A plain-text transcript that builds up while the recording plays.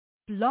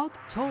Blog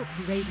Talk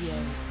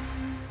Radio.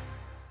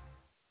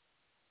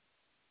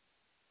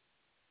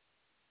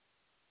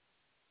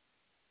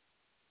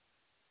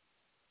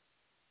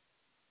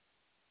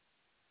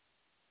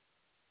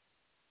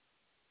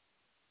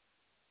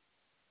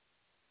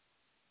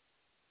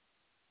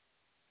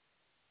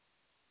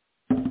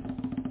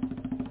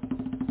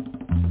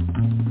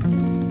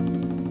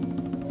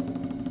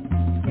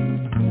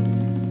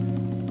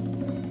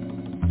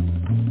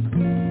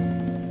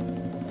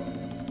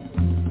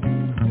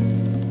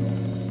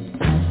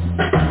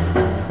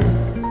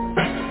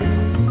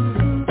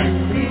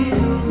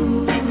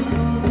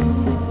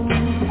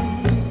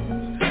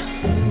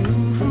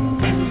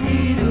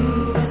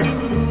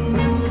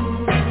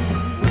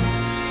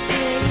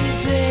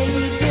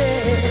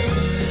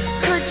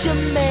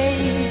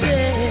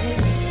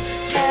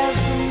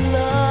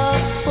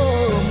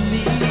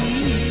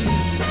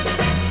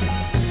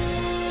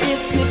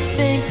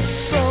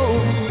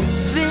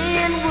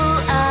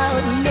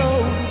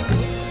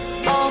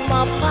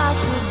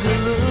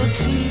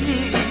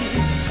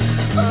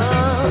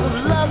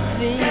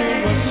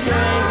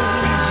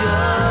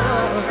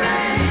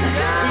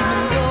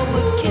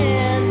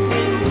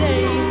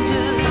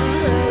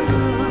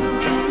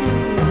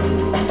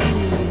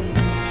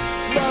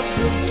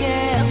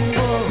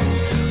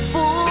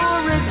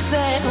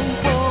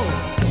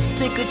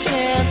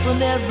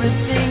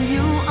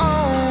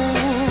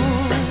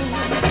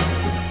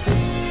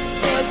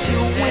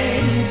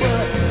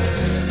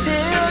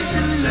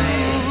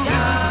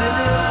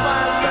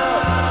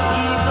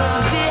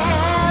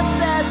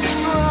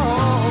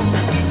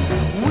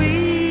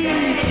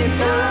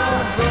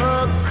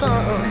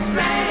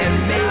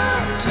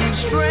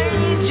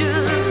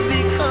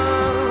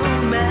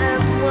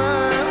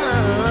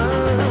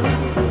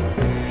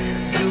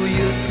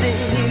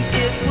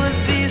 It would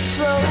be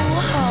so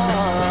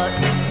hard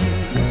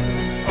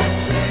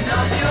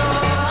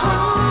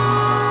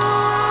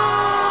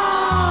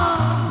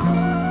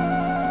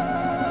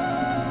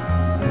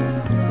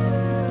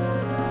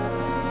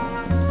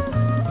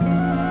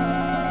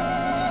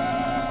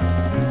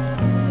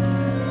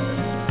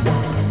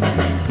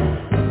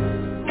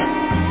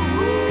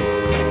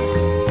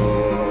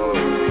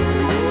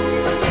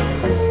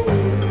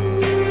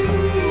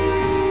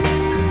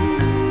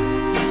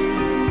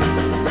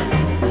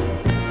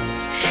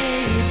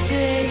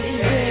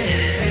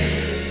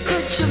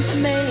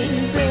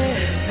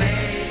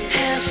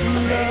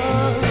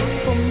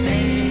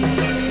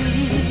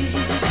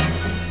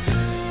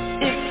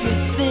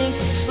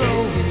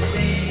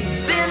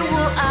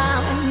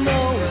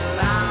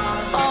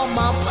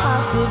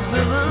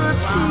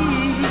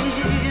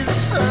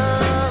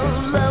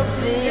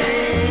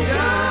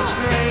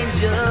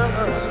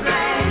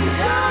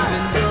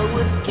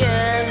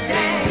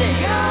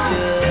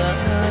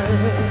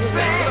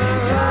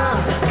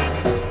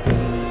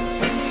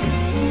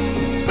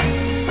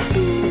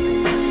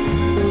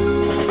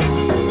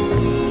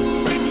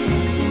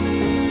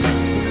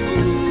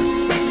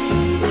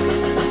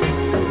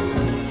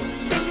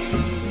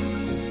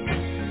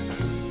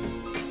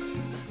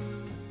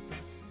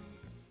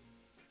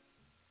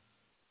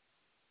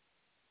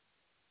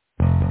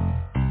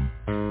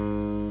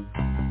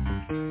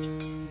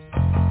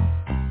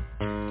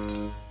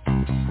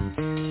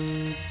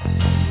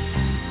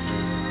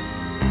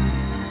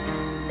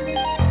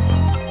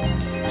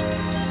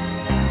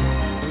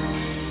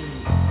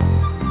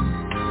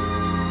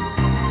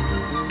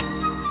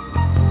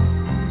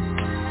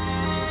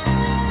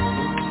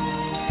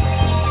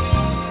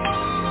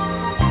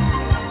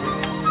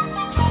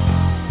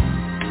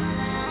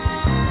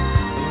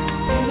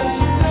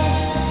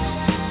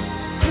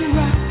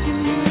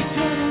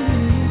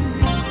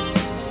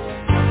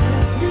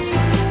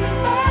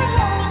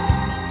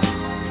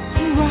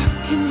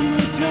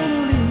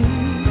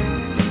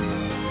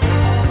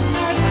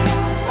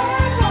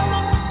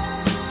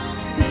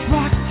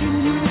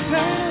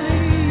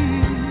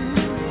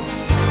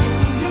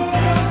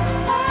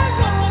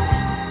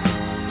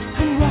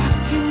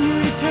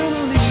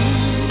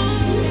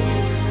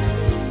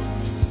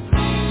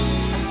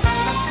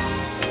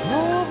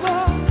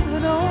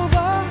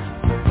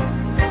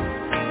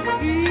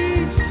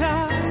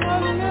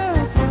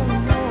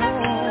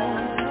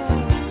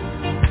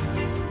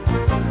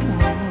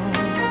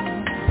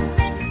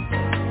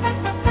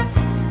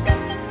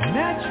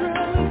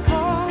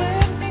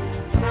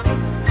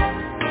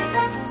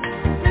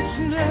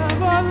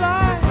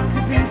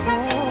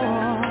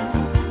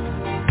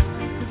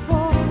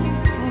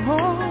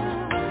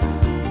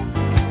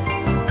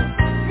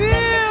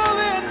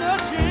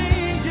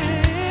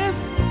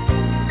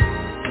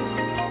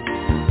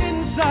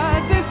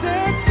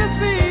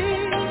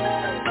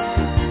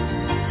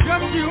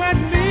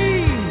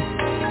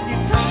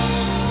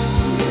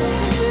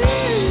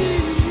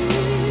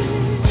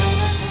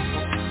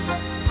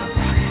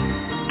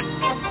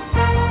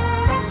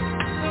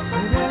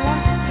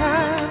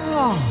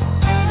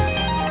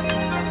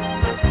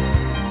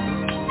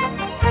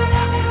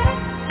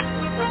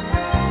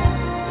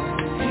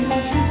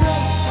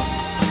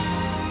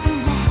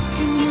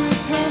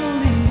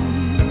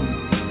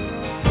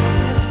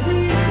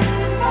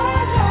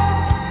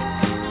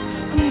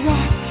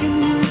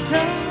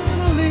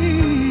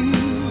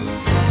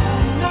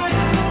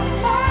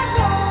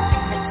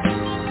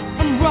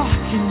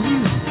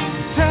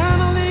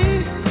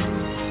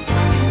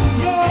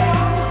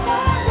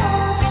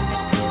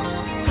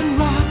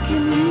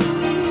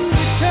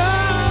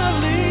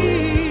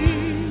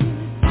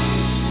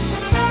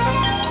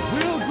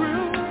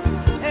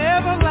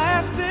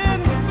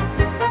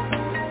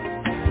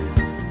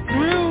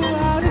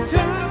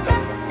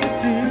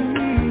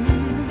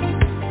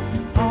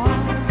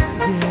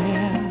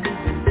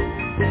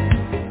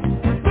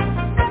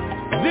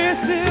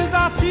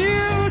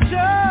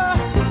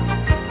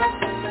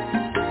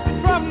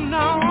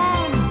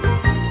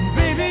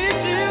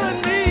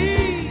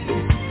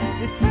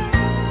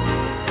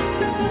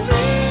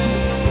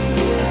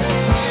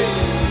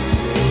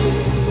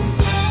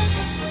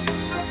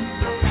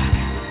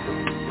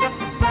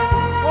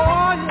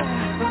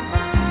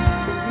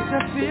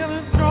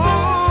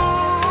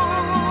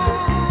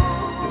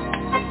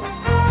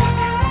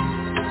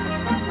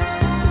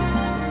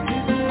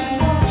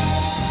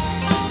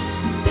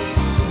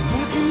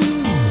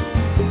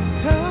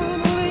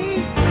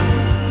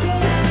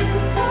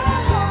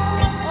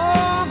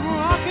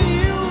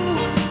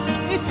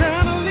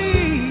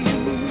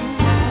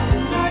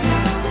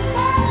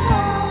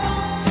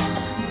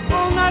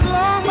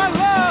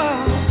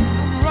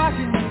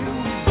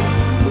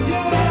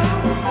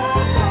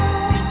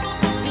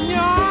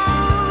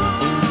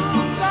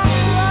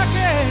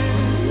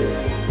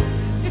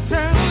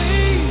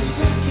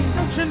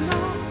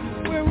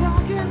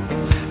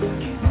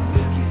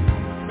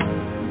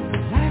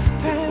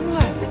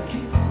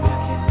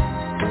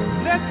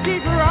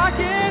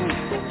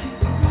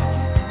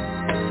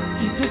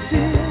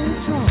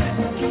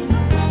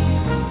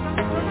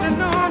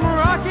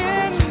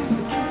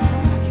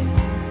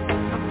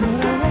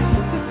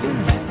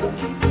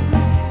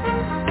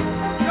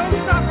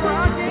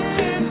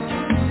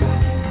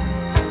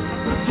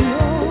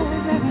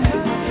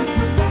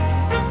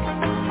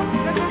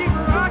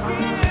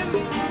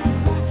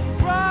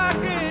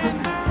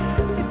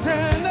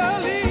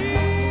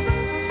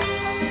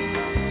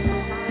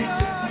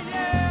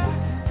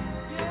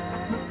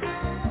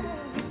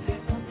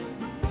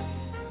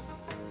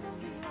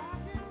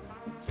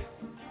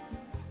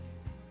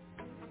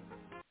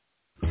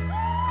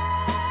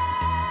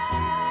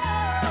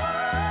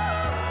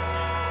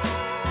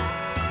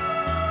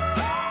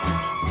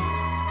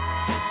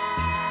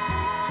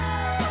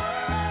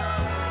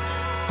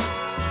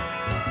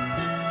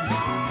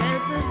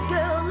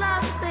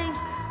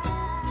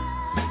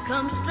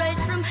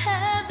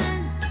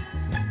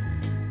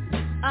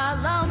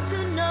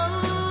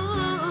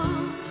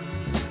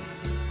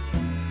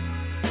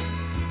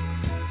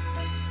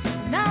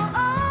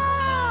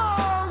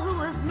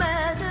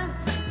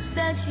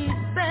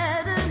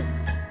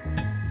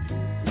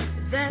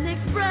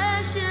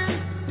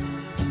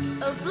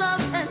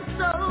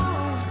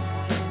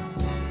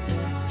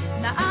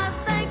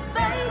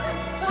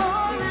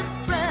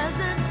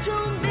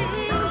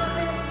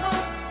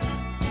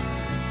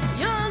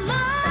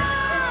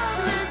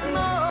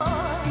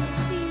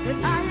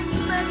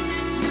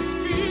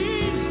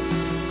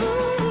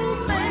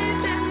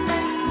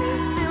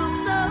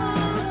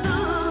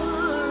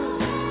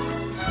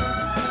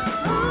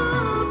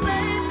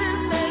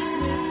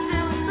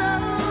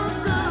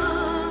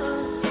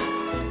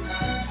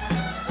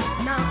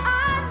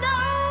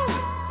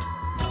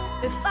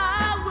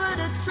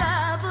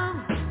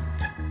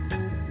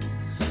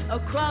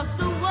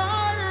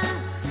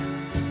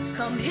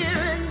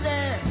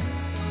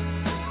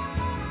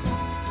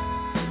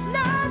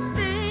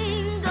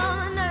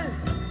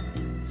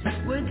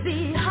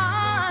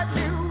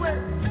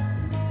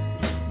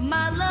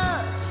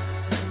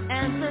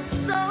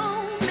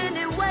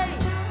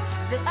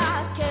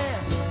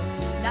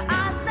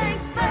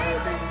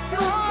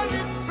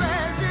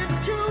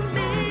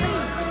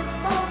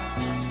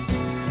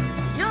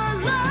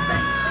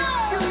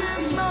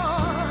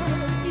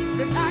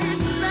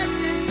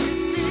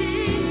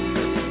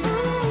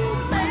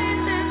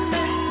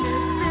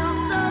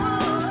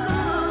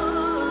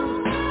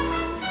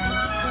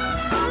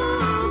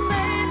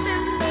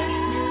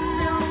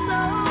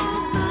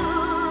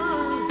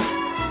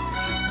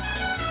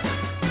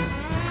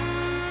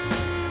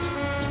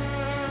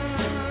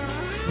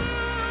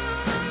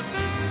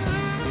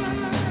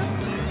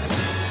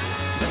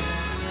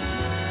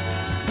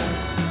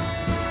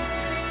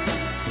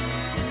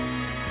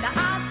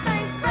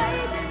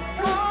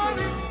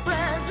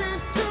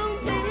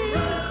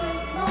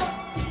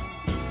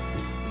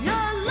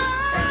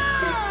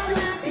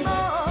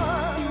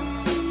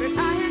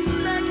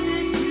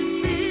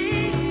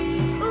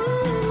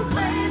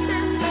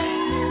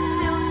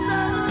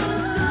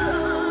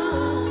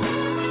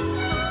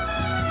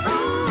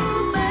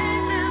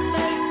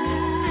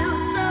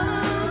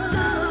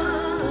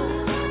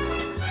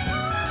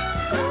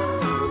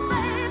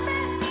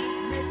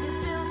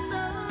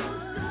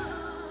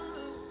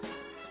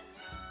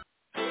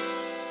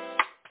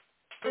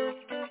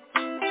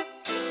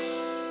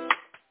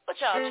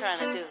Y'all trying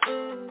to do?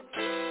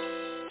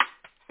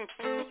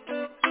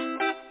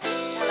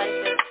 I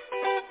like this.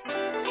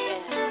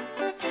 Yeah.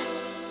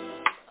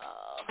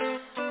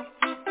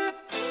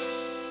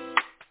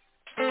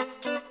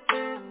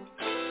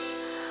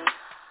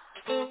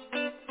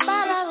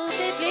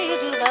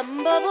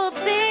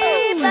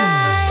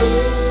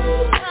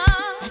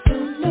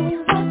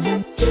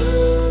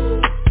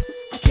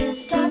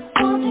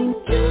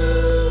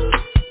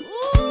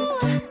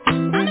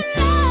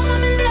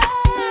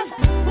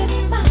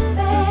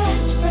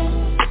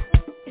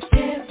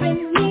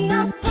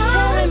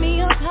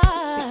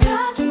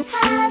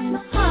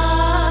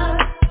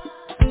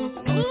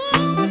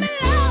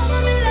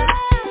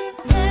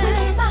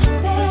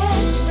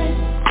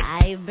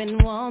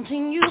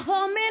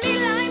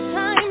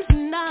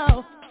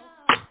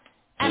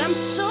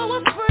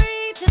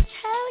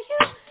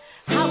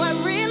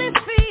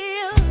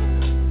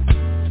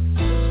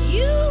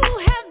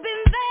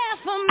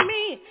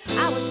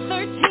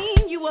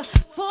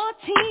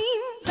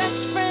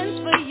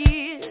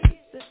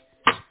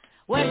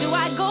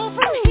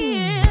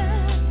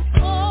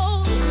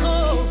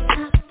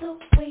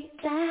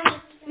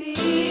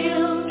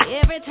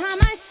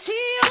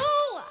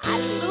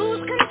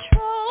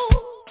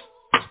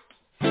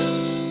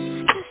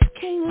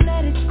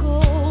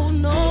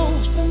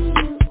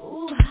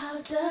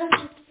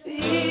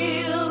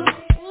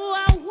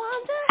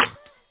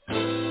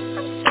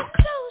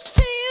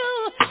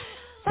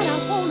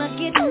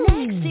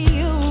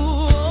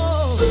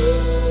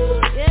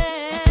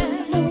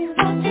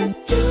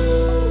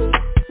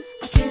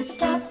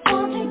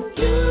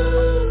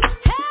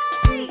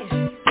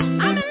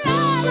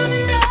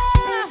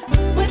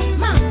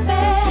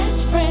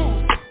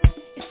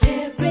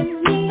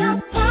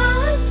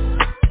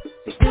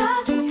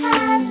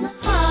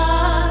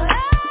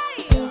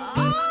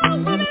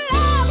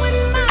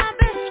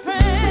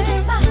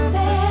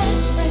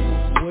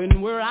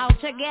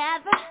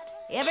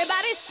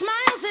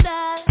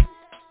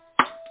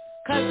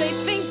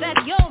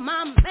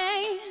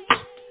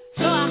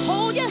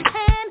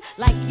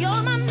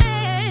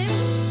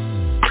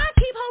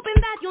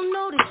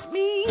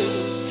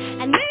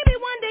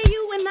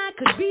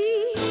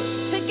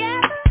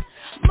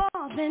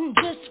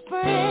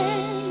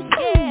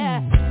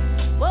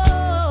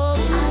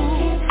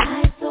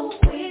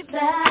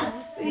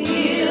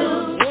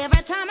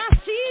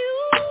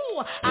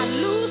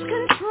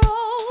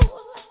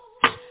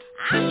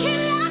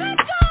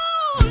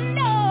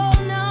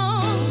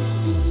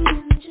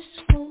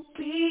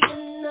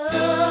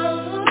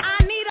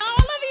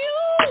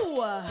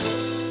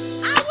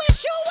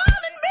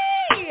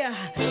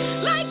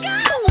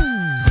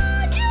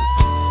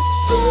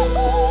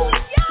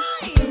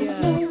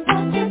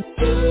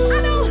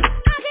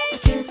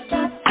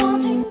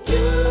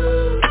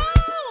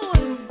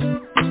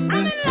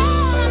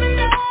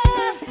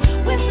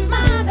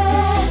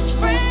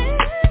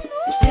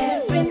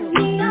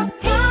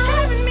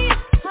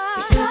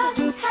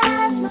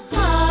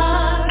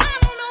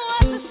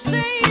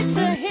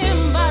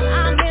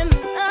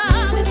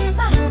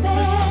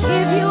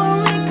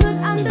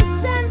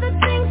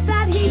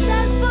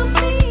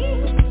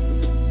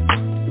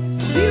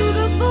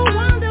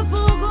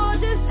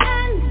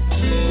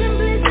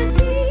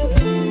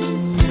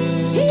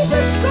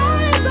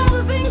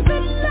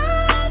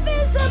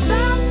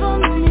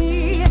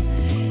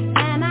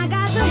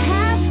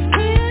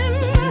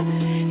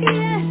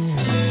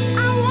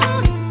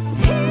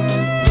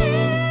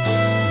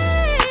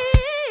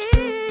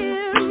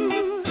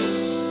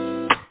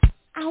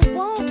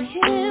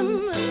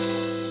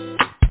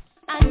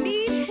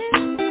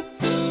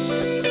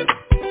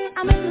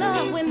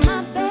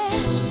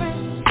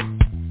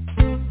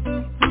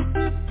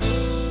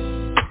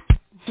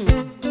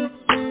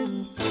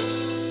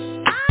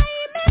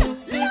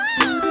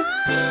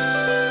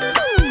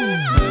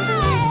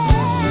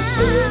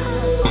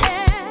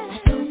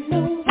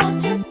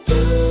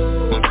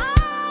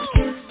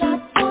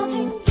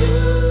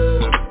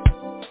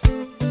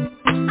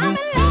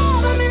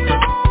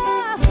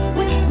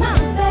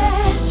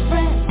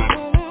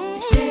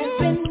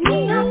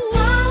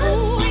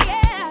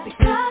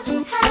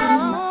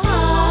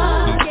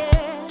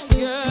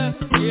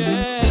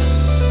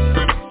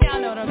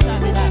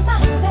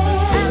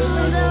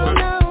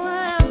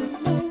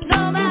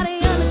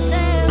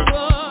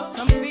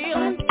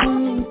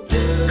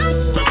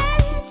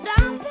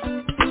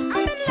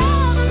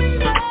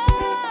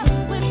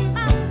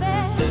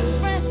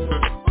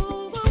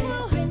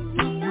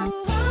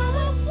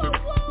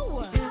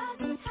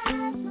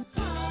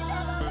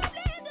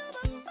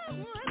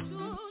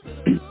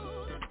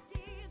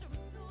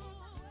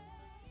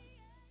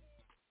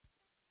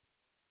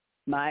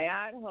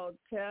 Mayat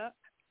Hotep,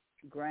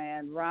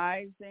 Grand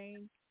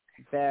Rising,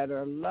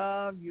 Better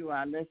Love. You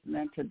are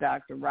listening to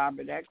Dr.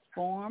 Robert X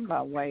Forum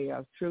by way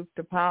of Truth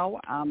to Power.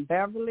 I'm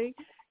Beverly,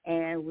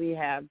 and we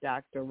have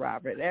Dr.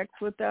 Robert X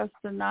with us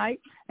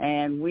tonight,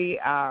 and we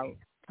are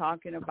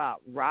talking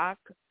about Rock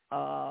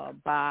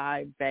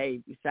by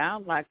Baby.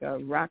 Sound like a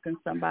rocking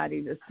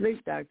somebody to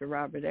sleep, Dr.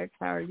 Robert X.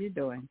 How are you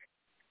doing?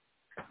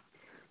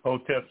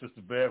 Hotep,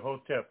 Sister Bev,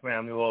 Hotep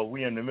family. Well,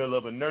 we in the middle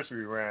of a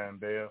nursery rhyme,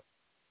 Bev.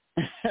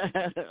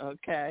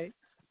 Okay.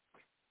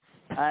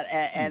 Go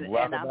ahead,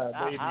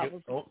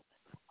 Bev.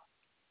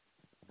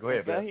 Go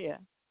ahead.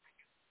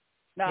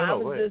 No, I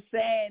was just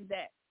saying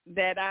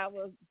that I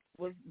was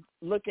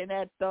looking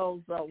at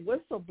those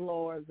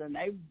whistleblowers, and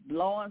they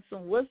blowing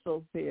some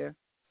whistles here.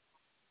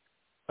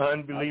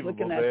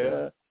 Unbelievable,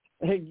 Bev.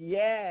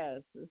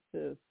 Yes, it's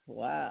just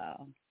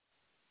wow.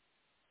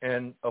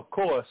 And of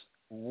course,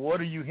 what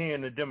are you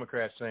hearing the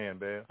Democrats saying,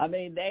 Bev? I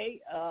mean,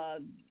 they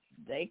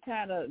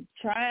kind of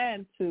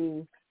trying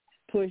to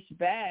push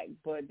back,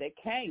 but they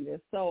can't.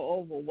 It's so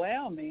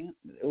overwhelming.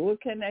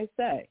 What can they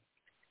say?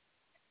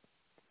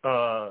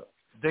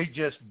 They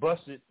just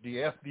busted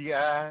the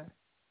FBI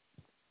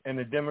and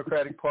the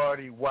Democratic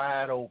Party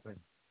wide open.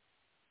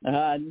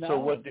 No. So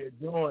what they're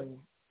doing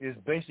is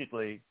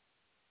basically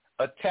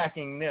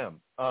attacking them.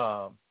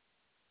 The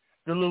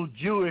little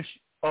Jewish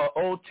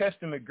Old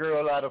Testament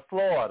girl out of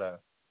Florida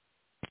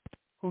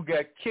who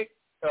got kicked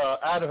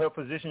out of her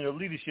position of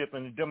leadership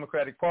in the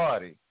Democratic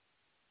Party.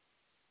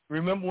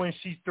 Remember when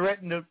she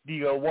threatened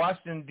the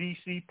Washington,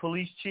 D.C.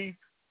 police chief?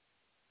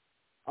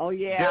 Oh,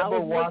 yeah, I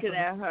was looking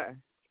at her.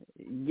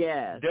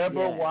 Yes.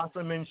 Deborah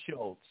Wasserman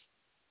Schultz.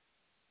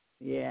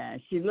 Yeah,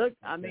 she looked,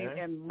 I mean,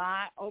 in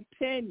my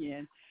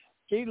opinion,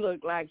 she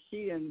looked like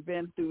she had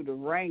been through the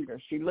ringer.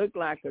 She looked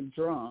like a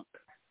drunk.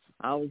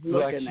 I was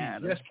looking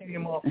at her. Like she just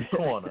came off the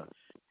corner.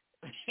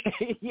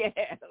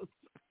 Yes.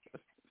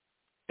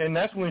 And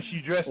that's when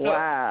she dressed up.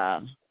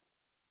 Wow.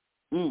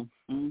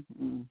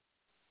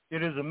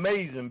 It is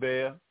amazing,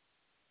 Bear.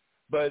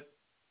 But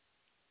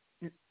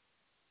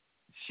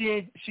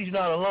she's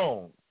not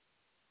alone.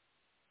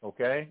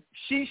 Okay?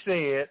 She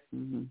said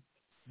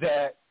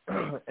that,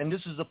 and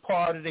this is a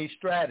part of their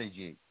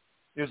strategy.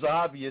 It's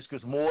obvious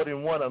because more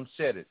than one of them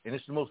said it, and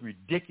it's the most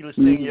ridiculous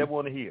thing you ever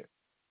want to hear.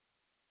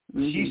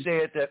 She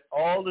said that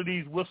all of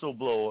these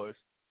whistleblowers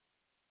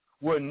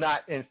were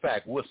not, in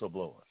fact,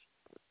 whistleblowers.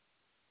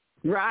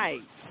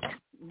 Right.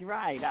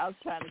 I was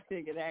trying to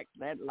figure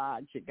that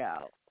logic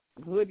out.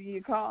 What do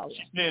you call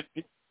them?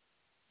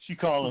 She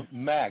called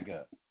them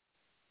MAGA.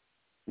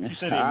 She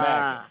said they're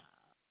MAGA.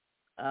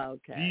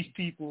 Okay. These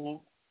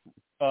people,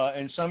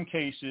 in some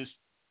cases,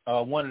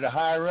 one of the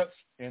higher-ups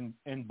in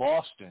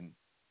Boston,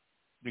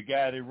 the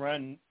guy that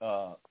runs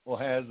or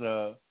has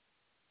a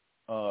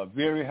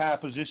very high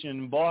position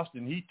in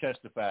Boston, he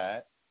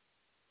testified,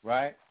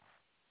 right?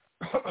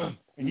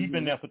 And he's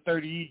been there for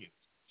 30 years.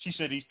 She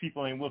said these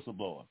people ain't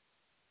whistleblowers.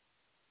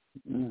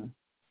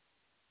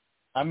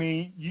 I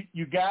mean,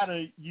 you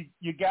gotta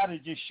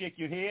just shake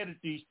your head at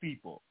these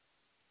people.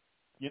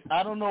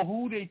 I don't know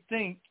who they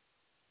think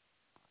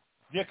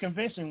they're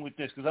convincing with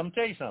this, because I'm gonna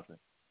tell you something.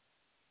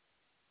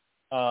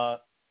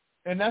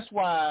 And that's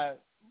why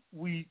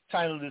we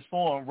titled this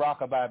forum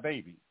 "Rockabye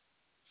Baby,"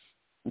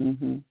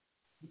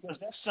 because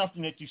that's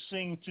something that you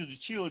sing to the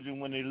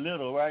children when they're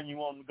little, right? And you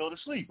want them to go to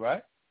sleep,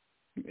 right?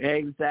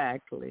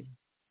 Exactly.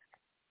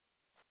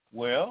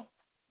 Well,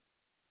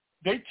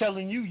 they're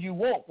telling you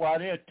won't while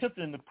they're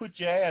attempting to put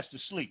your ass to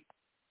sleep.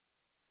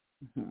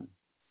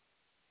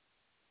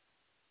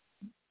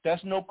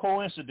 That's no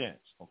coincidence,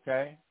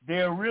 okay?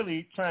 They're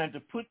really trying to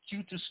put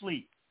you to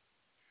sleep.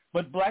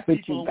 But black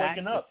people are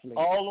waking up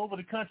all over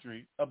the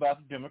country about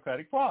the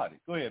Democratic Party.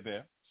 Go ahead,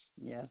 Bear.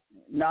 Yeah.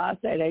 No, I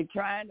say they're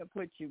trying to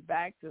put you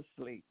back to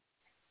sleep.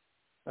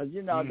 Because,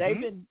 you know,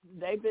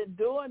 they've been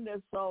doing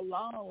this so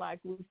long, like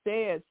we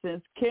said,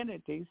 since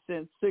Kennedy,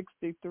 since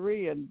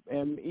 63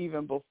 and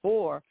even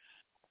before.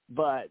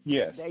 But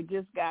they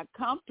just got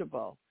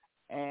comfortable.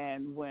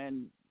 And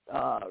when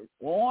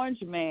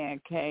Orange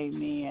Man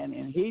came in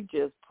and he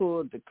just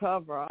pulled the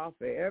cover off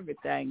of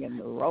everything and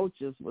the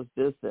roaches was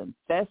just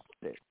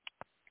infested.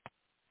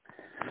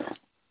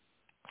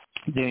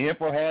 The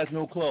emperor has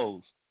no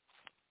clothes.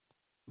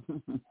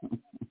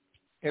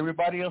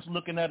 Everybody else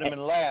looking at him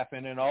and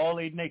laughing in all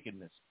their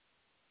nakedness.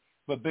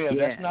 But, Bill,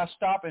 that's not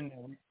stopping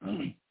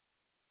them.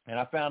 And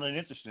I found it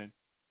interesting.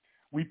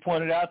 We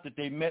pointed out that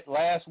they met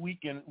last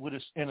week in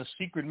a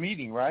secret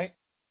meeting, right?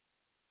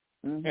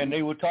 And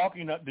they were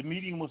talking, the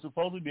meeting was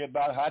supposed to be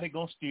about how they're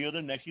going to steal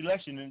the next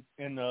election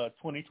in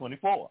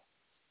 2024.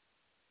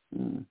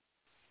 And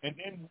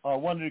then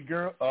one of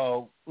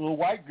the little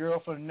white girl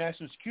from the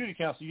National Security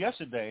Council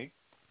yesterday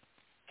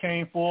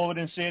came forward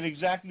and said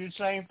exactly the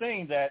same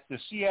thing, that the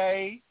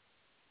CIA,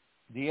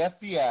 the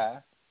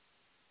FBI,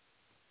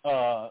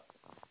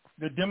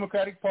 the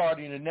Democratic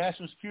Party, and the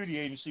National Security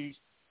agencies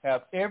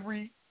have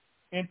every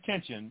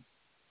intention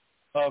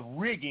of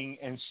rigging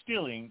and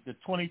stealing the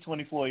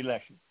 2024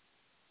 election.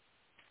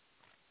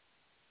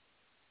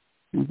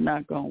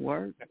 not going to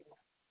work.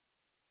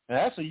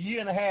 Now, that's a year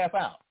and a half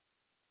out.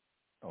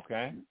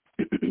 Okay?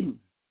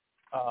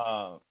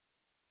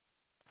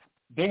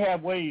 They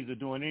have ways of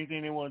doing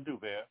anything they want to do,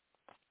 Bear.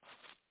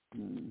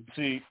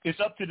 See, it's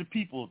up to the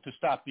people to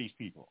stop these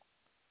people.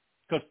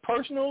 Because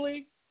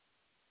personally,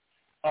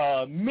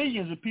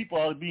 millions of people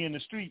ought to be in the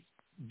streets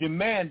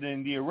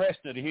demanding the arrest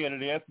of the head of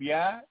the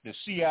FBI, the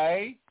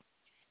CIA,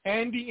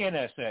 and the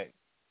NSA.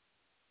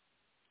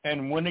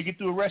 And when they get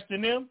through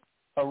arresting them,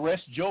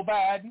 arrest Joe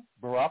Biden,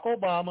 Barack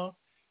Obama,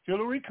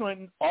 Hillary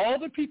Clinton, all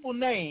the people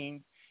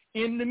named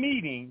in the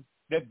meeting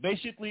that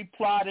basically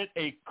plotted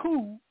a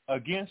coup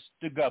against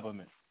the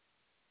government.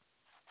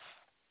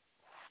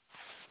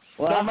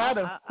 Well, don't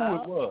matter who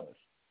it was.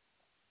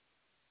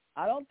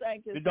 I don't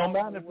think it don't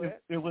matter if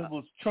it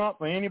was Trump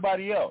or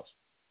anybody else.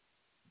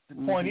 The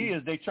point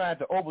is they tried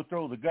to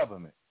overthrow the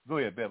government. Go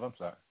ahead, Bev. I'm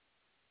sorry.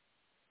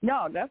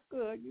 No, that's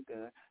good. You're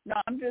good. No,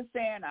 I'm just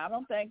saying I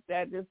don't think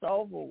that it's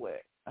over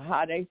with.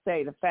 How they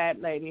say the fat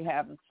lady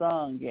haven't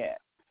sung yet.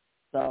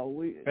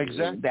 So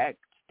that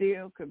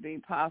still could be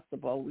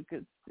possible. We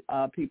could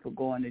people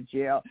going to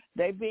jail.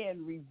 They're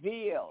being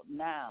revealed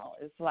now.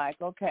 It's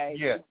like, okay.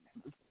 Yeah.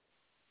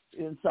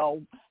 And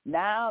so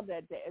now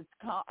that it's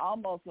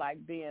almost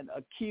like being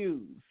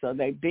accused. So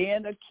they're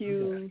being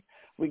accused.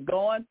 We're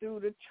going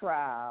through the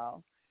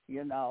trial.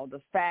 You know,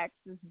 the facts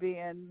is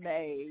being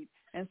made.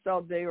 And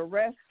so the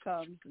arrest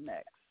comes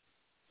next.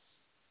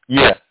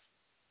 Yeah.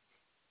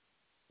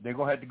 They're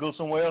going to have to go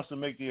somewhere else to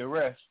make the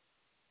arrest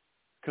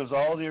because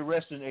all the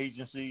arresting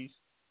agencies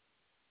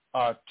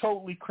are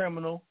totally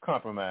criminal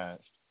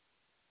compromised.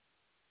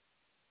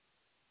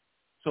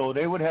 So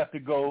they would have to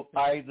go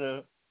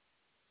either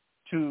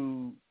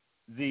to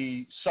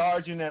the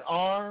sergeant at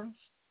arms,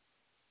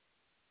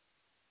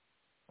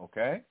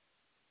 okay?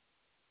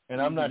 And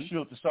I'm not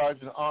sure if the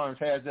sergeant at arms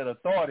has that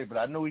authority, but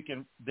I know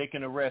they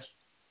can arrest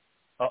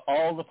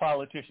all the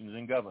politicians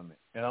in government.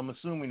 And I'm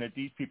assuming that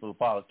these people are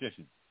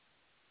politicians,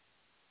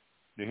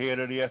 the head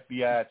of the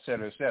FBI, et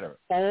cetera, et cetera.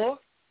 Or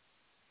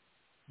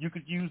you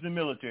could use the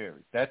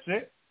military. That's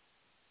it.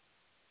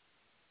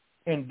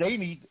 And they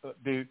need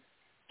the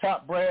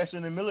top brass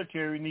in the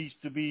military needs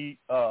to be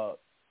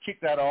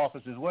kicked out of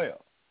office as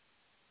well.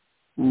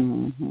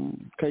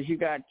 Because you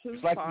got two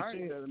like parts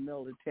of the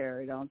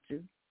military, don't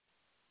you?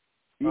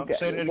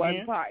 Say that one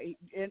again? part.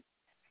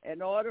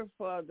 In order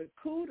for the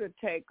coup to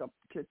take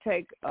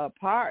a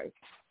part,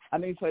 I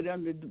mean, for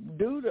them to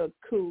do the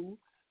coup,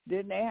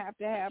 didn't they have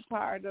to have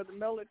part of the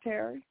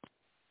military?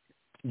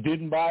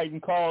 Didn't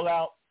Biden call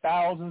out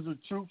thousands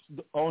of troops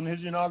on his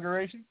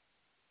inauguration?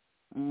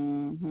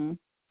 Didn't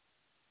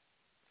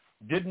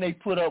they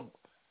put up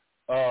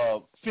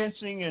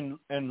fencing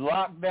and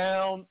lock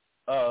down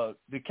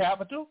the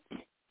Capitol?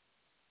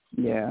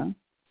 Yeah.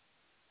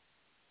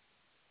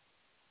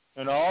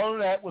 And all of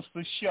that was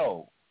for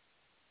show,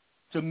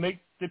 to make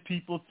the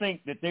people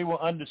think that they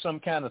were under some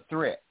kind of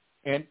threat.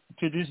 And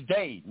to this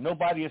day,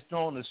 nobody has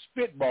thrown a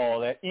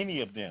spitball at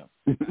any of them.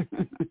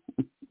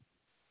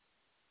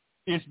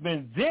 It's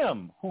been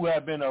them who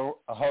have been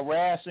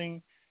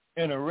harassing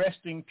and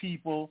arresting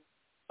people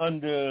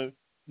under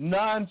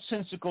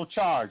nonsensical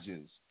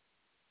charges.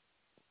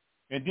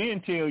 And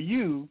then tell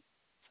you,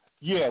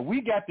 yeah,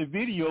 we got the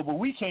video, but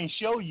we can't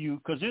show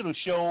you because it'll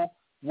show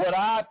what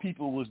our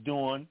people was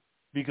doing,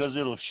 because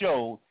it'll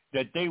show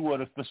that they were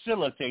the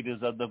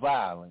facilitators of the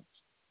violence.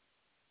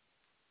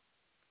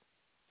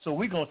 So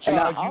we're going to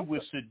charge you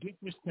with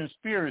seditious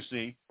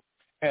conspiracy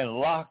and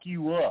lock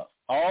you up.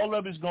 All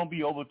of it's going to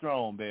be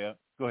overthrown, Bear.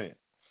 Go ahead.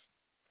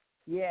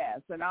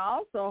 Yes, and I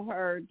also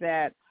heard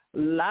that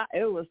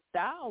it was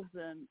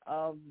thousands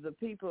of the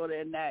people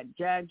in that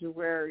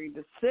January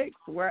the 6th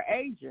were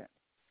agents.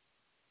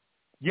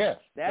 Yes,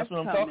 that's what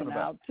I'm talking about.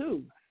 Out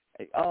too.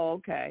 Oh,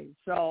 okay.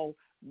 So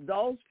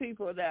those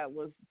people that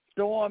was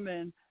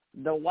storming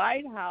the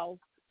White House,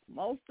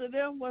 most of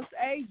them was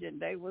agent.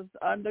 They was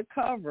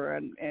undercover,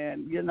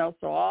 and you know,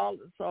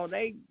 so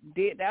they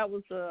did. That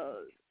was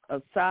a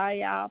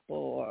psyop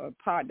or a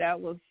part that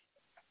was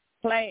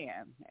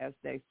planned, as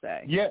they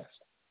say. Yes,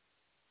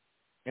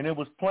 and it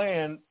was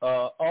planned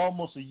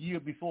almost a year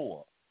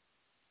before.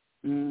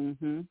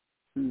 And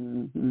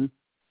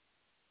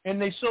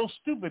they so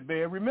stupid,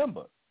 Bear.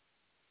 Remember,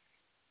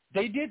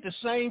 they did the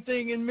same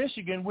thing in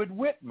Michigan with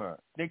Whitmer.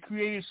 They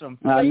created some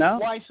fake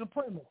white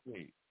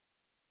supremacy.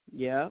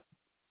 Yeah.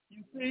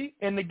 You see?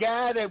 And the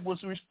guy that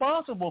was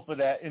responsible for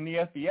that in the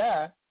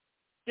FBI,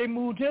 they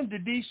moved him to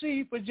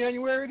D.C. for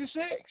January the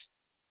 6th.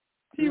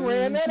 He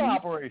ran that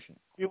operation.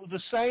 It was the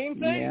same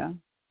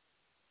thing.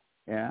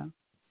 Yeah.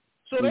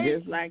 So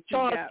they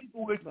charged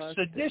people with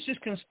seditious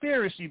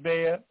conspiracy,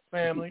 Bear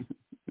family,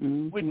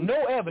 with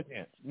no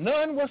evidence,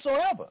 none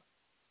whatsoever.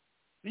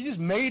 They just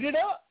made it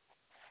up.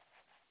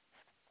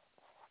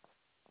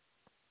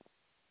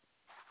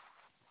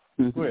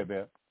 Go ahead,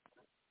 Bear.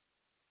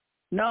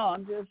 No,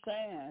 I'm just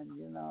saying,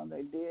 you know,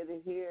 they did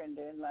it here, and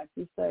then, like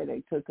you say,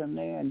 they took him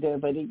there and there,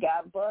 but he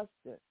got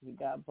busted. He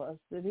got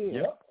busted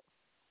here. Yep.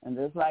 And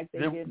just like they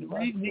the get busted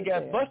reason he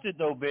got busted,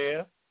 though,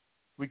 Bear,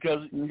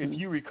 Because if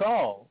you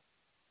recall,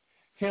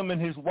 him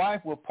and his wife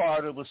were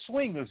part of a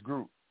swingers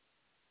group.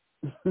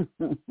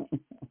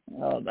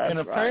 Oh, that's and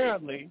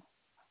apparently,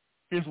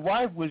 his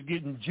wife was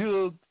getting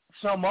jugged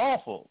some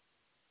awful.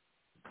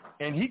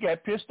 And he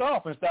got pissed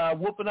off and started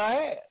whooping her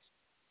ass.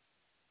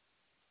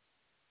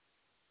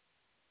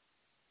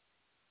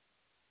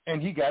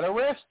 And he got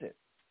arrested.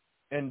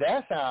 And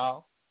that's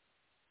how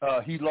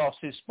he lost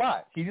his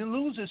spot. He didn't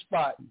lose his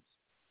spot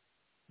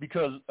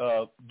because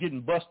of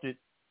getting busted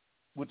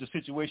with the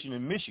situation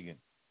in Michigan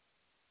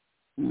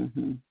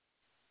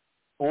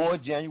or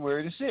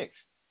January the 6th.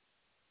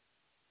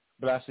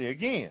 But I say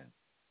again,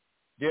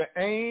 their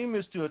aim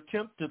is to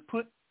attempt to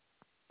put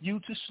you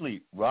to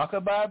sleep,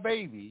 rockabye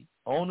baby,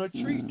 on a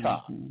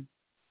treetop.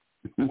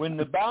 When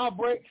the bow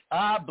breaks,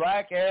 our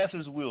black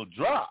asses will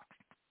drop.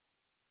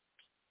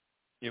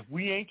 If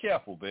we ain't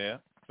careful,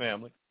 Bear,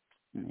 family.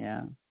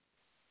 Yeah.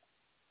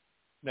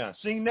 Now,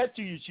 sing that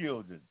to your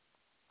children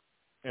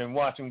and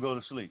watch them go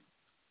to sleep.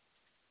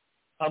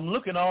 I'm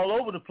looking all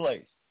over the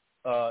place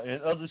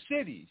in other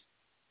cities.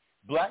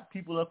 Black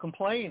people are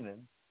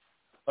complaining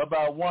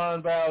about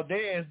Juan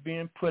Valdez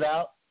being put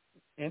out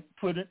and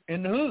put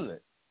in the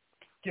hood.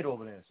 Get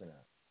over there and sit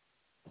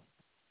down.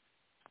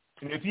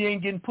 And if he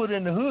ain't getting put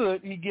in the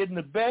hood, he getting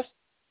the best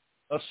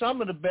or some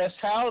of the best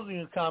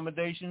housing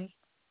accommodations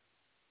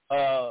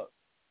that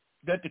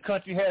the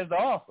country has to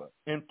offer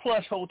in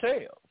plush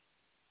hotels.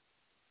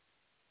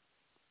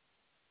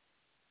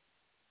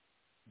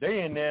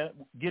 They in there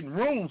getting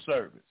room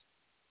service.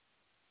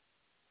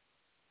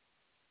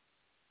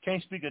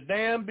 Can't speak a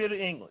damn bit of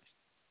English.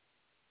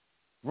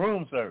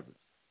 Room service.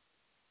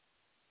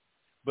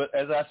 But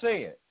as I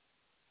said,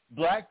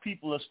 black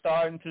people are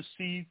starting to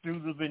see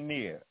through the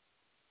veneer.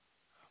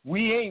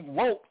 We ain't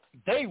woke.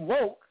 They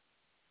woke.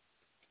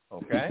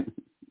 Okay?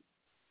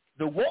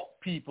 The woke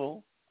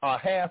people are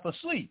half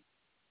asleep.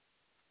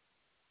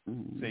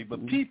 See,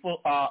 but people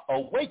are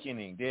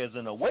awakening. There's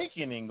an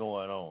awakening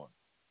going on.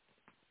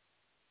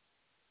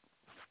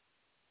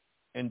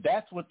 And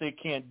that's what they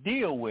can't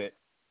deal with.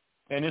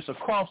 And it's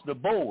across the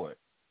board.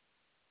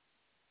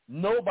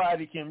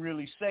 Nobody can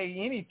really say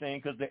anything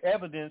because the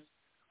evidence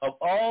of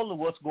all of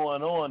what's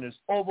going on is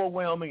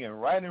overwhelming and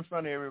right in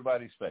front of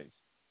everybody's face.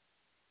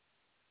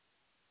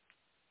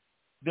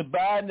 The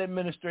Biden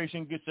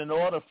administration gets an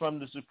order from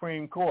the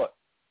Supreme Court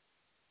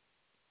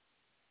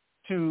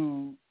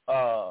to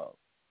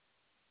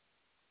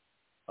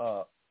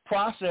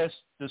process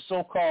the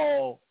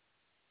so-called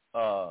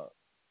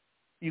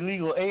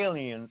illegal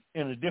aliens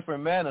in a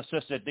different manner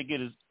such that they get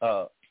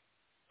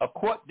a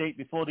court date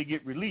before they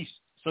get released.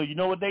 So you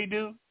know what they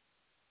do?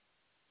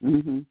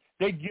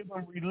 They give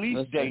them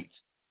release dates.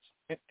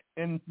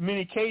 In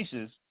many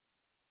cases,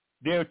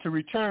 they're to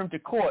return to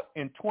court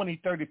in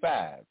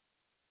 2035.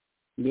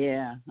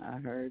 Yeah, I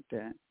heard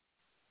that.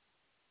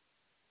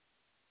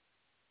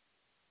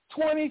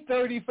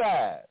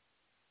 2035.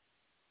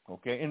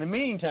 Okay. In the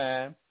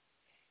meantime,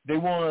 they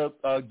want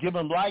to give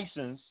them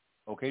license,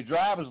 okay,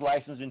 driver's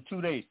license in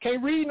 2 days.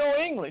 Can't read no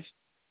English.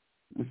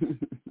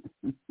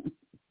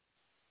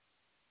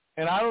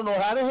 And I don't know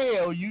how the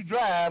hell you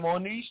drive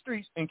on these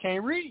streets and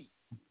can't read.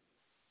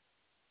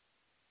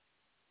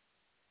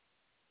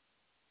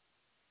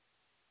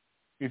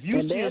 If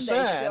you see a sign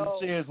that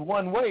says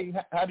one way,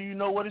 how do you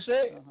know what it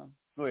says?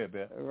 Go ahead,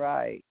 Beth.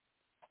 Right.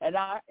 And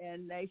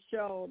they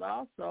showed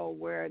also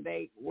where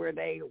they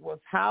was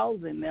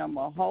housing them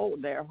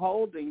their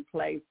holding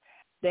place.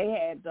 They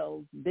had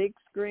those big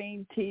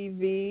screen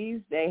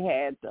TVs. They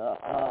had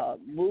the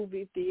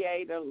movie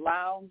theater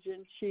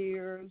lounging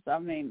chairs. I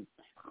mean,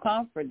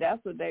 comfort.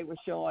 That's what they were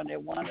showing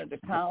at one of the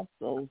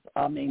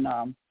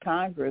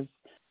Congress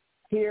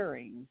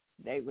hearings.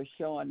 They were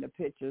showing the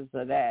pictures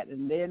of that,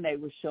 and then they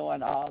were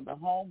showing all the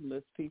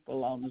homeless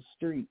people on the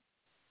street.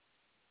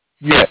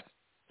 Yes.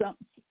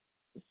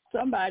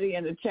 Somebody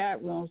in the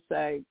chat room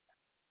say,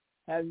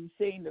 have you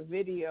seen the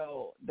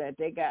video that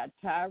they got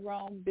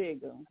Tyrone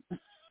Biggum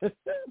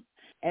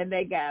and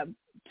they got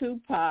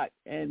Tupac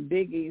and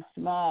Biggie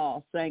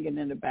Small singing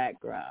in the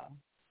background?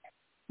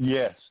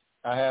 Yes,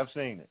 I have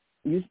seen it.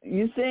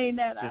 You seen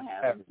that? I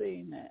haven't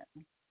seen that.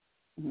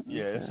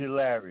 Yeah, it's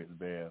hilarious,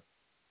 Bev.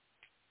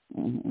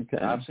 Okay.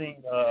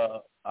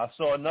 I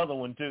saw another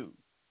one too.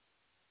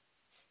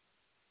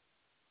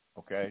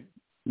 Okay.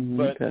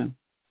 But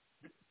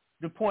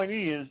the point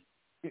is,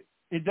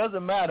 it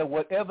doesn't matter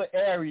whatever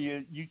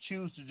area you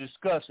choose to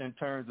discuss in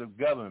terms of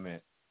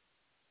government.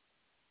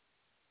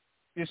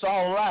 It's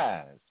all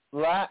lies.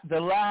 The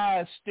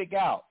lies stick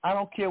out. I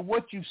don't care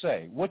what you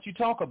say, what you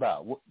talk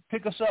about.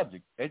 Pick a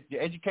subject,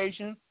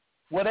 education,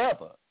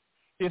 whatever.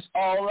 It's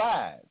all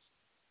lies.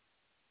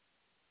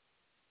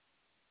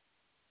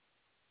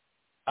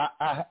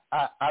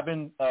 I've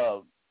been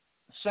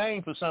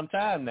saying for some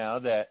time now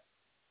that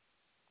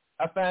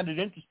I find it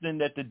interesting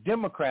that the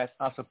Democrats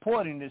are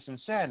supporting this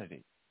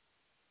insanity.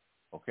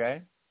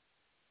 Okay?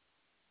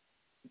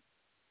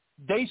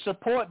 They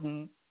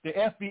supporting the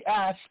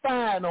FBI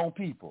spying on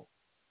people.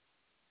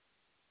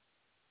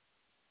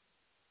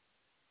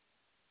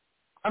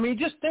 I mean,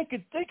 just think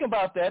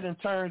about that in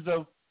terms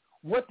of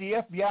what the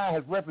FBI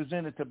has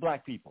represented to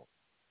black people.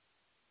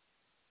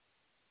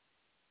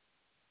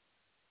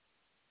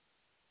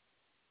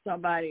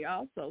 Somebody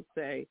also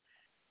say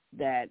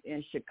that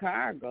in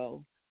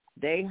Chicago,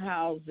 they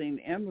housing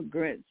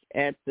immigrants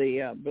at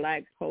the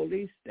black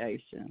police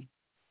station.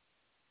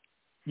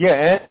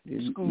 Yeah,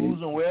 and schools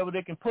and wherever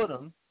they can put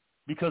them,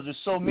 because there's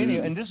so many,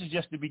 and this is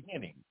just the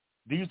beginning.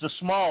 These are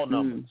small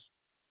numbers.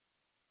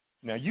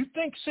 Now, you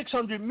think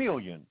 600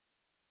 million.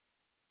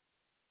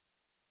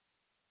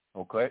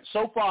 Okay.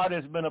 So far,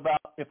 there's been about,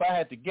 if I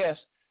had to guess,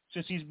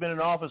 since he's been in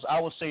office, I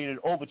would say that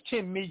over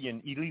 10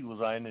 million illegals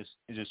are in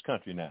this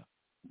country now.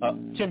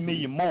 10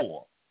 million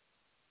more.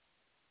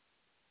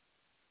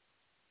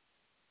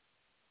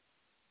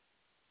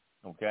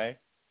 Okay.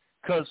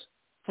 Because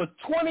for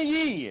 20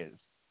 years,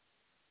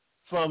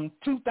 from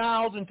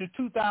 2000 to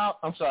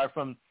 2000,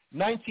 from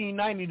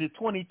 1990 to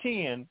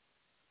 2010,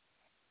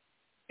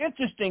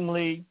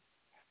 interestingly,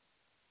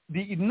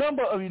 the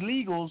number of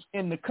illegals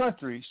in the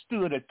country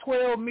stood at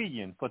 12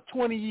 million for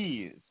 20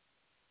 years.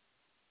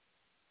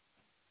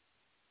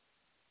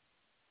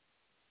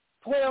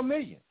 12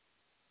 million.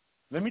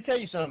 Let me tell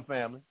you something,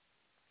 family.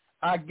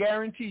 I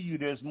guarantee you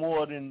there's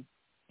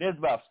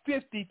about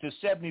 50 to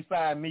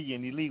 75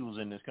 million illegals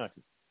in this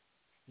country.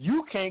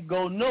 You can't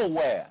go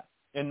nowhere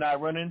and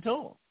not run into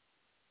them.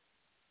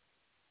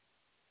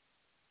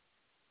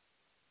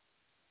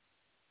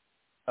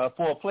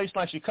 For a place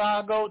like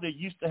Chicago that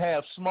used to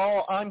have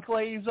small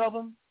enclaves of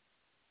them,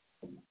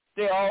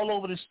 they're all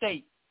over the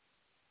state.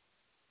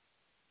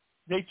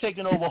 They've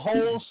taken over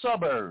whole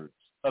suburbs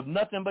of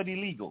nothing but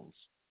illegals.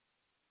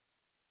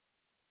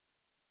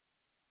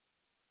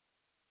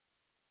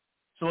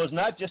 So it's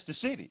not just the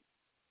city.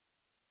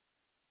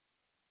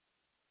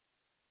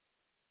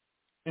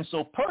 And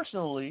so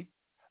personally,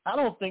 I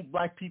don't think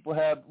black people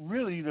have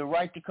really the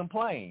right to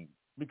complain,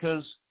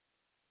 because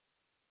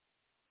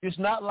it's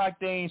not like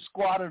they ain't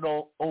squatted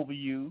over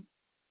you.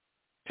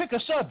 Pick a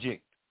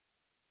subject.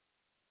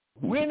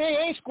 When they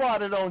ain't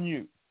squatted on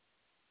you.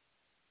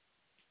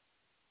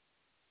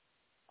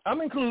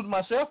 I'm including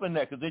myself in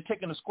that because they're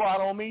taking a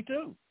squat on me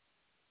too.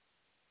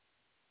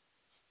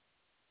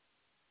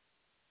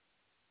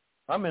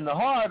 I'm in the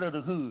heart of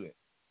the hood.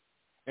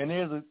 And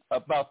there's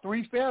about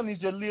 3 families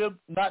that live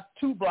not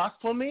 2 blocks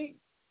from me.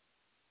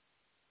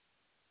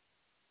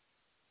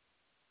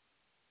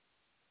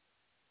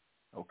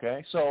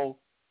 Okay, so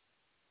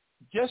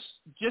just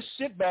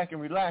sit back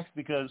and relax,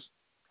 because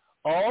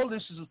all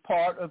this is a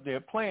part of their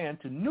plan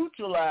to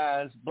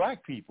neutralize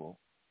black people.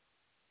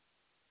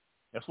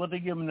 That's what they're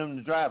giving them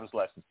the driver's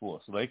license for,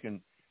 so they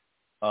can,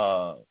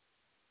 I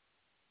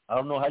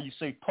don't know how you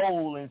say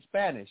poll in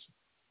Spanish,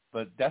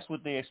 but that's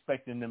what they're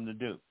expecting them to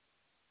do.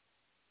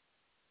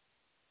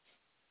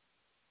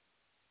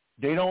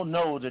 They don't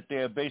know that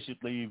they're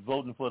basically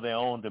voting for their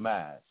own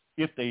demise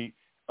if they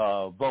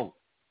vote.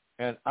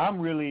 And I'm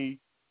really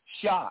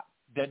shocked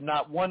that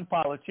not one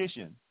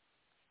politician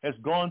has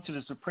gone to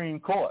the Supreme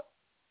Court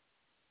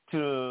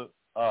to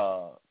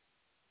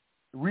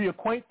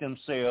reacquaint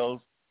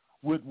themselves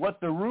with what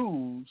the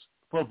rules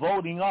for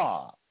voting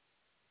are.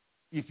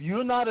 If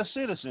you're not a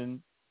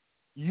citizen,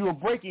 you're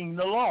breaking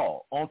the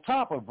law on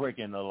top of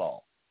breaking the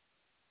law.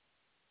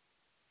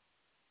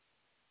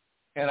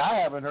 And I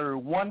haven't heard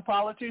one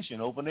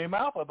politician open their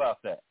mouth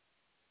about that.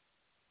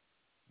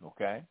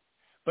 Okay?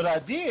 But I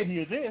did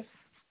hear this,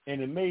 and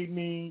it made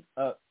me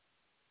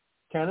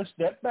kind of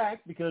step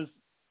back, because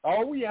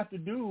all we have to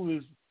do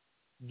is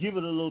give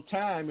it a little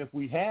time if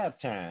we have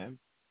time,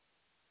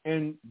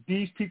 and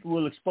these people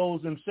will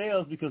expose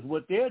themselves, because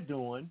what they're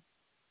doing,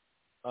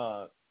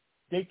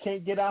 they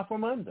can't get out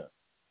from under.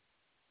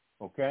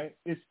 Okay?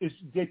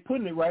 They're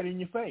putting it right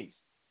in your face.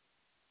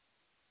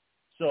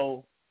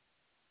 So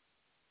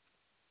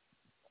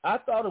I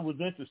thought it was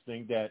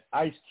interesting that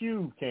Ice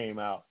Cube came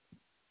out.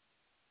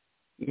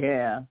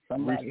 Yeah,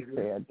 somebody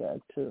said that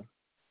too.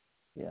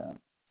 Yeah.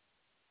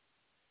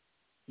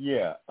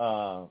 Yeah.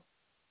 So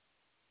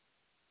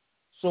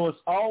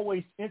it's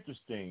always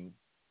interesting,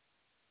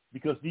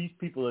 because these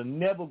people are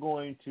never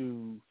going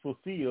to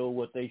fulfill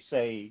what they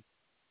say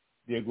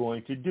they're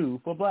going to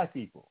do for black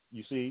people.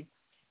 You see,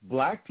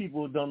 black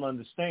people don't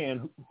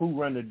understand who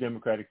run the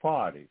Democratic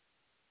Party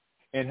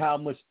and how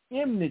much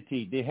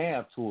enmity they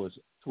have towards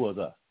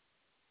us.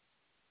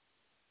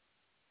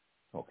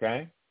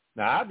 Okay?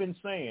 Now, I've been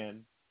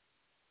saying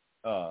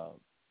for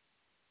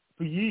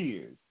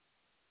years,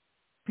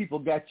 people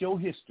got your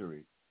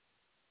history.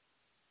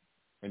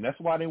 And that's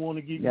why they want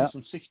to give you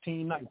some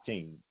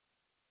 1619.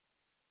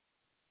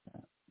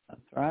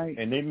 That's right.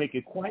 And they make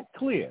it quite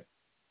clear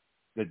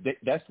that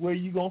that's where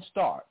you're going to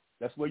start.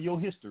 That's where your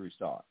history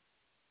starts,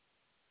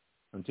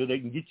 until they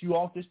can get you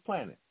off this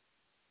planet.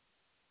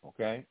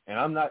 Okay? And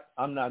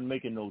I'm not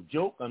making no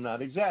joke. I'm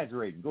not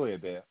exaggerating. Go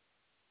ahead, Bear.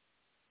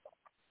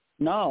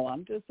 No,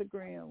 I'm just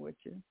agreeing with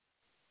you.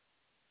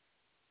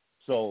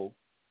 So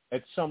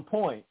at some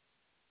point,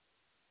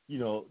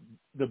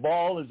 the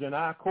ball is in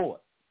our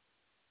court.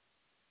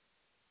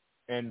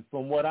 And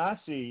from what I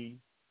see,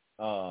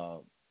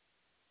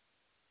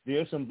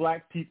 there's some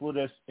black people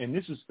and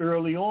this is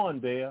early on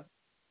there.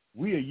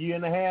 We're a year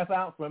and a half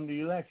out from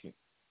the election.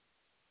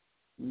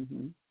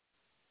 Mm-hmm.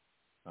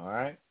 All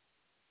right?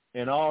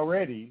 And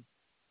already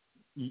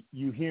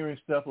you hearing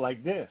stuff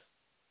like this.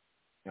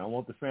 And I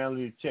want the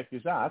family to check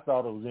this out. I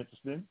thought it was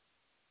interesting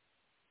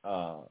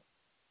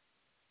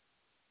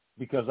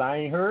because I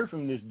ain't heard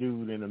from this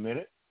dude in a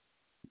minute.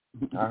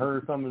 I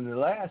heard from him the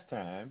last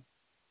time,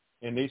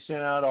 and they sent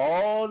out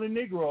all the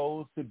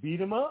Negroes to beat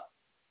him up.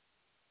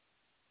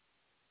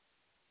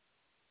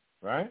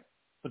 Right?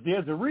 But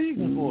there's a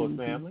reason for it,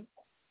 family.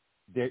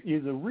 There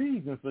is a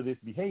reason for this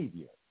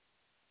behavior.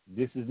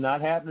 This is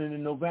not happening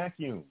in no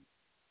vacuum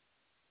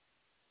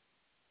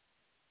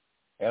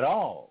at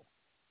all.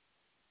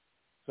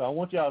 So I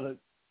want y'all to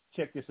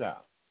check this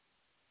out.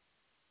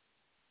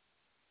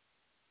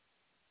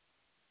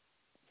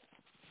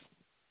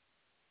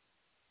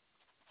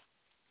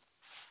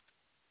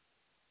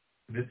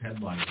 This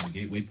headline from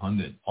Gateway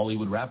Pundit.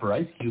 Hollywood rapper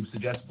Ice Cube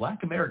suggests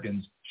black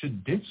Americans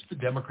should ditch the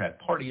Democrat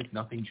Party if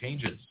nothing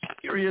changes.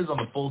 Here he is on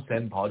the Full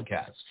Send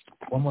podcast.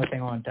 One more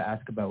thing I wanted to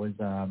ask about was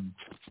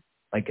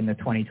like in the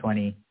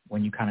 2020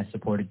 when you kind of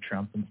supported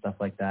Trump and stuff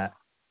like that.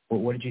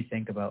 What did you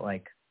think about,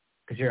 like,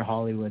 because you're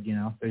Hollywood, you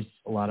know, there's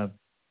a lot of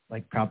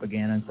like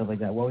propaganda and stuff like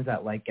that. What was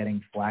that like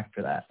getting flack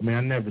for that? I mean,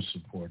 I never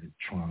supported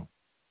Trump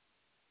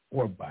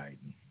or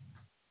Biden.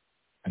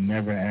 I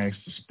never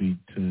asked to speak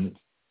to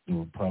the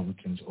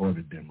Republicans or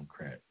the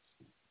Democrats.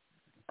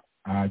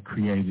 I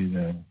created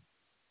a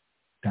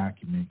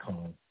document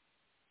called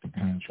The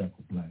Contract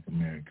with Black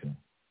America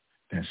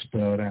that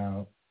spelled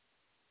out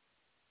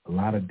a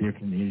lot of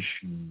different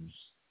issues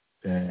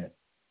that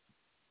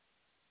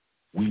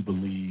we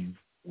believe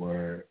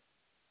were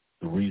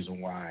the reason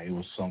why it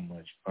was so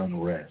much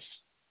unrest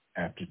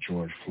after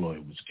George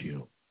Floyd was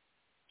killed.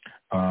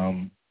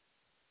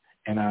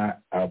 And I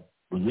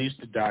released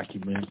the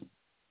document,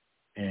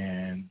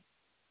 and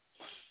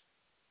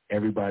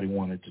everybody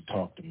wanted to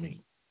talk to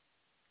me.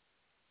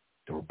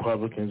 The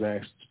Republicans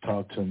asked to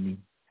talk to me,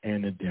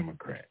 and the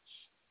Democrats.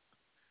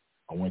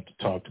 I went to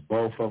talk to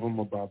both of them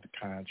about the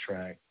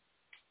contract.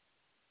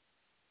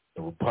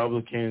 The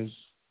Republicans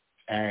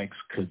asked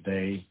could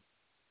they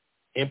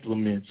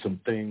implement some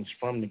things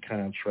from the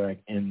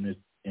contract into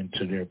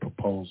their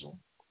proposal.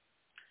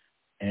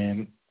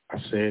 And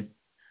I said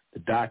the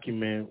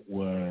document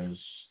was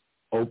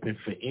open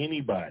for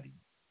anybody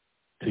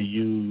to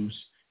use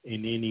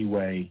in any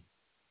way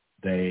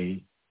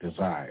they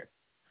desired.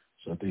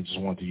 So if they just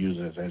wanted to use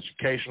it as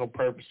educational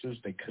purposes,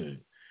 they could.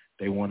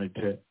 They wanted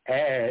to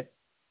add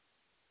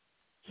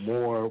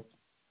more,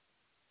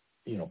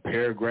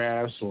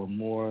 paragraphs or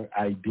more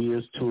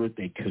ideas to it,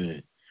 they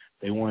could.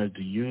 They wanted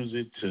to use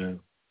it to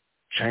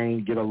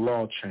get a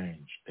law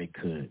change, they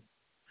could.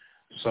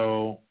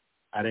 So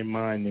I didn't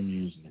mind them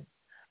using it.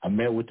 I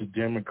met with the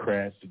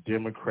Democrats. The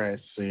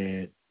Democrats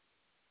said,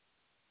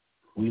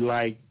 we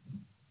like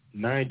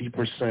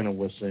 90% of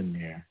what's in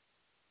there,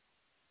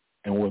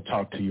 and we'll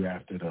talk to you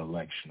after the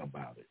election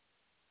about it.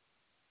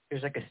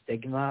 There's like a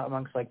stigma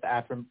amongst like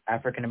the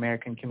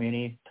African-American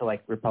community to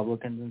like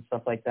Republicans and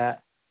stuff like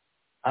that.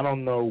 I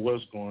don't know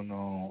what's going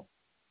on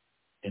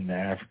in the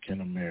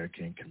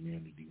African-American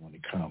community when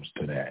it comes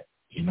to that.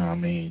 You know what I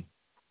mean?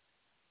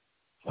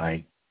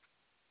 Like,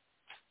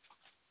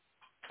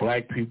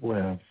 black people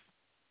have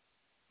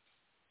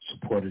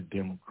supported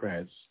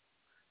Democrats,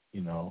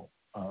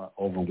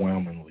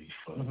 overwhelmingly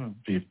for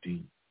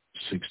 50,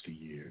 60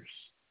 years.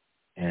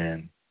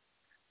 And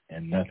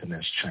nothing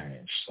has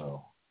changed.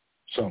 So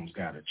something's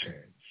got to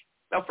change.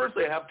 Now,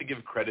 firstly, I have to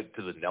give credit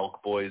to the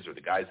Nelk boys or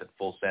the guys at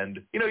Full Send.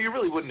 You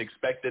really wouldn't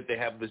expect that they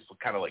have this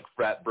kind of like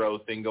frat bro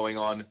thing going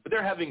on, but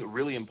they're having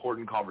really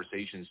important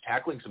conversations,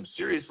 tackling some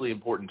seriously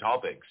important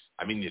topics.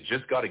 I mean, you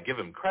just got to give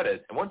them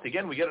credit. And once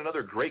again, we get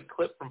another great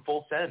clip from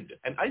Full Send.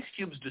 And Ice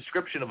Cube's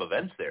description of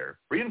events there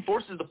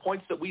reinforces the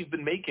points that we've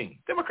been making.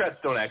 Democrats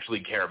don't actually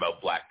care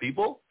about black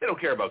people. They don't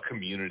care about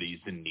communities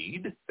in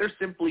need. They're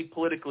simply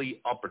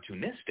politically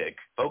opportunistic,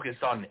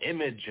 focused on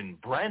image and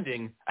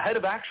branding ahead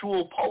of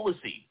actual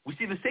policy. We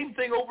see the same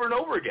thing over and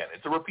over again.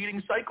 It's a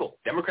repeating cycle.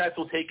 Democrats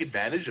will take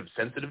advantage of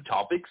sensitive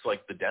topics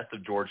like the death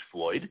of George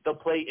Floyd. They'll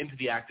play into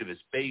the activist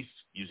base,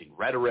 using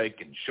rhetoric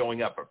and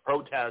showing up at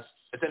protests,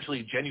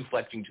 essentially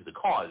genuflecting to the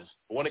cause.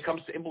 But when it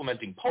comes to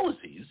implementing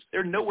policies,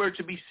 they're nowhere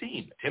to be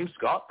seen. Tim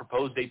Scott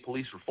proposed a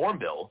police reform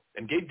bill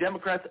and gave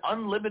Democrats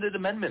unlimited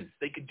amendments.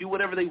 They could do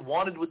whatever they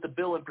wanted with the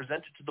bill and present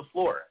it to the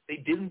floor. They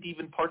didn't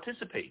even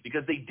participate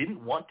because they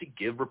didn't want to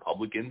give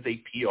Republicans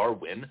a PR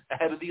win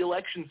ahead of the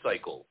election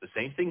cycle. The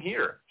same thing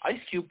here.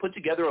 Ice Cube put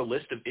together a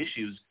list of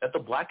issues that the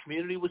black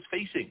community was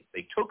facing.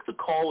 They took the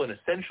call and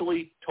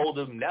essentially told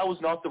them now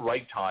is not the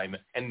right time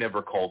and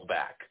never called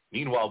back.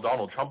 Meanwhile,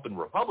 Donald Trump and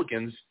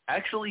Republicans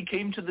actually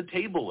came to the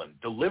table and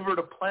delivered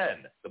a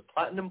plan, the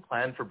Platinum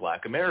Plan for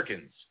Black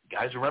Americans. You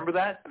guys remember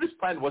that? This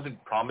plan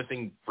wasn't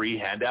promising free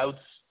handouts,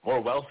 more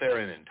welfare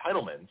and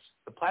entitlements.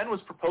 The plan was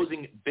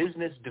proposing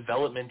business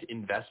development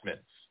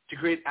investments to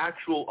create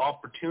actual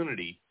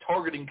opportunity,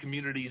 targeting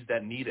communities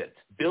that need it,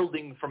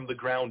 building from the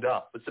ground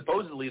up. But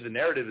supposedly the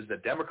narrative is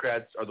that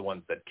Democrats are the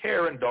ones that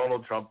care and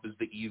Donald Trump is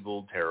the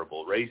evil,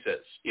 terrible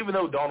racist, even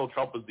though Donald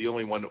Trump was the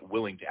only one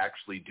willing to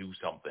actually do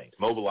something,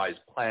 mobilize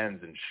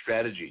plans and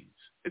strategies.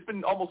 It's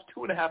been almost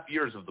 2.5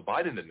 years of the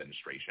Biden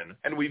administration,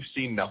 and we've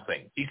seen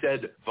nothing. He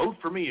said, vote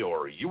for me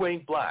or you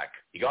ain't black.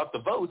 He got the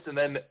votes and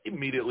then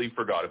immediately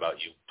forgot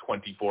about you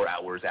 24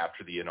 hours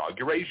after the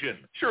inauguration.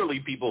 Surely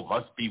people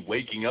must be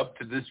waking up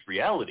to this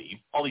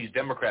reality. All these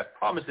Democrat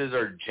promises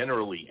are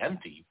generally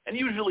empty and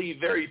usually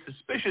very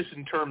suspicious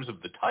in terms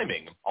of the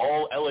timing,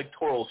 all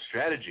electoral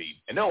strategy,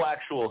 and no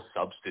actual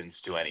substance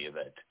to any of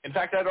it. In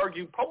fact, I'd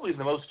argue probably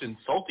the most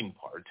insulting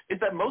part is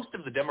that most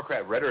of the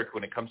Democrat rhetoric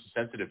when it comes to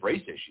sensitive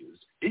race issues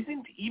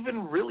isn't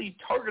even really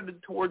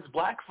targeted towards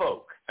black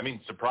folk. I mean,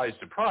 surprise,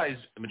 surprise,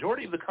 the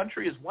majority of the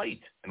country is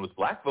white, and with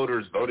black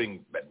voters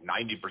voting at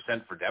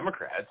 90% for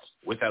Democrats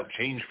without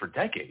change for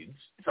decades,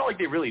 it's not like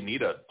they really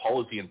need a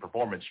policy and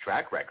performance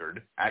track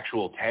record,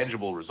 actual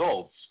tangible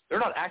results. They're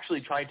not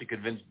actually trying to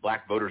convince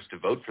black voters to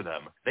vote for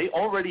them. They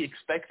already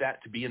expect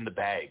that to be in the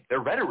bag. Their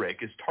rhetoric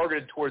is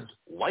targeted towards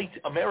white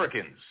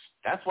Americans.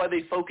 That's why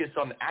they focus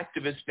on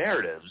activist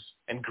narratives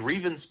and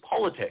grievance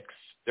politics.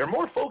 They're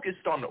more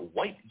focused on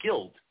white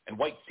guilt and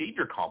white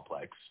savior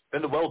complex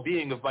than the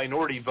well-being of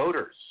minority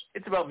voters.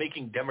 It's about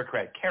making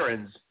Democrat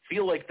Karens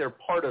feel like they're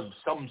part of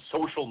some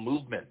social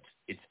movement.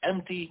 It's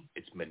empty,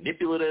 it's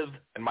manipulative,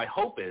 and my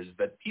hope is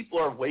that people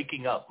are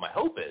waking up. My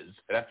hope is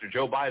that after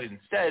Joe Biden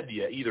said,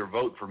 you either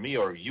vote for me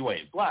or you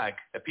ain't black,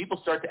 that people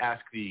start to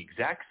ask the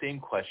exact same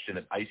question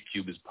that Ice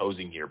Cube is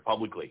posing here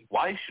publicly.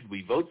 Why should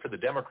we vote for the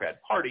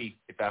Democrat Party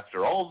if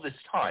after all this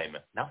time,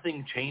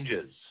 nothing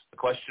changes? A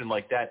question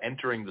like that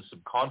entering the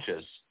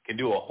subconscious can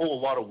do a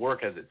whole lot of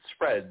work as it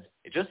spreads.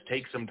 It just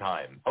takes some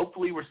time.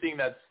 Hopefully we're seeing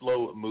that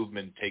slow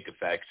movement take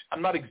effect.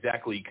 I'm not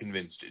exactly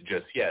convinced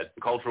just yet.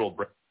 The cultural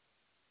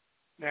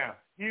Now,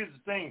 here's the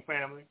thing,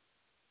 family.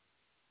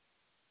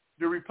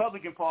 The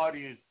Republican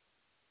Party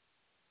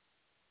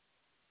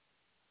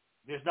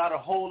there's not a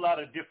whole lot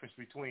of difference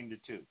between the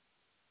two.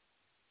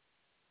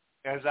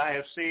 As I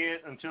have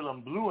said until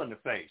I'm blue in the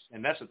face,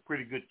 and that's a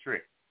pretty good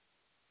trick.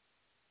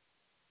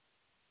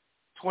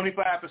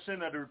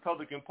 25% of the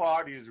Republican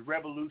Party is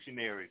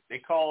revolutionary. They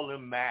call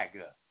them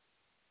MAGA.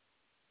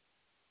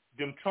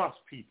 Them Trump's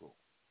people.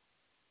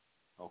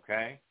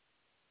 Okay?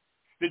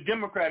 The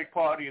Democratic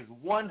Party is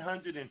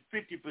 150%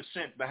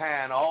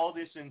 behind all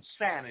this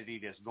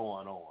insanity that's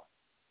going on.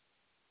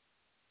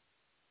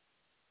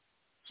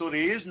 So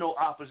there is no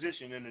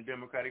opposition in the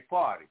Democratic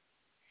Party.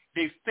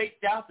 They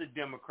faked out the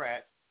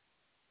Democrats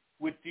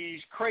with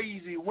these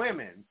crazy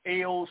women,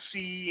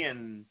 AOC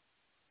and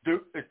the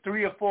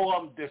 3 or 4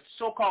 of them, the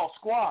so-called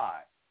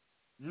squad.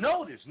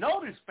 Notice,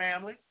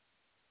 family.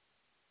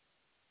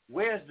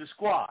 Where's the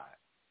squad?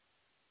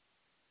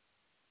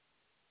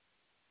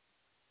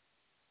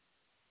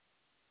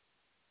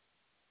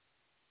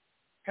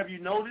 Have you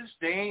noticed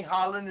they ain't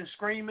hollering and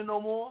screaming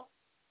no more?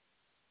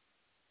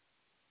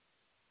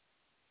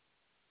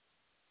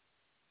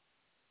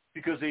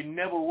 Because they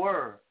never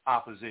were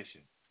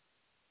opposition.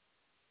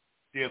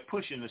 They're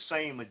pushing the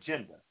same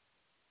agenda.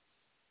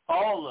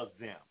 All of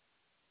them.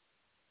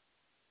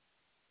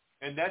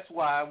 And that's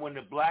why when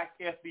the black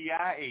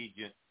FBI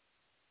agent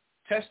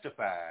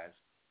testifies,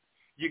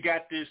 you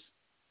got this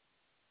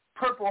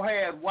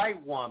purple-haired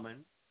white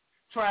woman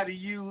trying to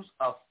use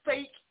a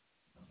fake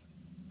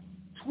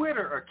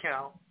Twitter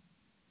account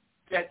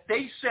that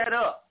they set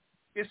up.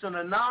 It's an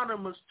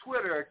anonymous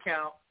Twitter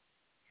account,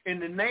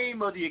 and the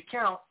name of the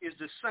account is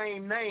the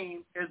same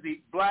name as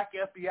the black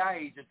FBI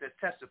agent that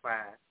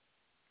testified.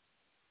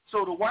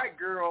 So the white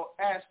girl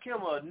asked him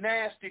a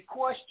nasty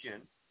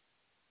question.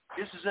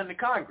 This is in the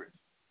Congress.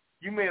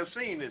 You may have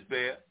seen this,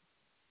 Bear.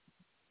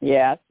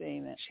 Yeah, I've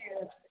seen it.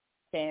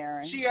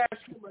 Karen. She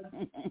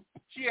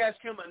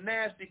asked him a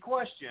nasty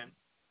question,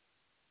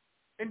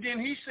 and then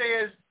he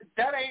says,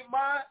 that ain't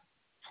my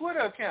Twitter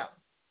account.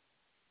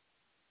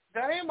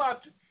 That ain't my...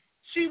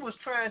 She was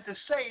trying to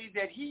say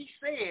that he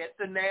said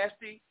the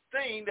nasty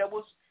thing that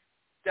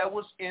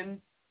was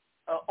in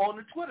on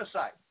the Twitter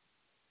site.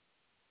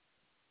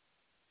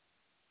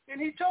 And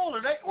he told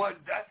her that,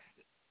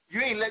 you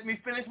ain't let me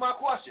finish my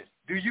question.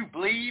 Do you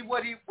believe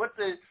what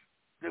the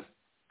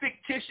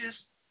fictitious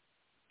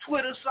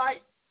Twitter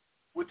site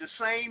with the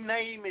same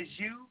name as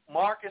you,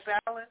 Marcus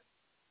Allen?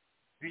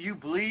 Do you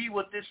believe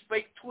what this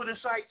fake Twitter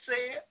site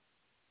said?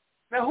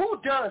 Now, who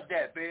does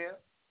that, Bear?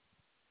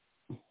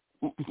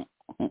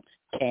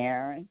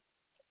 Karen.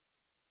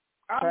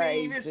 I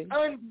mean, it's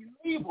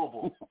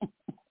unbelievable.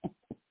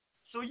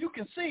 So you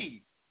can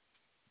see,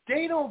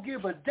 they don't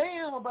give a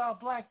damn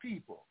about black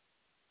people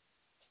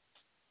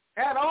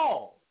at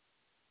all.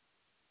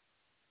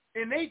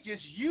 And they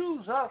just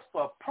use us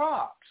for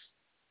props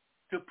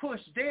to push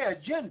their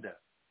agenda.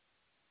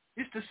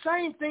 It's the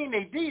same thing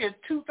they did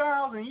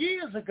 2,000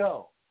 years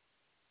ago.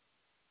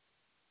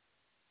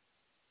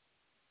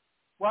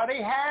 While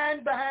they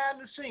hide behind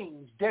the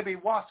scenes, Debbie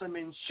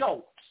Wasserman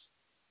Schultz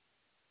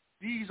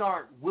These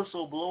aren't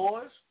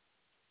whistleblowers.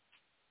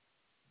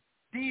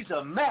 These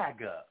are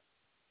MAGA.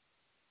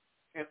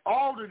 And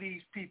all of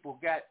these people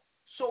got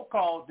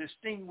so-called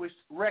distinguished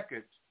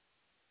records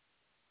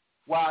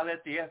while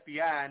at the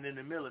FBI and in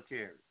the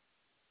military.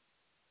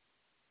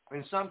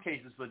 In some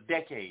cases for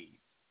decades.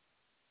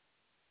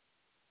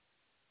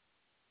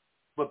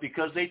 But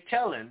because they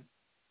telling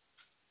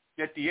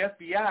that the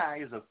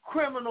FBI is a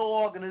criminal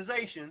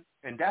organization,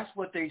 and that's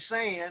what they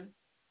saying,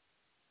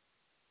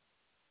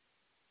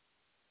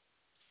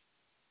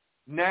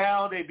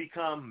 now they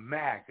become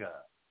MAGA,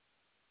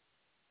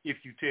 if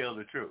you tell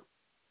the truth.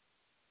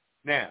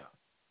 Now,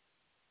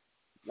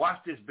 watch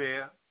this,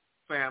 Bear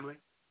family.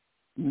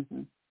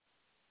 Mm-hmm.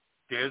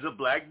 There's a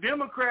black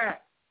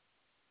Democrat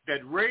that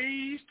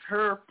raised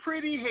her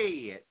pretty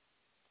head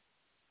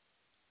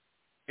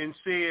and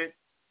said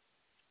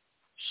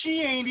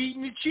she ain't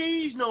eating the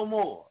cheese no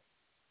more.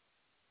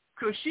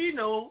 Because she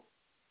know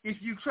if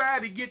you try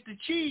to get the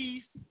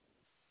cheese,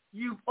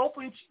 you've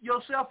opened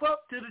yourself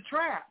up to the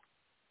trap.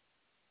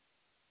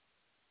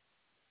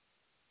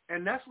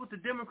 And that's what the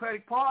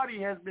Democratic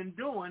Party has been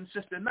doing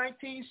since the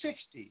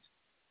 1960s,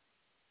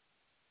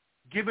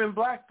 giving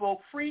black folk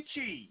free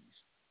cheese.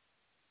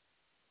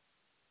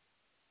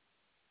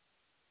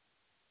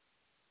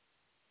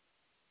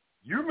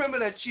 You remember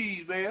that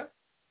cheese, Bear?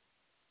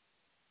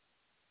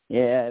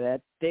 Yeah,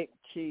 that thick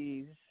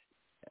cheese.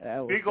 That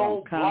was big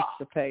old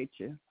constipate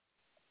you.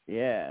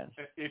 Yes.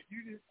 If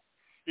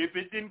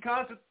it didn't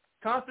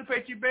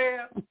constipate you,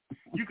 Bear,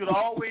 you could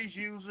always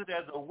use it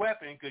as a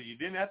weapon because you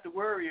didn't have to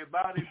worry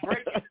about it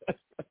breaking.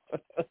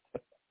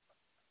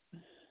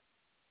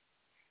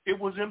 It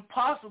was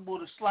impossible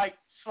to slice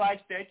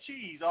that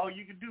cheese. All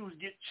you could do is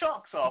get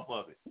chunks off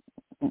of it.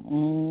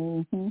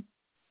 Mm-hmm.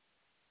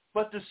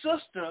 But the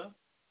sister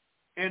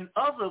and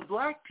other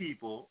black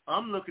people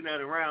I'm looking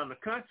at around the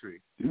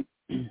country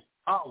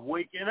are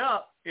waking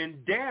up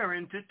and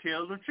daring to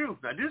tell the truth.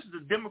 Now, this is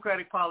a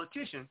Democratic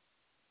politician.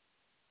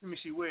 Let me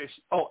see where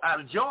she, out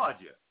of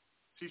Georgia.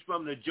 She's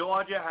from the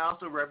Georgia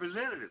House of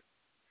Representatives.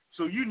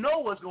 So you know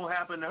what's going to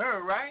happen to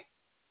her, right?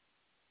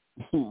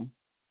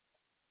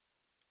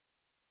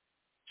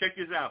 Check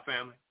this out,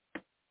 family.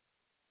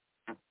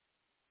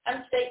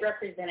 I'm State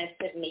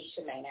Representative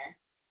Nisha Maynor,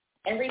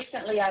 and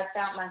recently I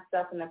found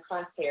myself in the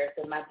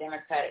crosshairs of my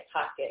Democratic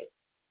caucus.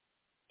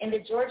 In the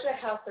Georgia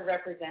House of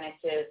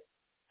Representatives,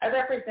 I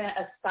represent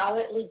a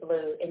solidly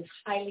blue and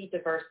highly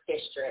diverse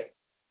district,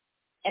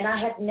 and I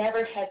have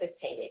never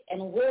hesitated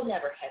and will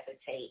never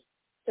hesitate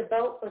to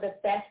vote for the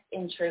best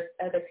interests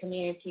of the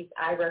communities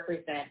I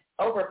represent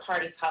over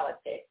party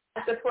politics.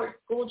 I support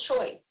school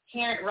choice,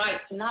 parent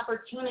rights, and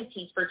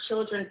opportunities for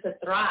children to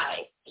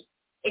thrive,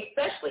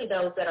 especially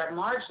those that are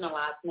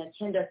marginalized and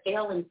attend a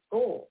failing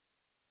school.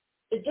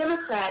 The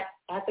Democrats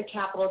at the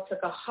Capitol took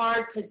a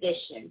hard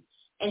position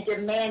and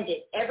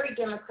demanded every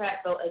Democrat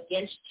vote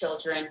against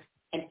children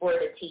and for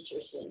the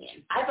teachers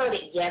union. I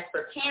voted yes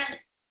for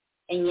parents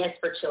and yes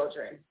for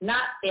children,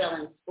 not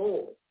failing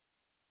schools.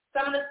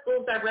 Some of the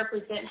schools I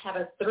represent have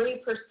a 3%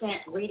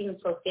 reading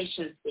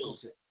proficiency,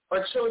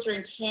 or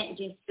children can't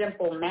do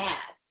simple math.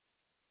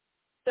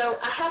 So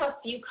I have a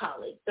few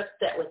colleagues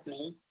upset with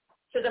me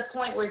to the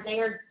point where they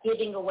are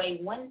giving away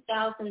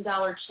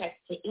 $1,000 checks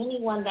to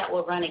anyone that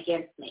will run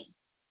against me.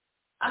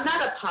 I'm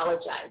not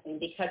apologizing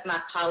because my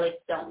colleagues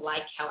don't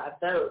like how I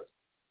vote.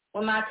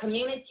 When my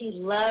community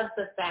loves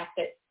the fact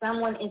that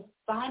someone is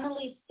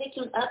finally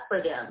sticking up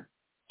for them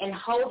and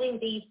holding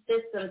these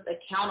systems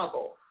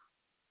accountable.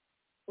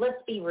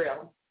 Let's be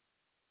real.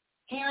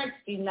 Parents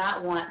do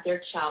not want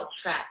their child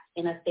trapped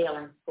in a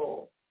failing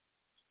school.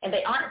 And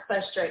they aren't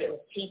frustrated with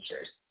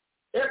teachers.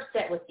 They're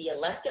upset with the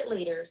elected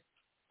leaders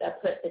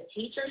that put the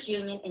teachers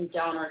union and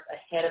donors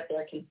ahead of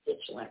their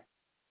constituents.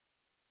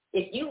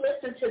 If you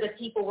listen to the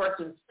people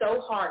working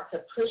so hard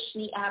to push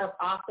me out of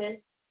office,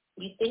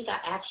 you think I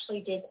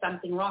actually did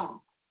something wrong.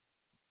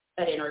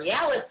 But in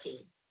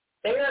reality,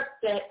 they're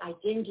upset I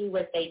didn't do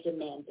what they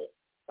demanded,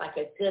 like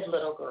a good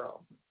little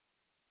girl.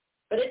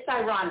 But it's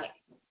ironic.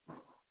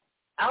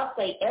 I'll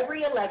say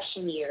every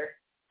election year,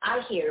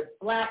 I hear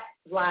Black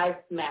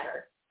Lives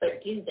Matter,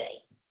 but do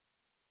they?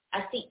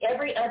 I see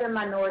every other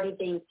minority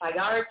being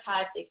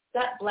prioritized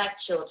except Black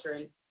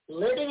children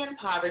living in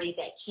poverty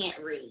that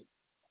can't read.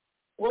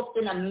 We'll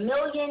send $1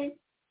 million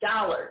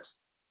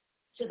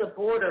to the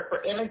border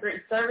for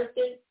immigrant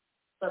services,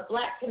 but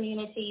Black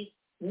communities,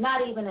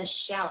 not even a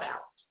shout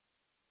out.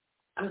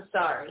 I'm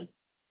sorry.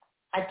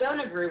 I don't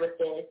agree with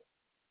this.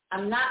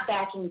 I'm not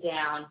backing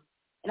down,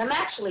 and I'm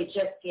actually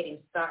just getting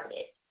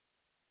started.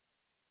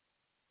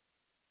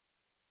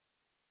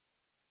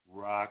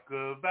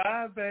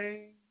 Rock-a-bye,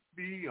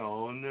 baby,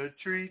 on the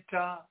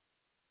treetop.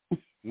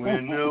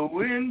 When the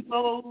wind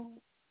blows,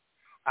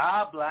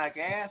 our black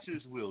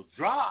asses will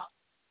drop.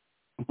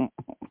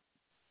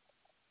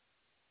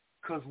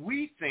 Because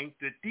we think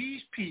that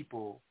these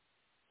people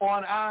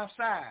on our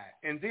side,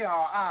 and they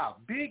are our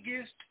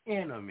biggest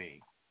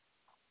enemy.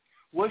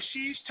 What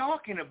she's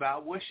talking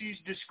about, what she's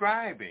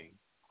describing,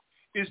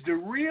 is the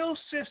real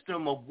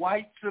system of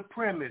white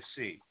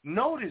supremacy.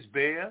 Notice,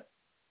 Bear,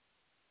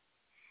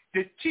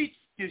 the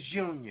teachers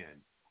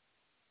union.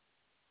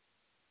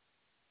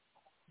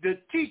 The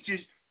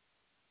teachers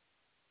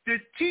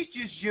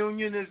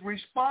union is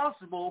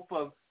responsible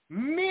for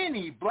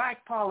many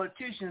black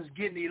politicians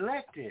getting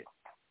elected.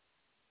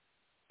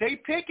 They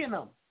picking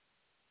them.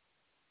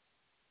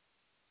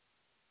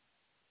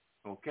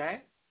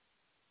 Okay?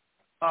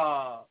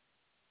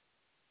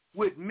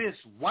 With Miss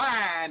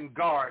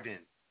Weingarten.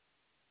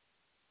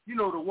 You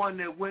know, the one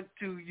that went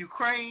to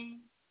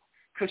Ukraine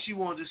because she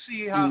wanted to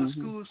see how the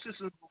school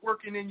systems were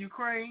working in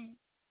Ukraine.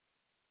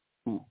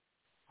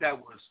 That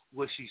was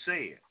what she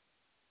said.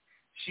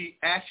 She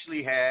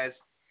actually has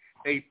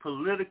a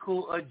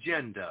political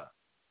agenda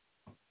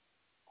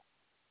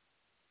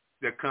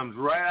that comes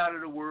right out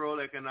of the World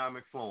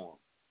Economic Forum.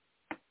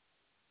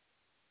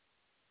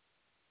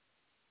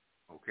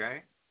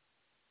 Okay?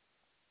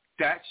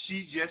 That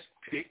she just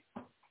picked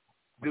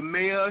the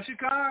mayor of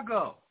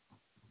Chicago.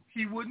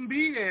 He wouldn't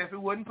be there if it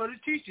wasn't for the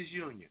teachers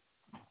union.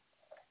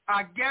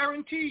 I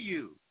guarantee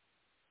you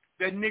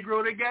that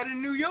Negro they got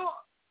in New York,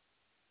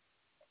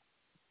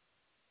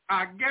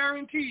 I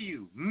guarantee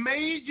you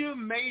major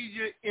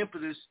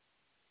impetus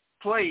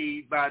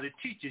played by the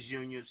teachers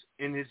unions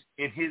in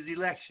his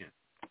election.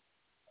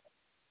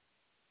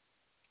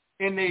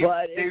 And they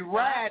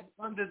ride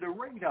under the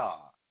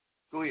radar.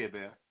 Go ahead,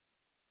 Bear.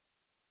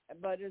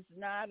 But it's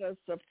not a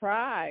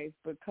surprise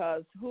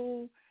because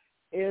who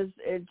is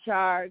in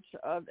charge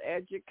of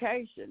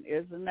education?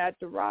 Isn't that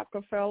the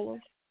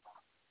Rockefellers?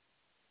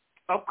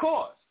 Of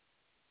course.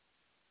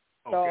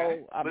 Okay.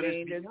 So, I but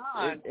mean, it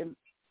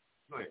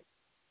go ahead.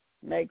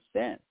 Makes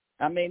sense.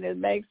 I mean, it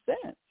makes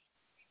sense.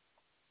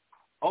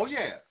 Oh,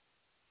 yeah.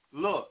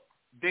 Look,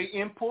 they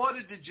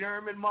imported the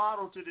German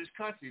model to this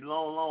country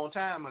long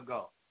time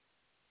ago.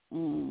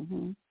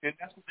 And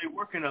that's what they're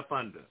working up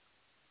under.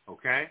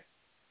 Okay?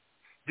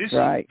 This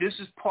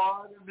is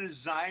part of the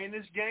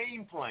Zionist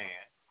game plan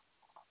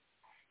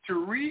to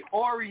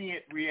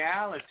reorient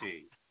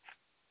reality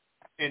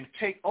and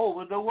take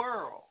over the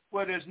world.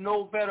 Well, there's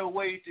no better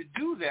way to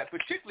do that,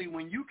 particularly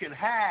when you can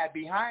hide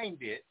behind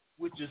it,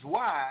 which is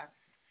why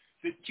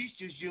the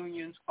teachers'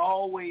 unions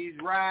always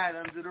ride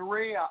under the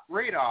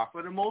radar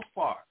for the most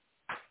part.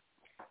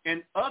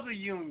 And other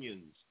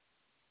unions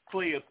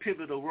play a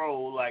pivotal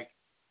role like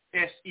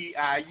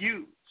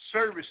SEIU,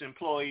 Service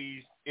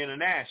Employees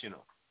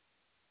International.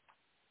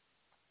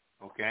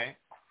 Okay?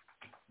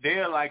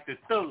 They're like the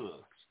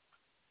thugs.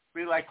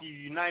 They're like the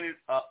United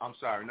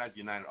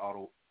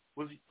Auto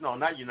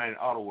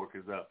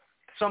Workers.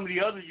 Some of the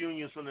other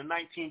unions from the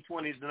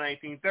 1920s to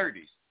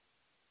 1930s.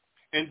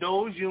 And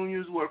those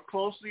unions were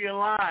closely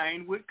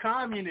aligned with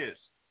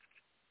communists.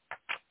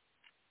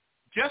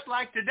 Just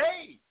like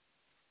today.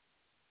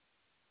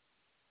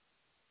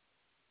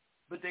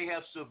 But they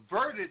have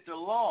subverted the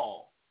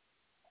law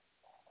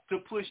to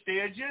push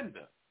their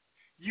agenda,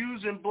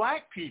 using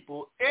black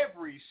people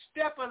every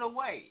step of the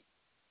way.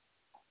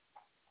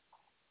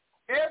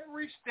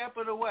 Every step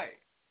of the way.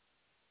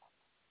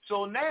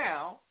 So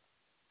now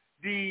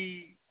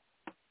the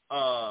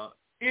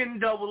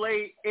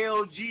NAA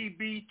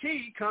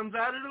LGBT comes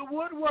out of the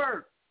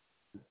woodwork.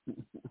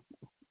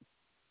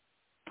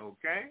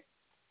 Okay?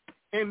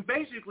 And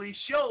basically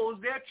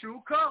shows their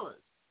true colors.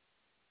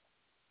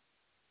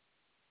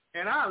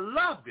 And I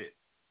loved it.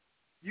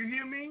 You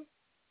hear me?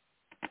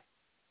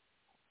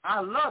 I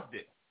loved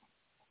it.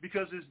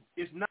 Because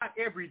it's not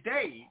every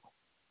day.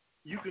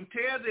 You can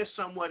tell they're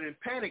somewhat in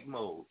panic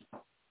mode.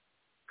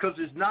 Because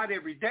it's not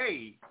every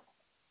day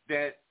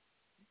that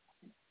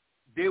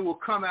they will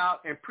come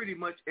out and pretty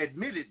much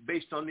admit it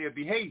based on their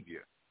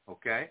behavior.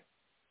 Okay?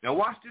 Now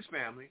watch this,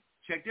 family.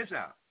 Check this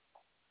out.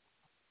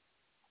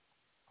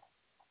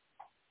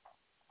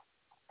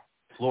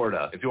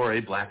 Florida, if you're a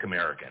black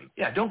American,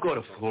 don't go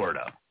to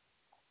Florida.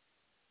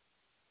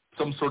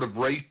 Some sort of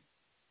race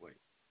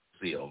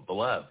seal the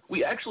left.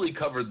 We actually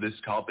covered this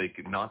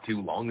topic not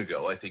too long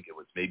ago. I think it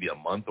was maybe a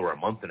month or a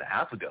month and a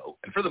half ago.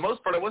 And for the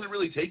most part, I wasn't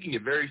really taking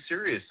it very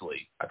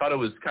seriously. I thought it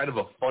was kind of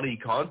a funny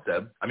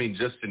concept. I mean,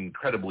 just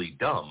incredibly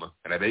dumb.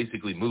 And I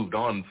basically moved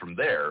on from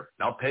there,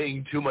 not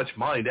paying too much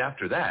mind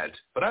after that.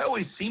 But I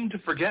always seem to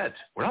forget.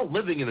 We're not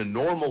living in a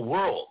normal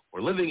world.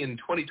 We're living in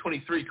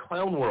 2023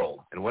 clown world.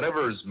 And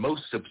whatever's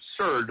most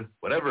absurd,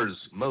 whatever's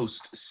most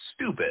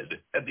stupid,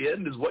 at the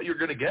end is what you're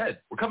going to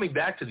get. We're coming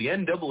back to the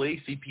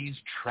NAACP's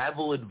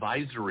travel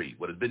advisory,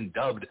 what has been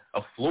dubbed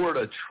a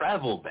Florida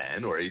travel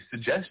ban or a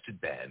suggested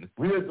ban.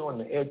 We're going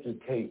to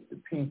educate the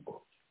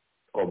people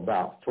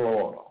about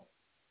Florida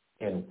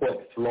and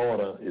what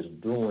Florida is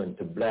doing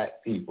to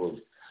black people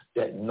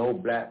that no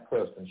black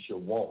person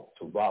should want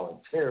to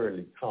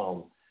voluntarily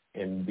come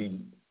and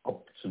be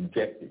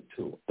subjected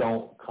to.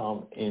 Don't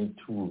come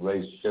into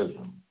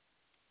racism.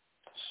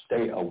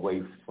 Stay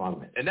away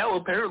from it. And now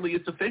apparently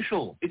it's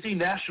official. It's a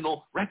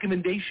national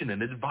recommendation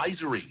and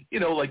advisory. You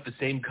know, like the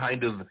same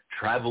kind of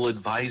travel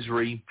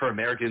advisory for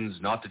Americans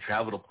not to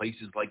travel to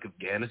places like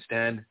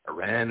Afghanistan,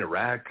 Iran,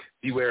 Iraq.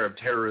 Beware of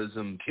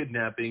terrorism,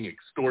 kidnapping,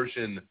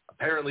 extortion.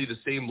 Apparently the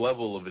same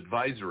level of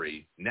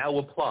advisory now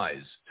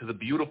applies to the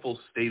beautiful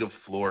state of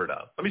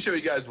Florida. Let me show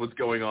you guys what's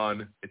going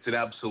on. It's an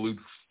absolute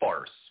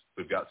farce.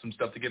 We've got some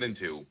stuff to get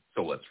into,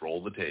 so let's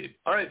roll the tape.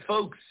 All right,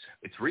 folks,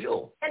 it's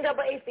real.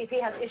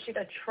 NAACP has issued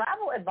a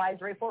travel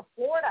advisory for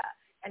Florida,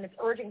 and it's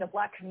urging the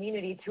black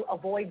community to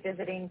avoid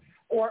visiting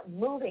or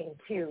moving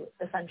to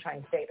the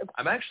Sunshine State.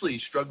 I'm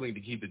actually struggling to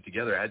keep it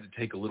together. I had to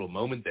take a little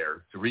moment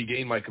there to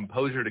regain my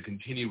composure to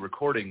continue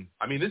recording.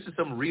 I mean, this is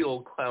some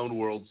real clown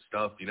world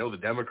stuff. You know, the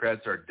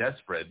Democrats are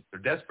desperate.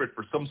 They're desperate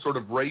for some sort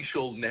of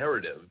racial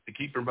narrative to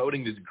keep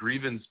promoting this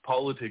grievance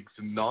politics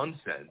and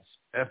nonsense.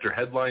 After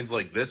headlines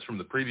like this from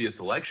the previous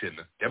election,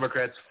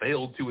 Democrats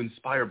failed to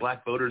inspire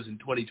black voters in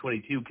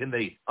 2022. Can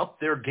they up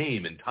their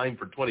game in time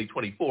for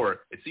 2024?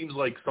 It seems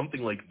like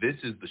something like this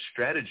is the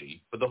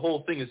strategy, but the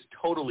whole thing is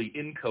totally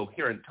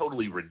incoherent,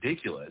 totally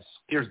ridiculous.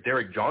 Here's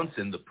Derek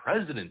Johnson, the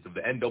president of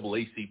the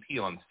NAACP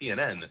on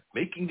CNN,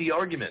 making the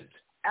argument.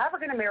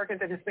 African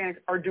Americans and Hispanics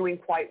are doing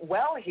quite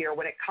well here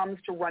when it comes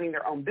to running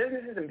their own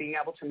businesses and being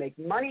able to make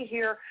money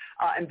here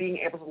and being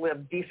able to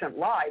live decent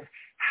lives.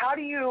 How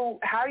do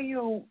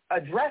you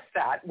address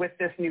that with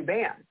this new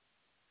ban?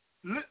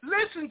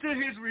 Listen to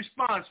his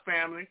response,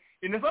 family.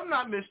 And if I'm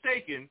not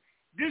mistaken,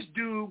 this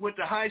dude went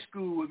to high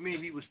school with me.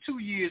 He was 2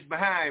 years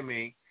behind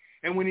me.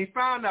 And when he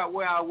found out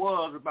where I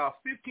was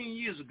about 15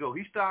 years ago,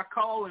 he started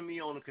calling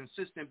me on a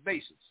consistent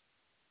basis.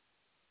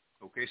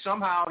 Okay,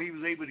 somehow he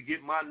was able to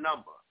get my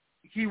number.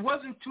 He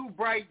wasn't too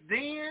bright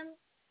then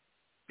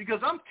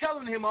because I'm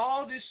telling him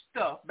all this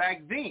stuff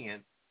back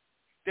then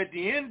that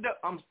the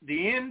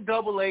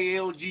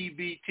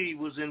NAALGBT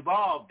was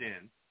involved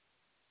in.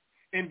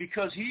 And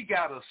because he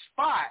got a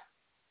spot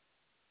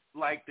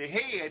like the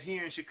head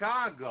here in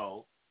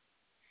Chicago,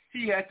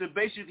 he had to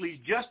basically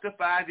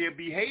justify their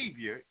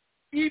behavior,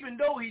 even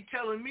though he's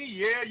telling me,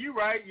 yeah, you're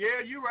right,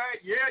 yeah, you're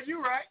right, yeah,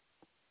 you're right.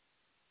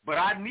 But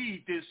I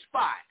need this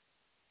spot.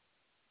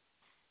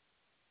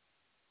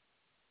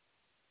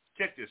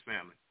 Check this,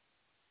 family.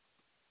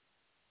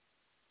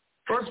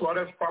 First of all,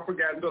 that's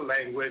propaganda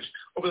language.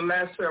 Over the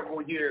last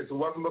several years, it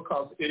wasn't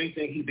because of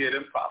anything he did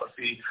in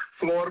policy.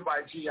 Florida,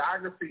 by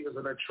geography, is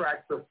an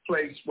attractive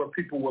place where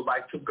people would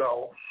like to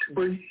go.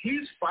 But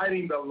he's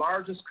fighting the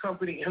largest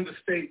company in the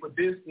state with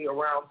Disney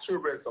around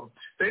tourism.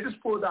 They just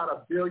pulled out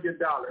 $1 billion.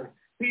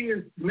 He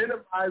is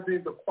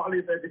minimizing the quality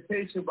of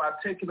education by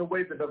taking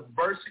away the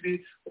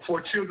diversity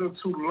for children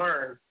to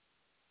learn.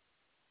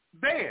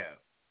 Bear,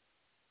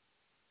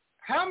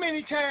 how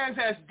many times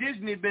has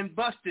Disney been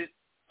busted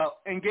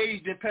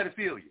engaged in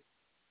pedophilia?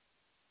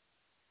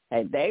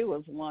 Hey, they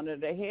was one of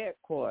the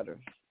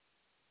headquarters.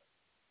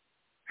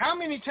 How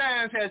many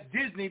times has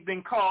Disney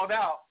been called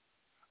out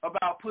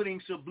about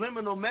putting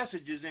subliminal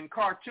messages in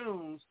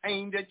cartoons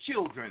aimed at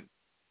children?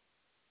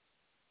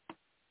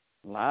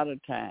 A lot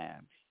of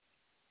times.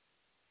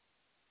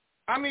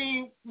 I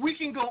mean, we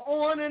can go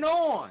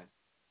on,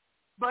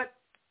 but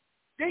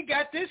they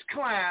got this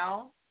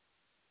clown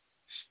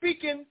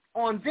speaking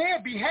on their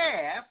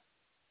behalf,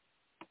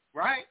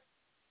 right?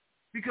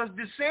 Because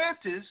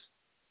DeSantis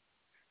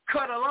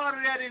cut a lot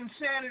of that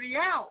insanity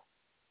out,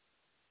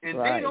 and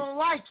right. They don't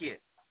like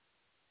it.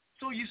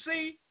 So you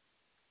see,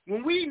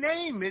 when we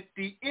name it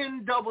the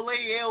NAALGBT,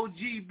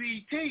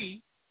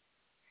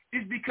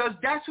 it's because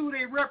that's who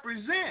they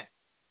represent.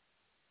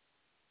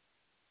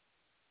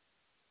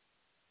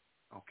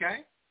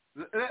 Okay,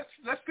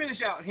 let's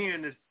finish out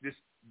hearing this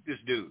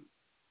dude.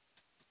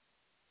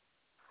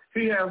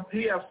 He has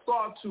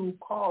sought to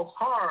cause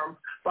harm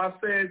by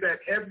saying that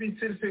every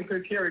citizen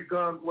can carry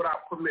guns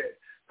without permit.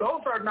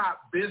 Those are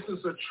not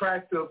business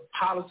attractive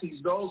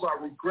policies. Those are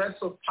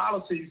regressive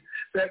policies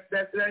that's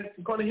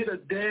going to hit a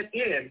dead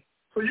end.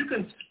 So you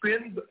can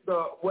spin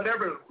the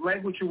whatever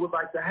language you would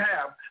like to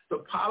have. The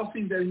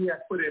policies that he has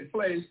put in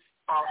place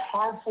are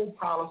harmful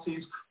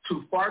policies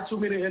to far too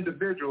many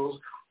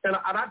individuals. And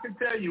I can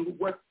tell you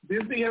what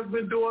Disney has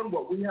been doing,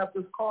 what we have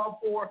this call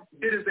for,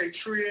 it is a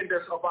trend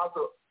that's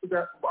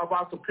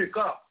about to pick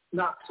up,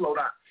 not slow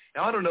down.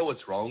 Now, I don't know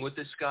what's wrong with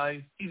this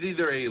guy. He's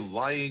either a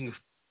lying...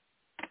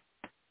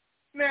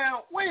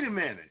 Now, wait a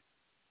minute.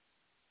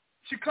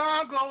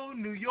 Chicago,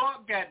 New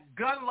York got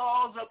gun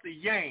laws up the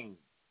yang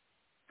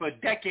for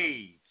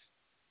decades.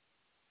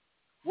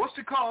 What's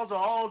the cause of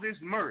all this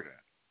murder?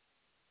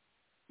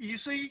 You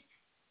see,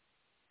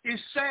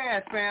 it's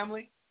sad,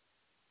 family,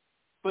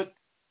 but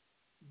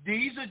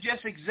these are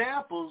just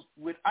examples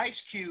with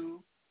Ice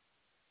Cube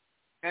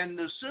and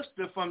the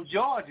sister from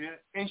Georgia,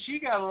 and she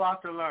got a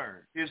lot to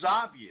learn. It's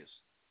obvious,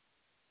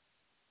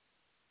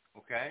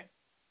 okay?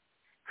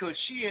 Because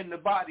she in the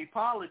body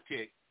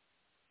politic,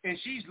 and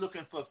she's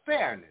looking for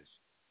fairness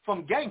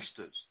from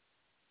gangsters.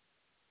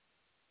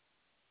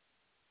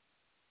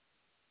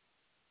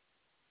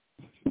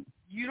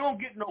 You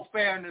don't get no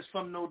fairness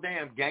from no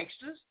damn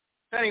gangsters.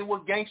 That ain't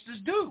what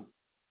gangsters do.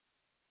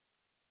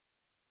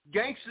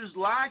 Gangsters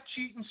lie,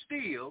 cheat, and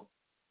steal,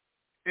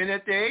 and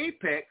at their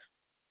apex,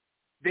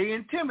 they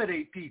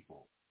intimidate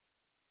people.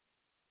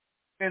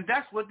 And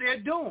that's what they're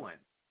doing.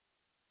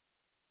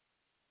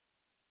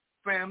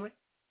 Family.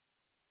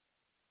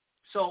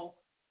 So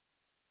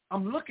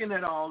I'm looking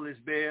at all this,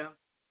 Bear,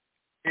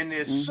 and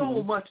there's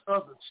so much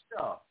other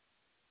stuff.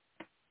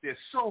 There's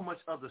so much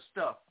other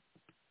stuff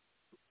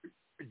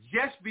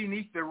just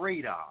beneath the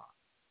radar,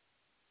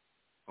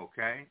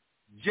 okay?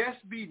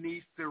 Just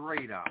beneath the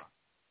radar.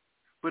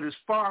 But it's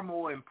far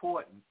more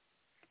important.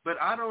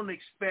 But I don't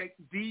expect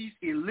these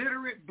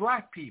illiterate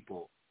black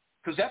people,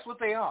 because that's what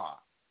they are,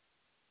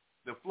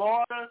 the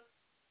Florida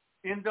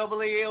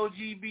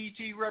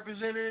NAACP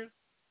representative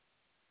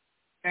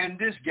and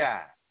this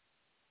guy,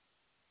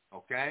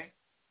 okay?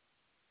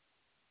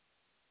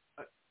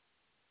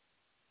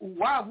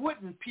 Why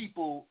wouldn't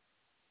people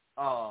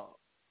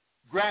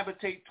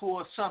gravitate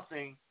towards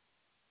something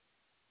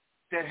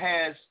that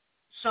has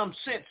some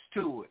sense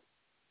to it,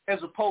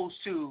 as opposed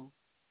to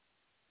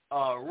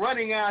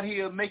running out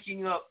here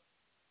making up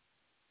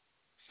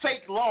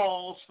fake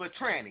laws for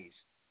trannies?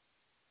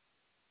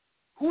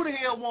 Who the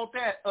hell want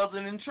that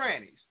other than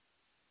trannies?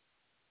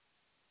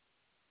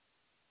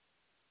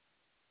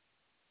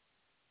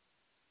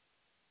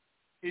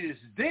 It is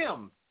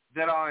them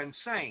that are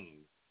insane,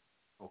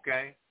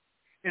 okay?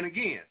 And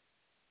again,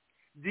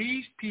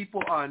 these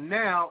people are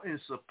now in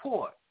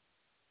support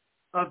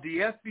of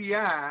the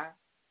FBI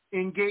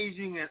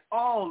engaging in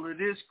all of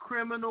this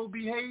criminal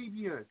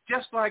behavior,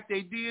 just like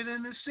they did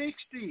in the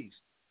 60s.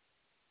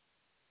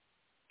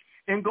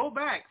 And go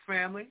back,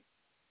 family.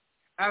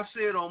 I've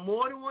said on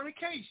more than one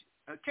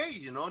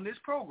occasion on this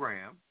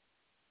program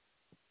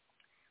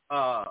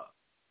that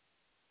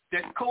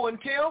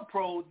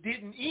COINTELPRO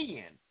didn't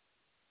end.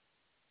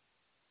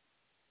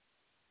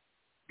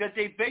 That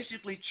they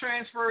basically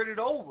transferred it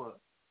over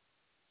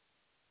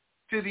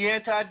to the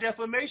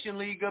Anti-Defamation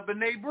League of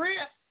B'nai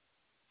B'rith.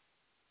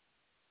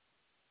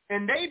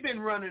 And they've been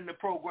running the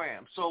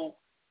program. So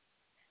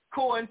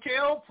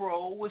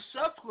COINTELPRO will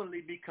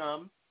subsequently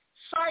become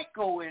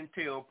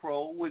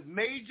PsychoIntelPro, with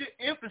major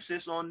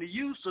emphasis on the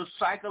use of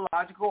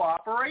psychological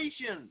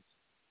operations.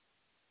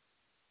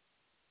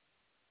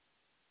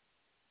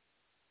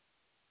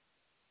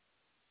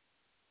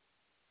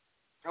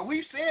 And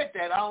we've said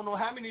that I don't know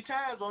how many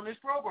times on this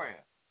program.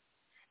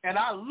 And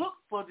I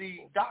looked for the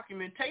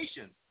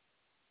documentation.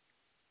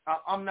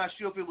 I'm not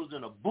sure if it was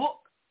in a book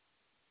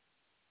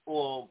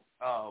or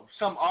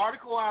some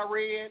article I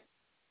read,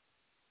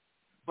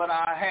 but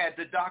I had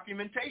the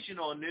documentation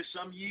on this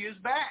some years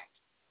back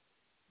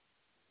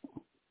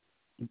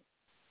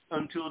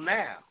until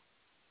now.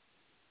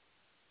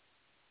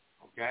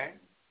 Okay?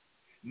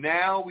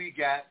 Now we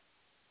got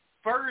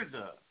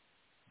further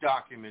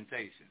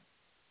documentation.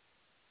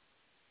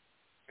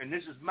 And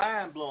this is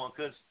mind-blowing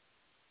because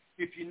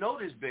if you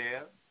notice,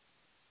 Bear,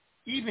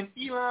 even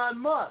Elon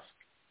Musk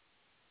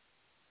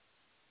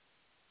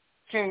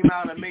came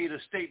out and made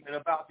a statement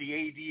about the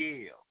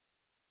ADL.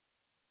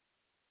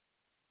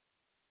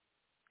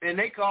 And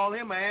they call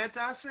him an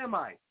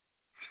anti-Semite.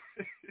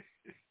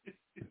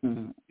 Give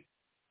me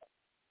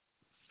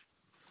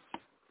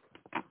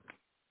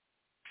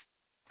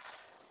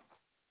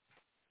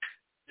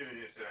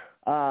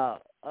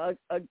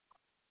this.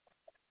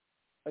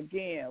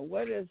 Again,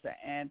 what is an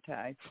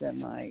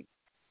anti-Semite?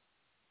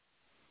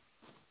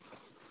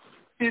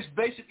 It's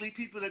basically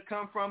people that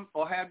come from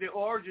or have their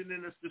origin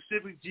in a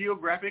specific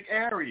geographic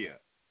area,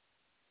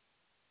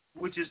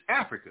 which is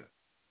Africa.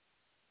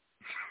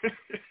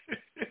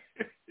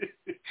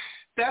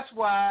 That's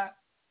why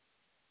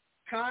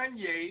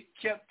Kanye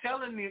kept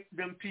telling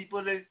them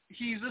people that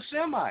he's a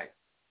Semite.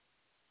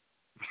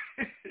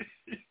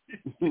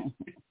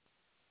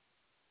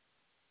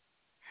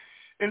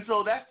 And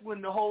so that's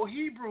when the whole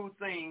Hebrew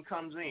thing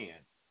comes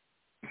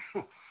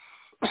in.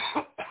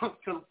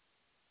 So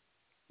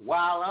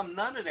while I'm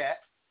none of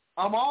that,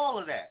 I'm all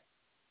of that.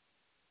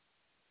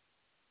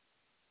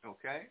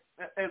 Okay?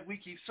 As we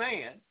keep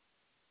saying,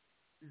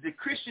 the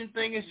Christian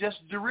thing is just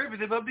a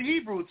derivative of the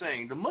Hebrew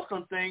thing. The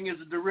Muslim thing is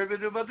a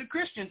derivative of the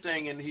Christian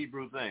thing and the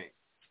Hebrew thing.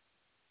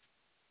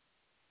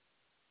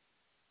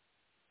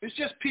 It's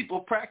just people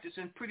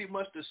practicing pretty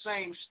much the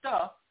same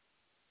stuff,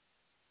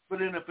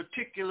 but in a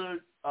particular,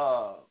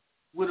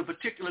 with a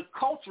particular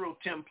cultural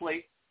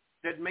template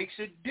that makes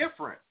it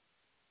different.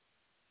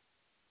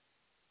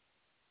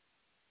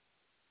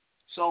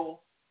 So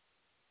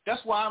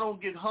that's why I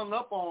don't get hung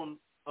up on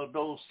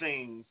those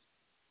things,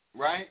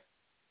 right?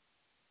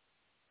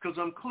 Because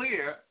I'm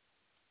clear.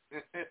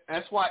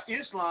 That's why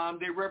Islam,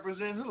 they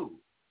represent who?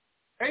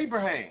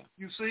 Abraham,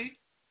 you see?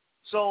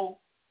 So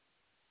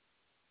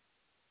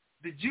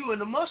the Jew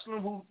and the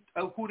Muslim who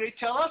they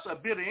tell us are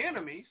bitter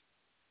enemies,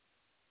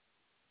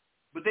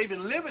 but they've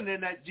been living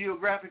in that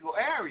geographical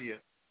area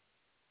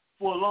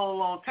for a long,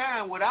 long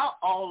time without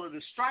all of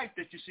the strife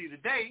that you see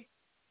today,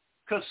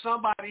 because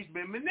somebody's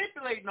been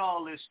manipulating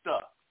all this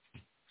stuff,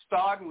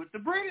 starting with the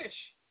British.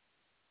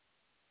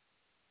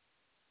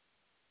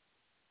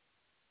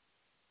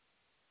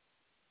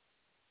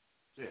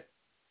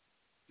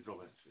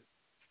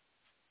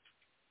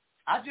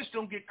 I just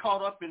don't get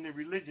caught up in the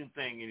religion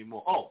thing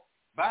anymore. Oh,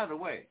 by the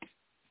way,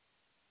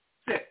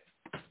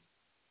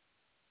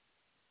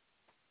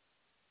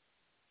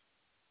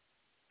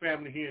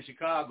 family here in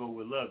Chicago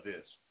would love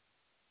this.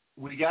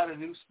 We got a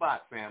new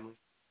spot, family.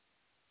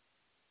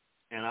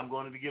 And I'm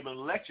going to be giving a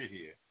lecture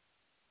here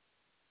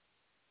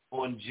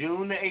on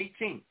June the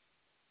 18th.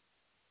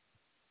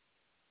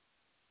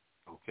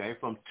 Okay,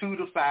 from 2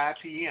 to 5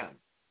 p.m.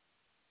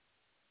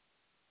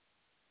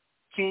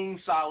 King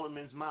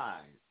Solomon's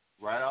Mine,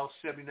 right off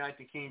 79th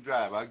and King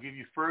Drive. I'll give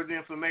you further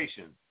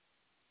information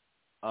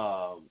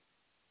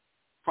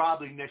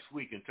probably next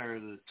week in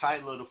terms of the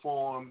title of the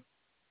forum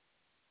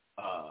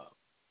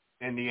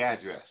and the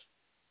address.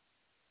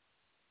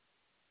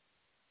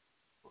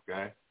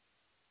 Okay?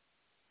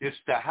 It's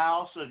the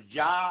House of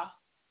Jah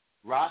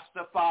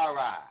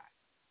Rastafari.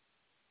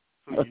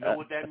 So you know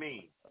what that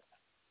means.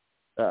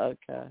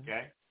 Okay.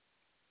 Okay?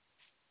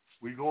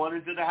 We're going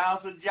into the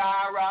House of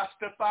Jah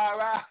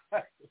Rastafari.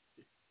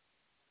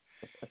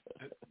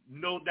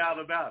 No doubt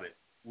about it.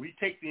 We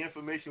take the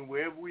information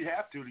wherever we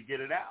have to get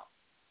it out.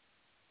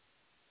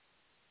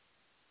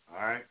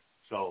 All right?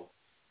 So,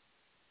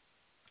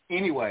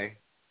 anyway,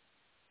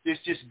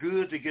 it's just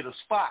good to get a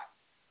spot.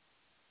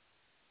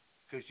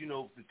 Because, you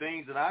know, the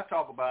things that I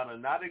talk about are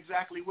not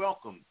exactly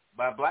welcomed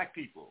by black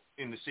people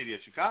in the city of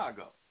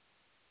Chicago.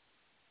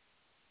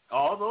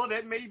 Although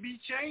that may be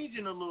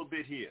changing a little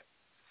bit here.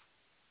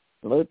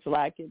 Looks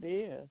like it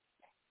is.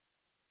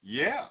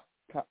 Yeah.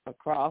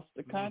 Across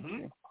the country.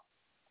 Mm-hmm.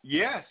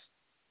 Yes.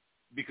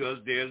 Because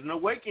there's an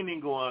awakening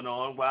going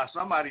on while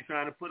somebody's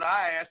trying to put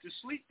our ass to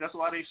sleep. That's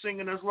why they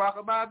singing us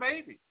Rockabye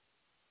Baby.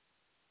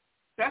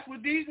 That's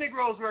what these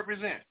Negroes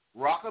represent.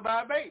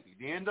 Rockabye Baby.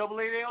 The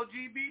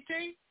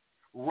NAACP,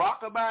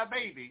 Rockabye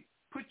Baby,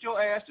 put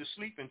your ass to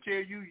sleep and tell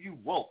you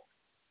woke.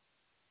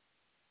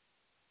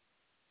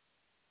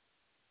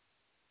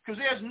 Because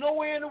there's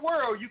nowhere in the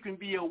world you can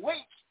be awake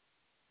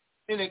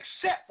and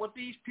accept what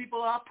these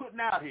people are putting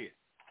out here.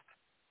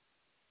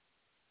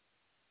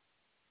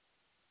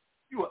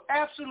 You are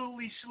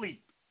absolutely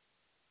asleep.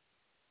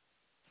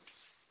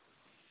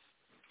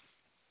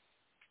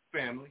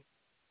 Family,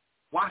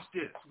 watch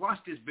this. Watch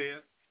this, Bear.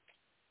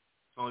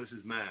 Oh, this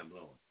is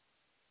mind-blowing.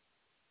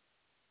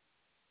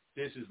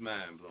 This is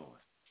mind-blowing.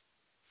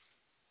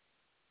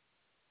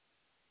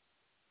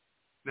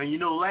 Now, you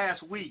know,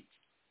 last week,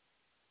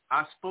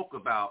 I spoke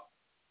about,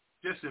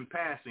 just in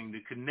passing,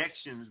 the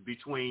connections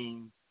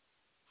between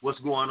what's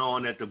going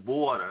on at the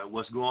border,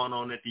 what's going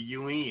on at the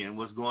UN,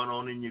 what's going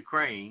on in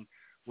Ukraine,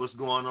 what's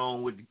going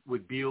on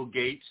with Bill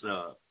Gates,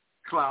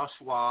 Klaus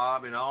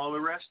Schwab, and all the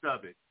rest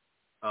of it.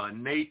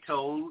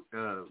 NATO,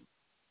 the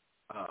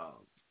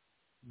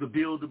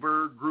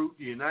Bilderberg Group,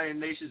 the United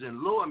Nations,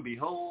 and lo and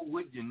behold,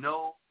 wouldn't you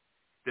know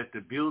that the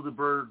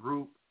Bilderberg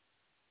Group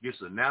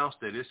gets announced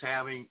that it's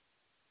having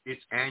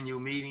its annual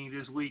meeting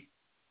this week?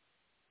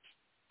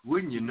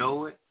 Wouldn't you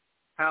know it?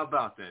 How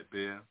about that,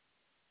 Bear?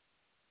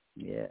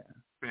 Yeah.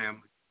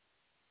 Family.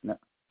 No.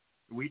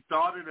 We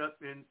thought it up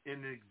in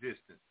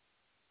existence.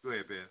 Go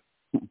ahead, Bear.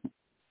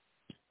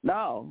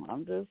 No,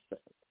 I'm just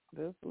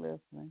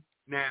listening.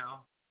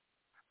 Now,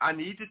 I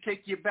need to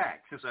take you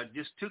back, since I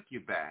just took you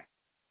back.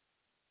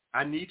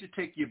 I need to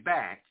take you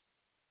back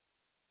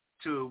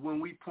to when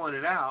we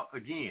pointed out,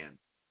 again,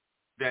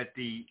 that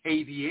the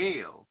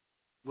ADL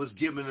was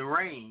given the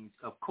reins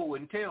of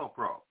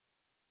COINTELPRO.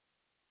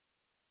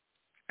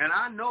 And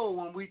I know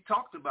when we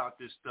talked about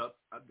this stuff,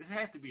 it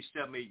had to be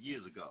 7-8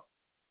 years ago.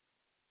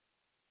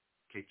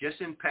 Okay, just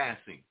in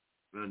passing.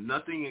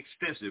 Nothing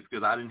extensive,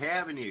 because I didn't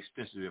have any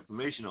extensive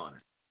information on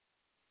it.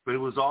 But it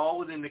was all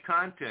within the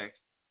context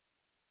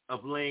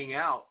of laying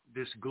out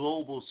this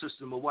global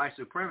system of white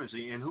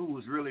supremacy and who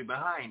was really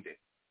behind it.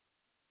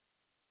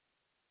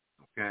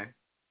 Okay?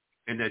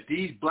 And that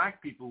these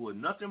black people were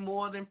nothing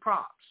more than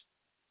props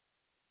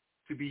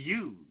to be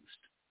used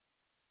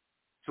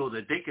so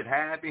that they could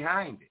hide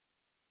behind it.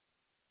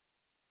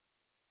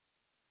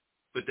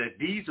 But that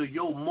these are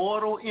your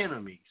mortal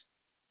enemies.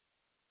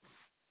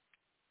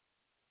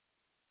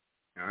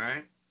 All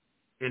right?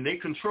 And they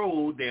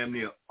control damn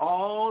near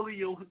all of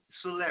your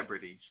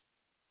celebrities.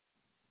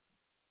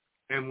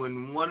 And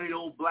when one of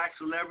those black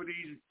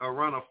celebrities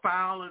run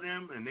afoul of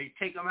them and they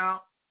take them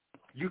out,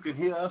 you can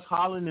hear us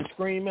hollering and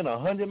screaming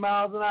 100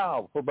 miles an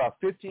hour for about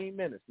 15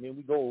 minutes. And then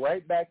we go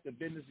right back to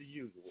business as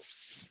usual.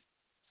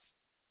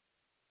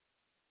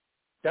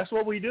 That's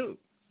what we do.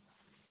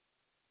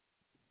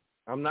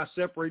 I'm not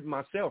separating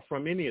myself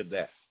from any of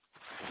that.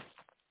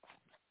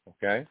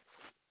 Okay?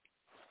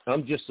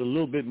 I'm just a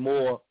little bit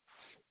more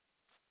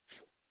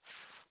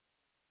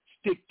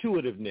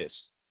stick-to-itiveness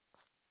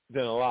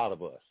than a lot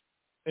of us.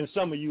 And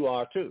some of you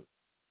are too.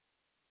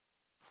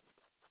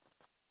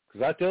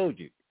 Because I told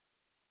you,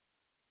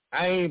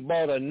 I ain't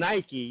bought a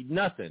Nike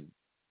nothing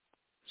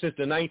since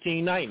the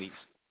 1990s.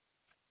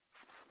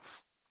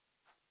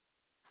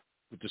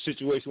 With the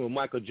situation with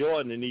Michael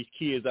Jordan and these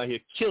kids out here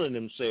killing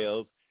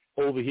themselves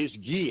over his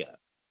gear.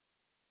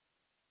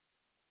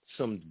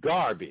 Some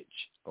garbage,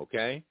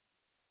 okay?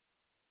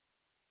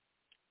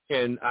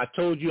 And I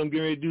told you I'm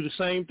getting ready to do the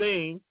same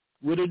thing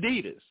with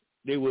Adidas.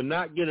 They will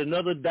not get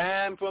another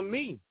dime from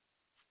me.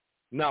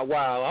 Not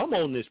while I'm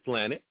on this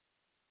planet.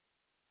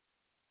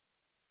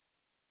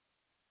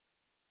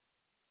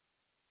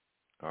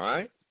 all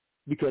right,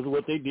 because of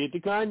what they did to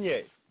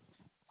Kanye.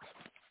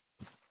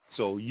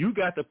 So you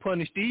got to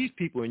punish these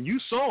people, and you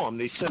saw them.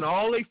 They sent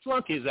all their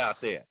flunkies out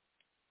there.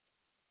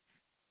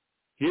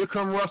 Here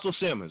come Russell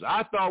Simmons.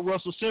 I thought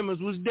Russell Simmons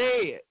was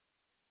dead.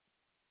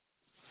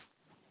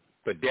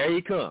 But there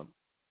he come,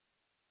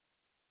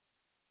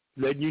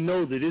 letting you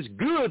know that it's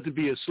good to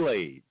be a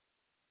slave.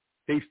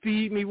 They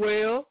feed me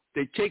well.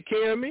 They take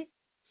care of me.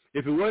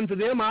 If it wasn't for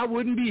them, I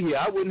wouldn't be here.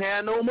 I wouldn't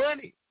have no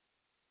money.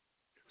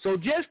 So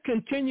just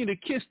continue to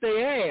kiss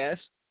their ass,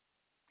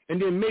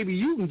 and then maybe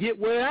you can get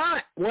where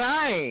I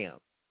am.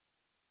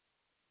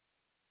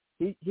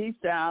 He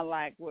sound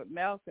like what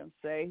Malcolm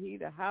say. He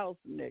the house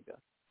nigga.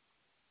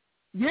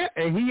 Yeah,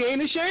 and he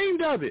ain't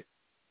ashamed of it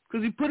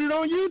because he put it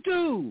on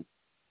YouTube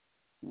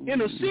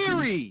in a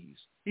series.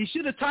 He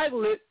should have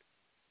titled it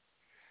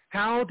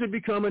How to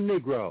Become a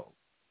Negro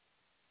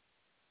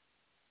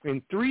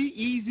in 3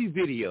 easy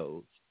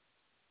videos.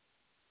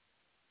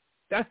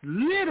 That's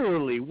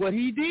literally what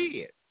he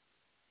did.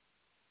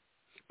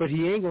 But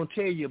he ain't going to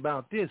tell you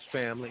about this,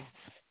 family,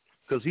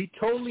 because he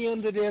totally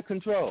under their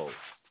control,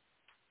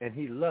 and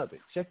he love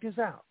it. Check this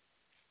out.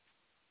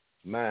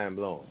 Mind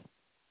blowing.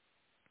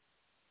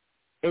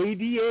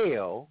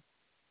 ADL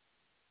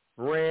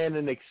ran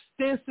an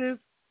extensive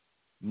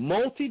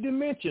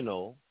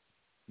multidimensional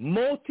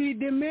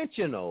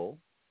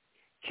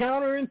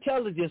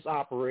counterintelligence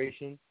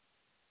operation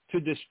to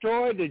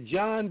destroy the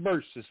John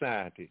Birch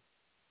Society.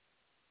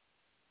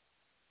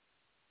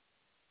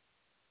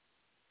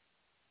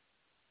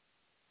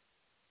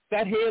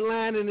 That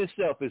headline in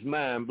itself is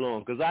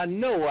mind-blowing because I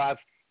know I've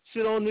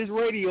sit on this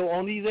radio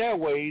on these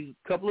airways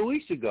a couple of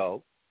weeks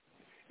ago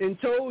and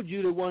told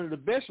you that one of the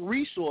best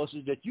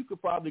resources that you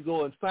could probably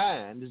go and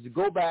find is to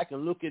go back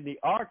and look in the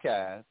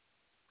archives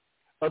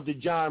of the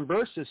John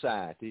Birch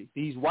Society,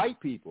 these white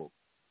people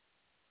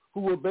who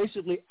were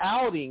basically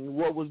outing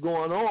what was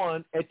going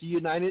on at the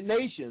United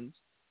Nations,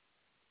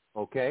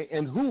 okay,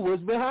 and who was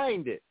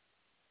behind it.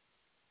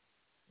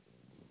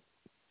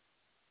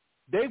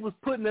 They was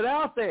putting it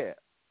out there.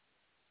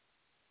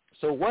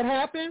 So what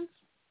happens?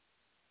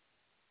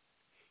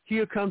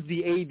 Here comes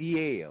the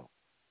ADL.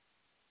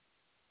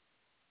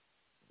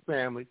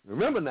 Family.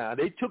 Remember now,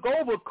 they took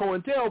over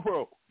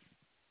COINTELPRO.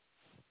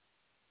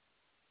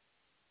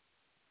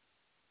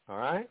 All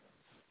right?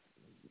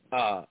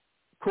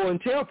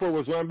 COINTELPRO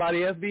was run by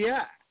the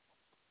FBI.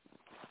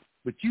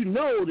 But you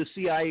know the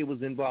CIA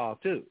was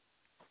involved too.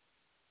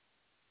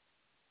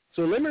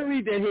 So let me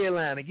read that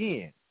headline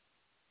again.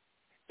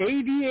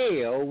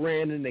 ADL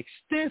ran an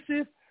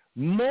extensive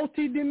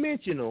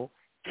multidimensional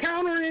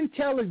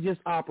counterintelligence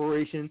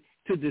operation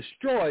to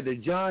destroy the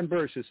John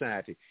Birch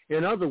Society.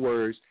 In other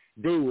words,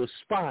 they were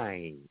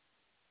spying.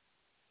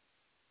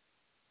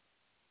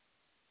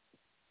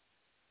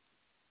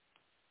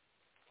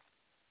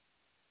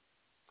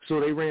 So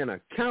they ran a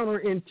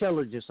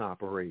counterintelligence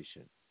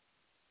operation.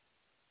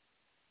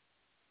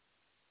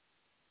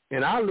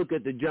 And I look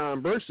at the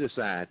John Birch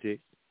Society,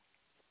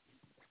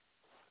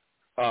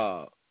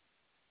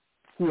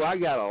 who I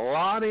got a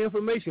lot of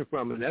information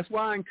from, and that's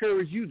why I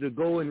encourage you to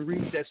go and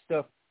read that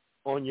stuff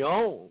on your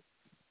own.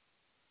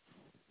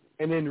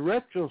 And in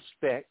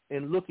retrospect,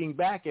 and looking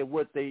back at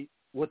what they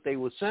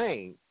were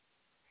saying,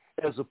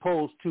 as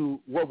opposed to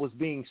what was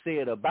being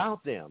said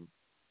about them,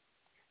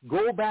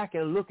 go back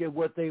and look at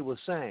what they were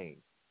saying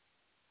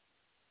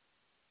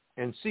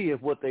and see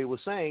if what they were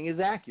saying is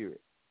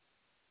accurate.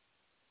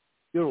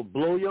 It'll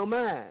blow your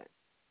mind.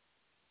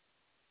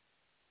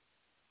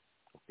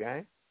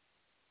 Okay?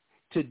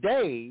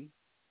 Today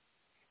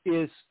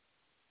is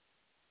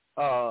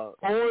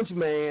Orange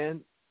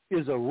Man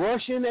is a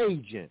Russian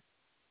agent.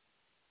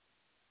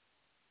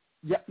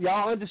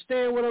 Y'all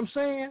understand what I'm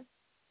saying?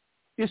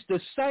 It's the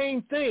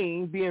same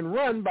thing being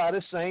run by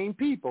the same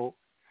people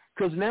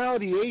because now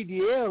the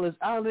ADL is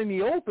out in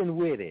the open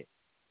with it.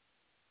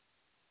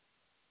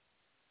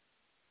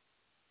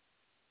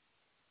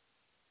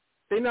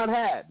 They're not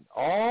hiding.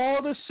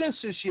 All the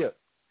censorship,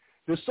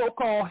 the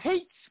so-called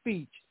hate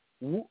speech.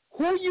 Who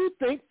you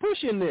think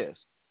pushing this?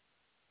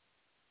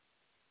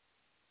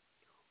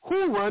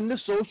 Who run the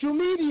social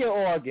media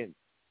organ?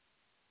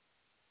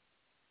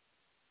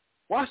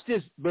 Watch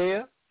this,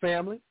 Bear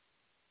family.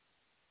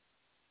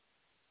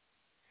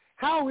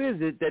 How is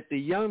it that the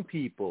young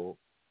people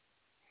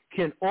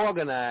can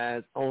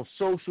organize on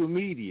social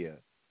media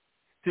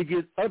to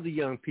get other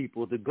young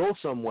people to go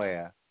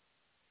somewhere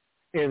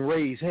and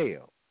raise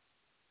hell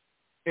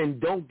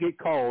and don't get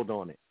called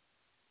on it?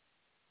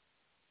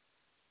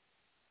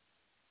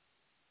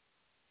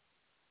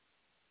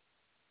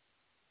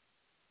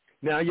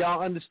 Now,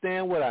 y'all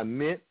understand what I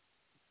meant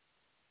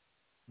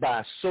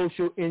by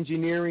social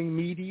engineering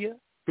media?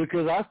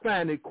 Because I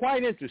find it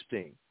quite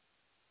interesting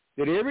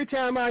that every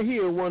time I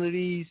hear one of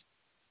these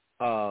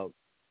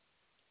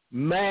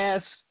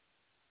mass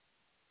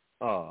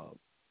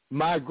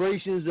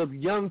migrations of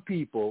young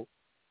people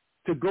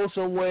to go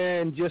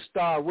somewhere and just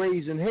start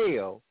raising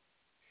hell,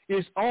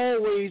 it's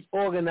always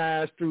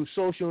organized through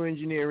social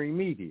engineering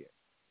media.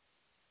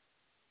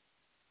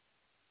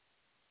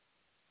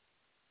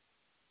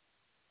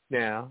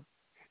 now,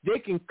 they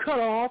can cut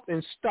off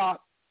and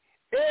stop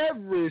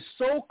every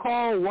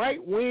so-called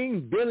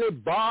right-wing Billy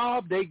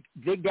Bob. They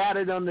got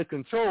it under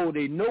control.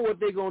 They know what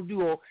they're going to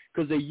do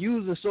because they're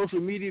using social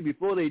media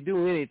before they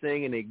do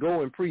anything, and they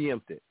go and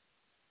preempt it.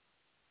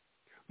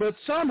 But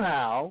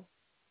somehow,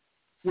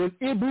 when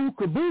Ibu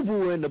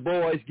Kabubu and the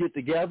boys get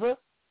together,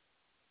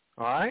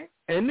 all right,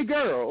 and the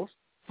girls,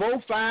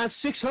 400, 500,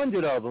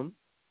 600 of them,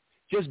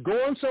 just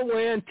going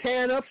somewhere and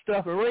tearing up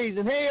stuff and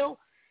raising hell,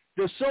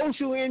 the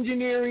social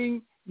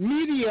engineering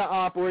media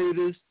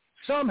operators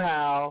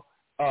somehow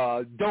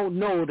don't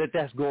know that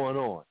that's going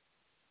on.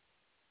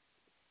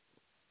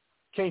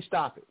 Can't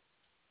stop it.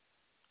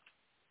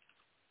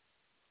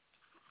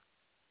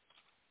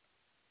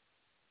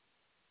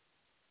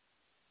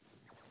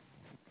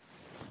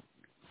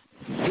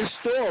 This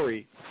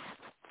story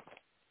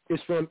is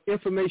from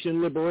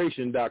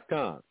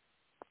informationliberation.com.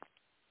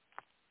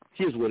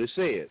 Here's what it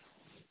says.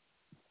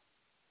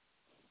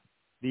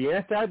 The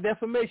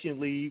Anti-Defamation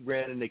League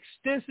ran an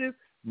extensive,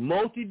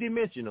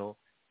 multidimensional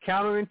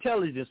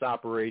counterintelligence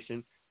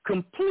operation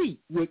complete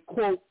with,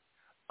 quote,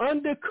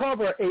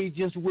 undercover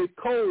agents with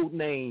code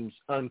names,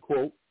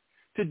 unquote,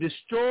 to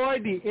destroy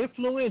the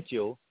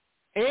influential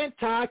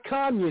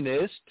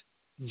anti-communist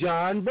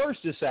John Birch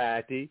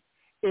Society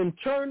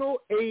internal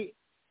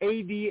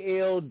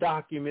ADL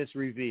documents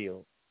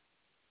revealed.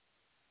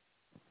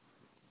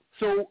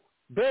 So,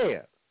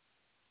 Bear,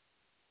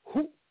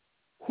 who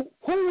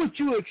would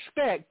you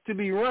expect to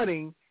be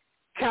running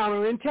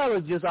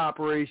counterintelligence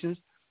operations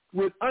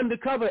with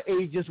undercover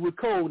agents with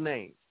code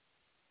names?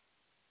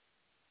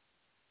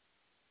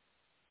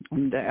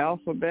 The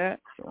alphabet?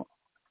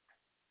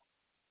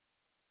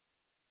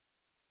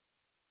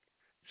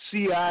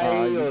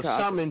 CIA or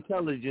some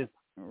intelligence.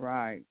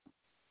 Right.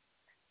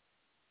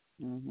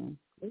 Mm-hmm.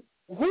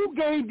 Who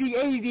gave the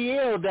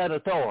ADL that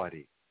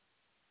authority?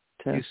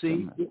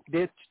 Testament. You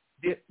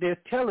see, they're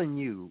telling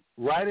you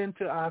right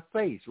into our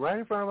face, right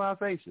in front of our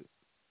faces.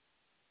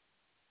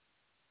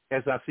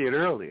 As I said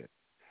earlier,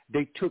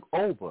 they took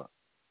over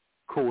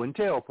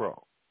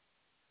COINTELPRO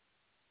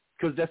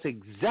because that's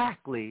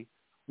exactly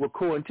what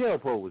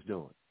COINTELPRO was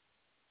doing.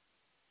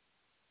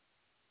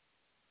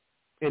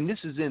 And this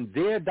is in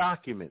their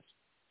documents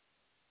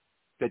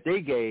that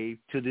they gave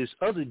to this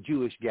other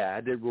Jewish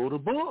guy that wrote a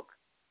book.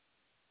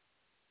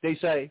 They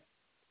say,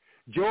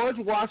 George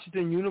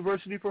Washington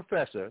University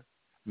professor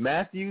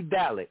Matthew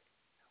Dallek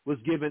was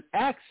given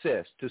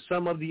access to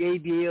some of the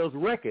ADL's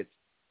records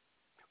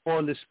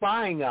on the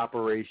spying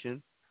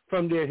operation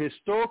from their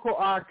historical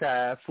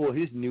archive for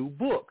his new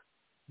book,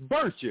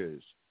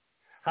 Birchers,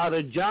 How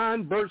the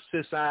John Birch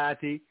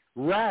Society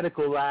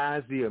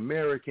Radicalized the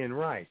American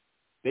Right.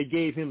 They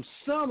gave him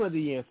some of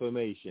the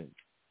information,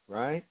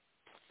 right?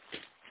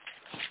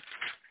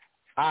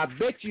 I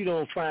bet you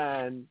don't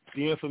find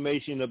the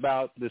information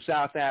about the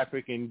South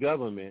African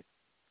government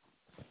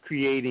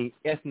creating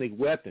ethnic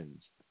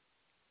weapons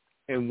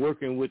and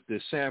working with the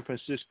San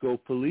Francisco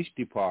Police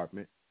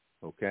Department,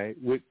 okay,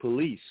 with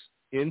police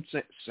in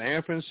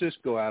San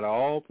Francisco out of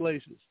all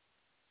places,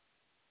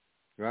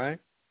 right?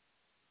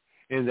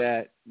 And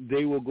that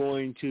they were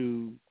going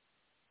to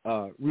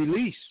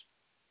release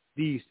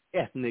these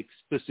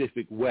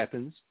ethnic-specific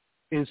weapons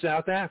in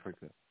South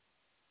Africa.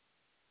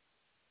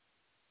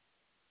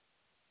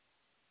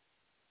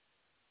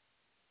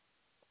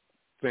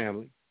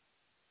 Family.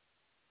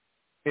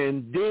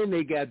 And then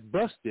they got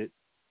busted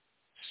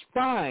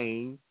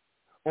spying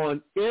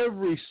on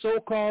every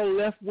so-called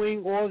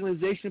left-wing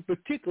organization,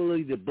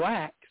 particularly the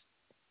blacks.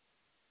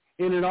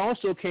 And it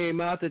also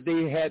came out that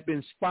they had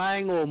been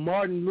spying on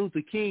Martin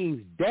Luther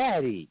King's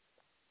daddy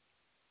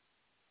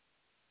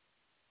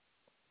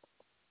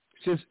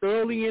since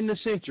early in the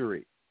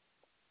century.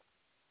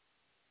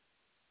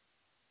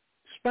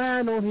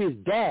 Spying on his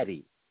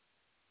daddy.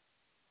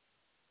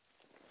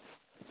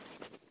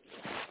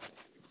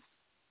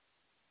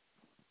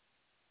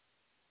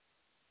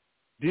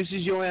 This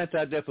is your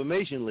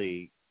Anti-Defamation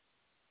League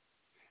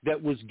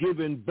that was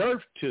given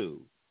birth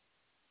to,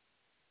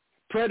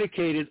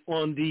 predicated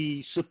on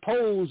the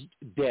supposed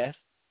death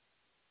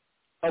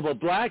of a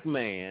black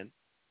man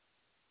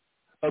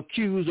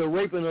accused of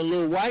raping a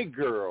little white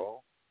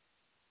girl,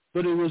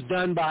 but it was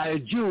done by a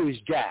Jewish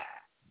guy.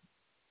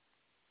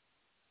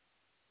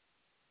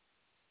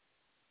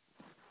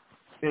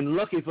 And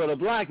lucky for the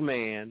black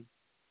man,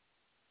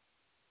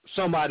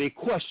 somebody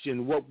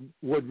questioned what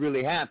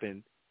really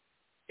happened,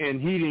 and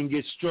he didn't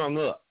get strung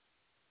up.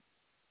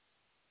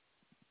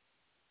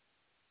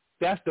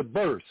 That's the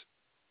birth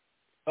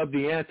of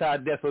the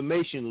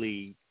Anti-Defamation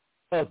League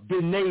of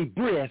B'nai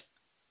B'rith,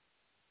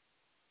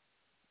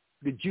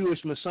 the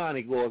Jewish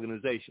Masonic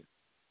organization.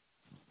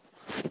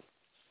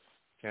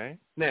 Okay?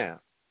 Now,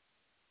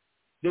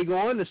 they go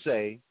on to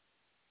say,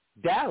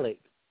 Dallek,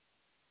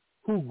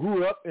 who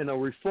grew up in a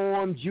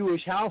Reformed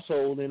Jewish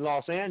household in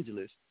Los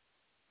Angeles,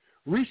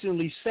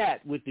 recently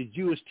sat with the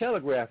Jewish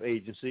Telegraph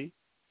Agency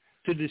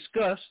to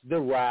discuss the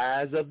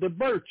rise of the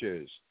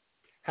Birchers,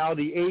 how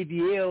the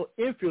ADL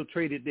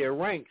infiltrated their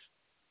ranks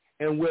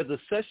and whether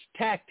such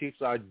tactics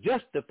are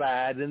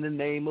justified in the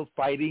name of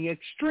fighting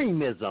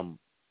extremism.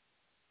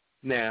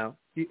 Now,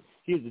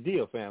 here's the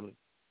deal, family.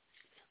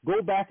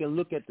 Go back and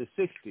look at the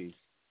 60s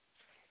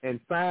and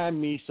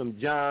find me some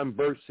John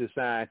Birch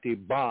Society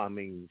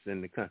bombings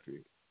in the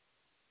country.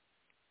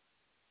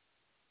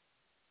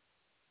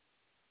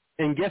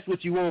 And guess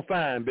what you won't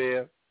find,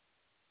 Bear?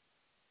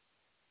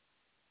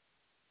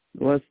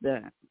 What's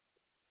that?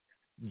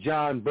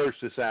 John Birch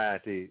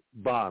Society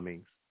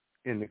bombings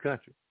in the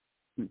country.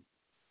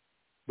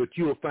 But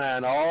you'll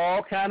find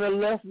all kind of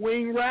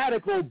left-wing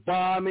radical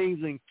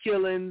bombings and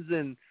killings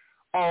and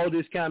all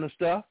this kind of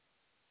stuff.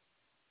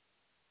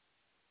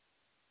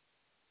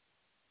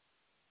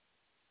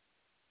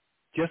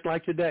 Just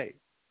like today.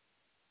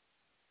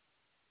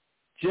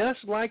 Just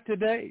like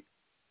today.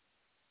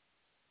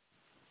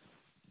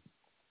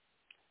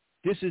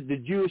 This is the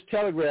Jewish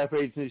Telegraph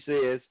Agency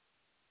says,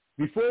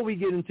 before we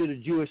get into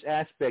the Jewish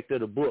aspect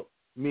of the book,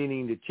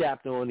 meaning the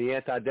chapter on the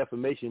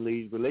Anti-Defamation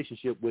League's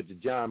relationship with the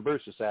John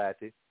Birch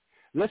Society,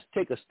 let's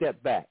take a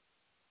step back.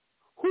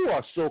 Who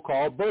are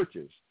so-called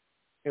Birchers,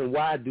 and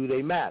why do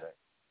they matter?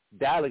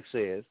 Dalek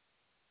says,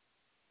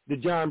 the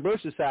John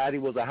Birch Society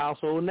was a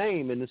household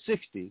name in the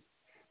 60s,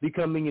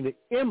 becoming an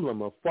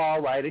emblem of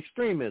far-right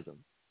extremism.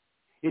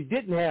 It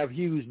didn't have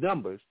huge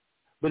numbers,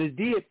 but it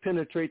did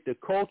penetrate the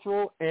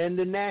cultural and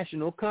the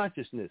national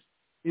consciousness.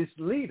 Its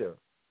leader,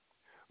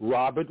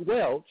 Robert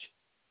Welch,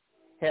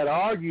 had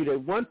argued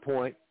at one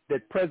point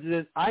that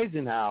President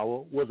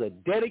Eisenhower was a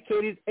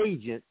dedicated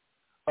agent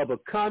of a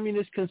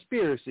communist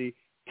conspiracy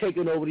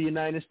taking over the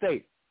United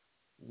States.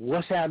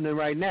 What's happening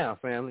right now,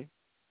 family?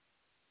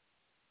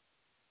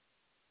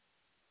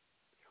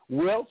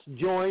 Welch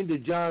joined the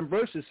John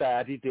Birch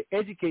Society to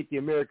educate the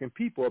American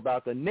people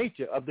about the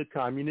nature of the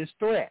communist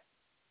threat.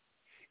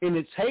 In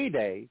its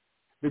heyday,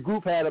 the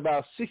group had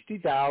about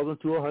 60,000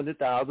 to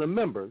 100,000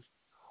 members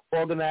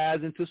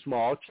organized into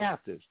small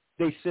chapters.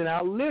 They sent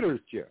out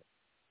literature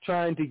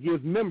trying to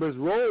give members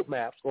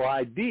roadmaps or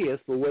ideas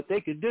for what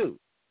they could do.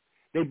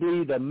 They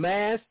believed a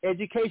mass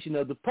education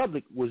of the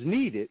public was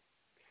needed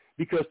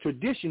because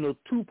traditional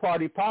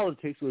two-party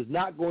politics was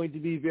not going to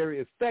be very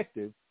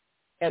effective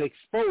at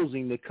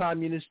exposing the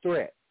communist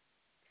threat.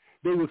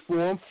 They would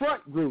form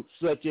front groups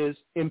such as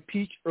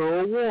Impeach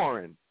Earl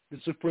Warren, the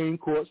Supreme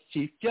Court's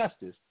Chief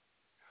Justice,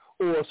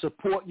 or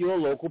Support Your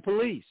Local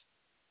Police.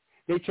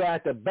 They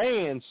tried to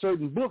ban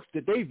certain books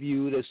that they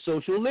viewed as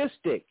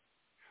socialistic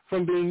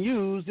from being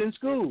used in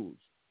schools.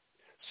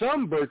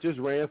 Some Birchers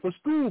ran for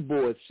school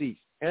board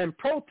seats and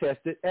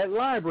protested at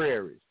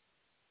libraries.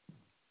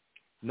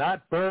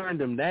 Not burned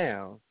them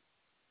down,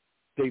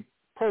 they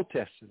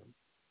protested them,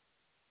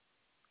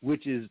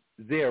 which is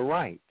their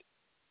right.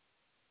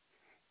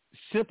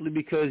 Simply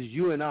because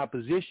you're in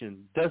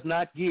opposition does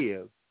not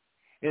give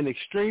an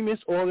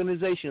extremist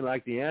organization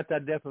like the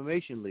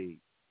Anti-Defamation League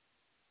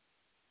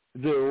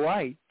the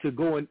right to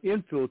go and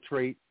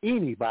infiltrate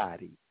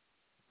anybody.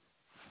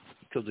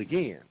 Because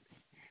again,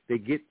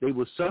 they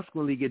will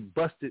subsequently get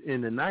busted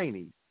in the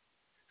 90s,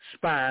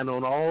 spying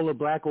on all the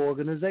black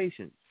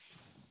organizations.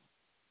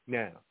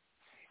 Now,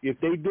 if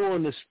they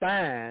doing the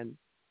spying,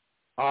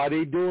 are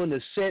they doing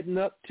the setting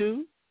up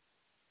too?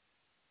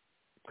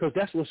 Because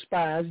that's what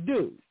spies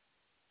do.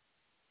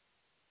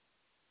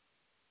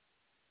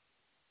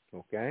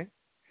 Okay?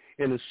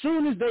 And as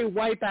soon as they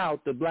wipe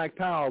out the Black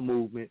Power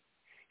movement,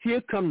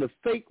 here come the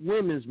fake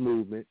women's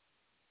movement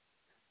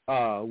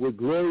with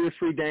Gloria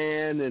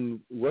Friedan and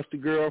what's the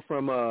girl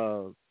from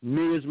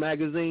Ms.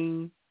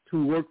 Magazine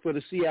who worked for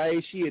the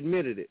CIA? She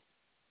admitted it.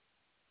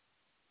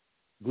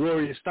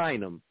 Gloria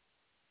Steinem.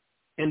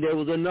 And there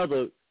was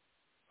another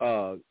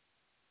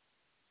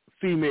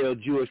female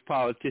Jewish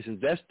politician.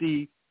 That's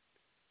the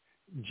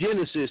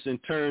genesis in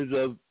terms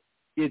of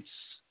its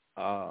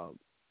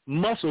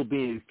muscle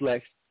being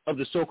flexed of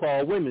the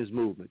so-called women's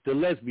movement, the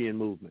lesbian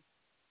movement.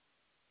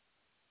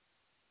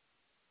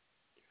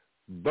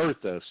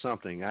 Bertha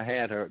something. I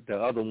had her, the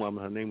other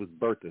woman, her name was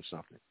Bertha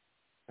something.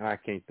 I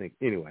can't think.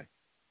 Anyway,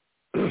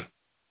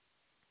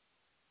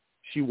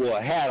 she wore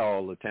a hat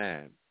all the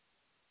time.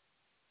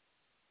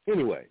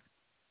 Anyway,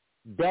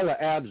 Bella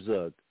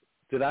Abzug.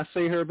 Did I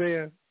say her,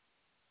 Bear?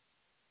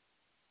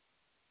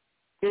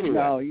 Anyway.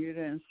 No, you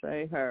didn't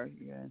say her.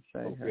 You didn't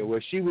say her. Well,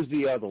 she was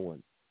the other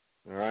one.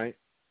 All right?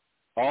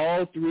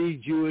 All three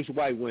Jewish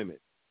white women.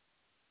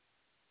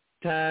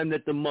 Time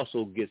that the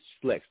muscle gets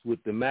flexed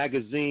with the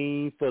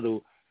magazine for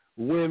the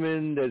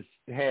women that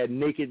had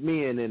naked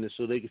men in it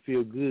so they could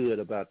feel good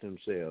about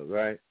themselves,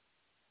 right?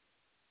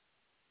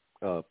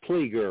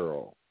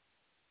 Playgirl,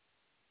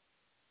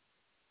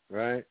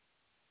 right?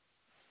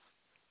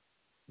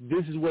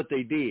 This is what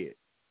they did.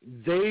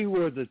 They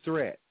were the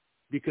threat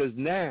because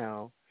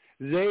now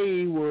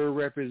they were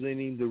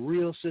representing the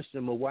real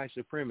system of white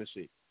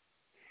supremacy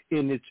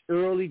in its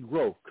early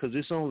growth, because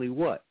it's only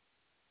what?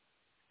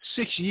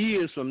 6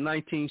 years from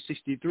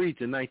 1963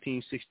 to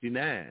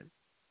 1969.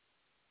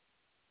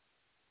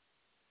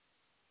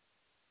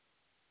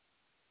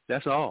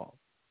 That's all.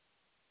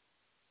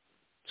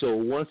 So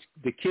once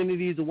the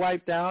Kennedys are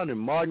wiped out and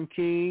Martin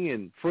King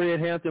and Fred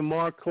Hampton,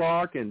 Mark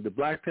Clark, and the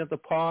Black Panther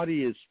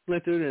Party is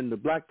splintered and the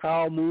Black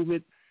Power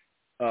movement,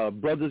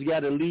 brothers got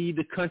to leave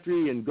the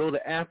country and go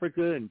to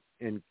Africa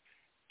and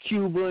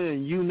Cuba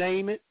and you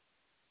name it,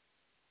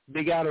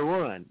 they got to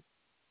run.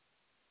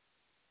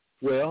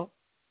 Well,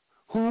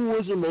 who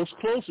was the most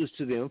closest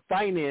to them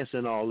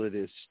financing all of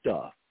this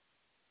stuff?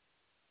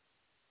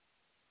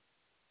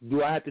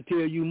 Do I have to tell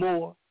you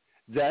more?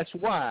 That's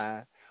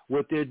why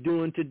what they're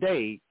doing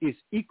today is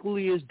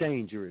equally as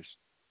dangerous.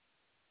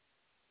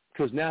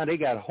 Because now they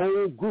got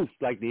whole groups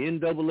like the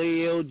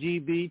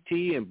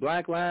NAACP and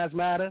Black Lives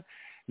Matter,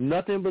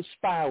 nothing but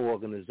spy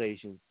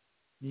organizations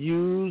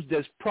used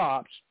as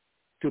props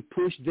to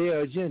push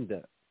their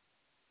agenda.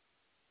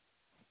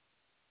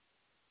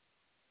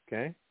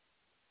 Okay?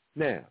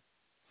 Now,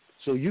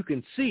 so you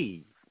can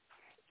see,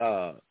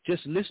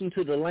 just listen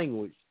to the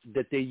language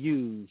that they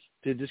use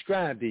to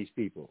describe these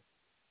people.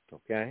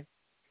 Okay?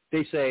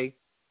 They say,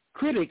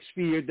 critics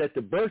feared that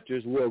the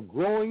Birchers were a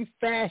growing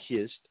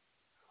fascist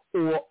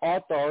or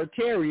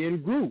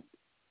authoritarian group,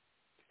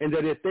 and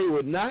that if they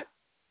were not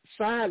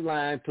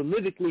sidelined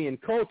politically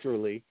and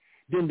culturally,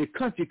 then the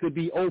country could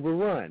be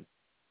overrun.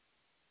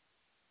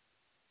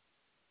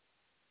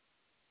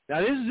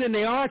 Now, this is in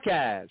the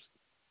archives,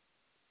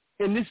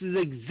 and this is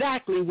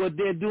exactly what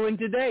they're doing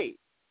today.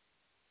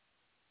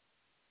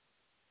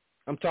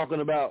 I'm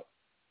talking about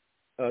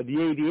the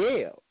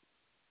ADL.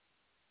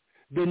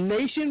 The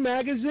Nation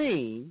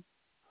magazine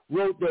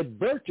wrote that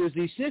Birchers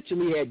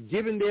essentially had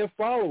given their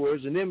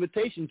followers an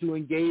invitation to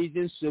engage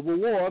in civil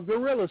war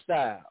guerrilla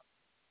style.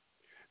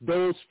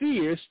 Those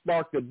fears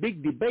sparked a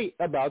big debate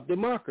about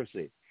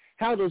democracy.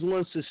 How does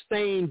one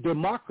sustain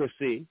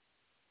democracy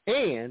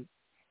and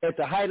at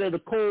the height of the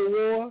Cold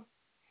War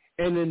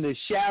and in the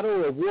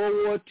shadow of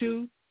World War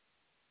II,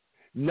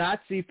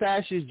 Nazi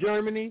fascist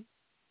Germany,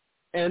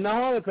 and the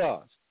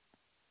Holocaust?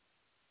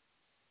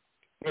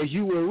 As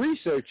you were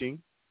researching,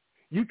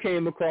 you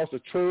came across a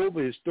trove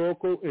of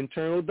historical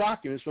internal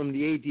documents from the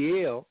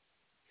ADL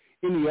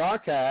in the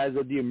archives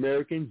of the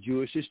American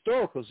Jewish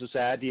Historical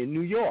Society in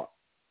New York.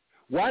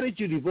 Why did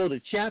you devote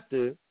a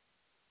chapter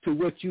to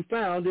what you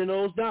found in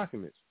those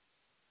documents?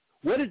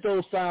 What did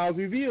those files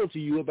reveal to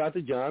you about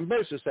the John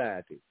Birch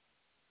Society?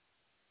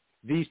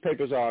 These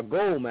papers are a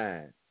gold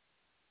mine.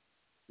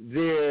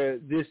 They're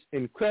this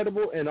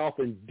incredible and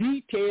often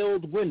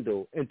detailed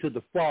window into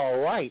the far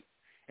right,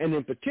 and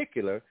in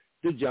particular,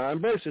 the John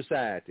Birch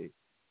Society.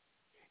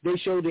 They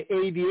show the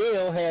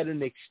ADL had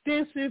an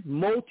extensive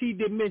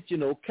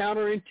multi-dimensional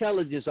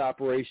counterintelligence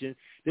operation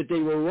that they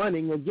were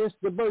running against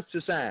the Birch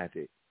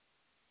Society.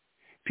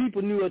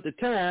 People knew at the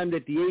time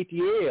that the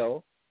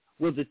ADL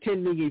was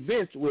attending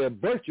events where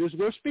Birchers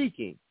were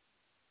speaking.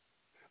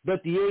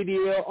 But the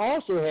ADL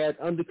also had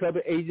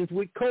undercover agents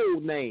with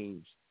code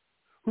names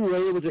who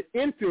were able to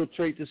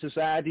infiltrate the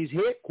society's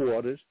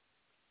headquarters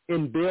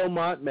in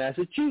Belmont,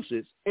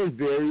 Massachusetts, and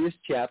various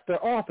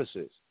chapter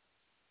offices.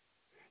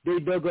 They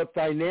dug up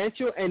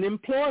financial and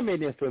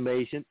employment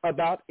information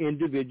about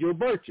individual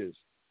Birchers.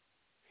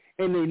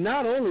 And they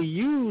not only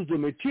used the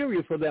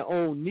material for their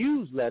own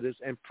newsletters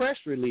and press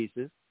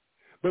releases,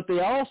 but they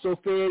also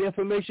fed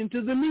information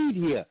to the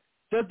media.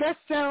 Does that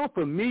sound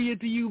familiar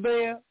to you,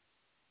 Bear?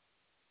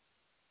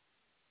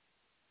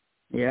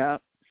 Yeah,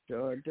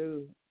 sure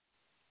do.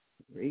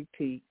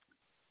 Repeat.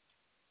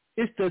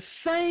 It's the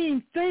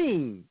same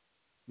thing,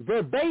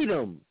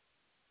 verbatim.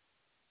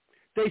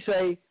 They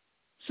say,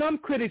 some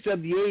critics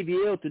of the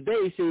ADL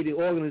today say the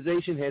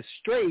organization has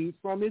strayed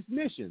from its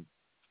mission.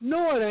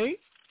 No, it ain't.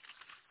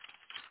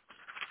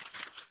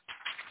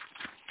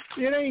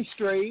 It ain't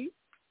strayed.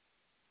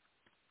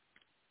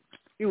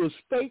 It was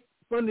fake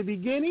from the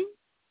beginning,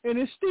 and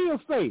it's still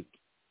fake.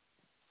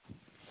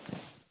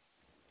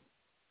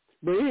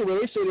 But anyway,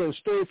 they say they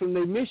strayed from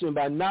their mission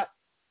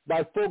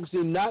by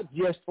focusing not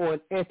just on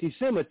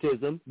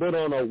anti-Semitism, but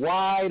on a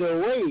wide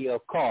array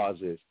of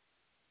causes.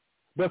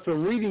 But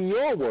from reading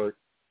your work,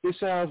 it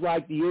sounds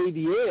like the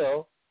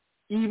ADL,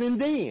 even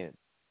then,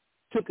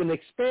 took an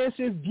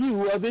expansive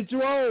view of its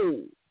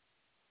role.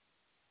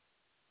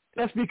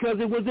 That's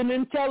because it was an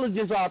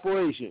intelligence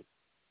operation.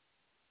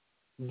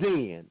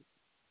 Then,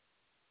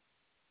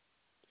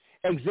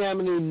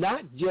 examining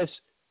not just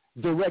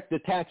direct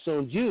attacks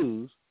on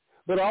Jews,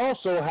 but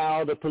also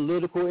how the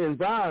political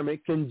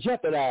environment can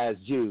jeopardize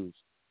Jews.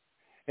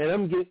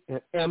 And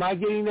am I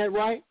getting that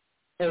right?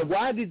 And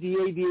why did the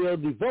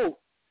ADL devote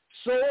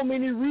so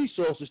many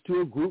resources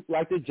to a group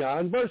like the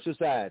John Birch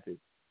Society?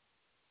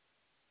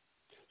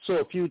 So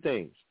a few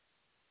things.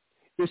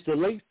 It's the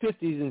late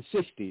 50s and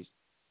 60s,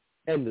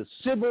 and the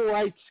Civil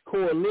Rights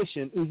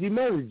Coalition is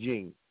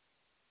emerging.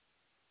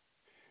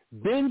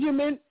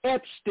 Benjamin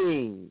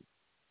Epstein,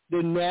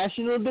 the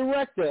national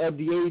director of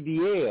the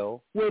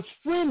ADL, was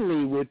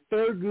friendly with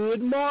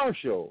Thurgood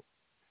Marshall,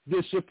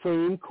 the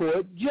Supreme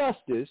Court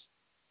Justice,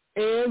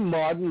 and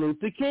Martin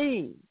Luther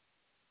King.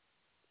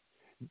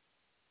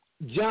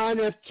 John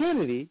F.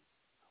 Kennedy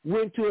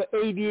went to an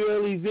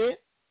ADL event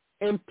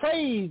and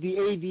praised the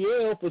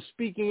ADL for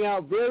speaking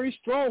out very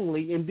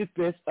strongly in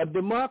defense of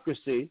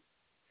democracy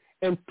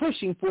and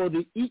pushing for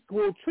the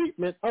equal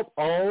treatment of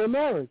all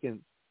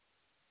Americans.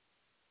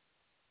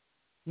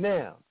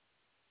 Now,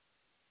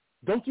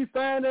 don't you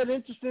find that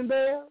interesting,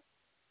 Bear?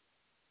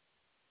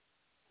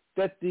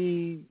 That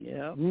the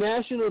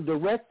national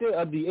director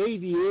of the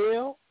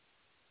ADL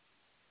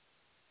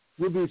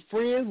will be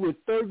friends with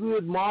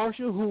Thurgood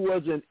Marshall, who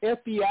was an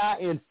FBI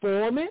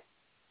informant?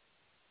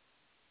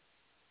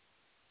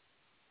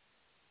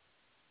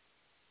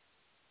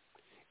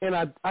 And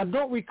I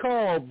don't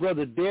recall,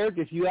 Brother Derek,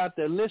 if you're out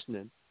there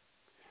listening,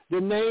 the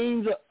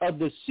names of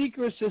the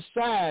secret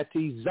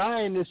society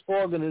Zionist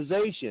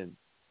organization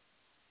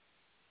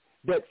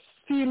that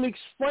Felix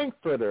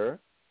Frankfurter,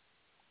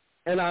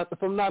 and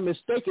if I'm not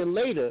mistaken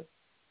later,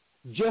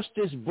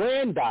 Justice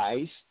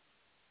Brandeis,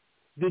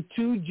 the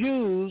two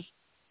Jews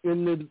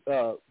in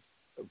the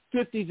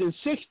 50s and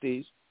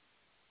 60s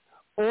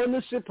on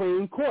the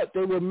Supreme Court.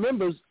 They were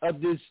members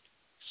of this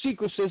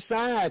secret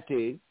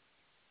society.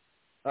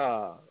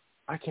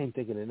 I can't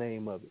think of the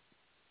name of it.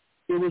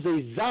 It was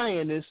a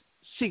Zionist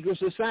secret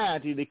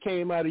society that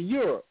came out of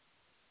Europe.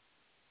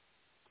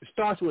 It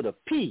starts with a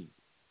P.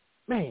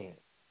 Man.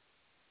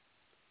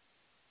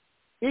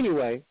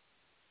 Anyway,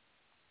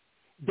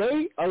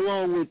 they,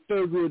 along with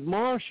Thurgood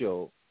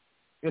Marshall,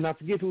 and I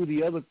forget who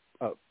the other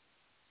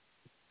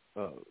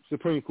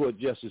Supreme Court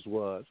justice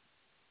was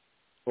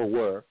or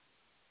were,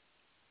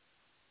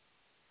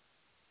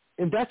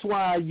 and that's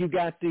why you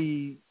got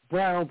the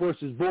Brown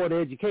versus Board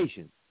of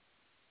Education.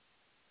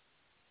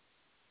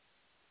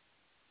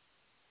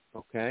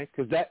 Okay,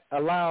 because that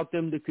allowed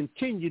them to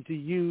continue to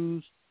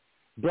use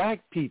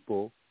black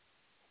people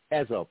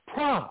as a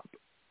prop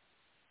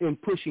in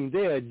pushing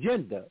their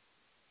agenda.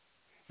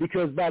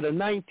 Because by the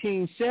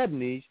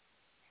 1970s,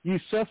 you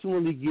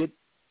subsequently get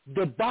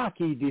the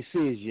Bakke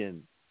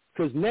decision.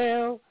 Because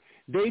now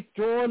they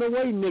throwing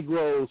away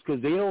Negroes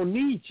because they don't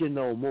need you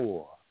no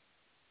more.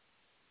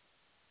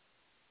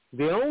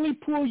 They only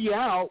pull you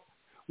out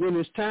when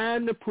it's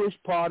time to push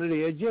part of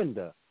their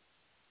agenda.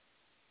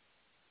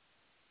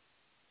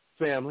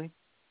 Family,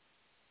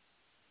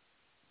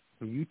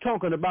 when you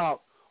talking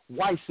about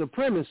white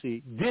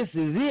supremacy, this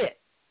is it.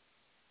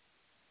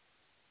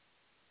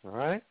 All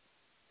right?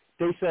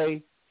 They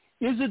say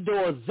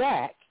Isidore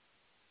Zach,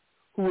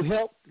 who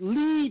helped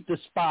lead the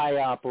spy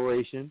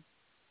operation,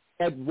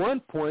 at one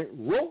point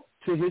wrote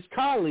to his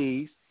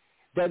colleagues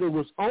that it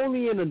was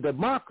only in a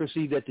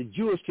democracy that the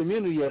Jewish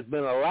community has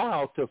been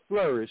allowed to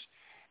flourish.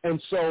 And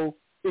so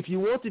if you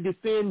want to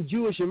defend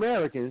Jewish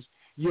Americans,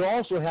 you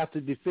also have to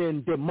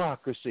defend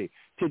democracy.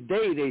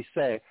 Today they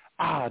say,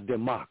 our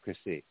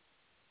democracy.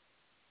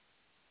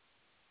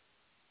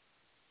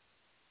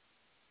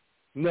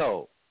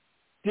 No,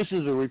 this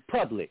is a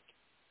republic.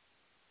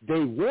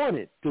 They want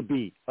it to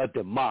be a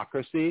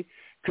democracy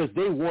because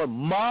they want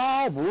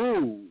mob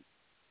rule.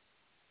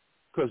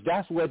 Because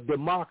that's what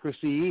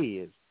democracy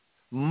is,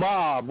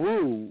 mob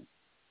rule.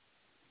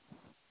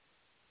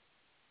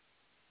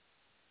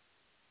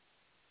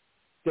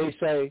 They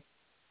say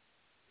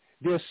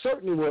there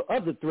certainly were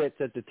other threats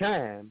at the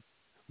time,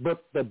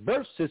 but the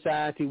Birch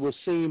Society was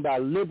seen by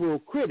liberal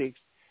critics,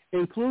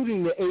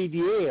 including the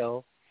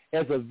ADL,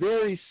 as a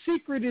very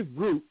secretive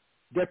group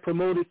that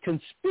promoted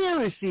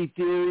conspiracy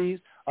theories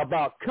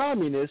about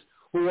communists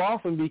who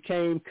often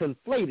became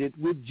conflated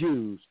with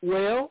Jews.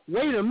 Well,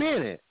 wait a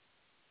minute.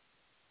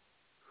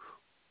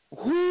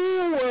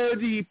 Who were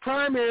the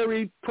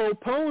primary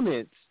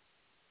proponents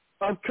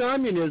of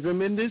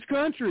communism in this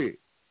country?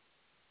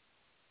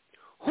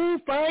 Who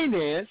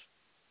financed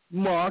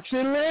Marx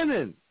and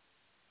Lenin?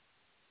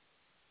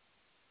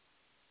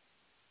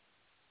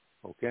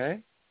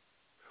 Okay?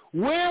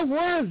 Where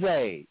were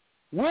they?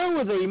 Where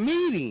were they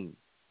meeting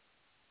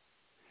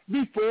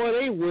before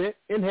they went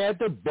and had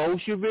the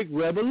Bolshevik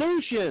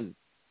Revolution?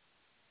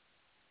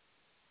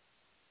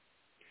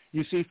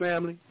 You see,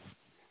 family,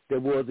 there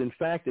was, in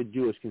fact, a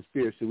Jewish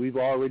conspiracy. We've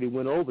already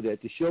went over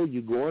that to show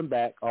you going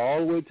back all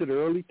the way to the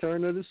early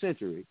turn of the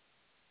century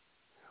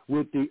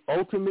with the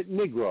ultimate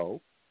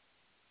Negro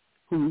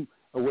who,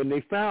 when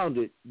they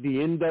founded the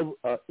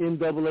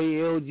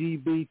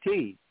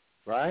NAACP,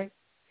 right,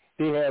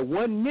 they had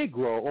one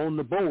Negro on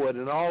the board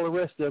and all the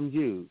rest of them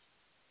Jews.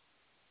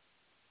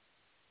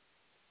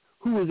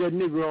 Who was that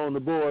Negro on the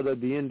board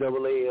of the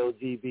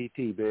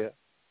NAACP, Bear?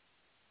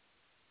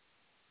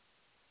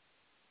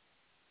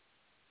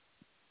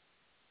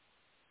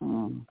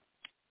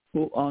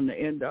 Who on the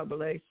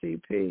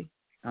NAACP?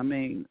 I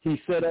mean,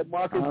 he set up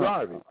Marcus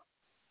Garvey.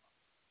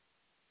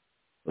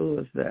 Who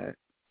was that?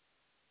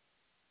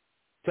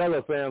 Tell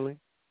her, family.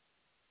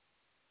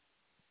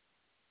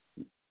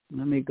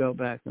 Let me go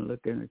back and look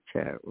in the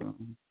chat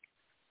room.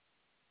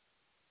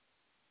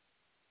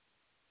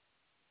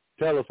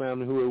 Tell her,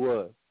 family, who it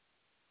was.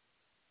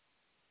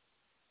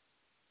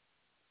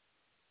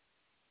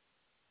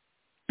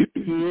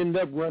 He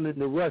ended up running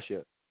to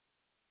Russia.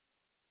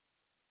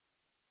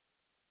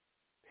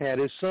 Had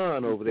his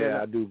son over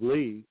there, I do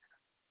believe.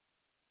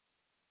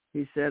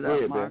 He set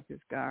up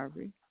Marcus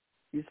Garvey.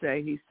 You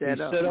say he set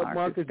up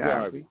Marcus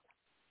Garvey.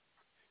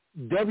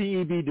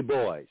 W.E.B. Du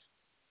Bois.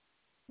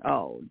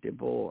 Oh, Du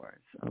Bois.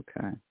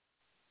 Okay.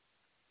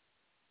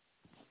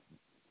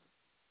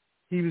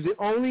 He was the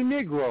only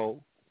Negro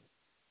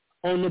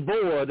on the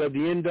board of the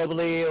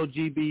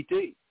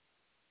NAACP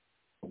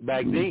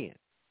back then.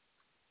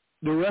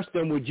 The rest of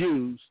them were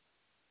Jews.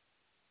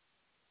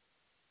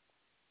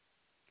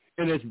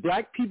 And as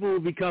black people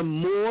would become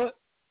more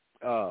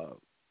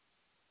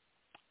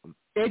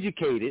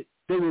educated,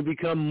 they would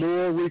become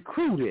more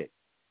recruited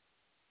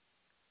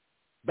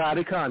by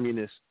the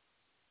communists.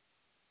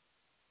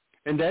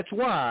 And that's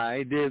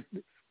why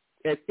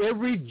at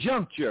every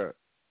juncture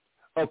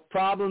of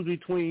problems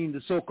between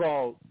the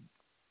so-called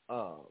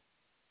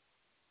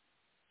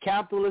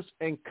capitalists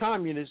and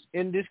communists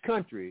in this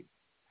country,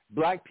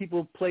 black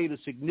people played a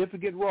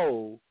significant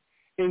role,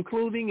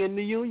 including in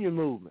the union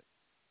movement,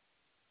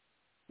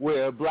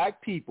 where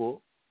black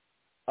people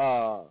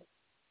thought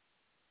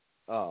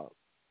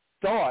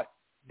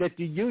that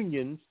the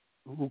unions,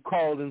 who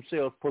called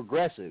themselves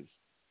progressives,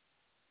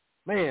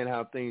 man,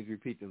 how things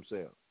repeat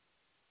themselves,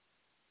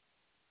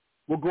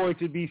 were going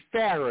to be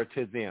fairer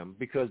to them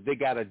because they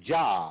got a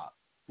job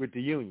with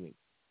the union.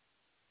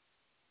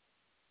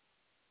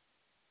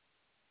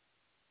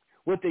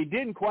 What they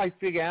didn't quite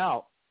figure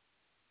out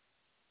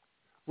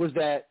was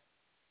that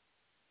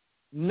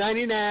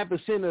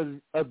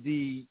 99% of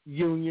the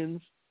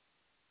unions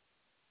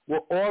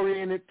were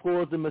oriented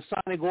towards the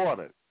Masonic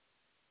order.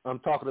 I'm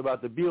talking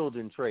about the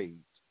building trades.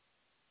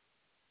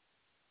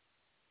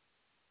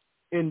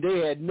 And they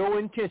had no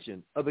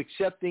intention of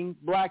accepting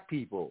black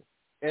people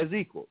as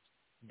equals.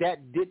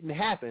 That didn't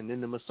happen in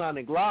the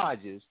Masonic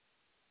lodges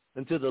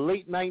until the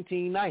late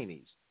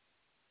 1990s,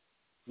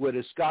 where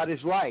the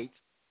Scottish Rites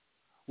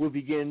would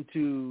begin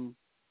to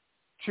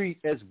treat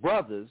as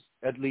brothers,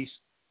 at least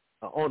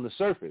on the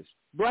surface,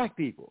 black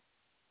people.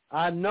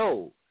 I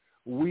know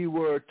we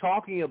were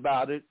talking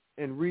about it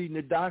and reading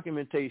the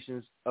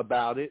documentations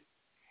about it.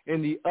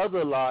 And the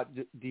other lot,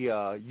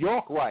 the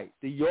York Rite,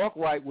 the York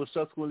Rite will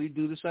subsequently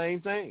do the same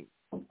thing.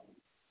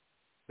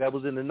 That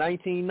was in the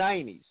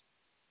 1990s.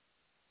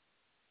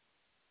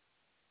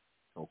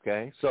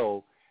 Okay,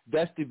 so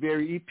that's the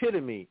very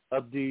epitome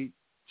of the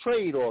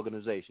trade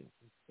organization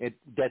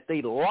that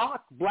they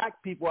locked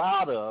black people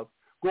out of,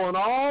 going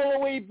all the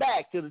way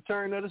back to the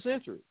turn of the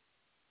century.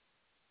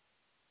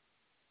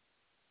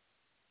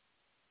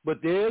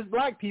 But there's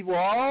black people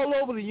all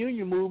over the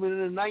union movement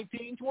in the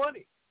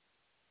 1920s,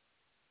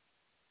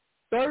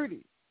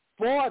 30s,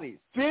 40s,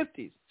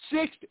 50s,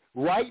 60s,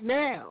 right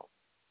now,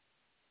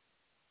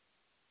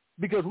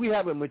 because we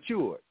haven't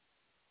matured.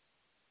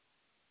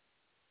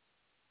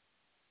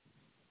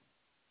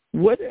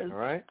 What's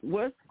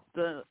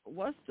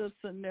the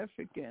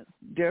significant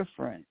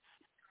difference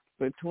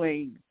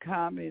between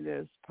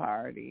Communist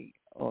Party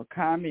or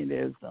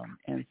communism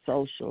and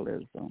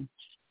socialism?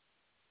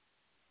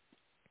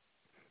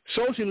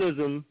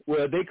 Socialism,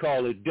 well, they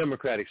call it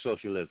democratic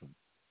socialism.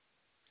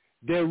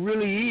 There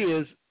really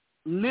is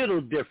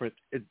little difference.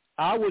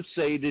 I would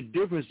say the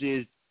difference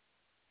is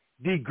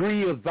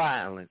degree of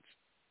violence.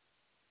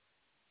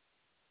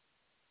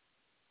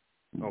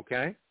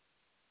 Okay?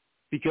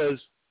 Because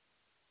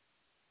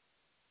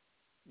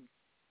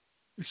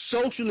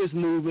socialist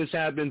movements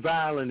have been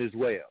violent as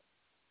well.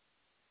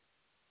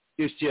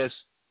 It's just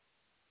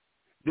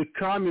the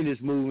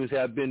communist movements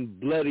have been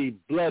bloody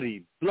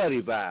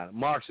violent.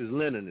 Marxist,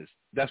 Leninist.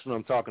 That's what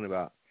I'm talking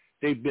about.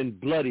 They've been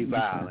bloody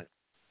violent.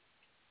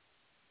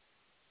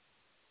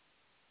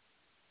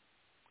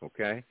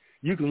 Okay?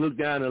 You can look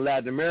down in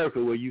Latin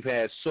America where you've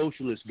had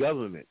socialist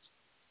governments,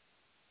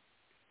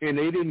 and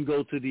they didn't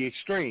go to the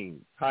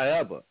extreme.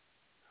 However,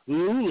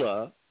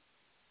 Lula,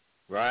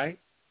 right,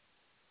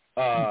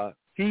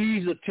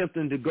 he's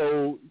attempting to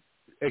go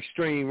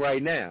extreme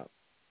right now.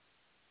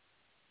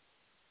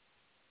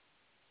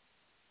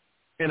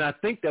 And I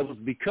think that was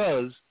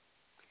because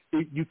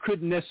you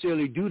couldn't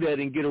necessarily do that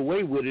and get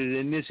away with it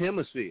in this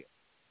hemisphere.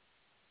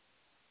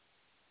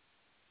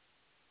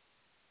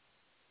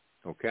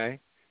 Okay?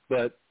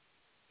 But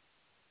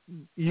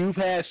you've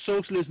had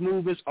socialist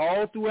movements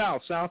all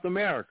throughout South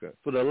America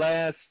for the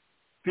last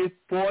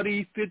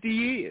 40, 50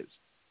 years.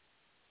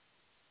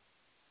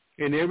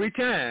 And every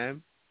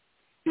time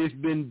it's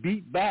been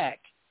beat back,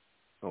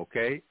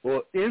 okay,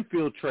 or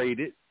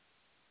infiltrated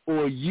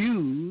or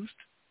used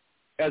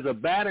as a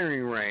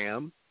battering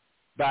ram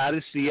by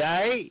the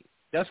CIA.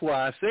 That's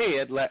why I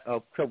said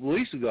a couple of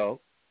weeks ago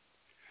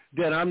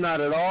that I'm not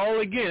at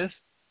all against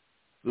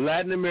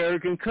Latin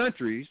American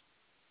countries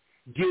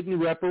getting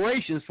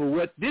reparations for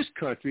what this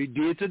country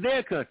did to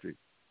their country,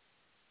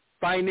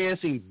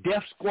 financing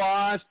death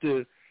squads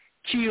to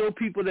kill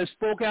people that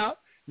spoke out.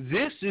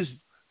 This is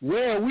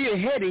where we are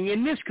heading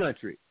in this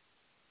country.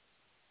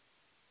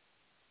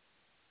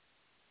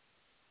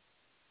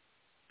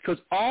 Because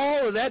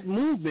all of that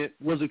movement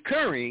was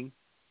occurring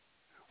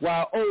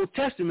while Old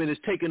Testament is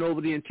taking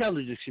over the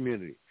intelligence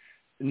community.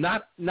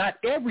 Not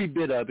every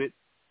bit of it,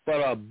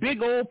 but a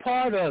big old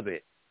part of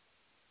it.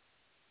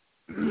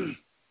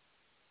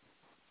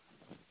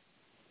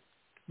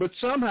 But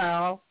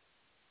somehow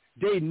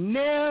they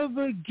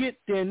never get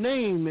their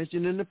name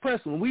mentioned in the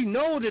press. And we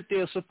know that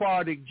there are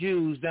Sephardic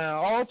Jews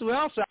down all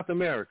throughout South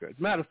America. As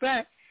a matter of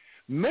fact,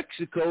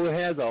 Mexico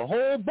has a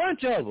whole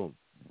bunch of them.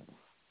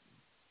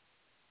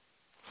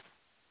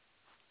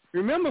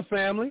 Remember,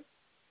 family,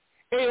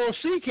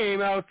 AOC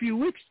came out a few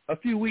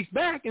weeks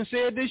back and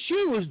said that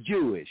she was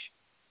Jewish.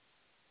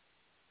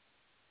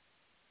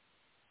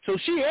 So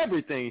she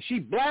everything. She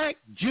black,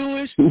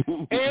 Jewish,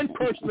 and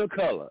person of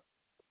color.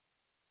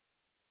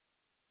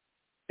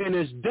 And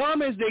as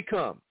dumb as they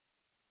come.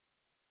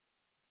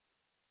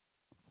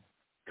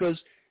 Because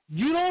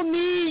you don't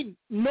need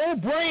no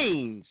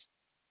brains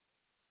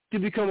to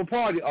become a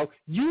party.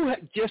 You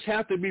just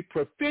have to be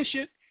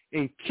proficient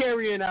in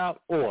carrying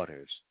out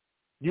orders.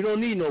 You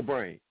don't need no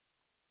brain.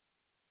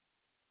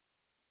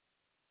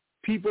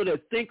 People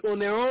that think on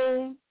their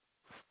own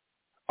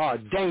are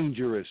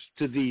dangerous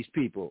to these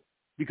people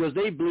because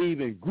they believe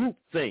in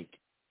groupthink,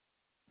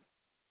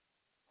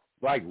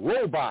 like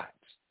robots,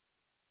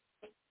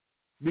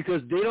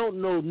 because they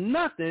don't know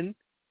nothing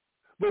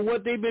but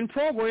what they've been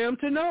programmed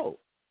to know.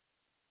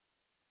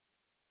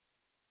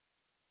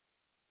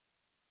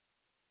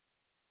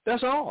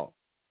 That's all.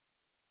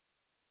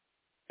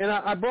 And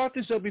I brought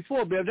this up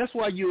before, Bev. That's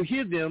why you'll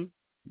hear them,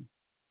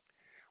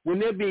 when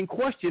they're being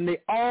questioned,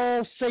 they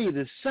all say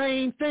the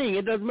same thing.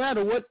 It doesn't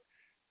matter what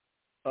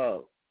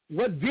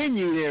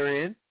venue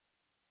they're in.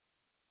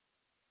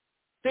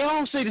 They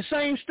all say the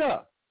same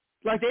stuff.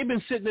 Like they've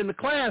been sitting in the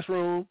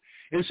classroom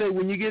and say,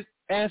 when you get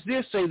asked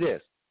this, say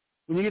this.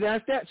 When you get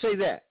asked that, say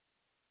that.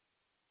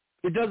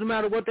 It doesn't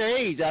matter what their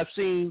age. I've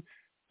seen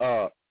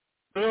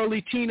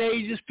early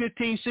teenagers,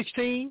 15,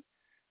 16,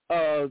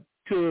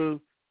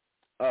 to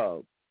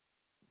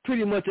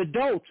pretty much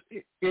adults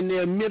in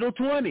their middle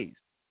 20s.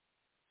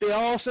 They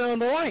all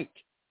sound alike.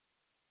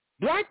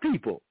 Black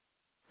people.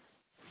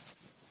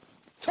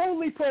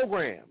 Totally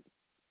programmed.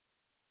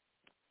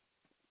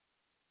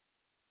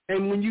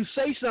 And when you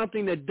say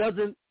something that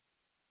doesn't,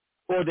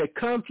 or that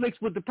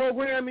conflicts with the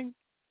programming,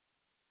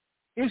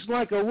 it's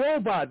like a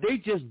robot. They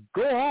just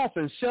go off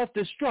and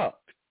self-destruct.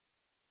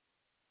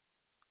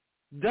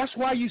 That's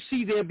why you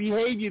see their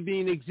behavior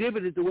being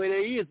exhibited the way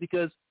they is,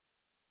 because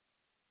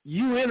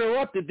you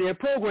interrupted their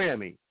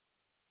programming.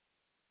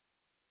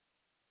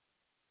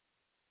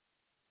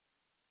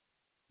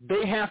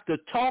 They have to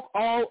talk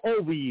all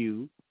over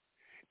you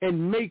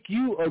and make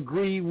you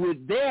agree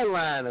with their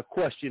line of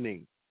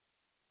questioning,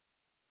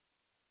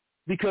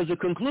 because the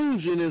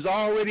conclusion has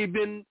already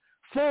been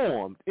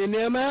formed in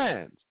their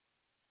minds.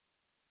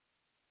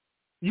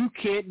 You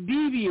can't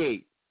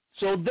deviate,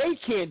 so they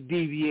can't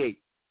deviate.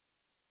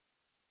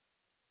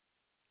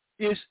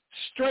 It's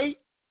straight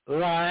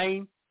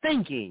line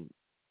thinking.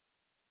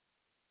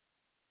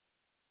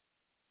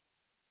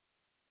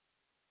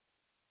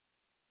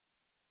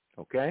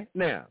 Okay?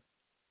 Now,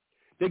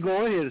 they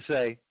go on here to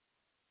say,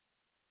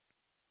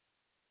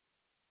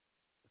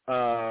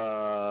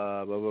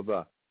 blah, blah,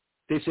 blah.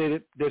 They say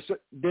that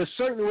there's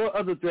certainly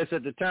other threats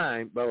at the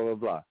time, blah, blah,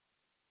 blah.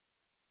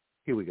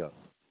 Here we go.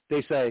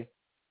 They say,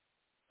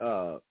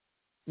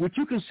 would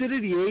you consider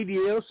the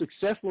ADL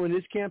successful in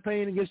this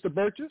campaign against the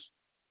Birchers?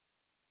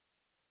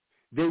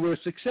 They were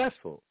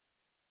successful.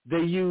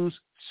 They used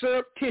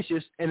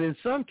surreptitious and, in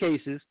some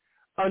cases,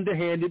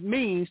 underhanded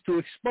means to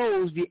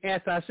expose the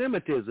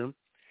anti-Semitism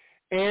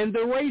and the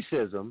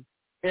racism,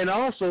 and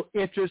also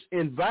interest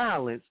in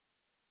violence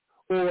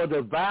or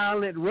the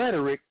violent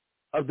rhetoric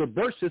of the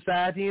Birch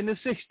Society in the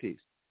 60s.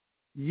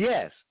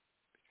 Yes,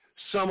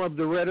 some of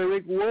the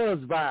rhetoric was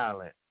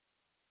violent,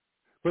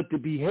 but the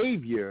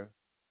behavior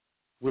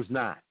was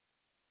not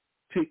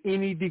to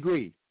any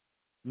degree,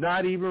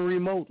 not even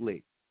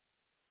remotely.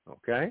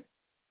 Okay?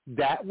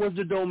 That was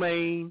the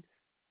domain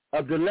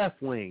of the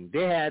left wing.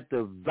 They had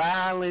the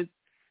violent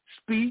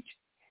speech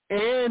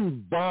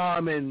and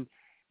bombing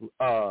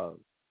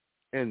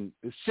and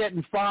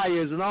setting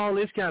fires and all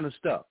this kind of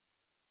stuff,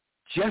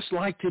 just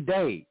like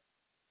today.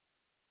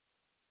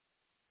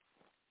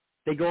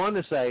 They go on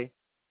to say,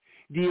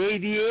 the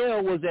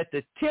ADL was at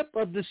the tip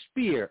of the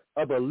spear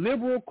of a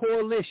liberal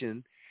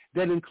coalition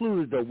that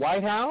included the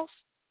White House,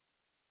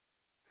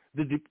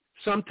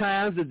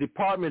 sometimes the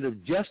Department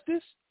of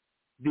Justice,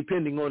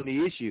 depending on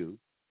the issue,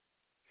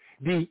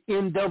 the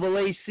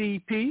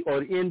NAACP or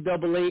the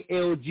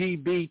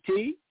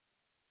NAALGBT,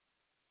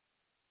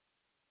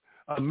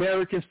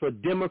 Americans for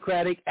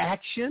Democratic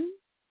Action,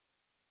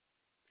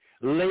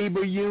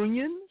 labor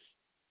unions,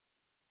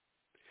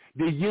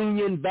 the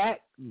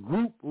union-backed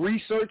group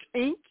Research,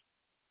 Inc.,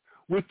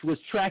 which was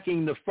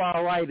tracking the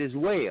far right as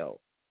well.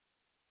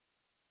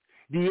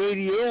 The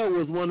ADL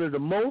was one of the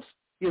most,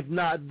 if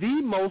not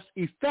the most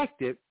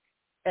effective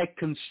at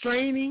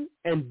constraining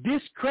and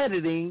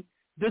discrediting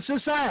the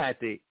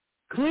society.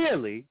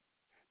 Clearly,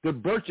 the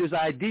Birchers'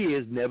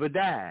 ideas never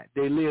died.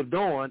 They lived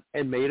on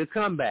and made a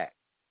comeback.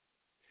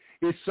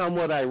 It's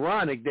somewhat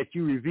ironic that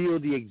you reveal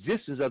the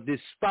existence of this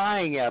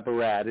spying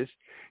apparatus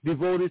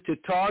devoted to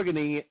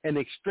targeting an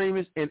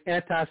extremist and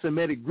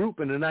anti-Semitic group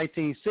in the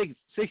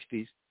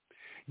 1960s,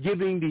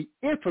 giving the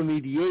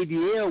infamy the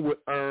ADL would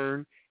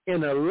earn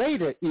in a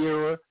later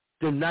era,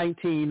 the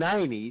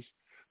 1990s,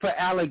 for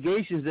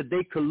allegations that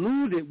they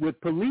colluded with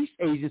police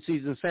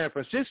agencies in San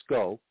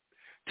Francisco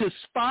to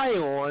spy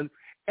on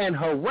and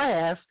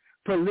harass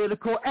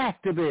political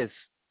activists.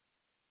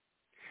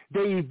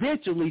 They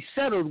eventually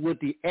settled with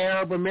the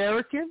Arab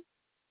American,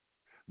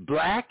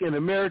 Black, and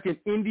American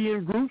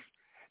Indian groups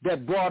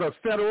that brought a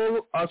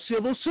federal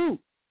civil suit.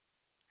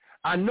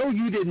 I know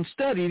you didn't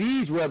study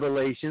these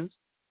revelations,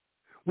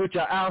 which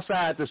are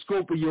outside the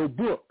scope of your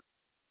book,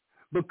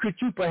 but could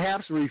you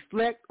perhaps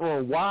reflect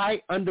on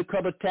why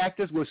undercover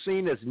tactics were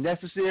seen as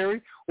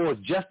necessary or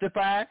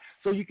justified?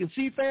 So you can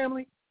see,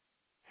 family,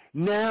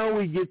 now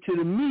we get to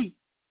the meat,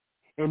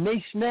 and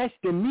they snatch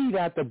the meat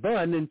out the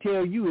bun and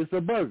tell you it's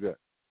a burger.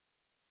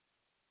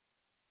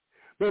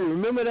 But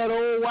remember that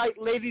old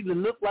white lady that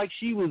looked like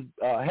she was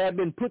had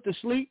been put to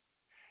sleep?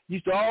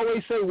 Used to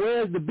always say,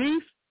 "Where's the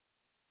beef?"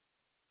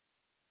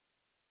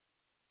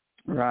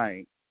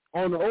 Right.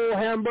 On the old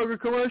hamburger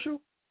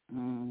commercial?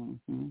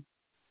 Mm-hmm.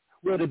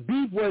 Well, the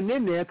beef wasn't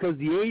in there because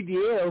the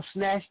ADL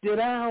snatched it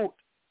out.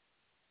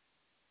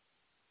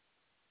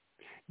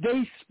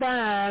 They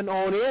spying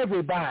on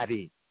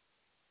everybody,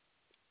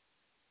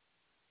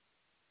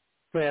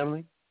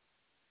 family,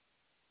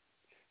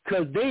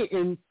 because they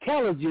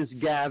intelligence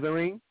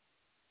gathering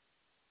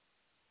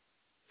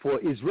for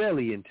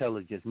Israeli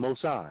intelligence,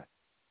 Mossad.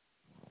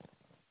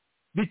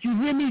 Did you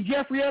hear me,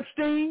 Jeffrey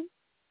Epstein?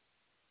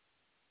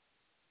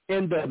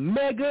 In the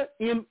Mega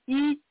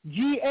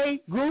MEGA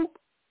group?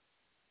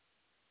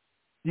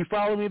 You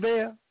follow me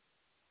there?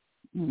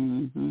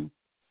 Mm-hmm.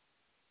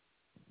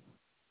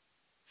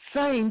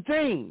 Same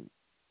thing.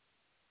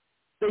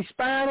 They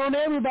spied on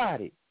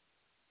everybody.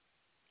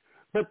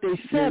 But they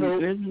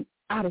settled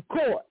out of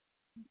court.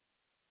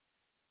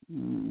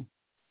 Mm.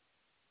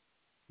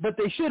 But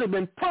they should have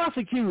been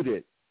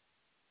prosecuted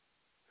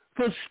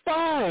for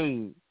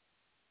spying.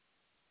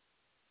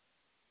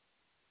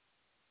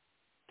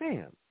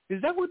 Damn.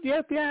 Is that what the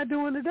FBI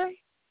doing today?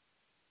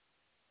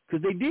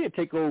 Because they did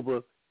take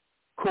over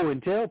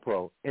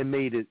COINTELPRO and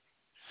made it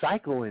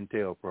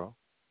PsychoIntelPro.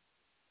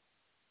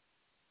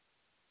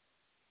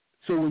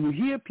 So when you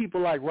hear people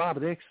like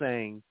Robert X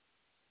saying,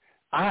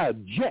 I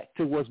object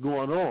to what's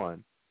going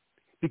on,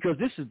 because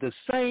this is the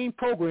same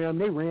program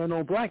they ran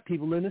on black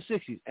people in the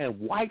 60s and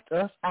wiped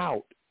us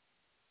out.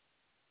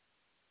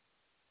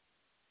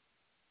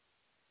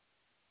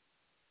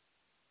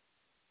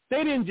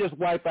 They didn't just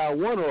wipe out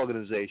one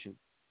organization.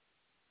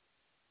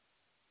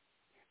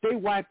 They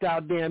wiped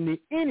out damn near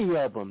any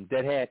of them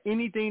that had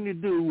anything to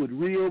do with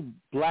real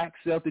black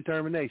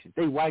self-determination.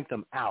 They wiped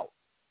them out.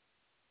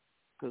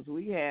 Because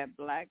we had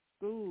black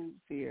schools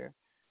here,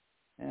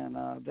 and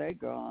they're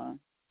gone.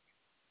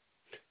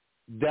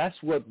 That's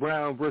what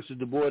Brown versus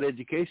the Board of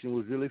Education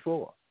was really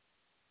for.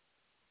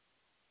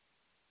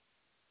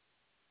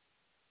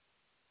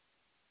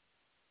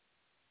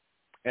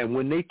 And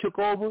when they took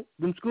over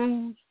them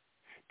schools,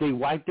 they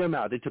wiped them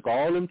out. They took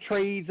all them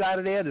trades out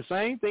of there, the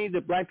same things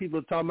that black people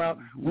are talking about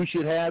we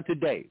should have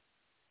today.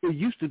 It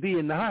used to be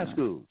in the high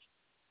schools.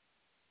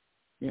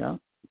 Yeah.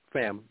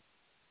 Family.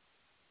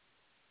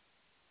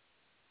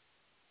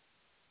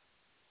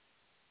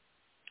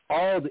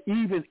 All the,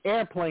 even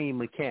airplane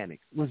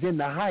mechanics was in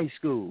the high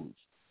schools.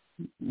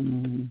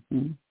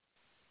 Mm-hmm.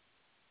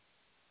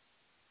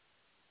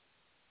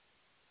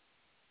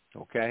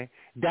 Okay?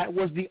 That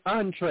was the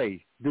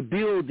entree, the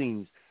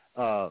buildings,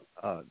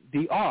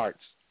 the arts.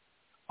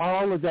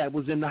 All of that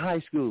was in the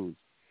high schools.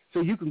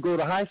 So you can go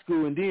to high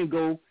school and then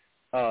go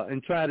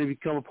and try to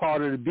become a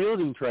part of the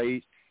building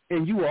trades,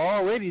 and you were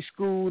already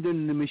schooled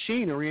in the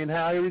machinery and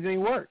how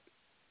everything worked.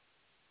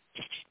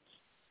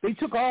 They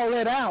took all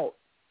that out,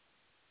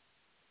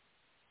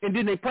 and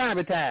then they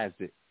privatized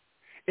it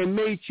and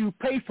made you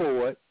pay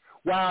for it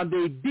while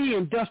they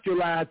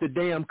deindustrialized the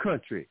damn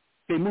country.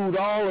 They moved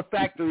all the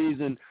factories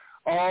and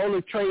all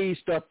the trade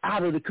stuff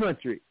out of the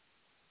country.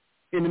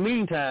 In the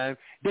meantime,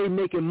 they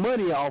making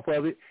money off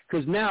of it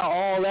because now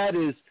all that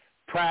is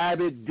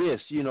private,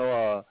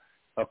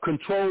 a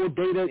controlled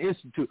data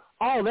institute.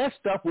 All that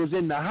stuff was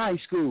in the high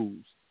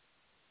schools.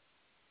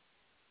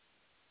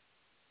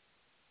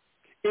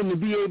 And to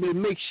be able to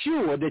make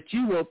sure that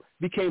you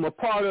became a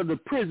part of the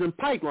prison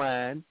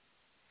pipeline,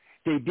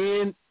 they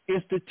then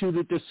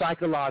instituted the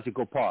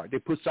psychological part. They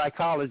put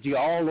psychology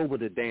all over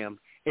the damn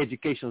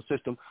educational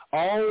system,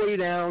 all the way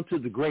down to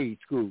the grade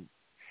school,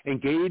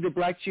 and gave the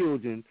black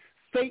children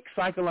fake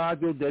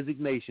psychological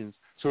designations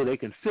so they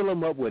can fill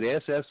them up with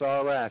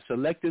SSRI,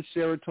 selective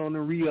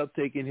serotonin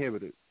reuptake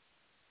inhibitors,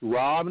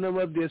 robbing them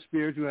of their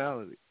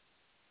spirituality.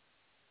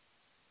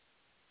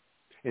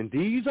 And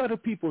these are the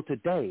people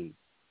today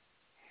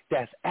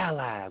that's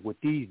allied with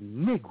these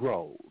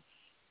Negroes.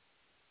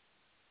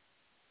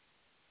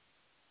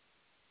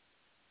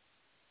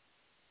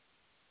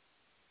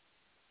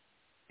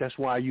 That's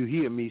why you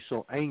hear me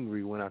so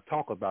angry when I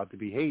talk about the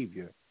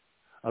behavior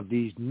of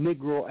these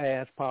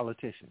Negro-ass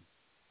politicians.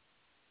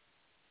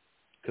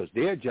 Because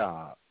their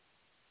job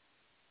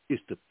is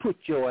to put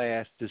your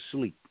ass to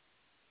sleep.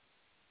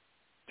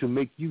 to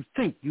make you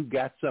think you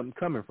got something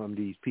coming from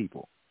these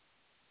people.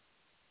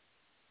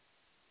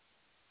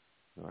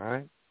 All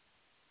right?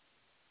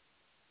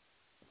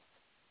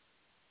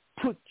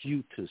 Put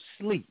you to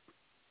sleep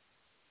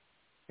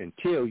and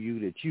tell you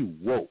that you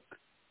woke.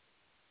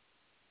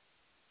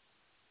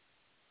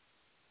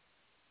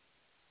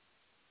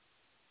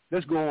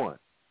 Let's go on.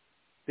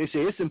 They say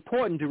it's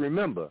important to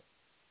remember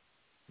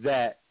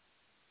that,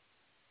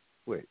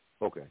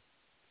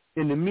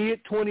 in the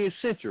mid-20th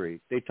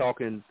century, they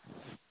talking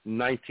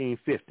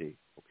 1950,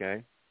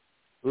 okay?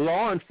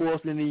 Law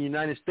enforcement in the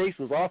United States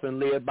was often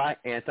led by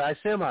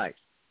anti-Semites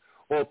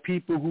or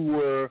people who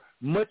were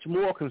much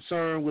more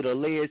concerned with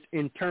alleged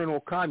internal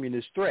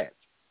communist threats,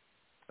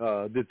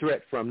 the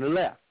threat from the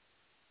left.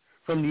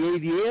 From the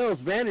ADL's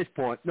vantage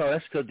point, no,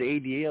 that's because the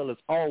ADL has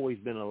always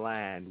been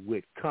aligned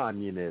with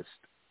communists,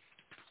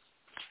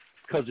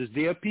 because it's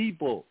their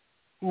people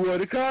who are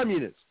the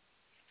communists.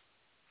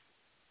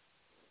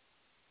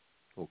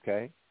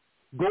 Okay?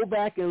 Go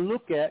back and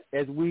look at,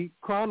 as we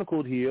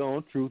chronicled here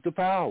on Truth to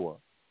Power,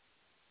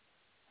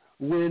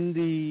 when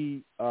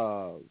the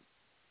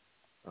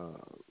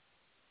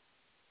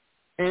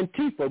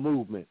Antifa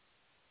movement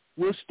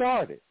was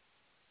started.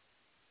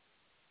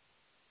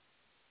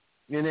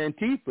 And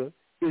Antifa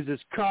is as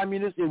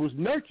communist, it was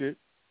nurtured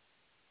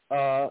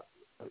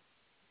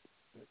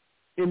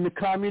in the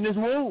communist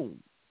womb.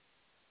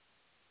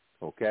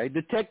 Okay?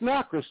 The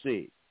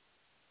technocracy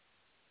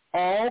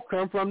all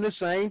come from the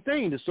same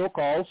thing, the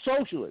so-called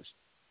socialists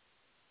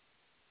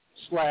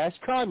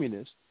 /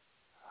 communists,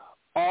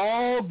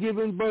 all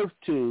given birth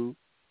to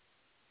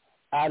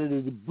out of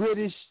the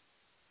British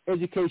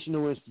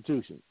educational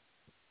institution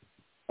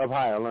of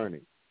higher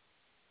learning.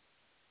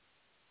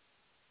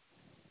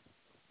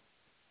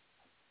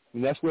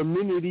 And that's where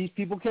many of these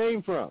people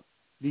came from,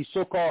 these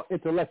so-called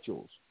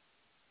intellectuals.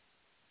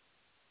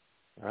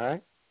 All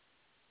right?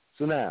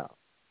 So now,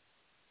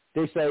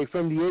 they say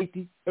from the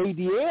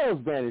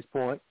ADL's vantage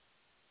point,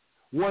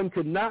 one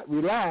could not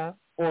rely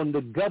on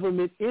the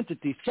government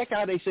entities. Check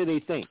how they say they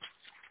think.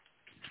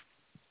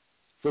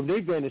 From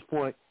their vantage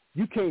point,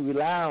 you can't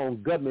rely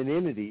on government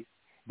entities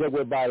that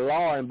were by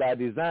law and by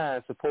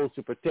design supposed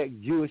to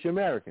protect Jewish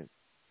Americans.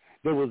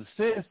 There was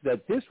a sense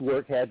that this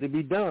work had to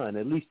be done,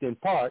 at least in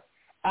part,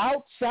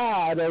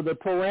 outside of the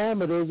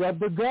parameters of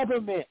the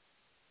government.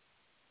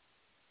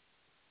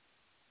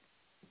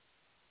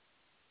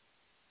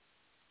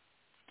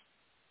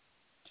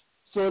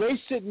 So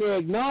they sitting there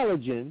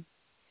acknowledging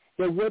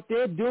that what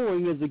they're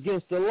doing is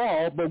against the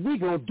law, but we're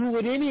going to do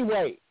it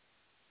anyway.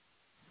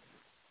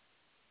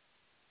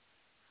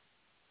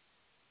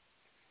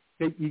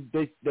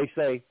 They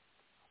say,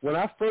 when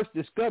I first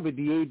discovered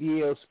the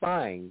ADL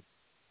spying,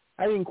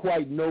 I didn't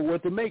quite know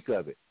what to make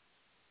of it.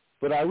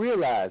 But I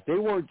realized they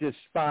weren't just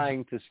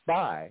spying to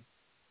spy.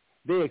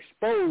 They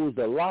exposed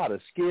a lot of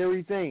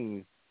scary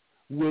things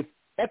with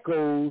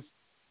echoes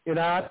in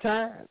our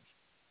times,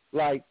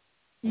 like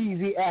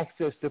easy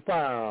access to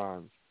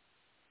firearms,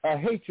 a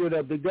hatred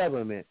of the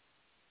government,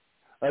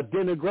 a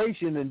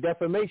denigration and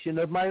defamation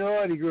of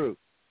minority groups.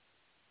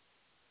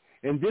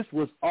 And this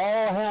was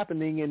all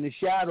happening in the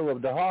shadow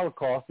of the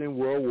Holocaust in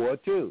World War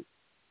II.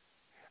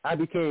 I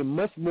became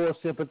much more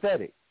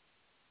sympathetic.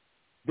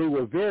 They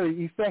were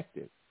very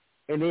effective,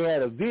 and they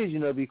had a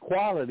vision of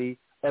equality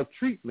of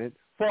treatment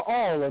for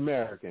all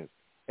Americans,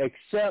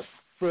 except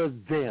for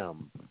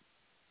them,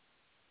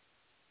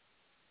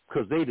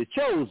 because they the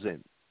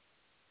chosen.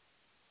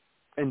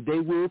 And they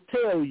will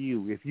tell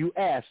you if you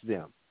ask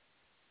them.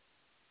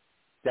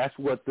 That's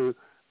what the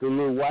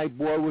little white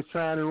boy was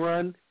trying to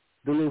run.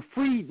 The little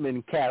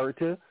Friedman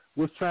character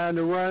was trying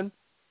to run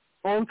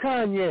on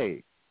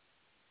Kanye.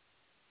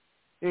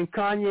 And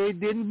Kanye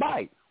didn't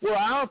bite. Well,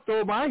 I'll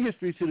throw my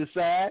history to the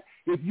side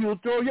if you'll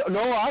throw your...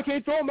 No, I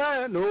can't throw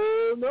mine.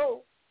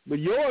 No. But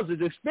yours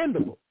is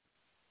expendable.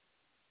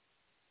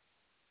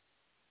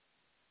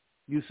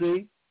 You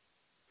see?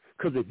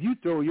 Because if you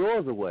throw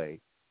yours away,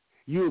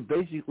 you're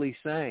basically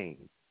saying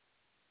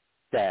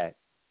that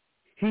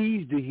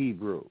he's the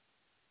Hebrew.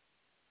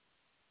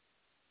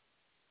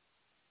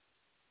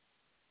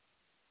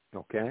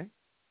 Okay?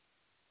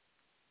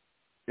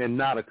 And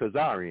not a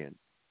Khazarian.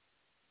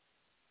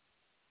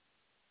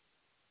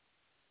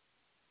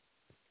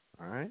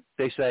 All right?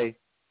 They say,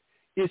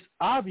 it's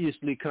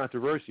obviously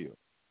controversial.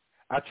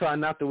 I try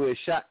not to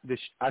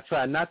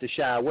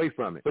shy away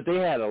from it. But they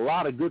had a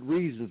lot of good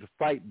reasons to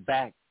fight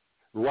back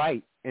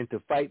right and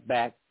to fight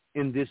back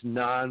in this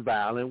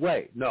nonviolent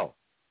way. No.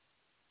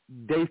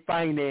 They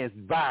financed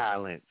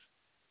violence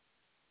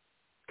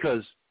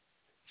because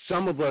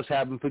some of us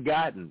haven't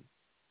forgotten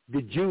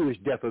the Jewish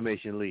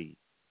Defamation League.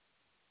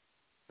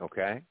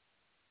 Okay?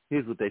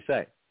 Here's what they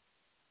say.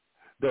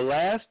 The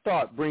last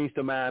thought brings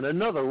to mind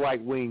another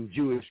right-wing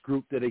Jewish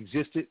group that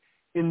existed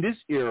in this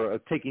era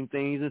of taking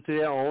things into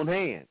their own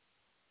hands,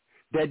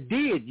 that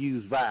did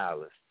use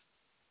violence,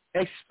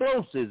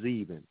 explosives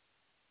even.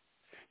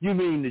 You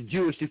mean the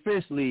Jewish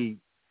Defense League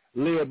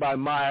led by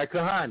Meir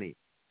Kahane?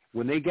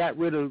 When they got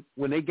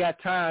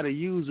tired of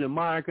using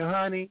Meir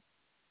Kahane,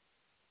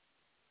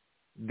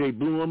 They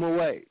blew him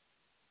away.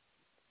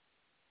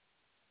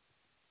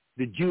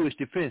 The Jewish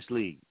Defense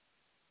League.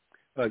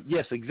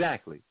 Yes,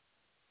 exactly.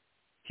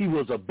 He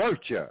was a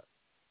bircher,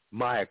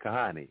 Maya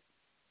Kahani.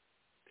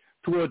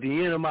 Toward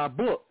the end of my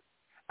book,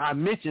 I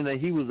mentioned that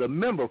he was a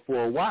member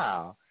for a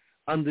while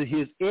under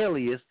his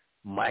alias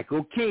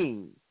Michael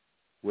King.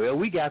 Well,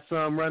 we got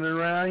some running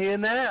around here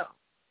now.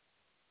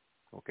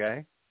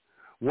 Okay?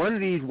 One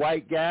of these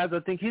white guys, I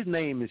think his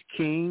name is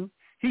King.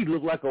 He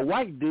looked like a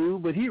white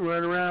dude, but he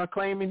run around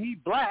claiming he's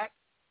black,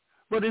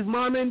 but his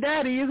mom and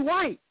daddy is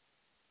white.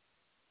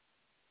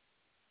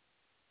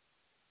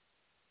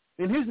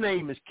 And his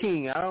name is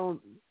King.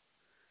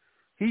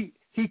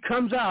 He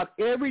comes out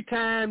every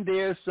time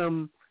there's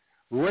some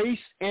race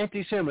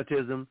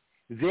anti-Semitism,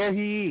 there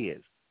he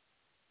is.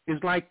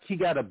 It's like he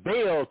got a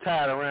bell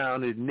tied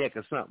around his neck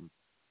or something.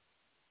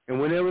 And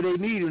whenever they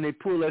need him, they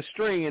pull that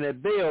string and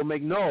that bell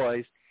make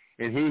noise,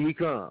 and here he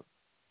comes.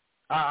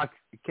 I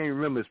can't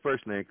remember his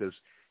first name because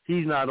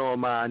he's not on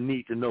my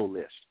need-to-know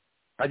list.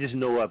 I just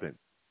know of him.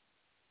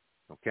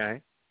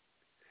 Okay?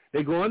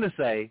 They go on to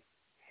say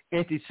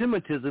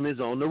anti-Semitism is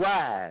on the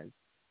rise,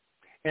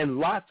 and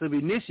lots of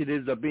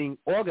initiatives are being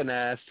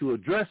organized to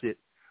address it,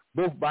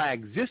 both by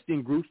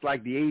existing groups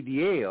like the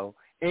ADL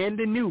and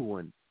the new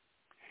one.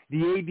 The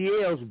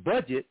ADL's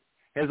budget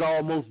has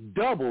almost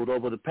doubled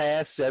over the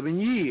past 7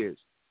 years.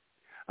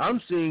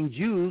 I'm seeing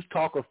Jews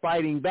talk of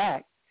fighting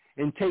back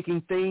and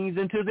taking things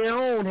into their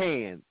own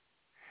hands.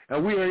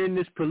 And we are in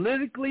this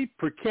politically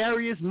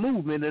precarious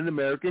movement in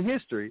American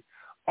history,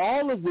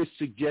 all of which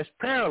suggests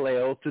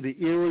parallel to the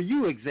era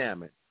you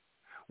examine.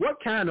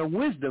 What kind of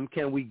wisdom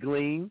can we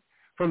glean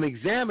from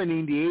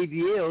examining the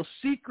ADL's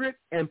secret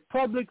and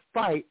public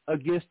fight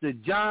against the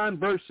John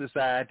Birch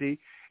Society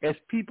as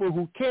people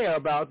who care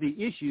about the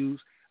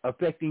issues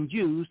affecting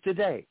Jews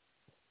today?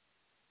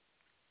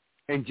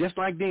 And just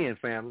like then,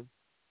 family,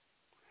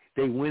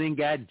 they went and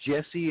got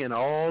Jesse and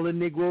all the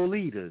Negro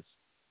leaders,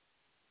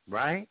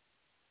 right,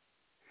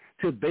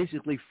 to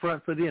basically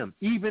front for them,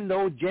 even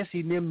though Jesse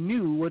and them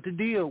knew what the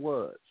deal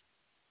was.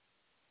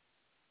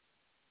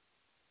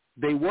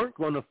 They weren't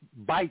going to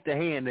bite the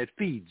hand that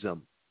feeds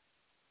them.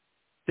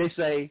 They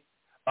say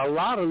a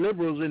lot of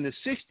liberals in the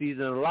 60s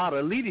and a lot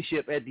of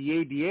leadership at the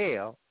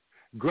ADL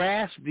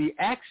grasped the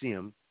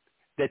axiom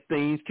that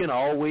things can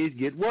always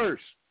get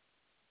worse.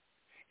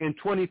 In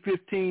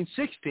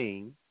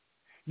 2015-16,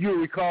 you'll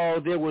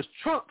recall there was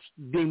Trump's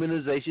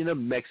demonization of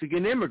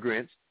Mexican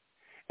immigrants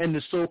and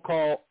the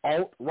so-called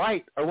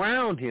alt-right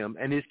around him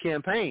and his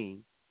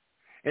campaign,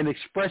 and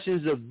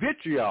expressions of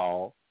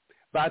vitriol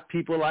by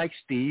people like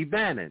Steve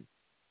Bannon.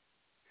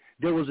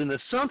 There was an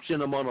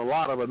assumption among a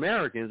lot of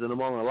Americans and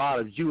among a lot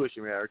of Jewish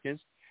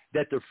Americans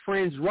that the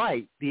fringe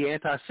right, the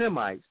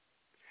anti-Semites,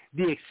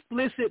 the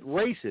explicit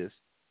racists,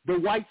 the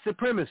white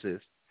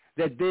supremacists,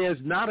 that there's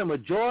not a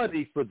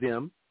majority for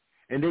them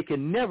and they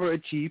can never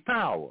achieve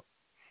power.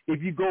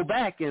 If you go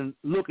back and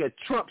look at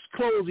Trump's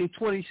closing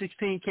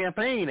 2016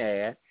 campaign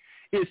ad,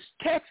 it's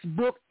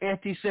textbook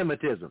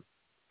anti-Semitism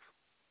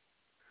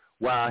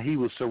while he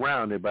was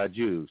surrounded by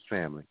Jews,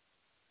 family.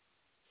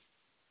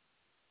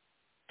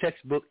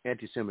 Textbook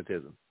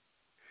anti-Semitism.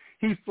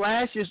 He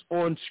flashes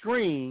on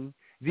screen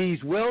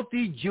these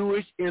wealthy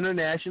Jewish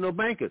international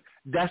bankers.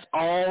 That's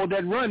all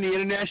that run the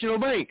international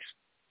banks.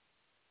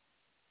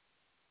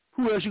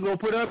 Who else you going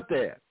to put up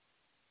there?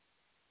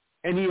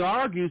 And he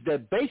argues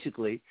that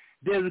basically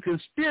there's a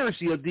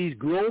conspiracy of these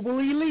global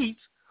elites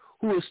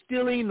who are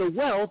stealing the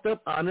wealth of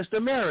honest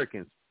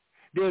Americans.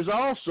 There's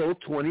also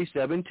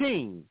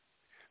 2017,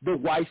 the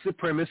white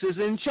supremacists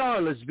in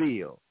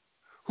Charlottesville,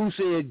 who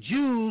said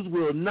Jews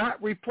will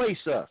not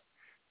replace us.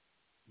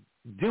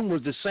 Them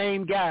was the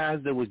same guys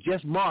that was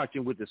just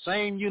marching with the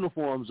same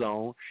uniforms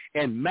on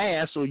and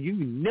masks, so you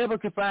never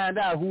could find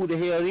out who the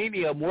hell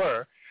any of them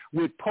were,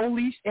 with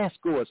police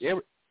escorts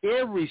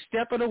every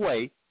step of the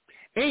way.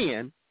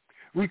 And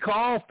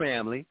recall,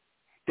 family,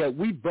 that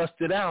we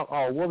busted out,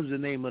 what was the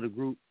name of the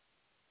group?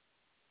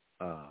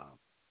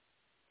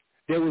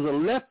 There was a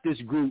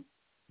leftist group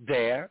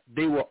there.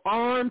 They were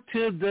armed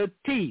to the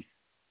teeth.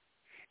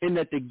 And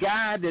that the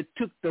guy that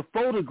took the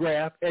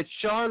photograph at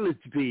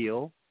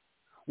Charlottesville,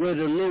 where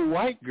the little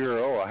white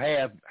girl, or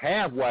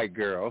half white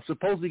girl,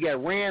 supposedly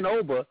got ran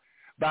over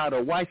by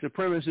the white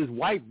supremacist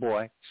white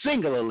boy,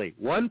 singularly,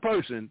 one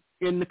person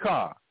in the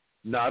car.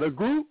 Not a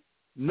group,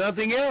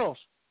 nothing else,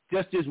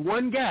 just this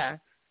one guy.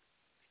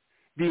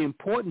 The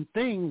important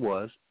thing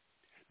was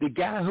the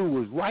guy who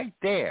was right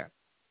there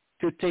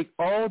to take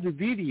all the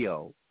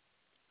video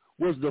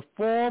was the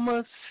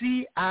former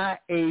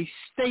CIA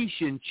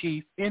station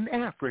chief in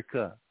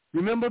Africa.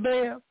 Remember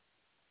that?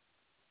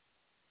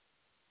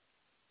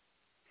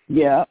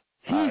 Yeah.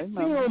 He's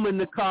filming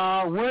the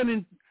car,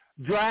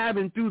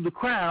 driving through the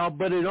crowd,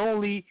 but it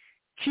only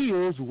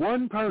kills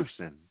one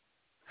person.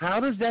 How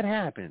does that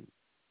happen?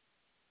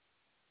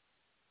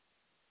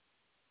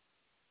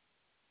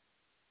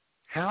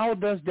 How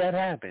does that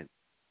happen?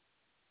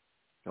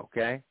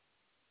 Okay.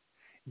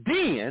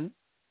 Then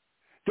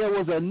there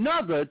was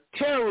another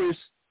terrorist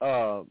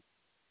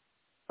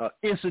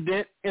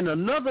incident in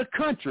another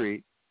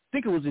country. I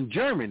think it was in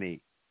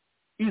Germany,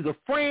 either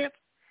France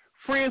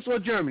or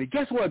Germany.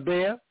 Guess what,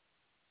 Bear?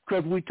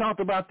 Because we talked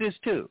about this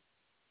too.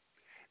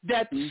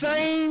 That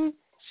same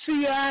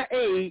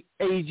CIA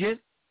agent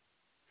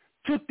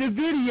took the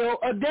video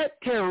of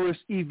that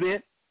terrorist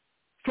event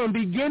from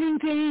beginning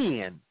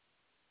to end.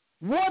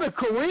 What a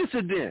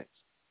coincidence.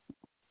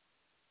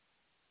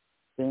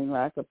 Seems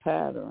like a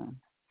pattern.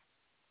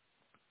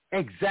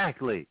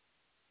 Exactly.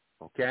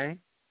 Okay?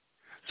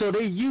 So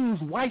they use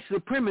white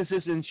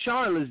supremacists in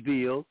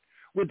Charlottesville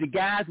with the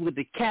guys with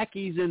the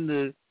khakis and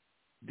the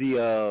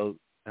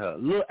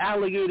little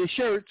alligator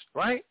shirts,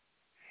 right?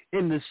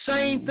 And the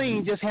same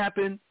thing just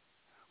happened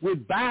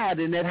with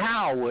Biden at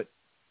Howard.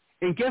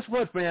 And guess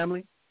what,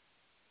 family?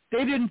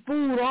 They didn't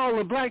fool all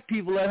the black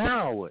people at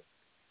Howard.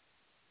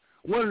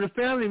 One of the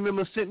family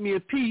members sent me a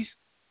piece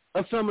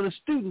of some of the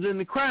students in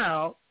the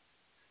crowd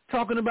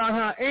talking about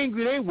how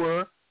angry they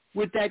were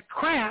with that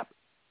crap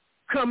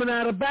coming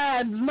out of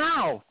Biden's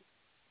mouth.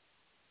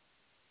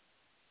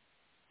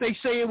 They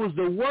say it was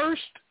the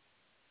worst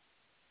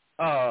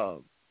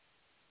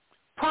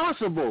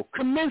possible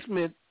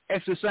commencement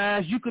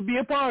exercise you could be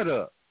a part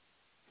of.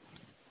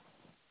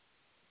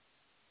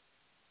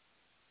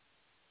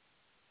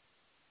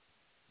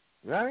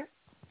 Right?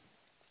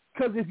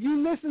 Because if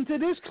you listen to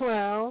this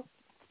clown,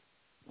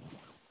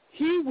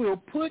 he will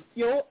put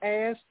your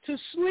ass to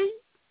sleep.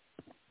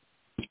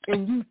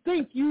 And you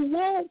think you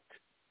won't.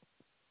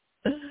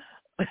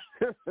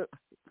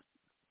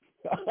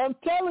 I'm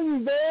telling you,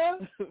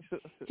 man.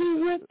 He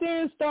went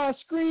there and started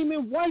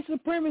screaming, white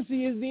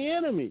supremacy is the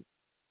enemy.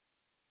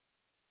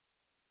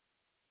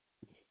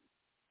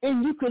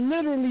 And you can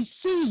literally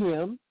see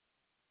him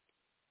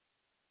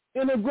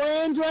in a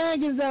Grand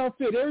Dragons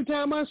outfit. Every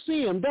time I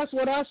see him, that's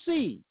what I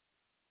see.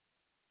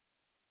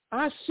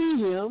 I see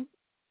him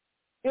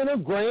in a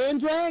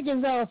Grand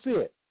Dragons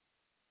outfit.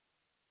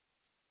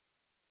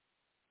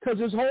 Because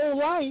his whole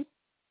life,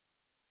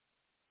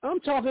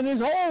 I'm talking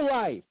his whole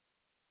life,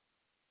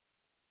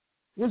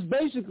 was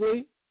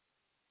basically,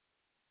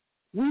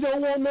 we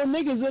don't want no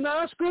niggas in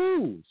our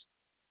schools.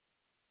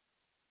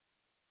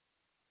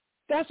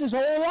 That's his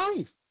whole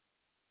life.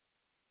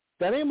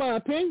 That ain't my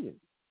opinion.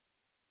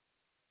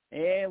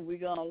 And we're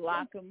going to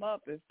lock him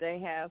up if they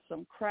have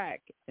some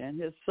crack.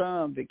 And his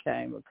son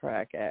became a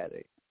crack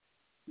addict.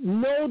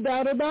 No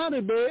doubt about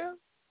it, Bear.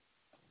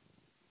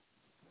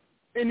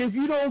 And if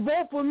you don't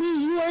vote for me,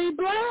 you ain't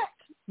black,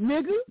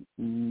 nigga.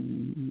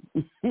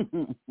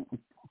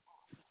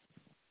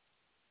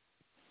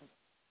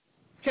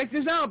 Check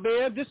this out,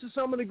 Bear. This is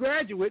some of the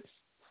graduates.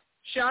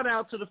 Shout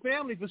out to the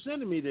family for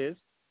sending me this.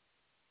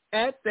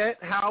 At that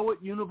Howard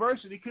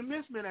University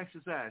commencement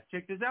exercise.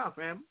 Check this out,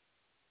 family.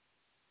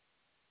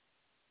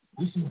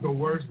 This is the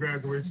worst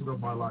graduation of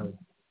my life.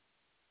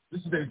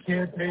 This is a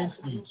campaign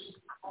speech.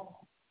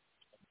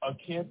 A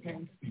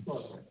campaign speech.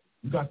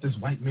 You got this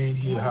white man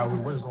here,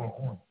 Howard. What is going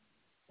on?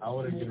 I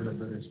would have given a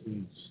better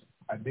speech.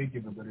 I did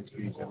give a better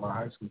speech at my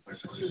high school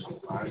graduation.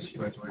 My high school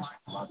graduation was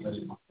a lot better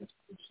than this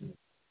shit.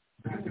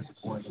 Really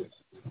disappointed.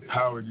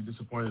 Howard, you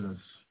disappointed us.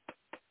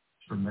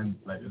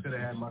 Tremendous. Like, we could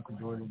have had Michael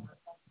Jordan.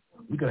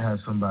 We could have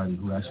had somebody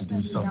who actually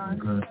did something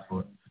good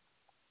for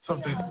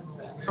something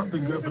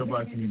good for the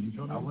black community.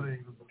 I would have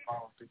even been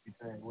following 50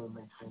 Cent. It wouldn't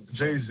make sense.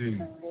 Jay-Z.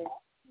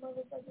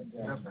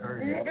 Steph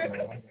Curry.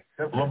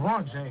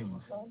 LeBron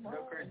James.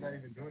 Steph Curry's not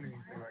even doing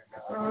anything right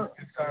now.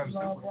 It's time to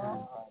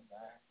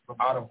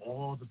out of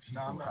all the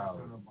people,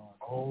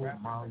 oh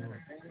my Lord.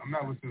 I'm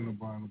not listening to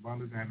LeBron. LeBron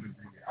doesn't have a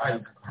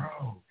degree.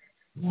 Bro,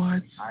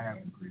 what? I have a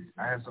degree.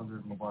 I have something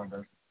that LeBron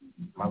does.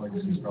 My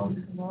legacy is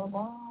stronger.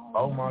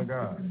 Oh my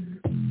God.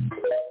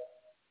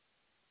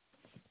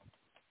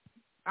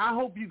 I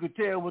hope you could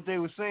tell what they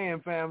were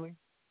saying, family.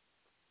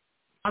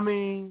 I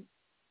mean,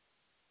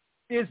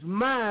 it's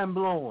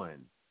mind-blowing.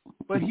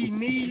 But he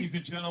needs... Ladies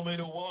and gentlemen,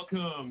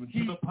 welcome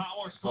to the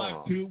Power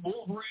Slap 2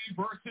 Wolverine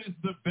versus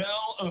the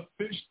Bell of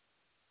Fish.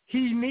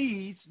 He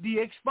needs the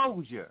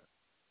exposure.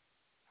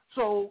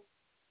 So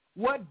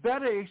what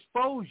better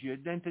exposure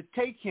than to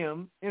take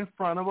him in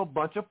front of a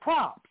bunch of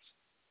props?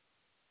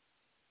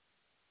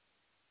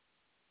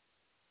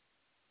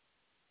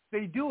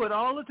 They do it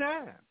all the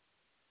time.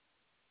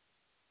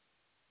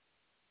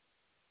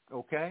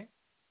 Okay?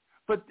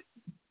 But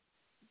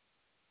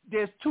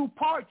there's two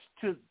parts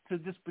to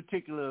this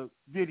particular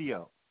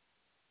video.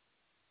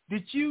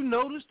 Did you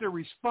notice the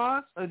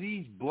response of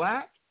these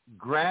black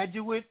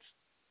graduates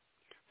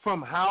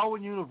from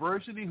Howard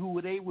University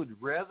who they would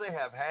rather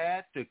have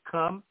had to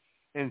come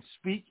and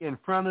speak in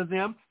front of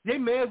them? They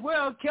may as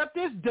well have kept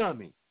this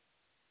dummy.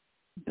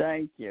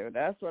 Thank you.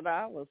 That's what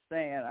I was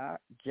saying.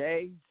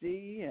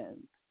 Jay-Z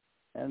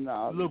and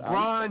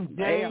LeBron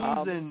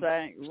James and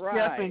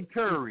Stephen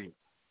Curry.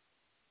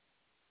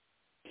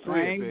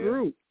 Same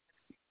group.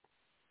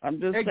 I'm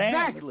just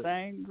saying the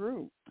same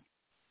group.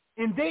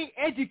 And they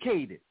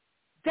educated.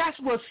 That's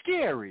what's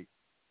scary.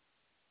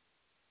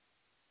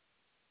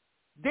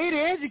 They the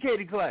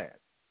educated class.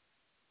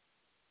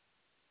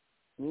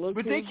 Look,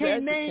 but they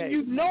can't name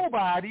you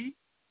nobody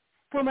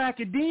from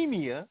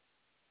academia,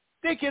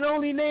 they can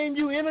only name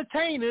you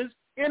entertainers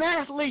and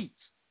athletes.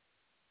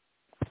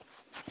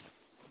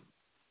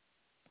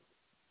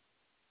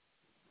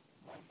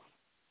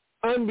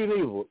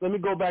 Unbelievable. Let me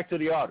go back to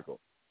the article,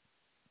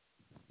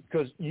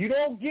 because you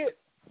don't get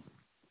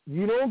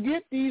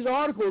these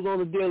articles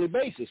on a daily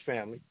basis,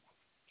 family,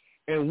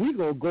 and we're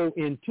gonna go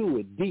into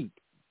it deep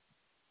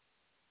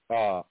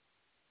on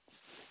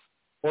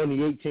the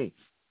 18th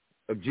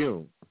of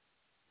June.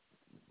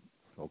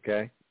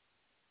 Okay.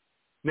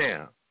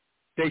 Now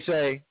they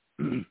say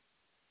blah,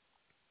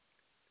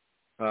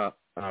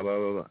 blah,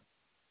 blah.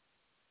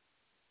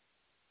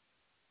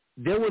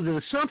 There was an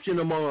assumption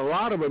among a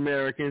lot of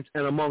Americans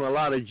and among a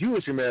lot of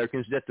Jewish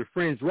Americans that the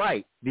fringe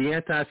right, the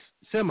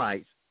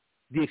anti-Semites,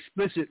 the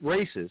explicit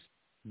racists,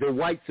 the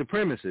white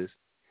supremacists,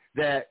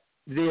 that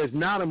there's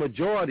not a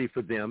majority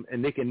for them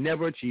and they can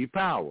never achieve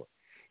power.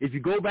 If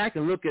you go back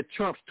and look at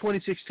Trump's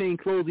 2016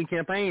 closing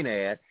campaign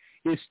ad,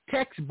 it's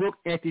textbook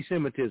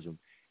anti-Semitism.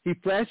 He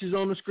flashes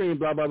on the screen,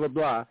 blah, blah, blah,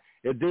 blah.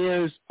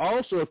 There's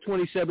also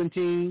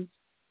 2017,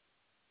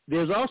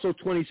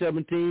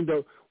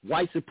 the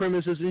white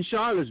supremacists in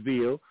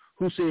Charlottesville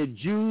who said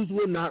Jews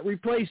will not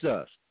replace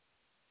us.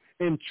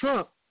 And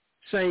Trump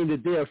saying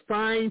that there are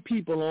fine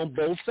people on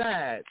both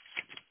sides.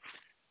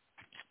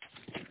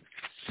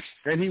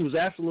 And he was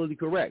absolutely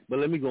correct. But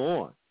let me go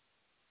on.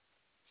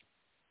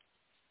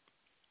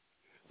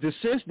 The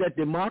sense that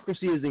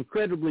democracy is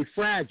incredibly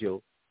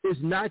fragile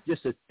is not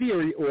just a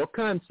theory or a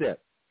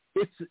concept.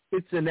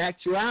 It's an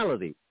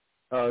actuality.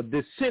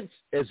 The sense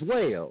as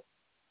well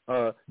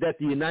that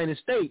the United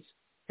States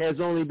has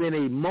only been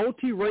a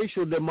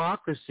multiracial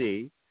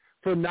democracy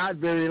for not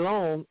very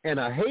long and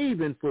a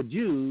haven for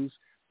Jews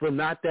for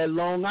not that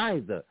long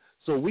either.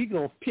 So we're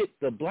going to pit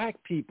the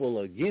black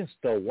people against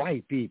the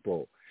white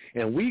people,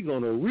 and we're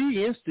going to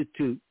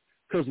reinstitute,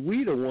 because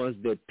we're the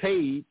ones that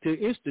paid to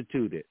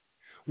institute it.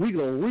 We're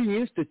going to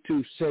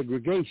reinstitute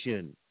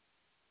segregation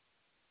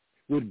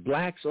with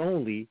blacks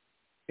only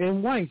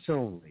and whites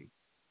only.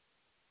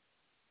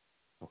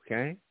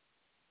 Okay?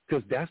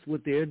 Because that's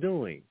what they're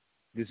doing.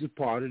 This is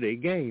part of their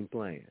game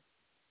plan.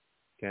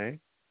 Okay?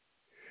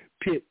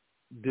 Pit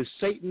the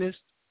Satanist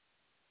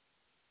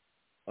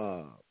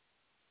or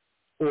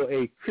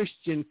a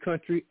Christian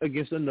country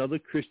against another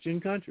Christian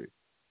country.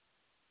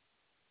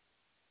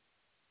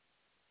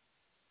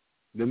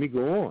 Let me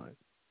go on.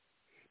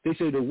 They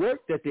say the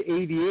work that the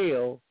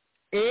ADL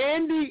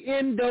and the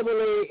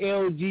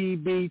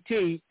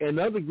NAACP and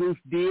other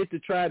groups did to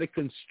try to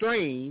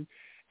constrain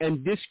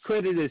and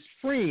discredit as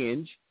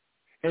fringe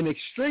and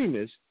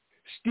extremists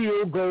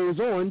still goes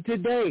on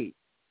today.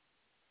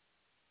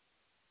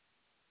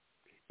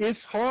 It's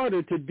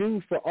harder to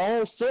do for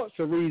all sorts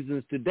of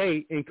reasons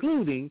today,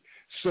 including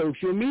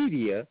social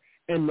media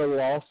and the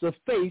loss of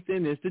faith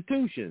in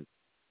institutions.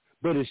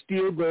 But it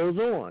still goes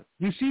on.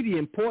 You see the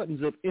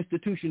importance of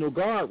institutional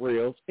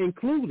guardrails,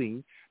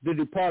 including the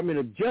Department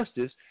of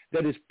Justice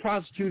that is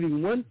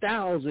prosecuting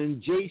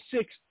 1,000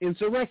 J6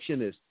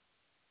 insurrectionists.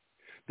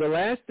 The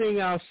last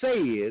thing I'll say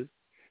is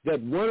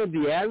that one of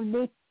the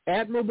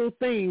admirable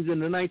things in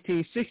the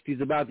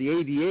 1960s about the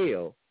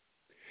ADL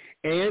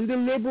and the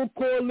liberal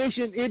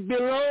coalition it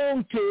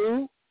belonged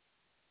to,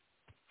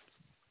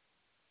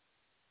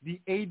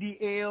 the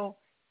ADL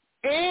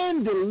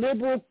and the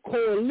liberal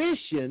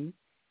coalition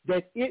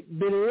that it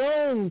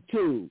belonged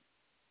to,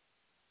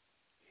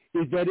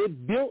 is that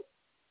it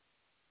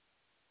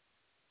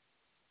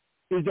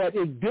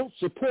built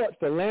support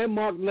for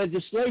landmark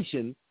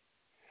legislation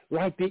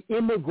like the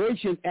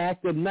Immigration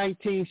Act of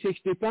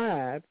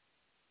 1965,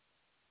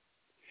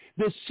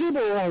 the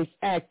Civil Rights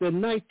Act of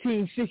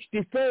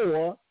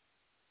 1964,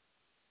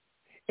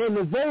 and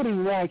the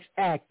Voting Rights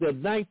Act of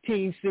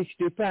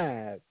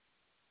 1965.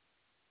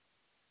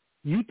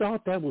 You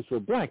thought that was for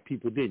black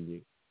people, didn't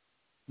you?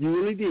 You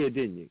really did,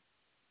 didn't you?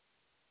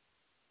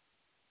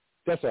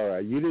 That's all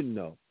right. You didn't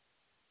know.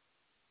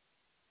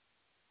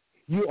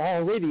 You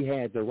already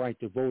had the right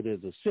to vote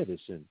as a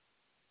citizen.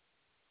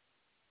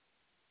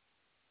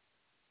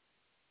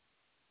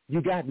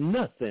 You got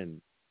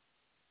nothing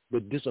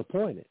but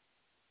disappointed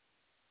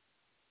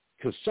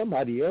because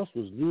somebody else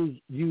was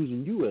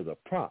using you as a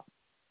prop.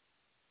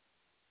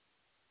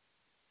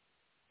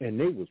 And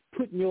they was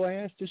putting your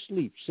ass to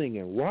sleep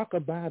singing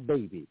Rock-a-Bye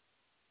Baby.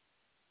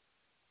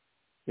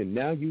 And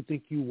now you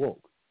think you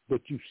woke,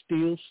 but you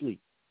still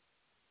sleep.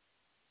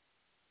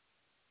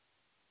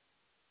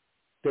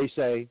 They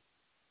say,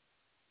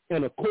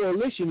 and a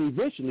coalition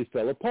eventually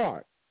fell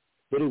apart,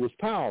 but it was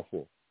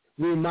powerful,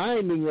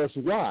 reminding us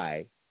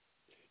why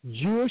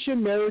Jewish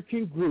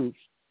American groups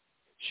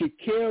should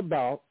care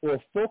about or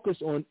focus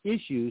on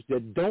issues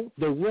that don't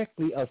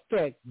directly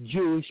affect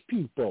Jewish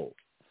people.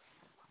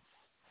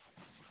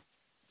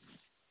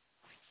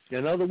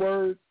 In other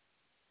words,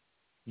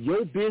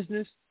 your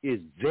business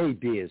is their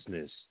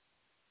business.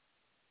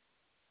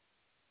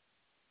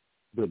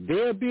 But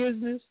their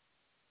business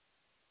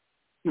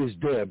is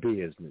their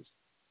business.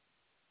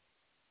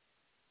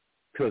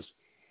 Because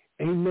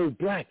ain't no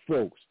black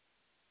folks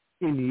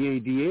in the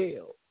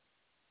ADL.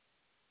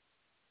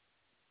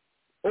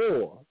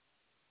 or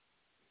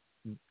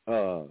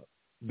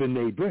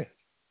B'nai B'rith.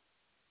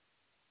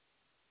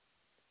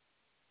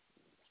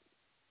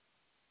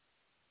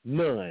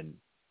 None.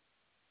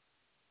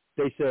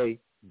 They say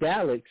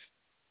Daleks,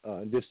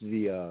 this is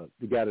the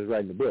guy that's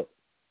writing the book,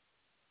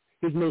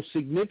 his most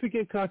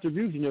significant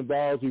contribution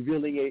involves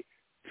revealing a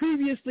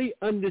previously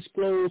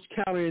undisclosed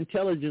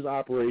counterintelligence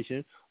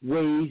operation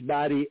waged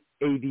by the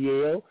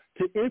ADL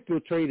to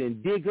infiltrate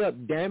and dig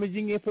up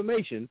damaging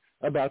information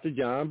about the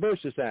John Birch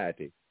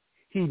Society.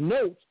 He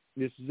notes,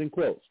 this is in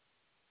quotes.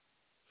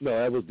 No,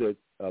 that was the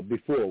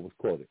before it was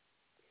quoted.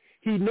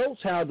 He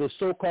notes how the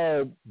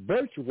so-called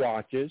Birch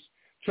Watchers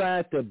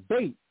tried to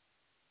bait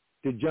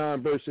the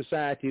John Birch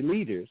Society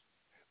leaders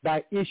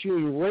by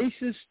issuing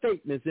racist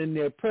statements in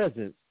their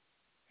presence,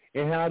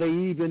 and how they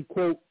even,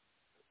 quote,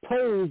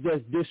 posed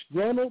as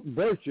disgruntled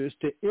Birchers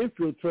to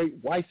infiltrate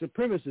white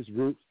supremacist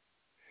groups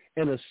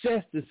and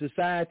assess the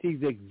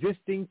society's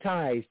existing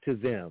ties to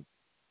them,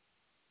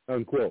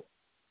 unquote.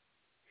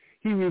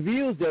 He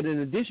reveals that in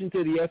addition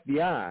to the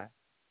FBI,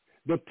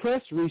 the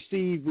press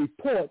received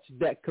reports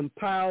that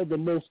compiled the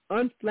most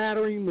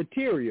unflattering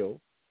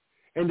material,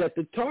 and that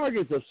the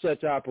targets of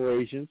such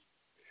operations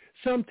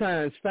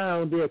sometimes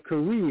found their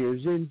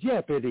careers in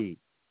jeopardy.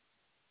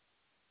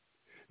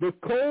 The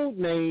code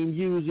name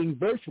using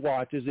Birch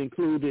Watchers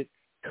included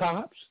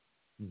cops,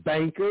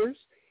 bankers,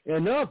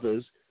 and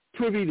others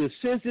privy to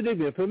sensitive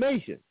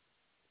information.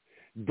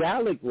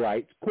 Dalek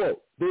writes,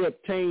 quote, they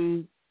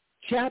obtained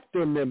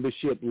chapter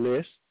membership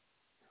lists,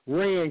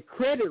 ran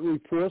credit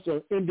reports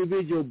on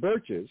individual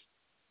Birchers,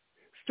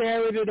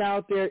 ferreted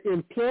out their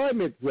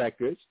employment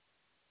records,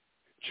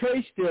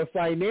 traced their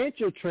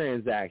financial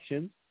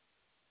transactions,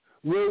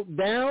 wrote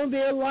down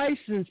their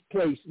license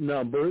plate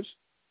numbers,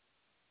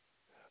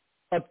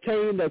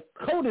 obtained a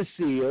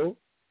codicil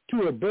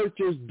to a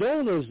Birchers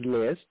donors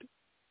list,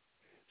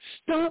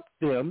 stumped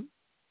them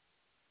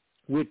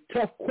with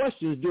tough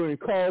questions during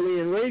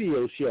call-in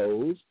radio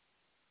shows,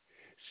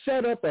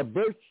 set up a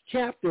Birch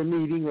chapter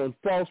meeting on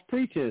false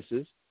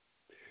pretenses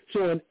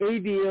so an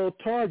ADL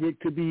target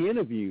could be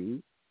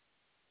interviewed,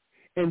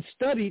 and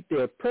studied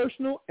their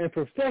personal and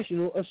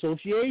professional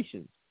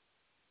associations.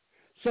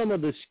 Some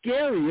of the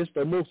scariest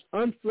or most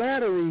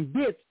unflattering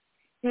bits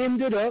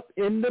ended up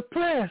in the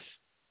press.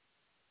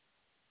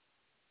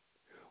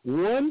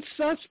 One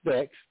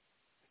suspects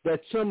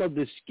that some of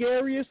the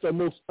scariest or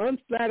most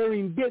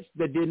unflattering bits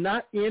that did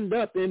not end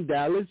up in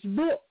Dalek's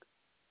book.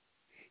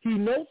 He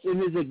notes in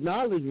his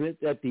acknowledgement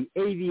that the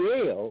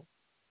ADL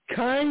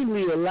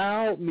kindly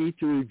allowed me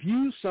to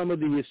review some of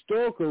the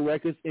historical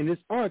records in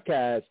its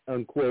archives,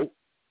 unquote.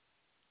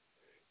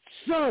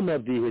 Some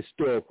of the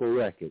historical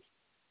records.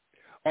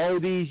 All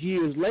these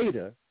years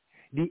later,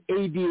 the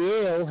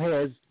ADL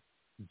has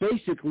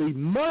basically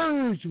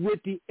merged with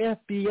the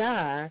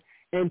FBI,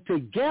 and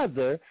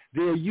together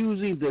they're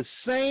using the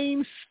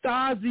same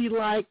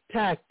Stasi-like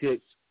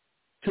tactics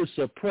to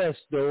suppress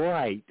the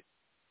right.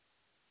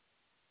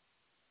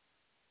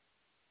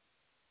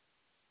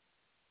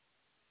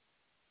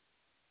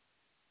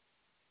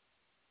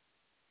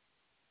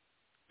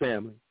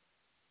 Family.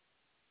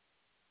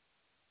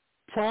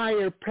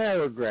 Prior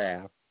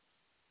paragraph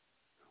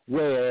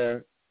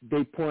where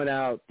they point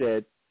out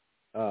that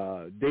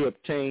they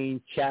obtained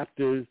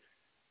chapters,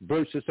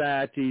 Birch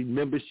Society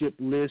membership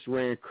lists,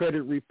 ran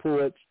credit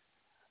reports,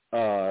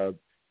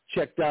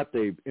 checked out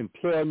their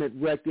employment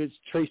records,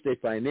 traced their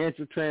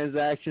financial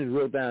transactions,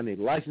 wrote down their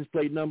license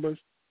plate numbers.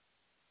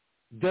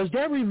 Does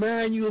that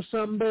remind you of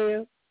something,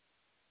 Bev?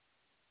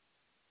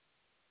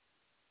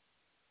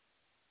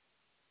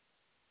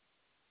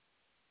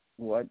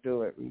 What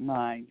do it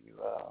remind you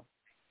of?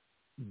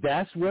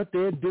 That's what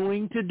they're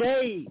doing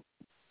today.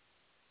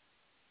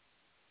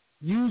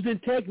 Using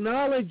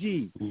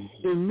technology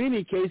in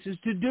many cases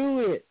to do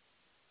it.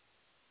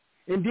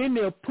 And then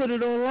they'll put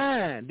it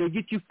online. They'll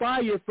get you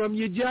fired from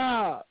your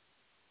job.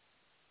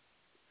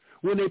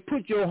 When they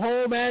put your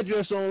home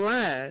address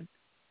online,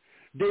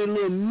 their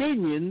little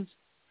minions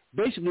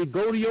basically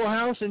go to your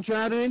house and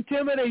try to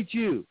intimidate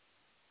you.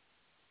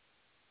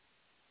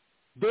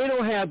 They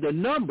don't have the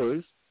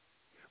numbers,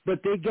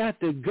 but they got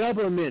the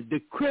government, the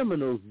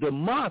criminals, the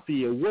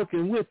mafia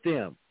working with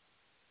them.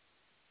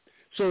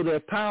 So their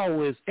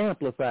power is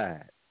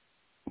amplified.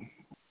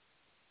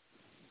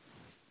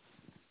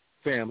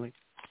 Family.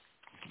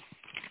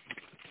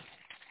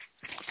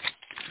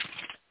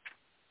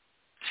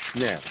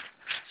 Now,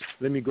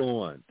 let me go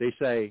on. They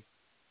say,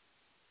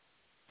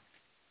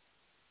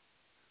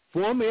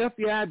 former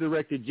FBI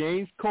Director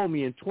James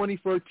Comey in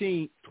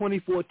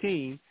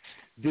 2014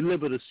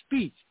 delivered a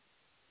speech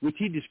which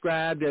he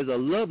described as a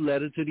love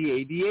letter to the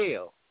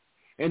ADL.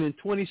 And in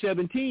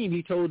 2017,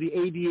 he told the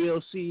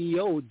ADL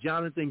CEO,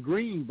 Jonathan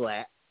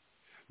Greenblatt,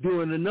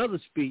 during another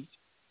speech,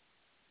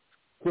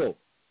 quote,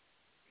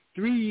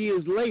 3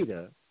 years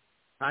later,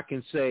 I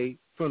can say,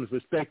 from the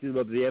perspective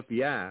of the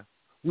FBI,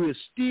 we're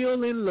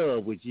still in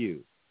love with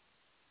you,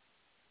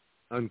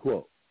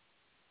 unquote.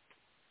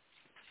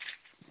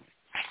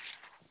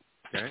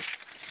 Okay?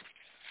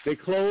 They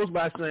close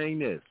by saying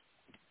this.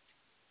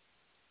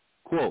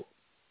 Quote,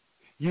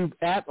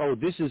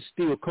 this is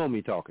still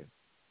Comey talking.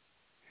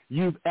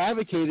 You've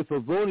advocated for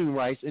voting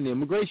rights and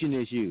immigration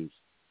issues.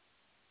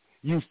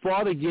 You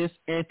fought against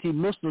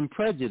anti-Muslim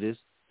prejudice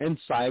and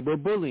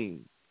cyberbullying.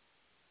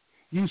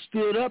 You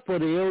stood up for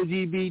the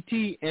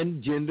LGBT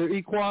and gender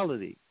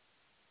equality.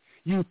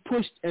 You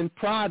pushed and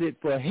prodded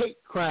for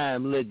hate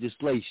crime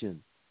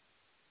legislation.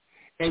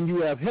 And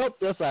you have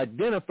helped us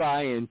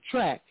identify and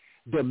track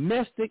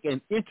domestic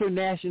and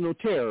international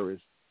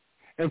terrorists.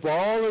 And for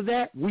all of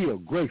that, we are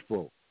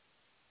grateful.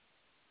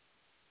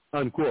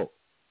 Unquote.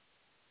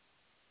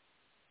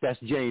 That's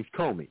James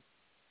Comey,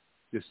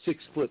 the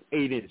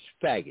 6'8"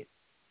 faggot.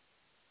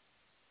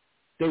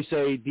 They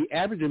say the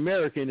average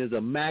American is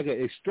a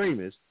MAGA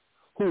extremist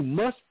who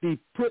must be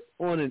put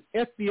on an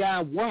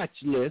FBI watch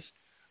list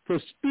for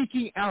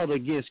speaking out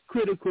against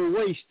critical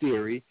race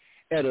theory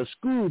at a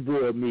school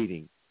board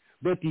meeting.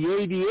 But the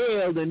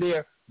ADL and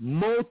their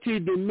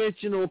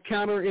multidimensional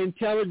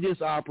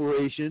counterintelligence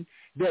operation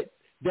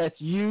that's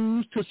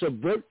used to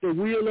subvert the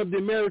will of the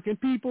American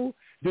people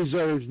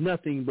deserves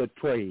nothing but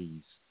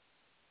praise.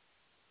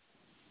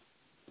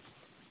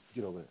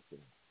 Get over there.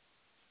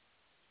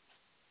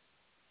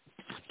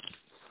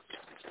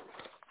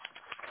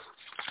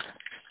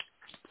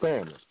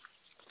 Family,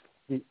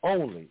 the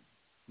only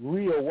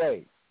real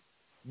way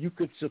you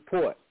could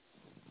support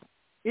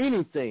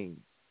anything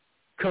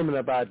coming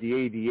about the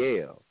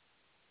ADL,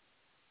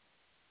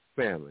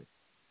 family,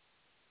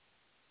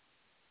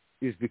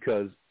 is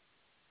because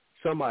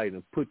somebody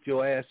done put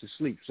your ass to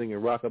sleep singing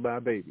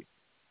Rockabye Baby.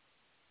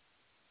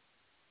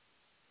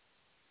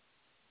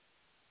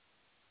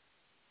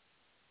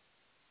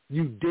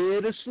 You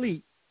dead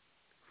asleep,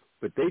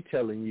 but they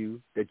telling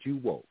you that you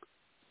woke.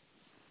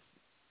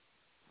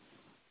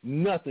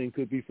 Nothing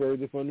could be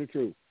further from the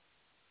truth.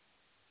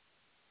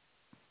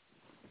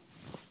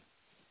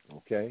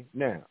 Okay?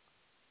 Now,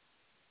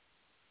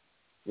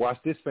 watch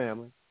this,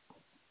 family,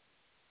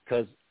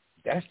 because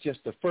that's just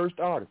the first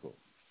article.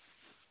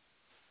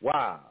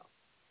 Wow.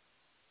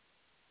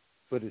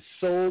 But there's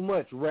so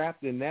much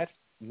wrapped in that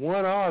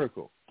one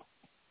article.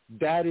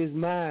 That is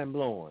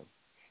mind-blowing.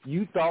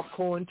 You thought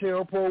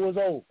COINTELPRO was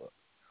over.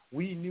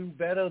 We knew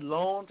better a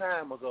long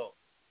time ago.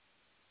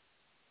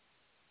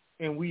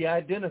 And we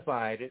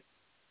identified it,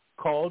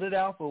 called it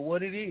out for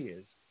what it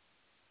is,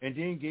 and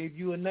then gave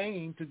you a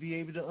name to be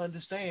able to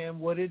understand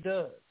what it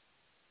does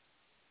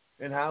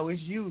and how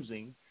it's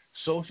using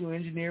social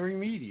engineering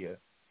media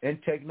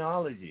and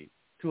technology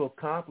to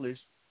accomplish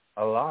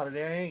a lot of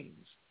their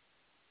aims.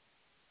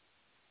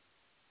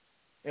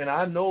 And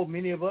I know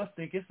many of us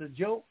think it's a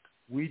joke.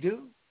 We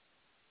do.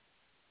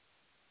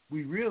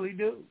 We really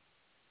do.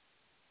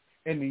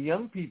 And the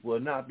young people are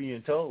not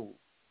being told,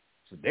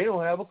 so they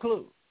don't have a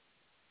clue.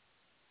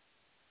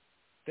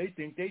 They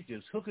think they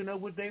just hooking up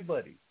with their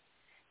buddies.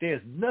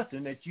 There's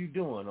nothing that you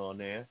doing on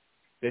there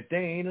that they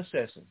ain't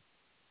assessing.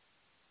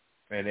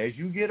 And as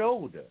you get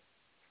older,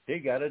 they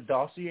got a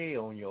dossier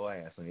on your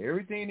ass on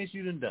everything that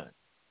you done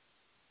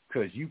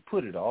because you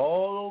put it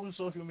all over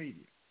social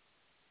media.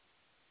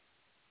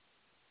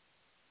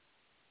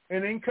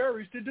 And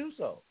encouraged to do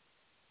so.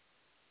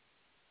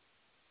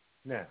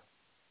 Now,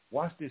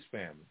 watch this,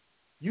 family.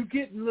 You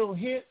getting little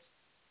hints.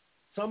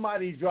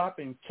 Somebody's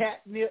dropping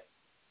catnip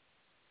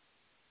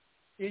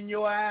in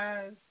your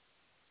eyes.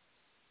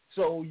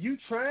 So you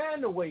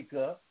trying to wake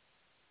up,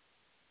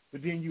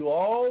 but then you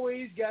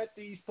always got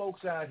these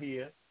folks out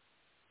here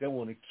that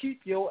want to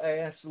keep your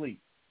ass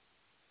asleep.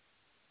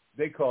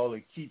 They call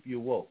it keep you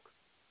woke.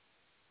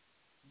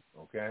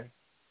 Okay?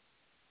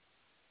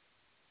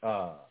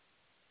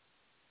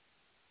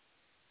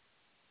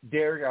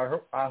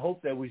 Derek, I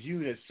hope that was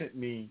you that sent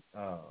me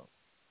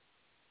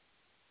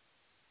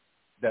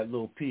that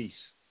little piece,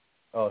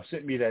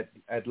 sent me that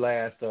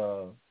last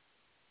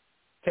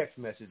text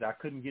message. I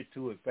couldn't get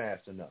to it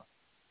fast enough.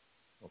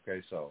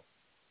 Okay, so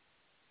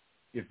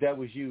if that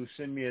was you,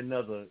 send me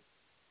another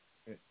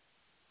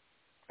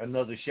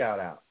shout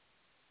out.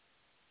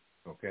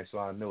 Okay, so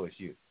I know it's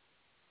you.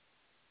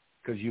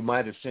 Because you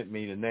might have sent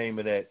me the name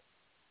of that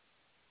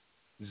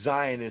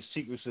Zionist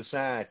secret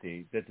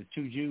society that the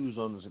two Jews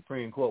on the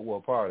Supreme Court were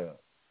a part of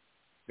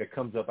that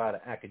comes up out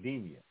of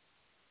academia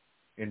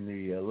in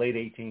the late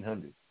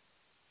 1800s.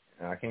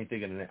 I can't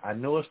think of the name. I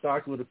know it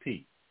starts with a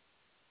P.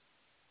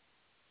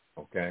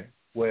 Okay?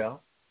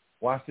 Well,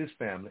 watch this,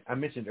 family. I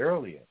mentioned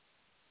earlier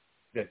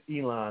that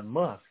Elon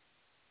Musk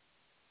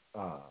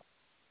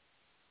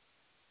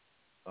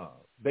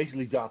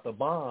basically dropped a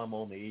bomb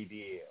on the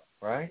ADL,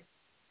 right?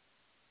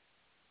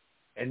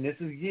 And this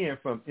is, again,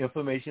 from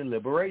Information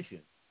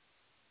Liberation.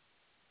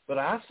 But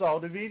I saw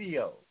the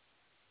video.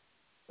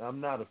 I'm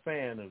not a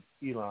fan of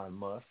Elon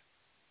Musk,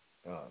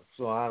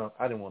 so I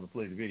didn't want to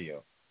play the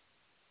video.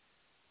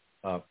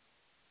 But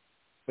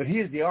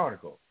here's the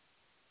article.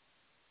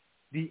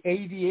 The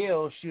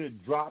ADL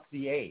should drop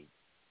the A.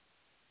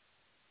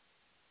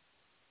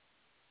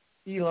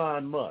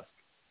 Elon Musk.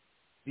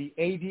 The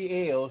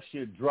ADL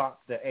should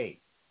drop the A.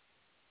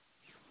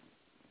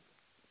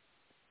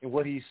 And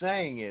what he's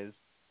saying is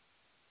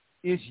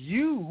It's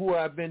you who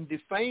have been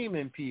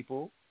defaming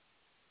people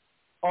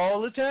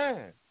all the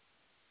time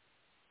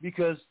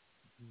because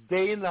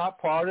they're not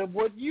part of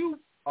what you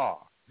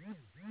are.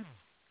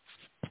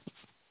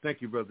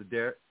 Thank you, Brother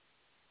Derek.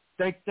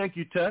 Thank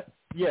you, Tut.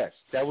 Yes,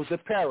 that was the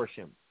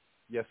parashim.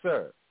 Yes,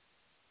 sir.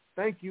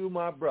 Thank you,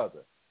 my brother.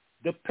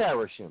 The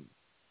parashim.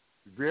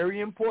 Very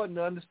important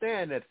to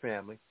understand that,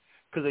 family,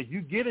 because if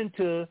you get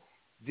into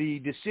the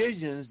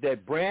decisions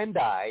that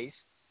Brandeis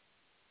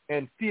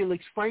and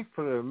Felix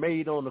Frankfurter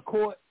made on the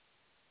court,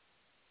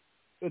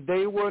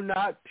 they were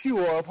not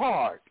pure of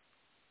heart.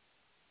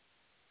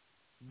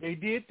 They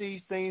did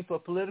these things for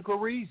political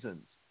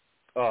reasons,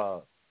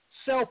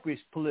 selfish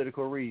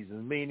political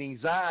reasons, meaning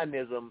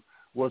Zionism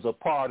was a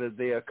part of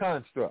their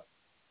construct.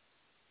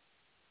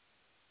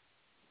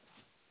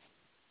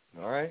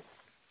 All right?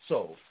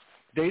 So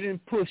they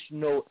didn't push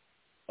no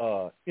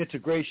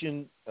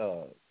integration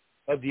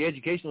of the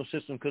educational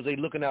system because they're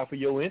looking out for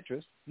your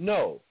interests.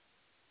 No.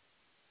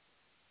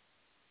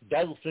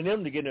 That was for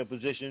them to get in a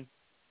position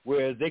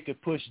where they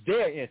could push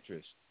their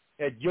interests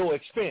at your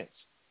expense.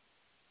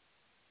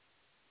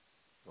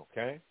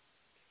 Okay?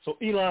 So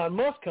Elon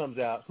Musk comes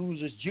out,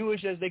 who's as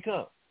Jewish as they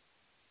come.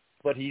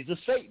 But he's a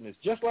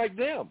Satanist, just like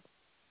them.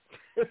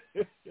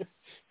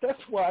 That's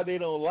why they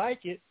don't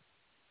like it,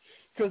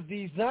 because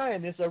these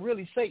Zionists are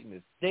really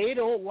Satanists. They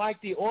don't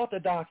like the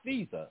Orthodox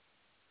either.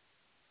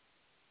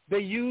 They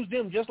use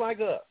them just like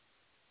us.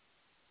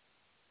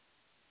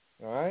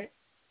 All right?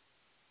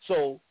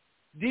 So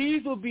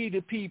these will be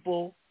the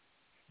people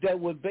that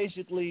would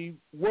basically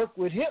work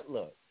with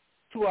Hitler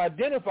to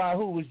identify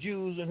who was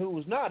Jews and who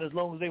was not, as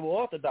long as they were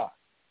Orthodox.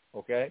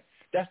 Okay?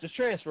 That's the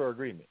transfer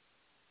agreement.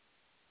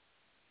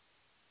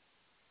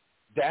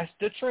 That's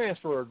the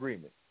transfer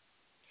agreement.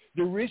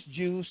 The rich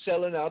Jews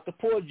selling out the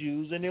poor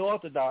Jews and the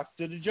Orthodox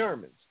to the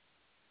Germans.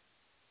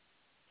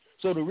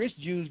 So the rich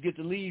Jews get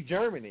to leave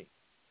Germany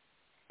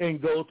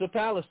and go to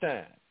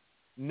Palestine,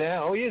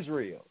 now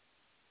Israel.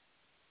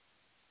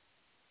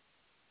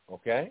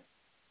 Okay?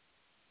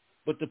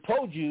 But the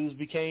poor Jews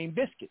became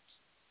biscuits.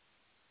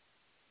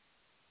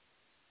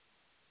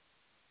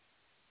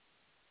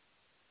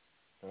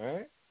 All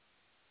right?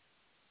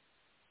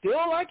 They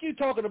don't like you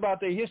talking about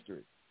their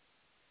history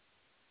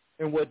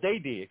and what they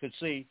did. Because,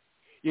 see,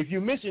 if you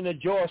mention that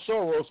George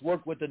Soros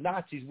worked with the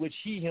Nazis, which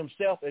he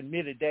himself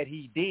admitted that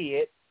he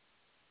did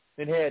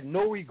and had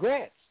no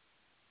regrets,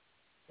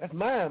 that's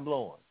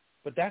mind-blowing.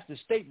 But that's the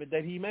statement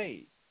that he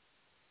made.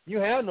 You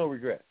have no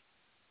regrets.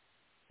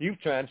 You're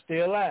trying to stay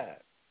alive.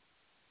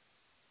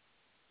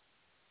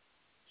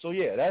 So,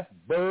 yeah, that's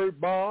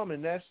bird bomb,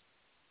 and that's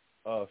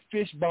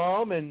fish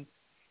bomb, and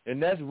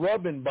that's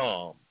rubbing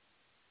bomb.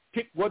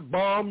 Pick what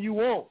bomb you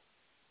want,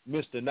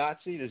 Mr.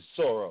 Nazi. It's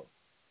Soros.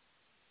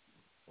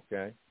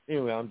 Okay?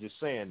 Anyway, I'm just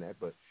saying that,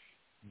 but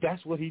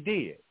that's what he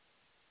did.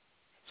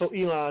 So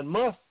Elon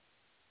Musk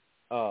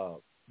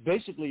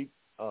basically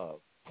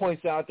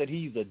points out that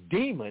he's a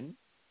demon,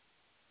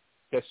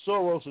 that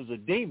Soros is a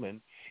demon,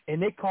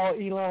 and they call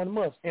Elon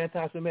Musk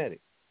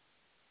anti-Semitic,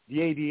 the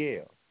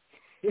ADL.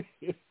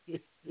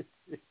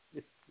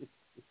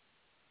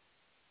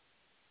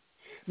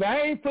 Now,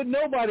 I ain't put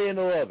nobody in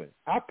the oven.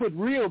 I put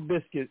real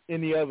biscuits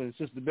in the oven,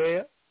 Sister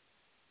Bear.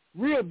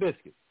 Real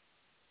biscuits.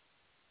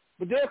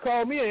 But they'll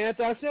call me an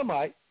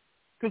anti-Semite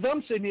because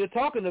I'm sitting here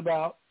talking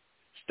about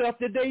stuff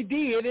that they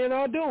did and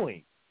are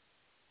doing.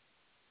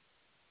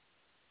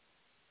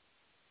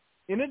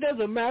 And it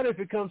doesn't matter if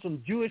it comes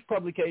from Jewish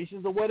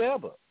publications or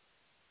whatever.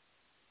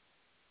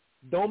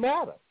 Don't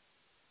matter.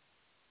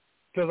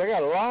 Because I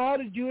got a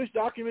lot of Jewish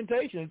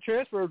documentation. The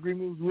transfer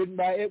agreement was written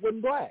by Edwin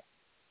Black,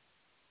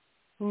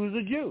 who's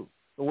a Jew.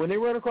 But when they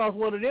run across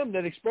one of them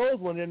that exposed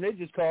one of them, they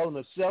just call him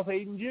a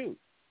self-hating Jew.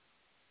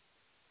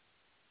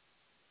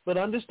 But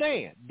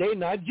understand, they're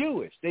not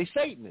Jewish. They're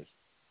Satanists.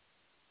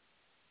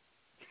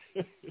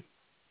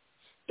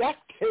 That's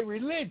their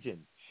religion.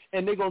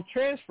 And they're going to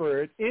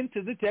transfer it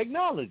into the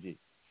technology.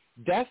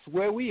 That's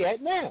where we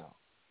at now.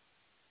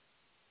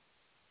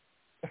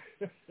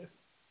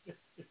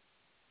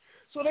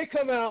 So they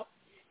come out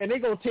and they're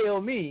going to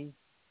tell me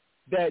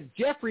that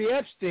Jeffrey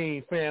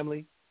Epstein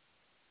family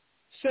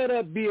set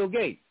up Bill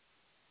Gates,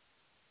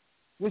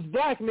 was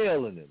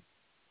blackmailing him.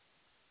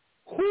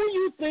 Who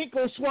you think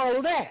will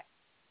swallow that?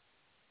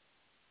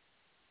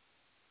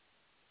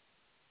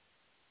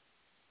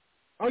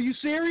 Are you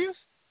serious?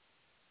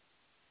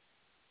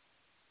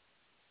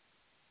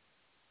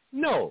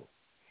 No.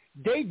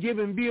 They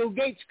giving Bill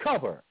Gates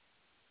cover.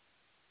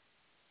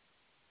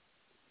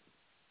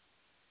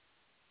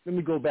 Let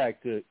me go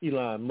back to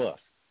Elon Musk,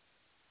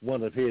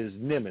 one of his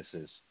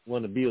nemesis,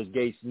 one of Bill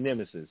Gates'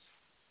 nemesis.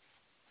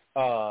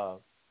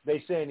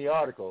 They say in the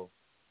article,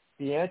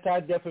 the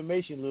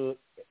Anti-Defamation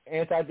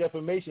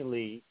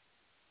League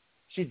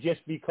should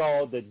just be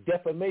called the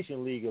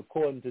Defamation League,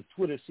 according to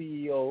Twitter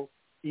CEO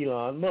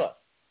Elon Musk.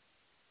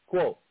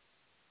 Quote,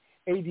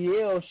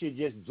 ADL should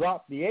just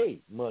drop the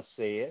A, Musk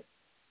said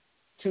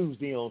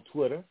Tuesday on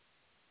Twitter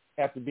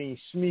after being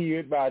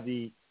smeared by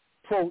the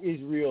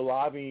pro-Israel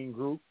lobbying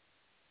group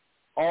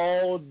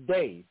all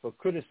day for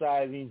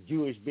criticizing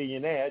Jewish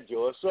billionaire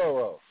George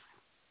Soros.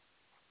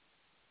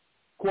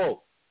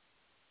 Quote,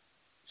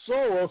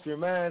 Soros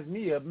reminds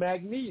me of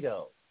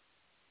Magneto,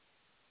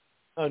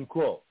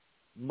 unquote,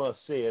 Musk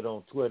said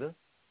on Twitter.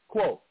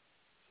 Quote,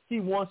 he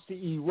wants to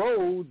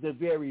erode the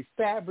very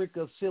fabric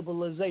of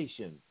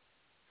civilization.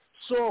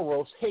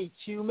 Soros hates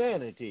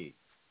humanity,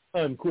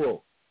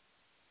 unquote.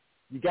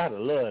 You got to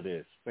love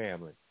this,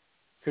 family,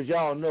 because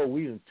y'all know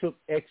we done took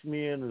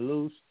X-Men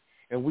loose,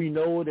 and we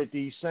know that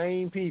these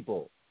same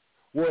people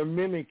were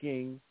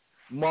mimicking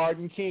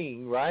Martin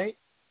King, right,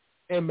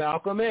 and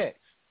Malcolm X,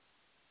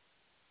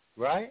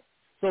 right?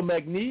 So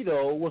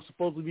Magneto was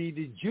supposed to be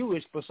the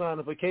Jewish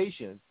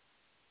personification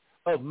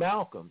of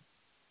Malcolm,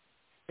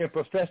 and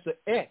Professor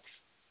X,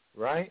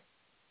 right,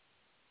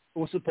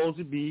 was supposed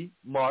to be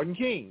Martin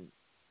King.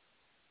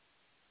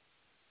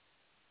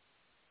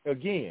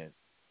 Again,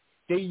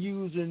 they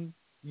using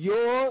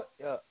your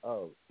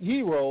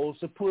heroes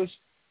to push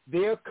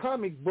their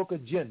comic book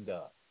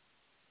agenda.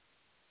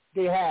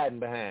 They hiding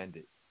behind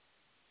it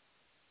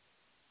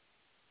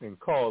and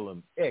call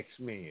them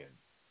X-Men.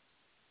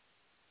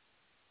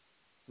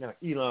 Now,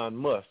 Elon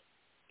Musk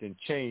can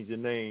change the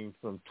name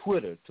from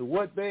Twitter to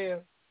what,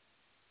 Bear?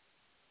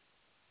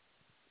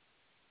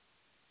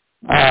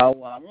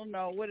 Oh, I don't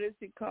know. What is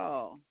he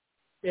called?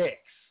 X.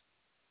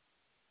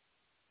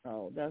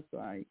 Oh, that's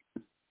right.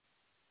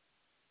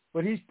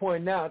 But he's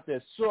pointing out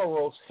that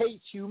Soros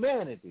hates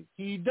humanity.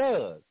 He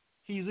does.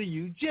 He's a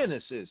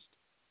eugenicist.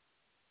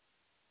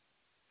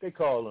 They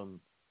call him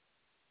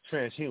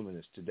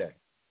transhumanists today.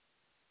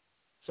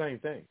 Same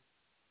thing.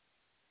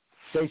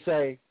 They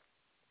say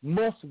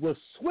Musk was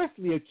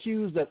swiftly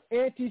accused of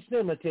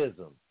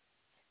anti-Semitism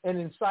and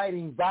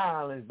inciting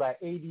violence by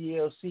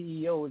ADL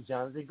CEO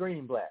Jonathan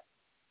Greenblatt.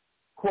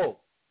 Quote,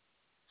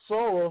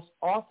 Soros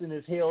often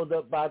is held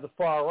up by the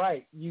far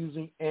right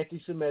using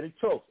anti-Semitic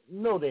tropes.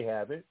 No, they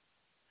haven't.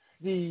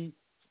 The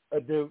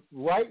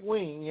right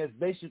wing has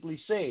basically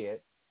said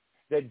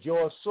that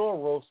George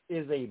Soros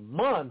is a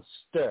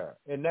monster,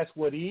 and that's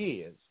what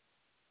he is,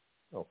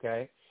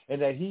 okay?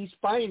 And that he's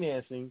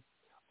financing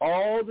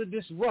all the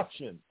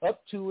disruption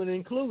up to and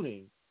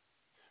including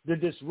the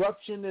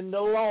disruption in the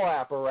law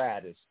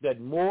apparatus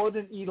that more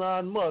than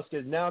Elon Musk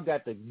has now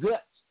got the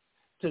guts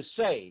to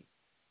say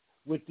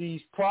with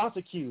these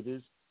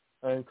prosecutors,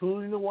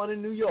 including the one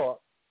in New York,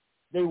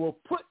 they were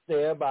put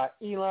there by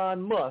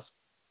Elon Musk,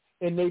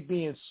 and they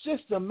being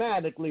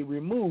systematically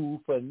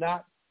removed for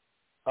not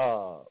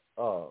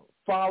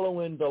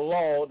following the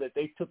law that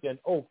they took an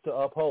oath to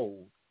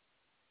uphold.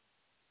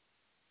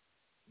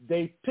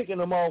 They picking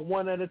them off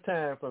one at a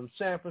time, from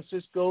San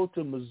Francisco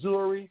to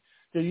Missouri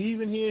to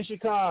even here in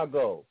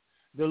Chicago.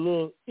 The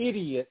little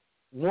idiot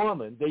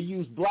woman, they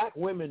use black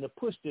women to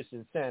push this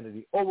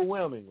insanity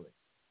overwhelmingly,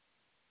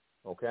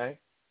 okay,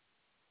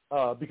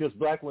 because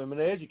black women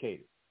are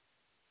educated.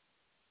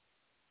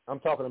 I'm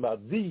talking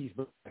about these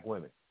black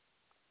women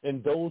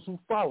and those who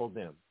follow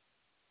them.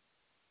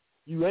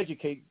 You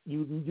educate,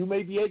 you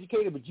may be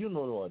educated, but you don't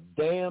know a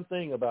damn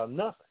thing about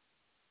nothing.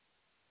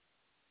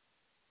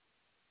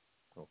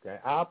 Okay,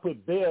 I'll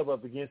put Bev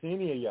up against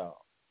any of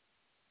y'all,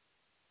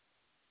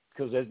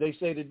 because as they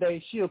say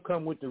today, she'll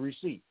come with the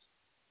receipts.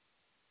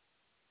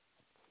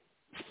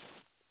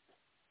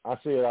 I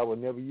said I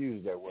would never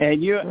use that word.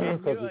 And you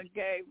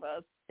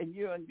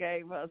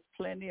gave us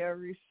plenty of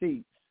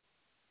receipts.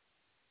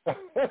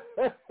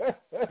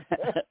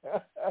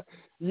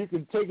 You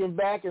can take them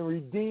back and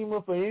redeem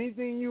them for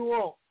anything you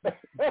want.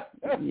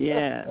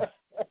 Yes.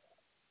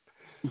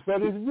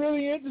 But it's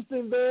really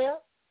interesting, Bear.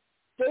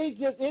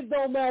 It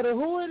don't matter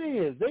who it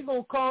is. They're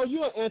going to call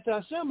you an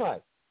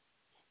anti-Semite.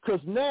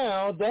 Because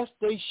now that's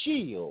their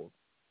shield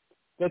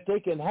that they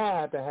can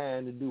hide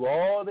behind and do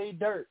all their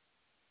dirt.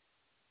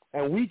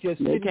 And we just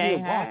sit here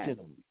watching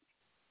them.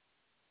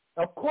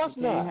 Of course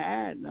not.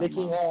 They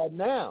can hide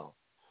now.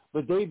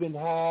 But they've been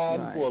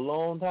hiding for a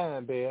long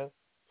time, Bear,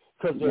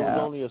 because there was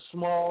only a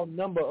small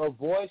number of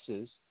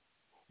voices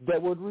that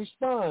would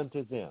respond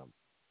to them.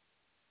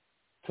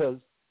 Because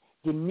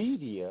the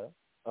media,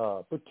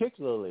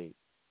 particularly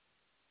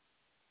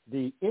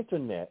the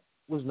Internet,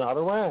 was not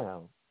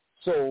around.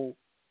 So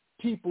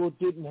people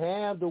didn't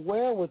have the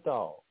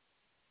wherewithal.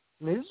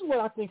 I mean, this is what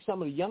I think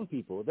some of the young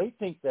people, they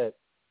think that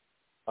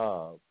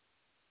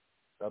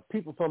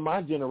people from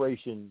my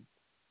generation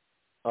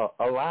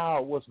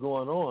allow what's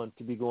going on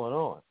to be going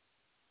on.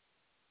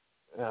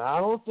 And I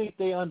don't think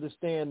they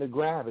understand the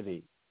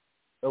gravity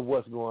of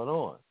what's going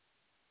on.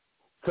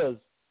 Because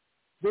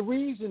the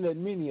reason that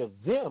many of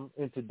them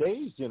in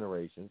today's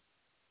generation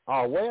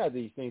are aware of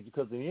these things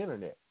because of the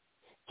Internet.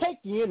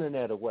 Take the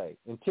Internet away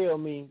and tell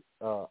me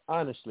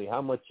honestly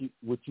how much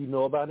what you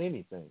know about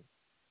anything.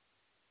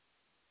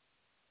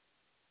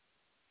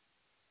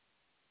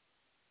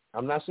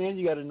 I'm not saying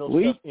you got to know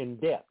stuff in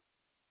depth,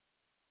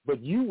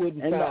 but you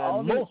wouldn't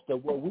find most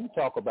of what we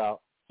talk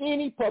about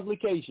any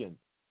publication.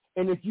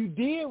 And if you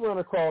did run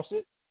across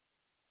it,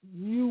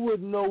 you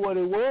wouldn't know what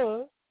it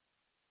was.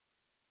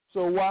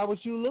 So why would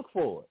you look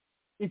for it?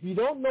 If you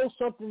don't know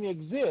something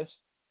exists,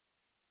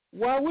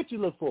 why would you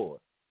look for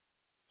it?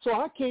 So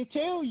I can't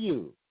tell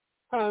you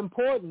how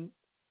important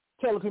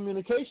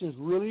telecommunications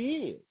really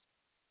is.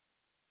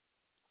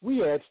 We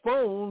had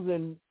phones,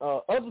 and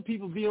other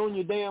people be on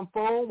your damn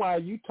phone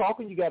while you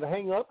talking. You got to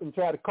hang up and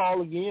try to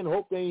call again and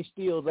hope they ain't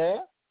still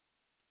there.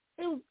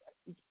 And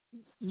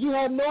you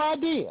have no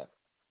idea.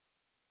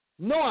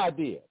 No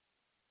idea.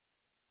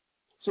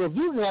 So if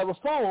you didn't have a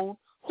phone,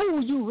 who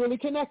were you really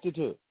connected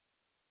to?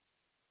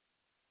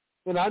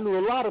 And I knew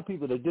a lot of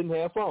people that didn't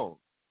have phones.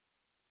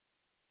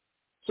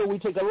 So we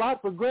take a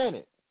lot for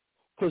granted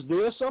because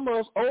there are some of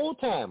us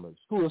old-timers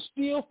who are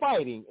still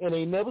fighting and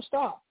they never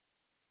stop.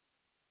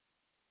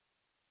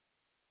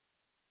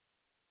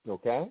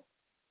 Okay?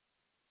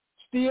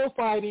 Still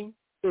fighting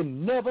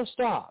and never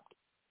stopped.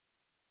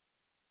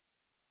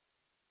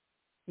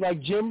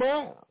 Like Jim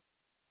Brown.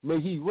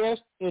 May he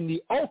rest in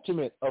the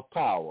ultimate of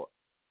power.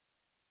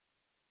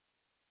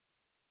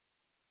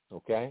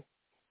 Okay?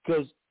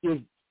 Because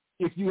if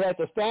you had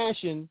to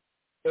fashion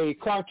a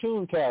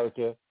cartoon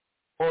character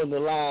on the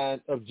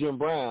line of Jim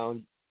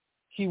Brown,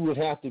 he would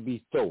have to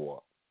be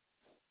Thor.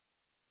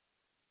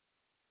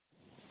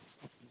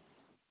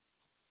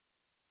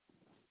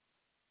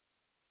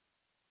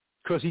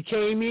 Because he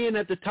came in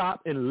at the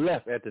top and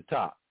left at the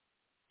top.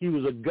 He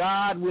was a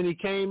god when he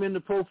came into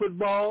pro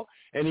football,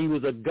 and he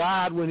was a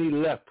god when he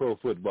left pro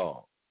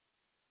football.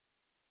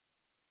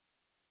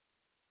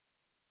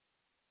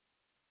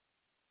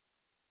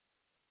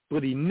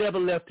 But he never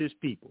left his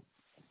people.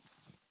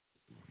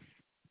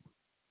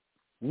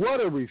 What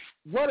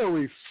a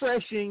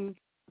refreshing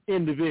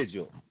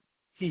individual.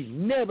 He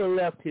never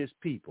left his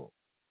people.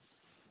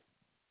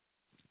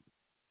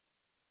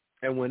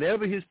 And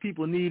whenever his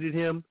people needed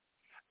him,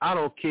 I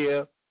don't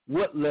care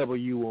what level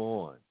you were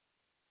on,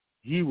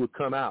 he would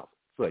come out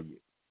for you.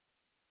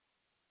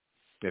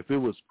 If it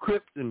was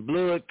Crips and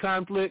blood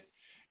conflict,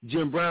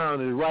 Jim Brown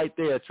is right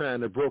there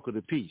trying to broker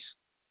the peace,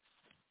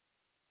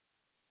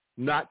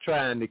 not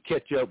trying to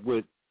catch up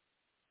with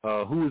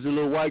who was the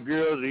little white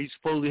girl that he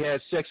supposedly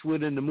had sex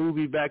with in the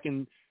movie back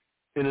in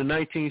the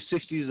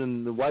 1960s,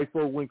 and the white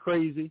folk went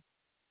crazy.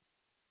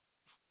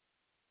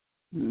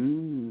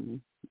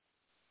 Mm.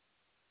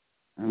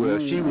 Well,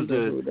 she was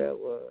who that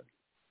was.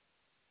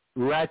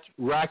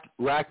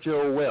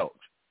 Raquel Welch.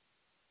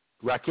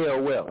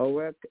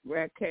 Oh,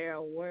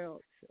 Raquel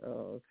Welch.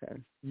 Oh, okay.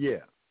 Yeah.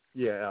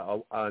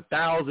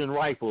 1,000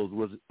 rifles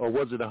was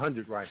it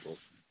 100 rifles?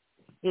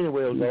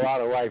 Anyway, there was a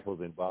lot of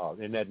rifles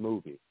involved in that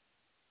movie.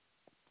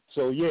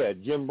 So yeah,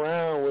 Jim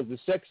Brown was the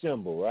sex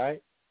symbol,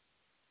 right?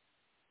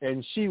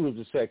 And she was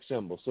the sex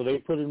symbol. So they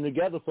put them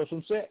together for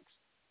some sex.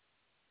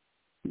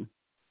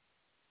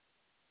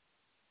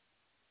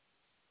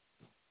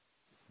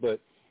 But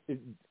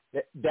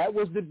that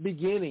was the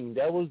beginning.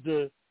 That was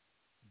the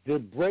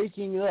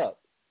breaking up,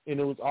 and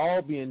it was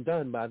all being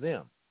done by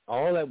them.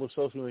 All that was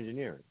social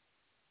engineering.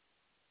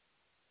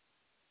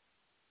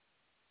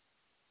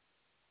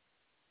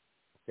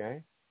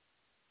 Okay?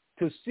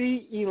 To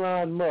see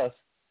Elon Musk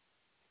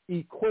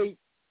equate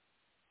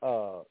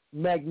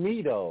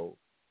Magneto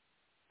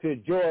to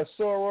George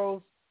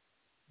Soros,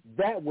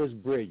 that was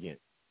brilliant.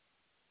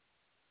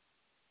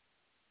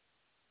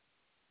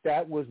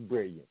 That was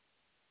brilliant.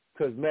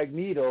 Because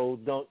Magneto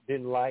don't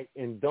like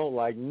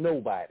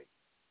nobody.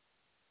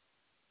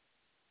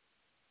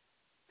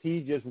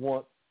 He just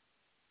wants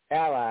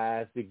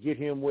allies to get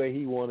him where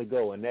he want to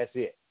go, and that's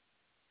it.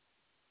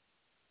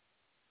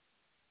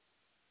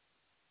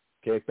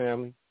 Okay,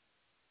 family?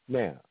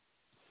 Now,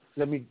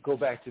 let me go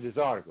back to this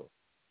article.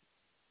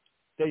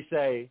 They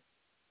say,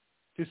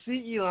 to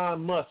see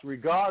Elon Musk,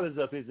 regardless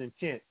of his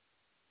intent,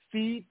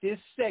 feed this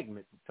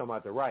segment, talking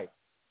about the right,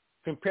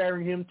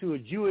 comparing him to a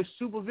Jewish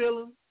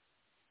supervillain,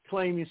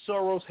 claiming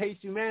Soros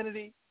hates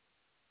humanity,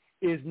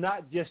 is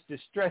not just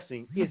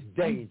distressing, it's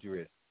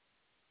dangerous.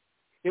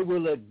 It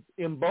will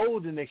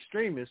embolden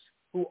extremists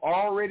who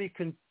already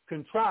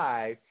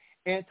contrive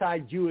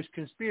anti-Jewish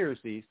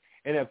conspiracies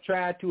and have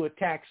tried to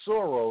attack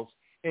Soros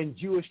and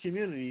Jewish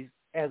communities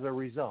as a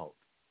result.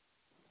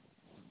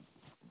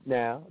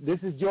 Now, this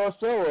is George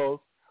Soros,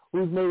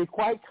 who's made it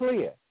quite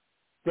clear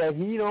that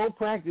he don't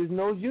practice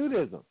no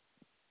Judaism.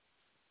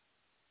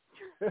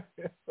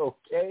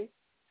 Okay?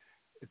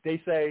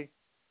 They say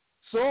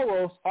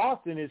Soros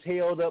often is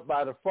held up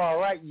by the far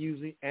right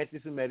using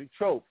anti-Semitic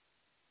tropes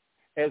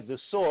as the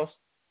source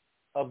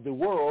of the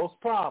world's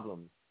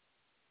problems.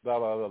 Blah,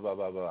 blah, blah,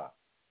 blah, blah,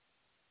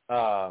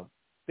 blah.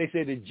 They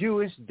say the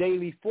Jewish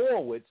Daily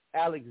Forward's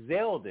Alex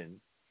Zeldin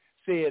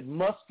said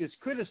Musk's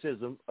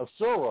criticism of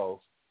Soros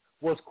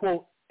was,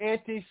 quote,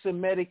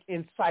 anti-Semitic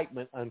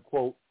incitement,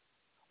 unquote,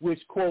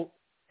 which, quote,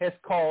 has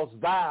caused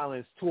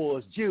violence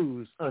towards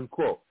Jews,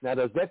 unquote. Now,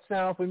 does that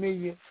sound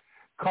familiar?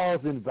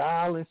 Causing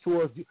violence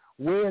towards Jews.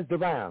 Where's the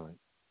violence?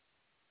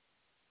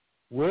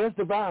 Where's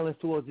the violence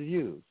towards the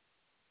Jews?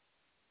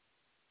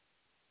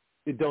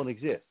 It don't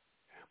exist.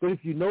 But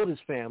if you notice,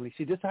 family,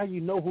 see, this is how you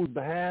know who's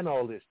behind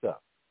all this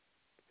stuff.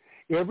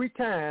 Every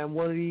time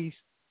one of these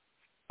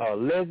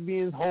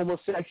lesbians,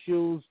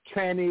 homosexuals,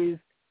 trannies,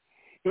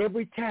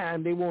 every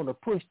time they want to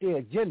push their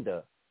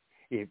agenda,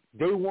 if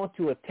they want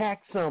to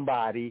attack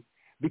somebody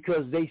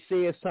because they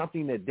said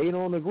something that they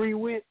don't agree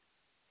with,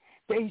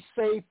 they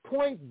say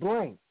point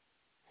blank,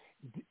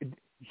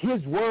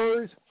 his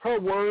words, her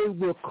words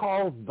will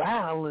cause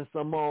violence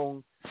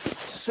among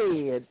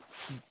said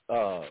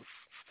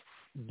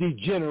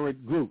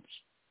degenerate groups.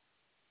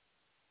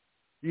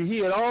 You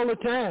hear it all the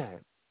time.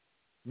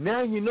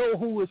 Now you know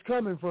who it's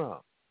coming from.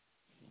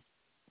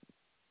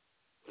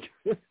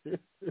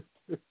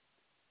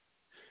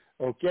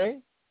 Okay?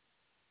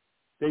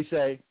 They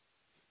say,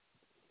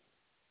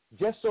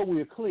 just so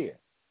we're clear,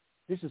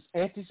 this is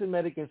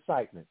anti-Semitic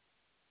incitement.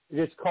 It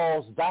has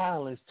caused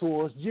violence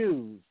towards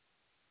Jews.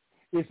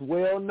 It's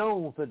well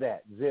known for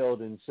that,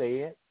 Zeldin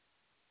said.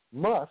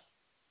 Musk,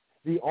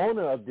 the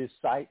owner of this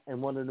site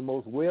and one of the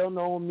most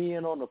well-known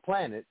men on the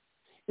planet,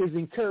 is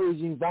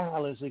encouraging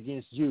violence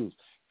against Jews.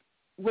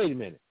 Wait a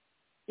minute.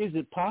 Is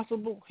it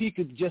possible he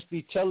could just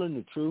be telling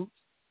the truth?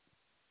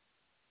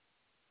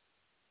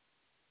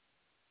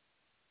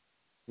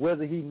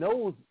 Whether he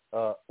knows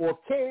or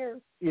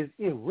cares is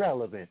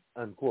irrelevant,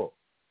 unquote.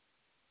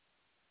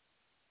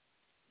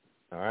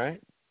 All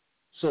right?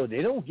 So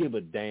they don't give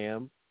a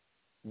damn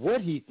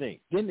what he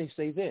thinks. Then they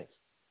say this.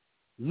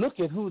 Look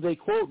at who they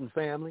quoting,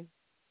 family.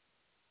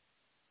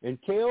 And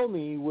tell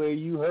me where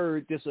you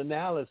heard this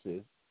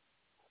analysis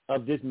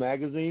of this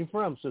magazine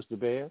from, Sister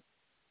Bear.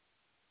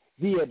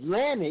 The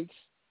Atlantic's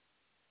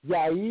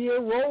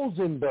Yair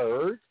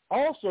Rosenberg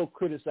also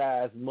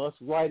criticized Musk,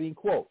 writing,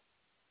 quote,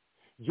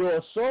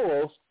 George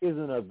Soros is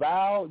an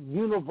avowed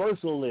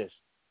universalist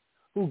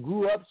who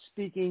grew up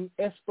speaking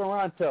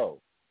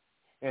Esperanto,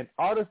 an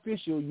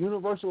artificial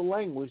universal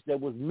language that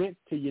was meant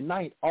to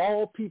unite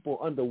all people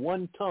under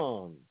one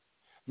tongue.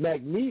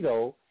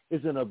 Magneto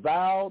is an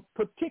avowed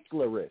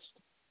particularist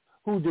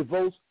who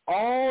devotes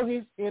all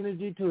his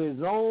energy to his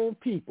own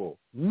people,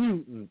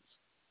 mutants.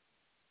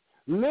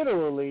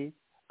 Literally,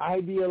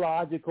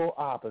 ideological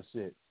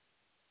opposites.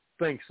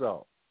 Think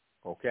so,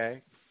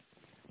 okay?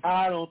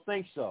 I don't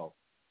think so.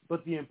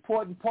 But the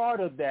important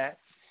part of that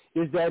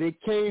is that it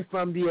came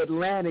from the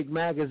Atlantic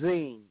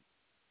magazine,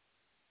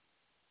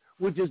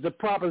 which is the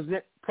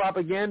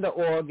propaganda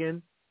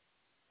organ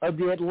of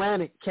the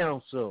Atlantic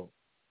Council,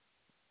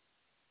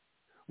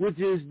 which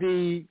is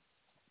the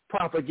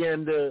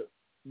propaganda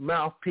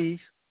mouthpiece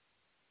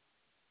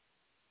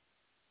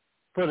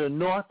for the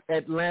North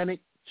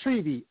Atlantic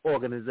Treaty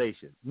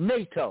Organization,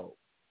 NATO,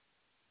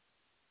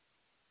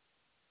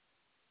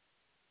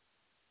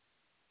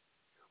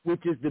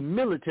 which is the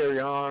military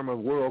arm of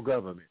world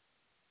government.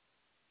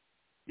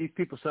 These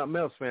people something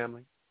else,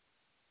 family.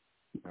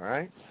 All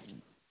right?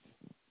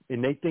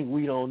 And they think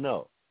we don't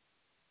know.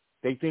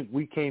 They think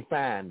we can't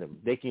find them.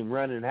 They can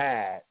run and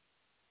hide,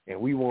 and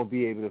we won't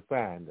be able to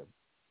find them.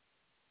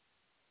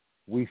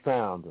 We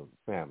found them,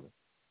 family.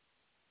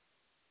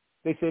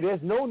 They say there's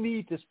no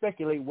need to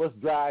speculate what's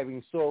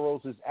driving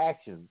Soros'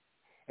 actions,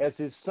 as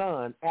his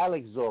son,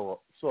 Alex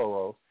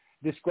Soros,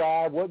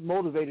 described what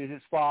motivated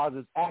his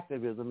father's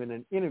activism in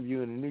an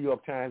interview in the New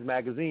York Times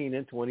Magazine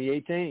in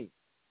 2018.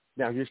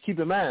 Now, just keep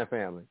in mind,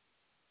 family,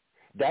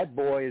 that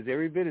boy is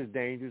every bit as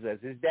dangerous as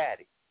his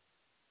daddy.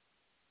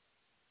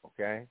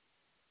 Okay?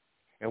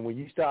 And when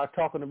you start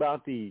talking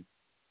about the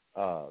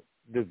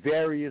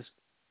various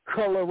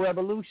color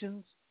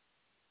revolutions,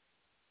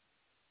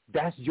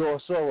 that's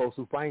George Soros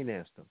who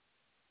financed them,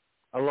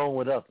 along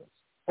with others,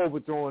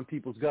 overthrowing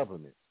people's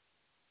governments,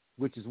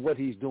 which is what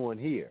he's doing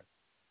here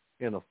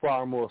in a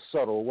far more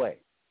subtle way,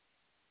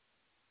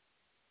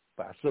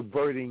 by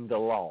subverting the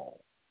law.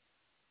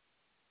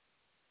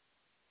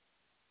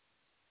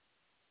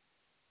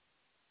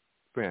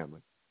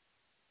 Family.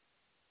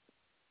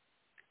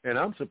 And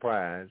I'm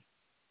surprised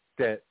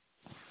that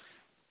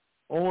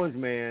Orange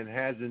Man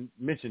hasn't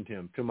mentioned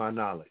him, to my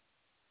knowledge,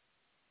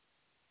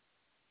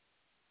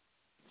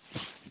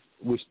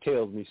 which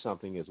tells me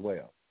something as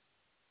well.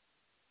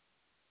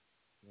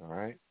 All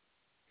right?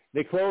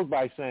 They close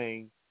by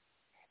saying,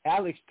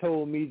 Alex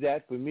told me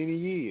that for many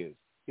years,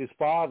 his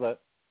father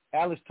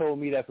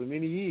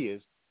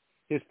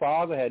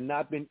had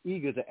not been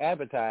eager to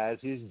advertise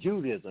his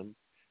Judaism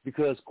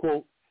because,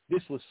 quote,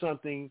 this was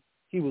something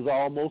he was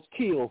almost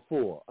killed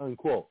for,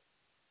 unquote.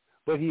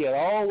 But he had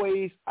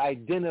always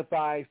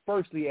identified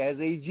firstly as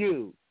a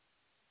Jew,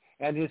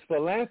 and his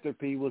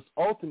philanthropy was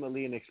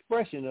ultimately an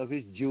expression of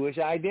his Jewish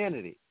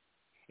identity,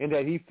 and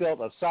that he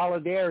felt a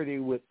solidarity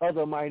with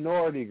other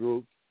minority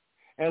groups,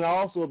 and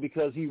also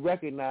because he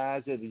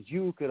recognized that a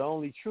Jew could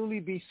only truly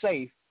be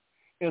safe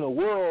in a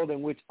world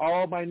in which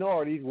all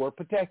minorities were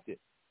protected.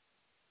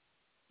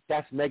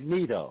 That's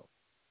Magneto.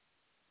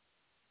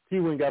 He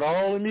went and got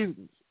all the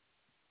mutants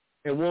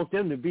and want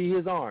them to be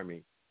his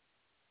army.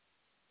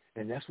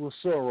 And that's what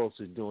Soros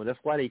is doing. That's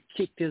why they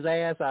kicked his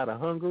ass out of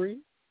Hungary,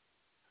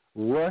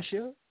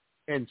 Russia,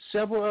 and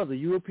several other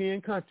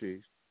European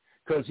countries,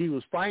 because he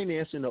was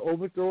financing the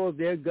overthrow of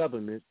their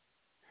government,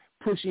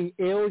 pushing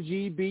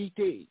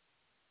LGBT.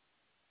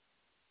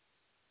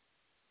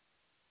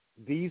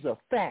 These are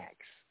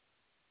facts.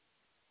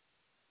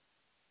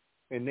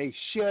 And they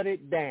shut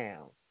it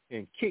down.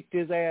 and kicked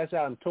his ass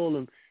out and told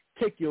him,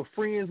 take your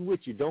friends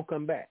with you, don't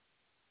come back.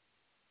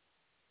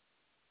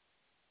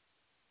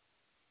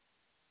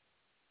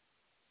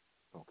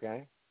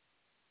 Okay?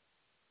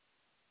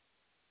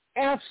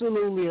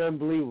 Absolutely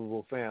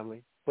unbelievable,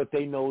 family, but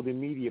they know the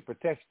media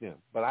protects them.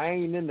 But I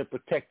ain't into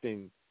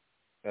protecting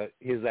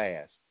his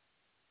ass.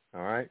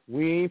 All right?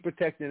 We ain't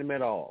protecting him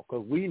at all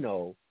because we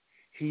know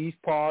he's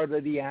part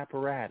of the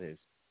apparatus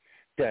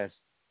that's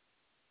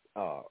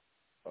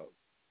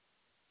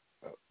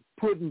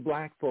putting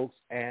black folks'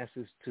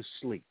 asses to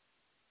sleep,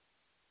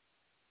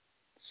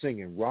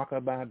 singing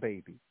Rockabye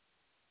Baby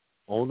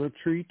on a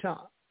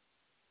treetop.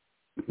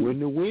 When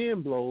the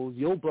wind blows,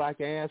 your black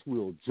ass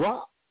will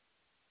drop.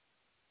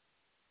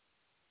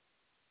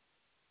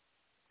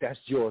 That's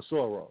George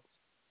Soros.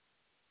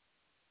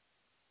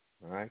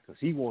 All right? Because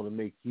he want to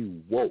make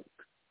you woke.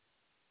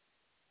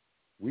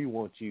 We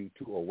want you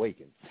to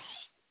awaken.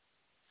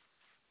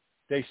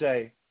 They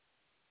say,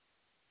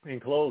 in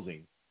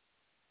closing,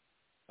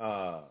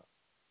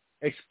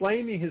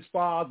 explaining his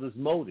father's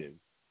motive,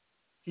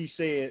 he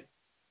said,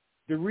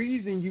 the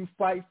reason you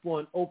fight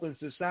for an open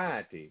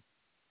society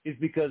is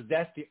because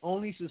that's the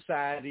only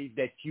society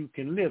that you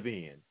can live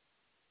in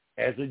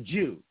as a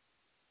Jew,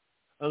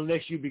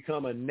 unless you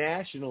become a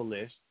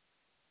nationalist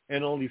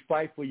and only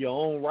fight for your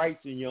own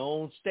rights in your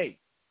own state.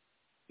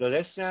 Does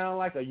that sound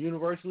like a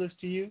universalist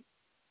to you?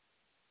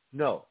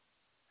 No.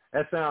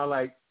 That sounds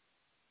like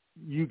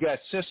you got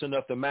sense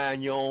enough to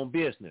mind your own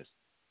business.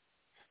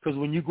 Because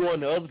when you go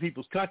into other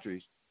people's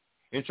countries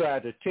and try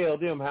to tell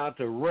them how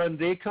to run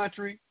their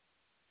country,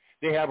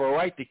 they have a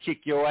right to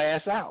kick your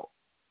ass out.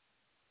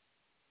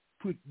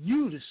 Put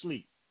you to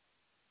sleep.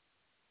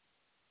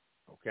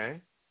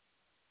 Okay?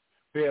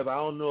 Bev, I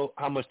don't know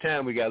how much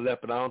time we got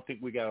left, but I don't think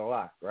we got a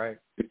lot, right?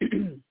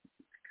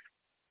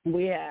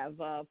 We have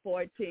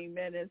 14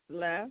 minutes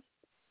left.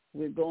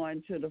 We're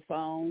going to the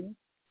phone.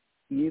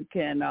 You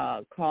can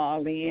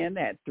call in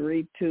at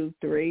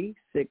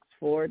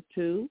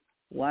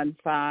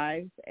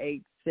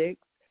 323-642-1586.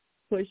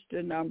 Push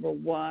the number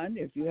 1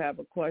 if you have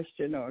a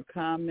question or a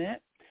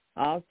comment.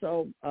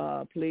 Also,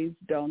 please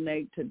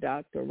donate to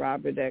Dr.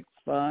 Robert X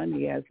Fund.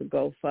 He has a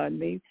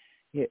GoFundMe.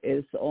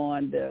 It's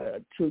on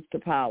the Truth to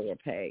Power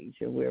page,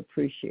 and we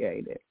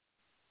appreciate it.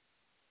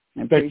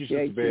 And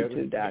appreciate you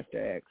too,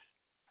 Dr. X.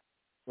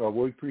 Well,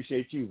 we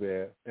appreciate you,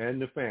 Bev,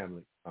 and the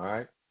family, all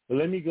right? But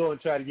let me go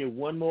and try to get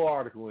one more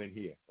article in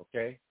here,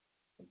 okay?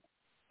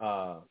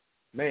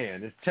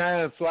 Man, this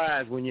time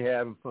flies when you're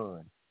having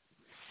fun.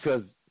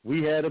 Because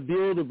we had a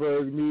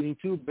Bilderberg meeting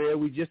too, Bear.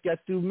 We just got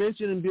through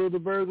mentioning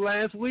Bilderberg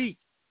last week.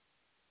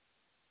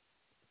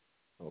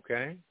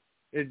 Okay?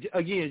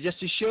 Again, just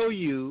to show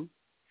you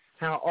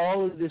how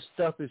all of this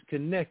stuff is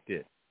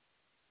connected.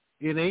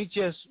 It ain't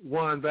just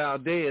Juan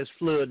Valdez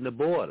flooding the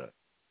border.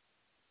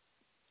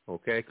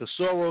 Okay? Because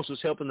Soros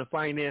is helping to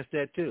finance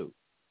that too,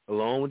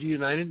 along with the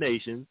United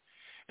Nations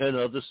and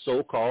other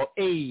so-called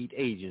aid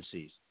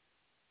agencies.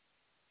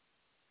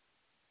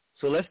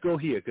 So let's go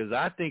here, because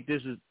I think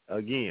this is,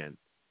 again,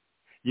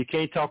 you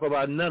can't talk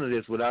about none of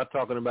this without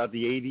talking about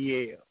the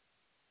ADL.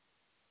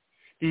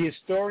 The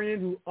historian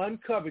who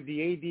uncovered the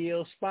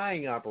ADL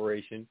spying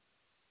operation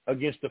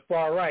against the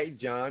far-right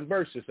John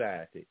Birch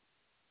Society.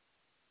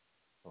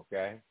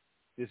 Okay?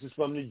 This is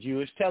from the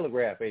Jewish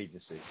Telegraph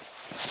Agency.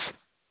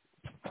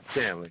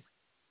 Family.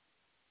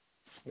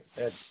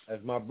 As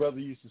my brother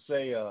used to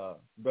say,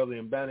 Brother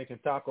Mbana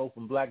Kantako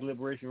from Black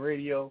Liberation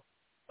Radio,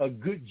 a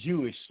good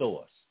Jewish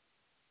source.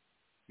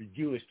 The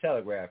Jewish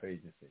Telegraph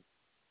Agency.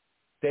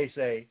 They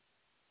say,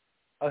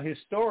 a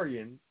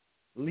historian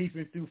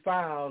leafing through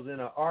files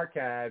in an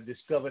archive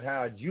discovered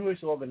how a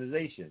Jewish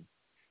organization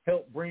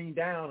helped bring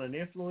down an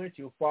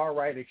influential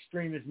far-right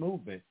extremist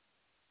movement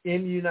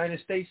in the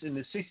United States in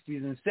the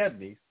 60s and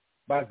 70s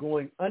by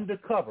going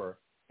undercover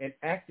and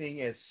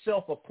acting as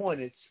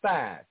self-appointed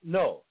spies.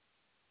 No.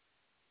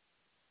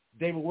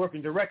 They were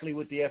working directly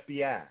with the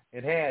FBI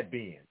and had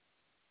been.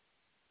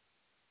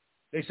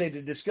 They say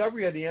the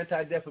discovery of the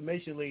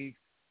Anti-Defamation League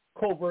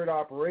covert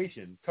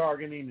operation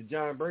targeting the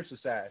John Birch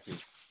Society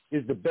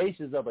is the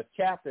basis of a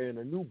chapter in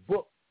a new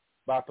book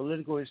by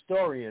political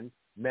historian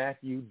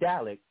Matthew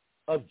Dallek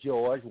of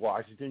George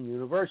Washington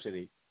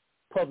University,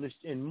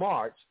 published in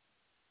March.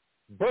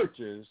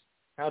 Birch's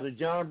How the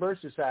John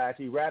Birch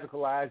Society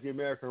Radicalized the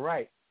American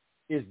Right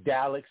is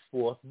Dallek's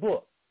 4th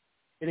book.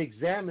 It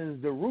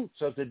examines the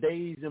roots of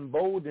today's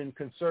emboldened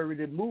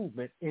conservative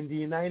movement in the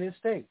United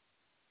States.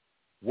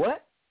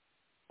 What?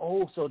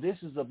 Oh, so this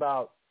is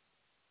about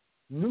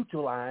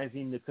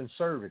neutralizing the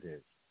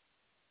conservatives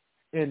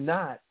and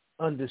not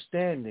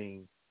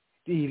understanding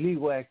the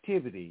illegal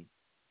activity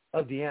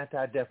of the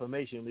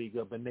Anti-Defamation League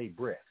of B'nai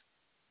B'rith.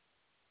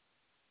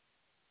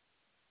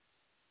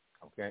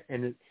 Okay,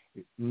 and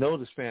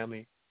notice,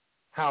 family,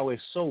 how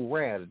it's so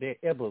rare that they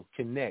ever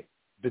connect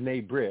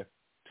B'nai B'rith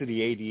to the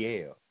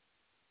ADL.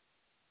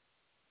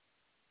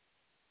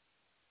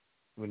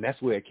 When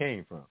that's where it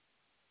came from.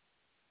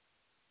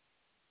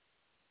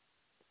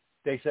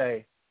 They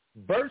say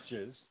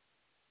Birch's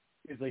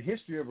is a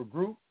history of a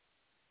group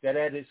that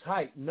at its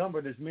height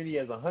numbered as many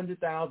as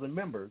 100,000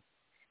 members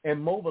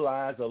and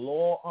mobilized a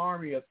loyal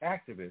army of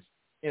activists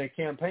in a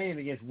campaign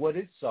against what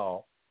it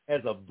saw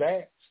as a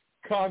vast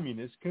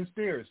communist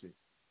conspiracy.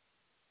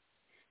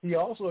 He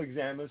also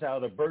examines how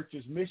the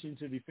Birchers' mission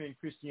to defend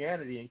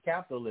Christianity and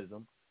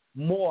capitalism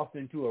morphed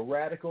into a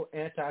radical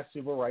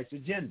anti-civil rights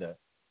agenda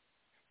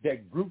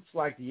that groups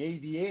like the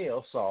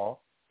ADL saw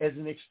as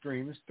an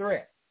extremist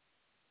threat.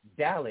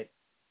 Dalit,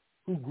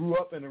 who grew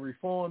up in a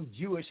Reformed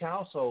Jewish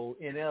household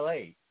in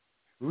L.A.,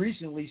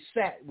 recently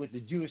sat with the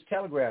Jewish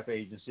Telegraph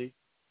Agency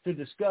to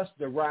discuss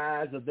the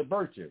rise of the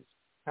Birchers,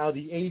 how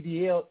the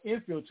ADL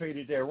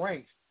infiltrated their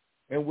ranks,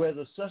 and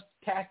whether such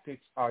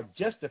tactics are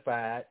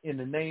justified in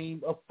the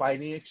name of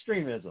fighting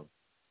extremism.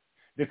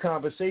 The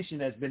conversation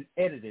has been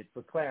edited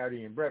for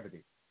clarity and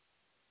brevity.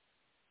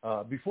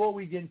 Before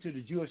we get into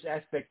the Jewish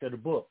aspect of the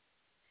book,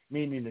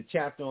 meaning the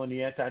chapter on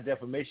the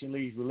Anti-Defamation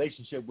League's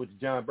relationship with the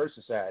John Birch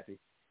Society,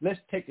 let's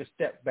take a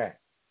step back.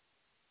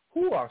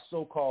 Who are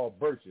so-called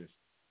Birchers?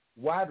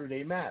 Why do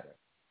they matter?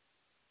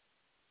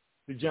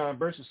 The John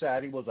Birch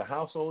Society was a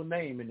household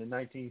name in the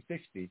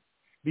 1960s,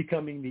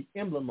 becoming the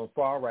emblem of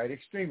far-right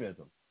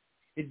extremism.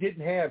 It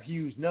didn't have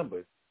huge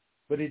numbers,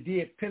 but it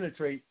did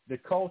penetrate the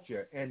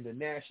culture and the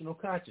national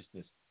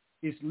consciousness.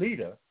 Its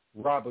leader,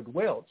 Robert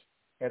Welch,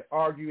 had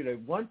argued at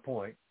one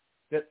point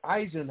that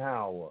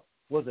Eisenhower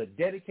was a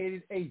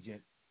dedicated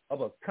agent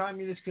of a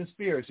communist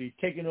conspiracy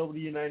taking over the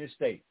United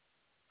States.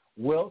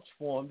 Welch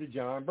formed the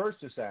John Birch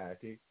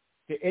Society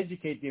to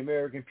educate the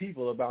American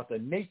people about the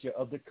nature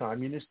of the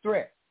communist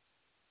threat.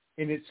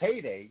 In its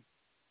heyday,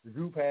 the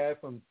group had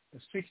from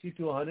 60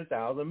 to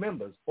 100,000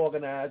 members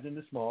organized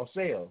into small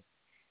cells.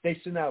 They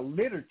sent out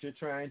literature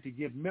trying to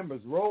give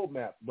members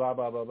roadmap, blah,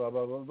 blah, blah, blah,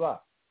 blah, blah, blah.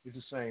 It's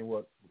the same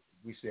what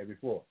we said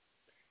before.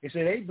 They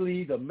said they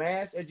believed a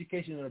mass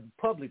education of the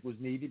public was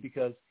needed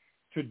because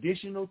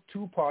traditional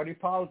two-party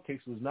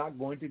politics was not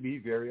going to be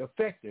very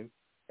effective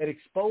at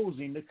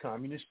exposing the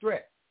communist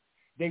threat.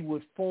 They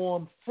would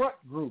form front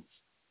groups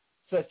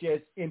such as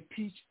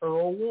Impeach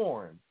Earl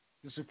Warren,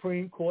 the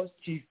Supreme Court's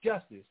Chief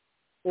Justice,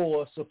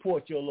 or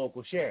support your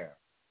local sheriff.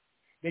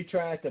 They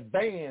tried to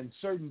ban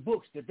certain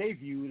books that they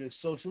viewed as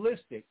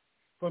socialistic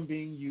from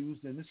being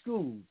used in the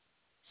schools.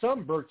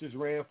 Some Birchers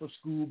ran for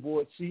school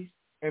board seats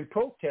and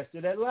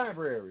protested at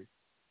libraries.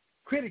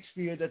 Critics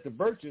feared that the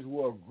Birchers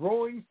were a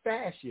growing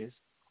fascist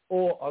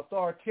or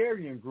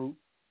authoritarian group,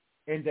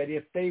 and that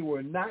if they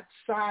were not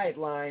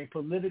sidelined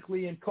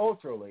politically and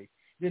culturally,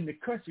 then the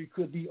country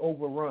could be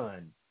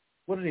overrun.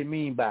 What do they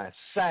mean by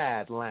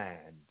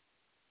sidelined?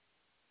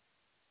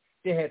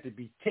 They had to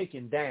be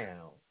taken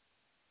down,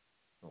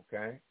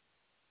 okay?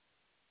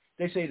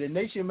 They say the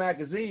Nation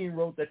magazine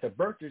wrote that the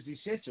Birchers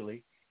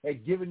essentially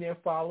had given their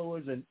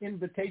followers an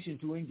invitation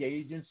to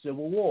engage in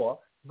civil war,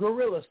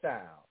 guerrilla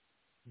style.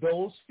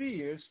 Those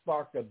fears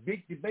sparked a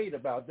big debate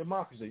about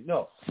democracy.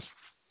 No.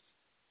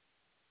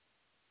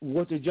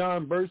 What the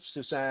John Birch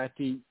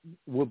Society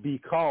would be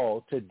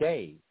called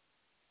today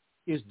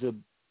is the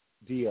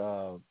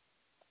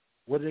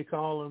what do they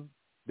call them?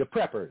 The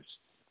preppers.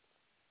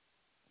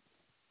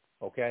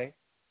 Okay?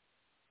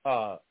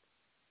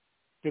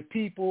 The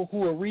people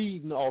who are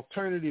reading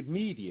alternative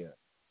media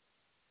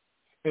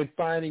and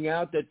finding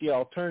out that the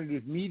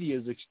alternative media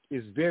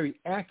is very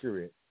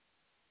accurate.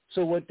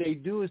 So what they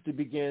do is to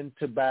begin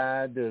to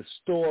buy the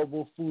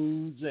storable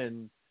foods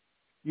and,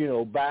 you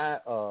know, buy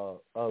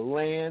a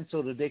land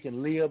so that they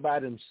can live by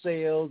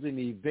themselves in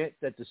the event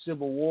that the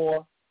Civil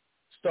War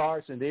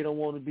starts and they don't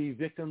want to be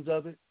victims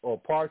of it or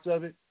parts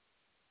of it.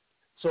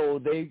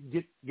 So they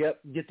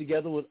get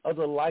together with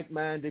other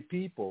like-minded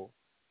people,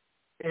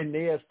 and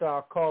they'll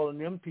start calling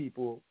them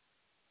people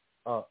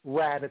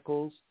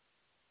radicals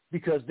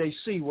because they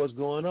see what's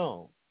going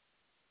on.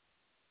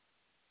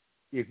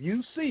 If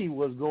you see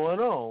what's going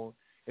on,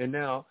 and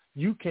now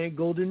you can't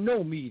go to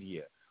no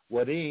media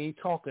where they ain't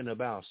talking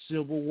about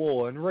civil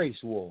war and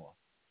race war.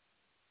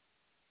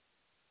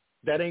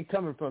 That ain't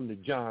coming from the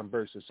John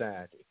Birch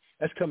Society.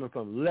 That's coming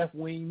from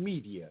left-wing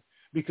media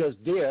because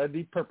they're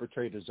the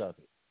perpetrators of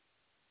it.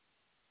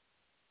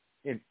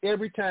 And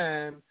every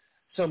time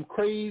some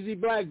crazy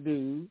black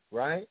dude,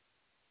 right,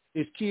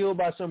 is killed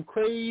by some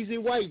crazy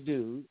white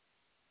dude,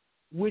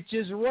 which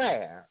is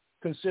rare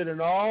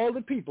considering all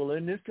the people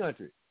in this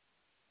country,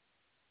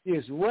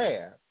 is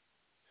rare,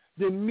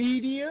 the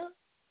media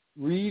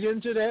read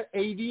into that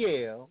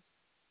ADL,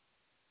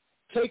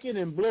 take it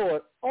and blow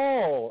it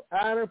all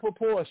out of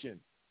proportion.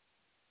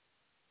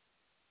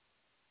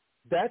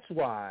 That's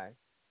why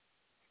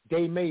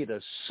they made a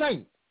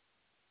saint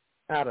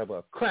out of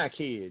a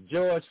crackhead,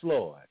 George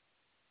Floyd.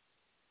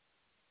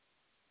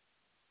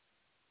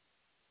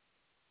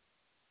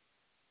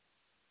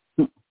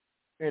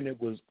 And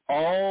it was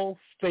all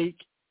fake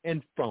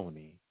and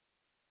phony,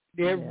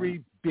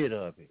 every bit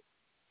of it.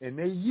 And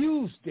they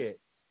used it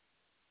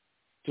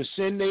to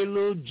send their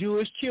little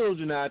Jewish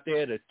children out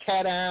there to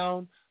tear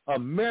down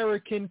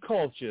American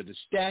culture, the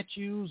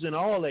statues and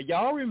all that.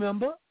 Y'all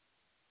remember?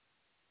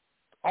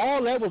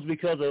 All that was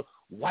because of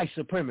white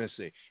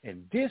supremacy.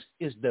 And this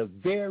is the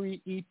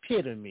very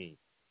epitome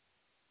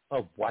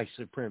of white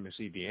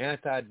supremacy, the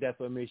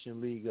Anti-Defamation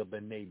League of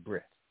B'nai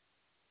B'rith.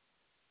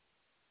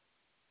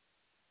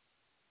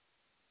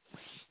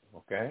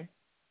 Okay?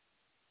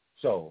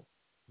 So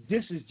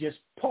this is just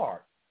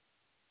part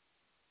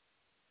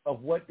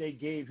of what they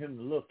gave him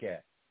to look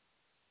at.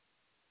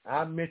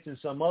 I mentioned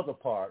some other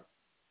parts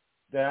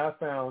that I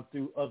found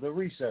through other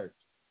research,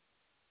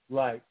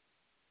 like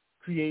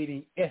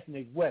creating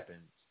ethnic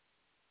weapons.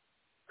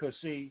 Because,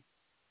 see,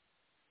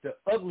 the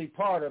ugly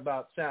part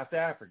about South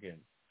Africa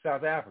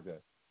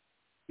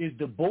is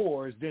the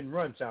Boers didn't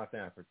run South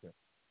Africa.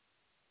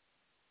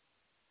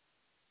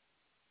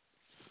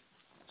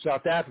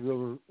 South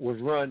Africa was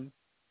run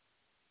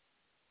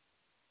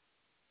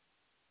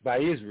by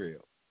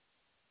Israel.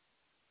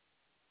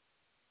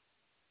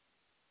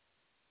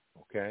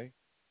 Okay?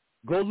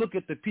 Go look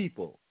at the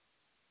people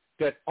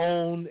that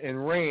owned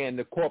and ran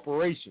the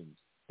corporations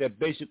that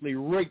basically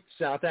raped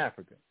South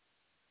Africa,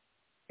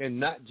 and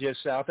not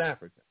just South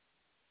Africa.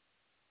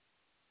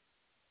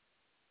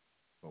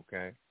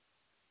 Okay?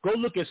 Go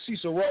look at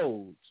Cecil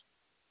Rhodes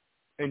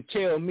and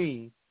tell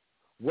me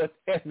what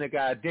ethnic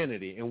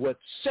identity and what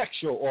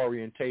sexual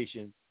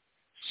orientation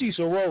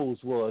Cecil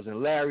Rhodes was,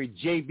 and Larry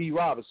J.B.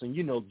 Robinson.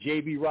 You know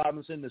J.B.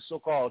 Robinson, the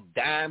so-called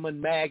diamond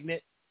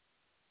magnet.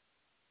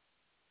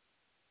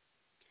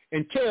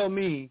 And tell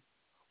me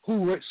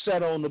who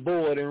sat on the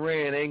board and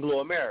ran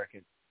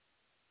Anglo-American.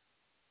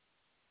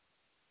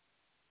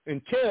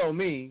 And tell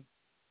me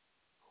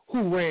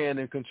who ran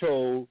and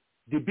controlled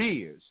De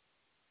Beers,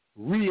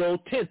 Rio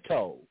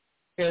Tinto,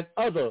 and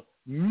other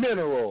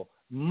mineral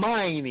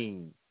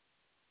mining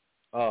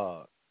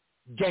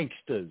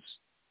gangsters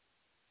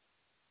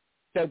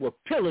that were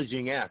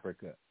pillaging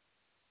Africa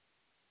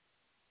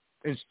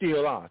and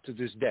still are to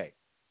this day.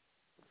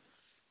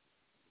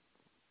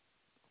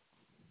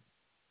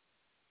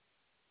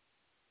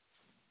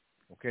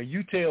 Okay,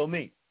 you tell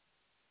me.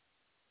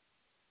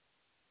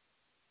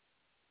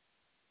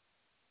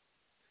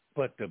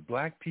 But the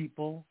black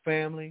people,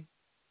 family,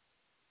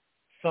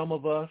 some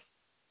of us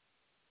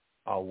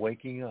are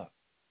waking up.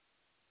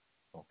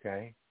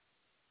 Okay?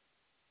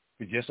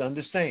 But just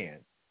understand,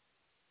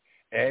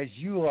 as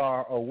you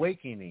are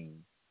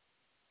awakening,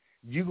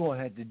 you're going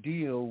to have to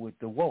deal with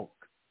the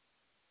woke.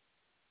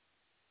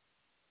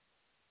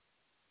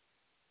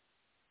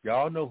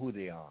 Y'all know who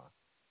they are.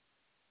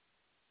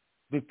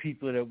 The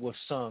people that were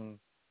sung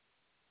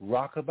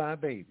Rockabye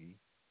Baby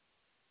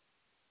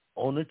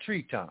on the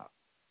treetop.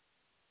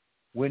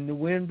 When the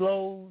wind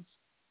blows,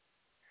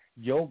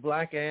 your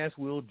black ass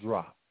will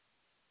drop.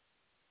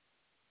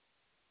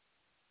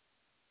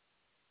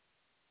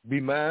 Be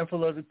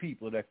mindful of the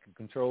people that can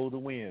control the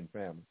wind,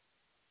 family.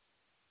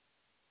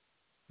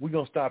 We're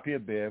going to stop here,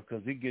 Bev,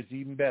 because it gets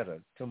even better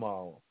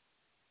tomorrow.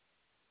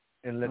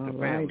 And let the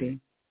family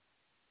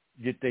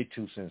get their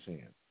 2 cents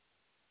in.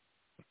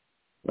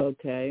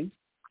 Okay.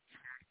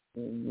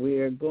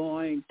 We're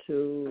going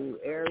to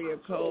area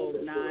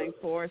code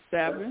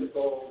 947.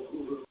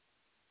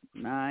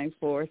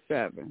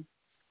 947.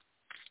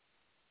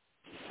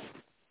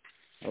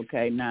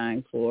 Okay,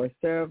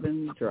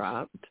 947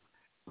 dropped.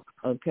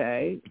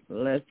 Okay,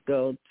 let's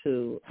go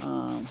to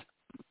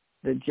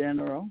the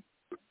general.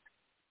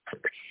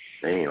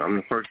 Damn, I'm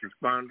the first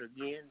responder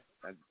again.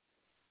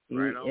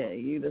 Yeah,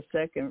 you the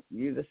second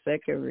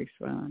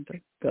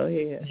responder. Go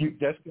ahead.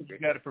 That's because you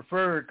got a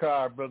preferred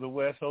card, Brother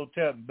West.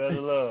 Hotel,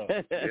 better love.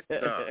 Yes,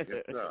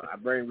 sir. I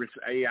bring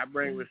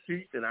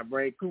receipts and I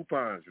bring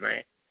coupons,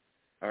 man.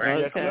 All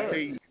right.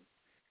 Okay.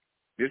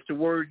 This the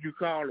word you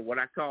call it. What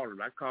I call it.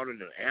 I call it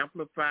an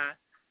amplified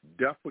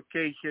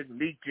duplication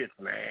leakage,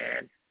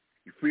 man.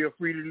 You feel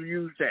free to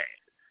use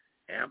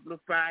that.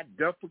 Amplified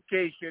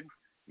duplication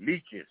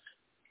leakage.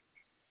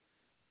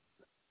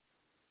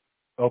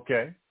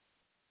 Okay.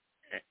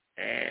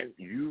 And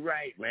you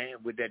right, man,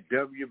 with that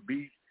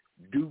W.B.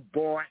 Du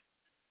Bois.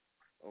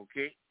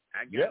 Okay.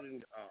 I got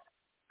in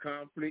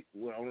conflict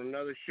on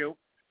another show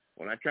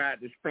when I tried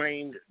to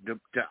explain to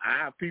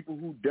our people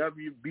who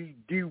W.B.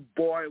 Du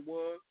Bois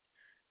was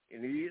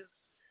and is.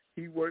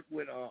 He worked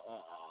with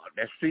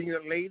that singer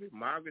lady,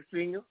 Margaret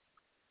Singer,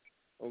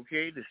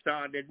 okay, to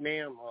start that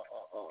damn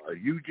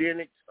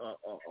eugenics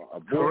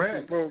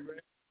abortion program.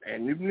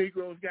 And them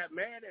Negroes got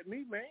mad at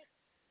me, man.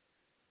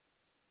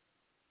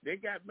 They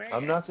got mad.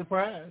 I'm not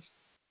surprised.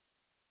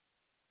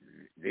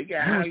 They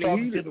got you highly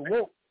talking heated. to the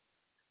woke.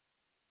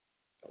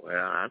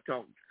 Well, I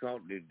talked.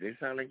 They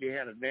sound like they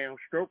had a damn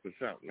stroke or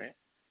something,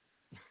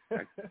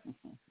 man.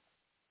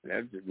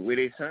 That's the way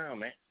they sound,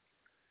 man.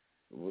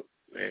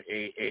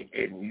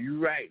 And you're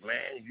right,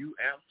 man. You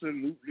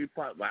absolutely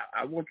part.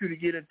 I want you to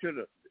get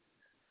into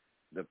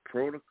the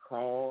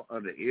protocol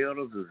of the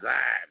elders of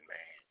Zion,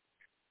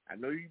 man. I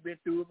know you've been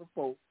through it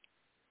before,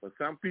 but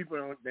some people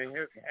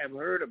haven't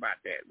heard about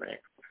that, man.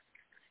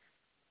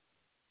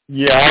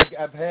 Yeah,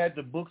 I've had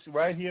the books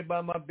right here by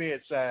my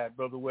bedside,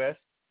 Brother West,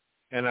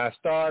 and I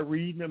start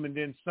reading them, and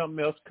then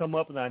something else come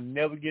up, and I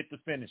never get to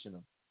finishing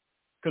them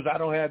because I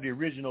don't have the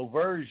original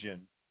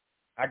version.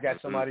 I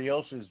got somebody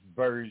else's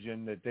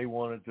version that they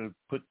wanted to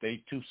put their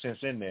 2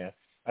 cents in there.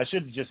 I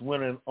should have just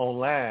went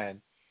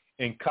online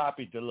and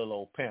copied the little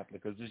old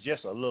pamphlet, because it's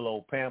just a little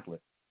old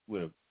pamphlet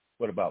with,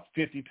 about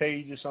 50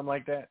 pages, something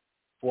like that,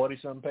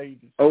 40-some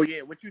pages. Oh,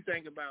 yeah. What you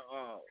think about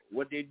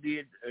what they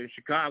did in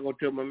Chicago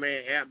to my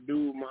man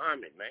Abdul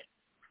Muhammad, man?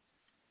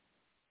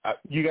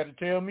 You got to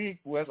tell me,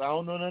 Wes. I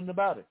don't know nothing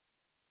about it.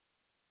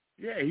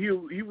 Yeah, he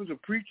was a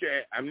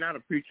preacher. I'm not a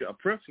preacher, a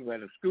principal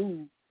at a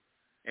school.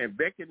 And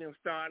Becky and them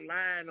started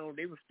lying on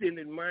they were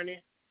stealing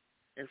money.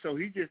 And so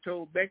he just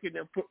told Becky and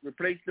them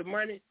replace the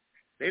money.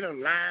 They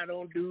done lied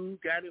on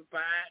dude, got him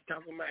fired,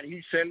 talking about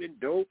he's selling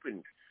dope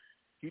and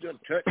he done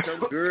touched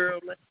some girl.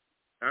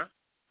 Huh?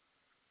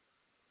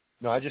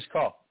 No, I just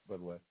called, by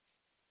the way.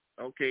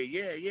 Okay,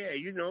 yeah.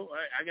 You know,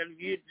 I got to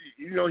get,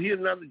 you know, here's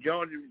another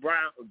Georgia-born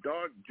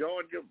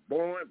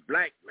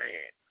black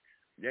man.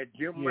 That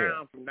Jim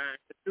Brown from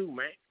 92,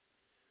 man.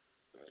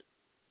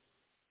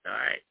 All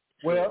right.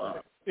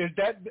 Well, is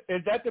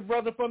that the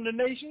brother from the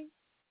Nation?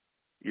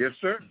 Yes,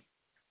 sir.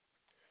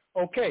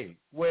 Okay.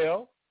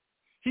 Well,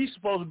 he's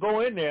supposed to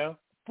go in there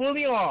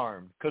fully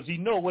armed because he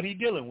know what he's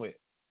dealing with.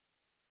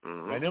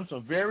 Mm-hmm. And them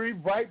some very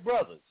bright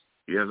brothers.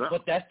 Yes, sir.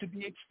 But that's to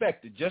be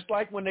expected. Just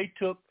like when they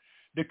took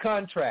the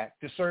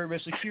contract to serve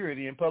as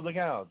security in public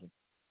housing.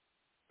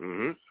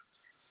 Mm-hmm.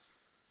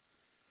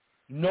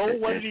 Know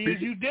what it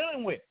is you're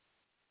dealing with.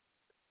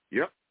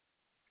 Yep.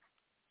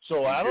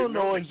 So I don't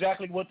know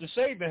exactly what to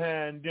say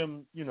behind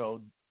them, you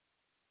know,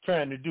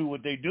 trying to do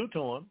what they do to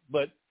them.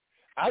 But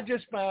I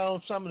just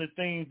found some of the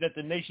things that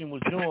the Nation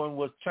was doing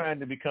was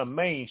trying to become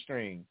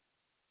mainstream.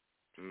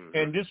 Mm-hmm.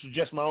 And this is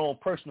just my own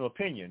personal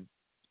opinion.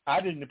 I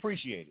didn't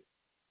appreciate it.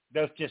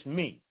 That's just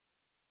me.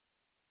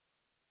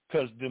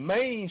 Because the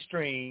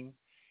mainstream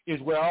is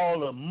where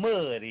all the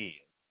mud is.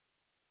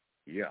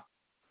 Yeah.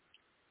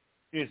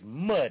 It's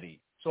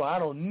muddy. So I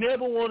don't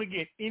never want to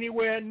get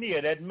anywhere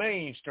near that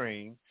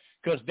mainstream,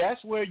 because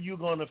that's where you're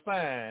going to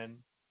find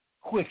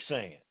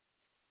quicksand.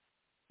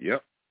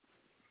 Yep.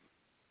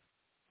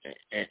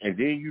 And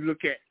then you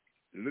look at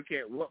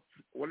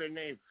what their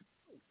name,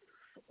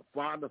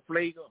 Florida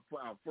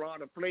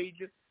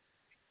Plager,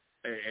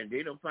 and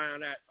they don't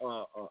find out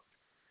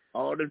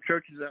all them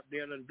churches up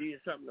there done did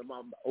something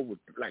about over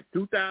like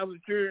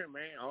 2,000 children,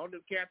 man. All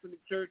them Catholic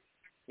churches,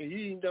 and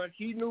he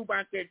knew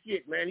about that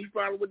shit, man. He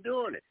probably was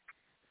doing it.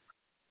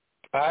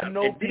 I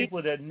know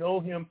people that know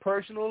him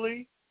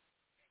personally,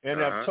 and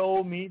have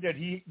told me that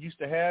he used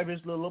to have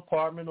his little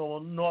apartment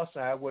on the north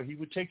side where he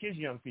would take his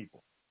young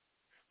people,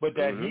 but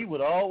that he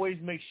would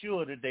always make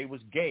sure that they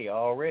was gay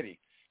already,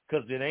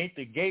 because it ain't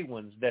the gay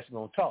ones that's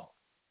going to talk.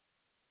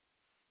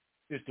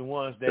 It's the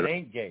ones that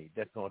ain't gay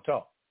that's going to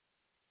talk.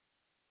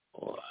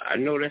 Oh, I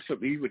know that's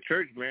a evil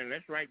church, man.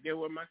 That's right there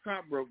where my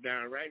car broke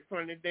down, right in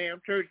front of the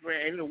damn church,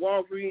 man. Ain't the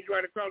Walgreens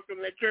right across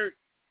from that church?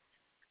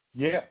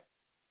 Yeah.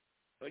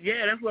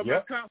 Yeah, that's where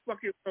my car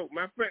fucking broke.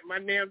 My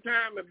damn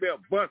timing belt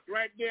bust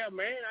right there,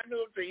 man. I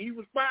know it's an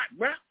evil spot,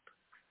 bro.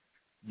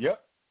 Yep.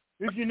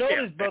 If you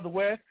notice, Brother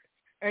West,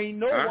 ain't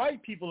no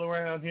white people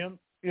around him.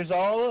 It's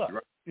all up.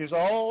 It's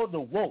all the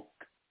woke.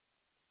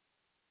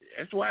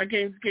 That's why I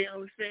can't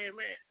understand,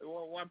 man,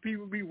 why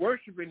people be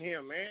worshiping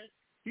him, man.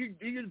 He's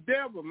the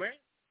devil, man.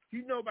 He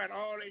know about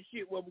all that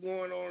shit what was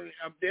going on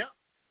up there.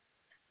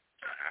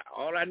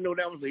 All I know,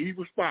 that was an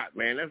evil spot,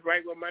 man. That's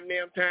right where my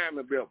damn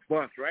timing belt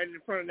bust, right in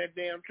front of that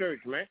damn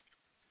church, man.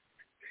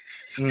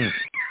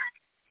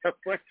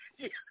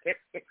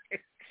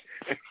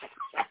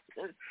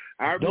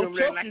 I don't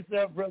choke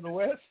yourself, Brother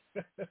West.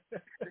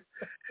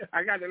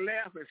 I got to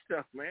laugh at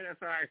stuff, man. That's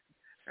how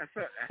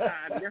I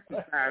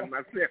exercise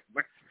myself,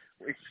 man.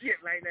 When shit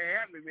like that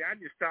happens to me, I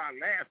just start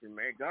laughing,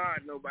 man.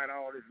 God know about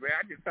all this, man.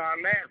 I just start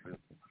laughing.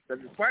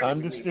 It's funny.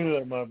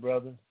 Understood, my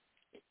brother.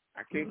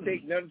 I can't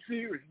take nothing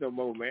serious no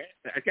more, man.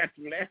 I got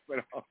to laugh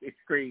at all this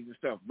crazy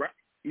stuff, bro.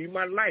 Even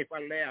my life,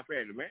 I laugh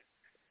at it, man.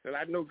 Because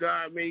I know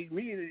God made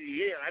me.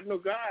 Yeah, I know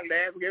God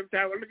laughs. Every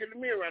time I look in the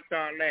mirror, I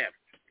start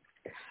laughing.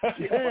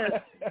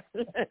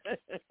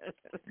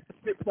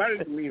 It's funny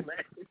to me,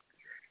 man.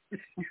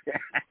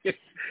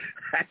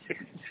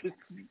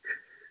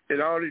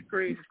 And all this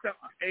crazy stuff.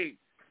 Hey,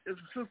 there's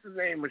a sister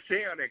named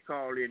Michelle that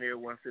called in there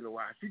once in a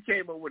while. She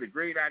came up with a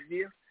great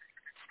idea.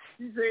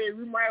 She said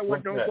we might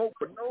want don't vote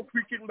for no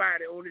freaking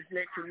body on this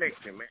next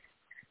election, man.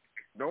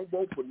 Don't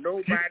vote for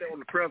nobody on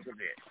the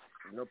president.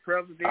 No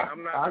president,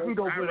 I'm not voting.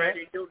 I write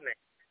in your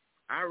name.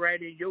 I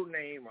write in your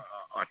name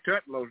or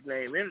Tutmo's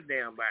name in the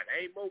damn body.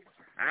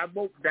 I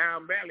vote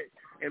down ballot.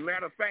 And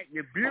matter of fact,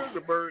 the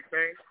Bilderberg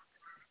thing,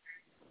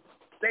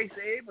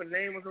 Stacey Abrams'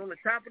 name was on the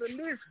top of the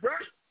list, bro.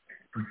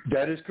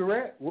 That is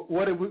correct.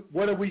 What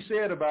have we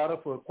said about her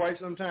for quite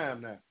some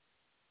time now?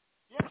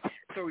 Yeah.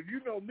 So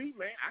you know me,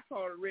 man. I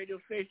called a radio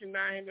station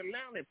down in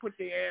Atlanta and put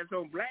their ass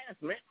on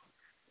blast, man.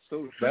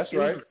 So that's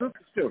right.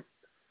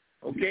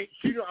 Okay,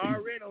 she's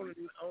already on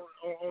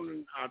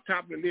the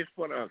top of the list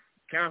for the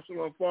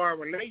Council on Foreign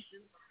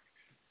Relations.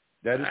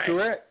 That is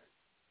correct.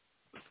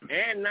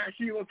 And now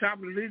she's on top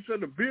of the list of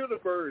the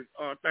Bilderberg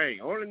thing.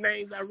 Only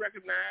names I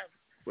recognize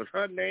was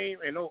her name,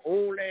 and no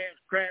old ass,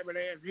 crabbing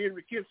ass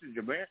Henry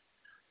Kissinger, man.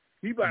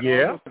 He about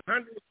almost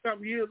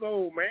 100-something years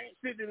old, man,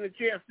 sitting in the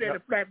chair, steady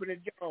flapping his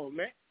jaws,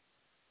 man.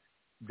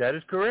 That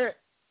is correct.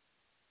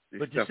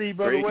 But you see,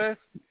 Brother West,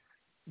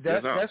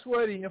 that's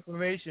where the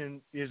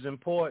information is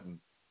important.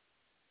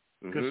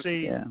 Because,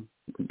 see,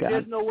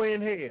 there's no way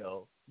in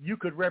hell you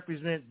could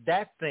represent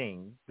that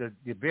thing, the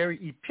very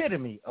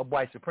epitome of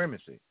white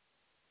supremacy.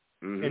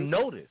 And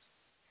notice,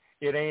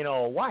 it ain't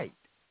all white.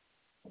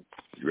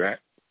 Right.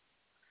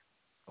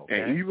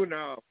 Okay. And even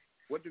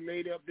what they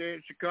made up there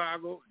in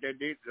Chicago, that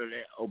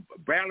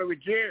Valerie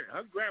Jarrett,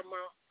 her grandma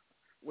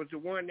was the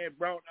one that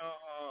brought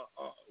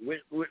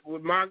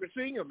with Margaret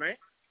Singer, man.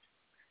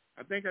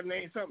 I think her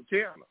name's something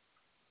Taylor.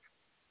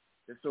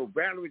 And so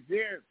Valerie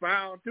Jarrett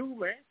filed too,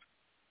 man.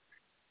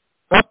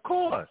 Of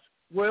course.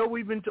 Well,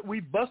 we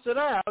busted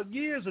out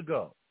years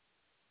ago.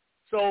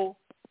 So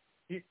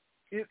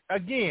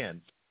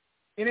again,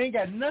 it ain't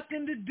got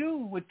nothing to do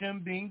with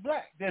them being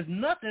black. There's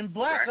nothing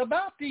black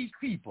about these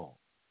people.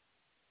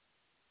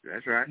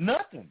 That's right.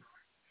 Nothing.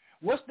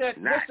 What's that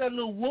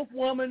little wolf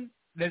woman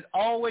that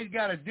always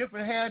got a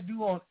different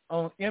hairdo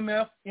on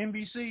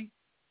NBC?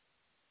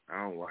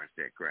 I don't watch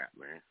that crap,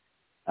 man.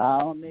 I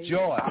don't need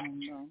Joy. I don't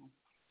know.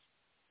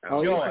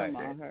 Oh, Joy. you're talking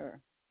about her.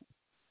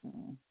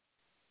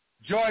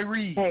 Joy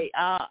Reid. Hey,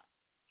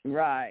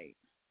 right.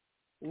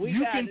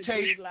 You can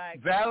take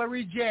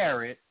Valerie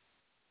Jarrett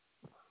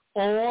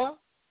or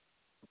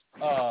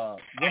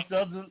what's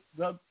the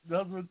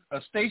other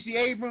Stacey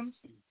Abrams,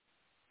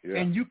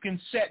 and you can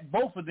set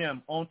both of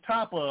them on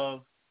top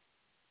of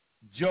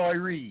Joy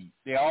Reid.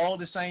 They're all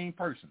the same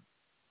person.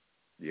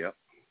 Yep.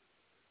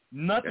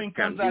 Nothing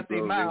comes out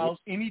their mouths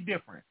any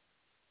different.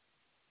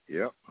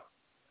 Yep.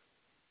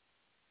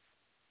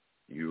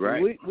 You're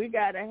right. We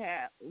gotta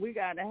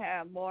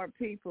have more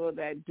people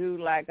that do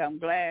like. I'm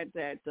glad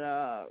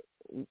that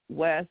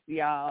West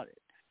y'all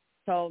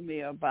told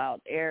me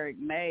about Eric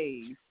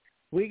Mays.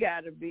 We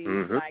got to be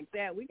like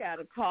that. We got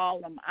to call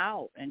them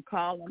out and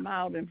call them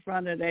out in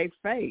front of their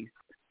face.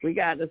 We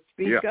got to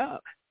speak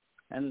up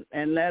and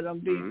let them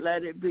be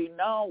let it be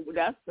known.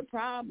 That's the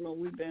problem.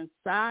 We've been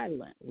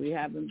silent. We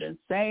haven't been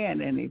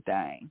saying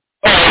anything.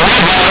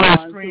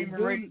 Scream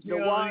and rape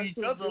each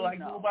other like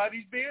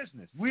nobody's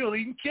business. We'll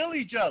even kill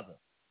each other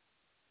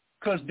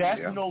because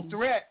that's no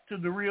threat to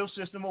the real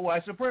system of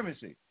white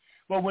supremacy.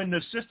 But when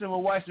the system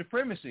of white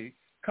supremacy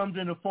comes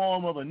in the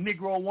form of a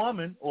Negro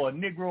woman or a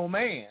Negro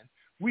man,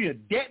 we are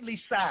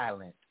deadly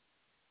silent.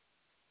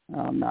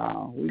 Oh,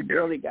 no. We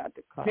really got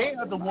to call They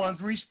are the ones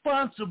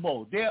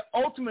responsible. They're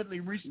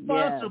ultimately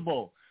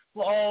responsible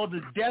for all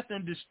the death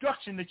and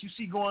destruction that you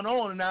see going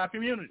on in our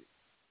community.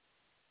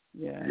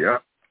 Yeah.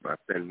 Yep. I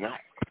said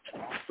right.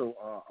 So,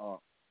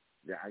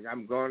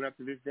 I'm going up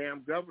to this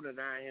damn governor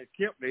down here,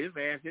 Kemp, his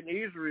ass in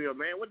Israel,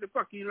 man. What the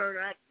fuck he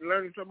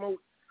learning some more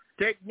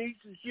techniques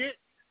and shit?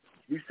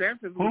 These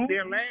Sampson was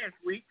there last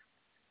week.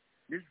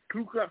 This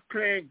Ku Klux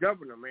Klan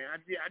governor, man. I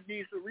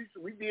did some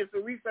research. We did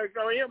some research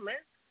on him, man.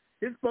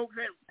 His folks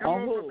had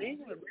come on from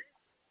England, man.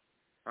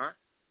 Huh?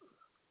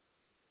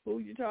 Who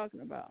you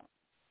talking about?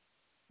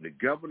 The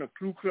governor of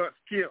Ku Klux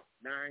Kemp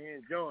down here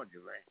in Georgia,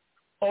 man.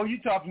 Oh,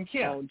 you talking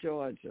Kemp? Oh,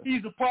 Georgia.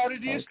 He's a part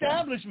of the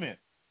establishment.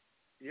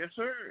 Yes,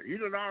 sir. He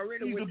done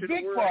already He's went a to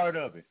big the part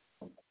of it.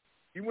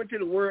 He went to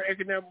the World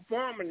Economic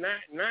Forum, and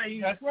now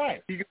he's... That's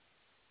right.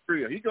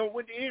 He go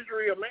with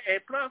Israel, man.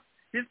 And plus,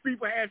 his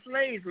people had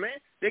slaves, man.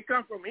 They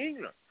come from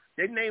England.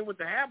 They named with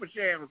the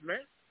Habershams,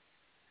 man.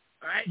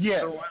 All right?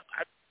 Yeah. So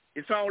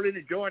it's all in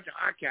the Georgia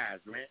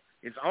archives, man.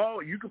 It's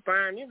all, you can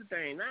find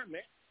anything now,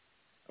 man.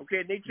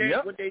 Okay, they change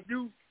what they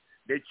do.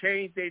 They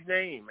change their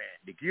name, man.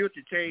 The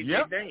guilty change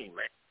their name,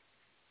 man.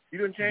 You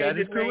done change that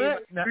is his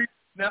correct. name.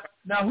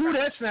 Now, who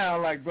that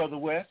sound like, Brother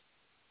West?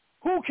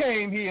 Who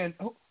came here and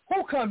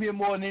who come here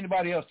more than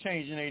anybody else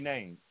changing their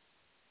name?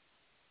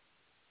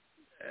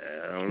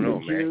 I don't know,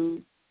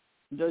 man.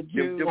 The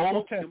Jews, the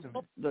Old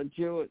Testament. The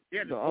Jew,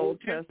 the Old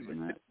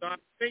Testament.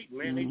 State,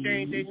 man. They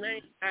changed their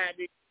name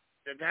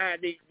to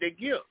hide their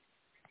guilt.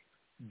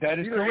 That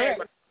is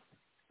correct.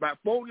 About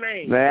 4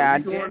 names. Yeah.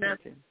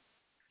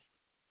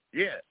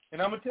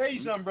 And I'm going to tell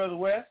you something, Brother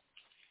West.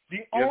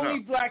 The only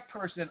black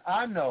person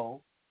I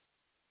know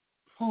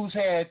who's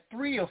had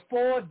 3 or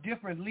 4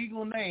 different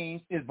legal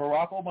names is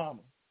Barack Obama.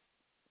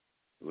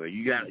 Well,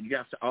 you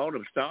got all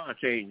them stars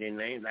changing their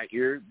names, like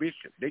Eric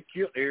Bishop. They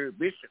killed Eric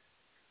Bishop.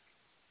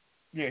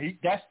 Yeah,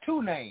 that's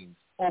 2 names.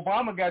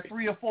 Obama got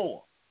 3 or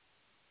 4.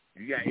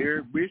 You got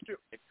Eric Bishop.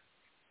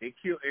 They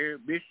killed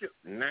Eric Bishop.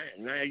 Now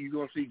you're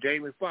going to see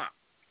Jamie Foxx.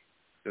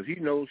 Because he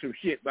knows some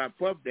shit about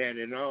Puff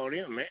Daddy and all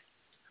them, man.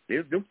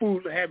 Them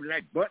fools are having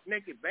like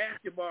butt-naked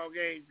basketball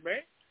games,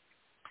 man.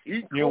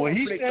 He's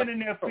standing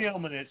there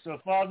filming it, so as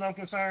far as I'm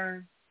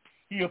concerned,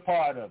 he a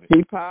part of it.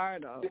 He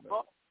part of it.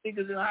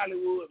 Niggas in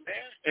Hollywood,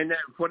 man. And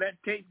for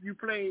that tape you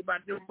played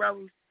about them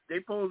brothers, they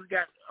supposed to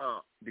got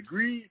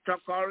degrees,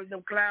 calling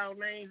them clown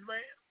names, man.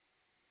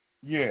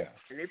 Yeah.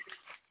 And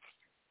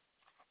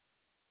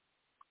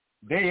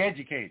they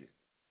educated.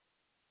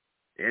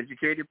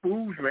 Educated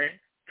fools, man.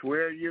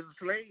 12 years a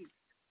slave.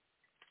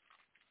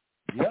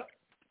 Yep.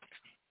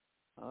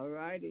 All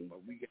righty.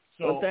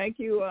 So well, thank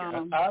you.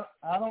 I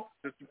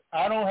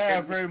don't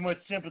have very much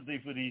sympathy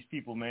for these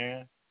people,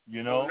 man.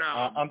 You know,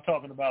 I'm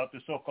talking about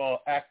the so-called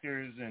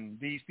actors and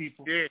these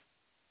people. Yeah,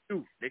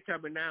 dude, they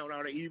coming down with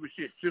all the evil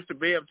shit. Sister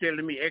Bev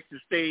telling me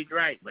exit stage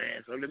right,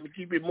 man. So let me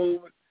keep it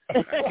moving.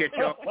 I'll catch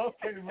y'all.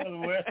 Okay, Brother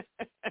West.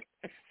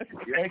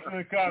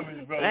 Excellent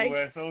comments, Brother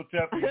West.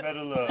 Hotep and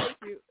better love.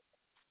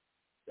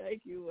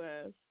 Thank you,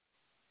 Wes.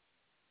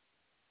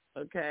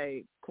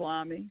 Okay,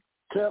 Kwame.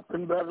 Hotep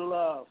and better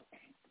love,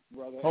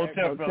 brother.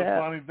 Hotep, Brother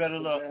Kwame, better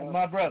love.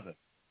 My brother,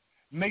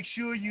 make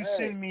sure you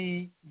send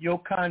me your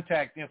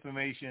contact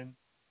information.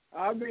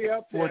 I'll be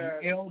up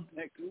there.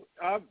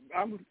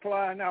 I'm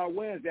flying out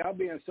Wednesday. I'll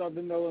be in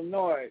Southern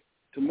Illinois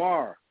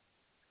tomorrow.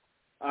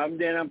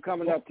 Then I'm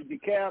coming up to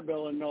DeKalb,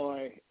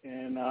 Illinois,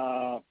 and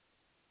on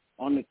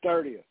the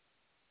 30th.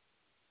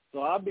 So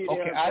I'll be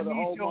there for the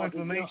whole month.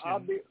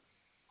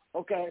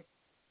 Okay.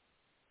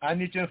 I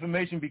need your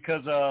information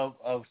because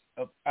of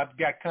I've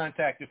got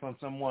contacted from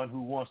someone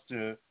who wants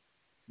to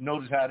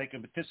notice how they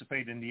can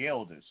participate in the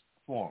Elders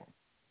Forum.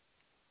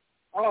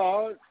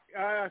 Oh,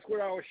 that's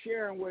what I was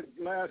sharing with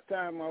last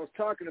time I was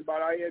talking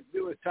about. All you have to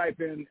do is type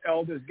in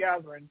Elders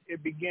Gathering.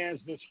 It begins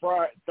this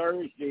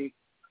Thursday,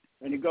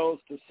 and it goes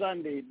to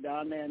Sunday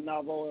down there in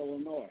Nauvoo,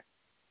 Illinois.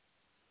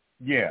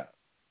 Yeah,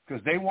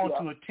 because they want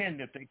to attend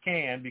if they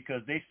can,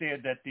 because they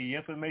said that the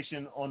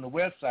information on the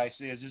website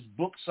says it's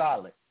book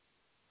solid.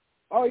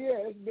 Oh yeah,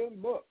 it's been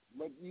booked,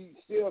 but you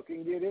still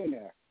can get in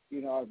there.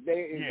 You know, if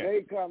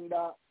they come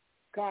down,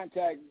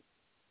 contact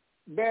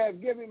Bev.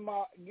 Give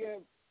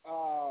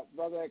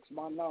Brother X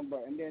my number,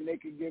 and then they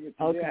can give it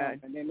to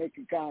them, and then they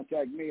can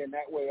contact me, and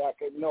that way I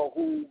can know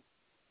who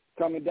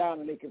coming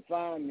down, and they can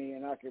find me,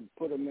 and I can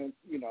put them in.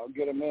 You know,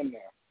 get them in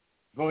there.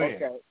 Go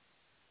ahead. Okay.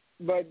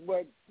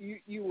 But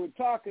you were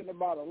talking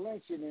about a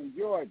lynching in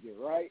Georgia,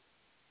 right?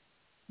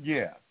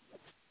 Yeah.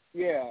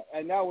 Yeah,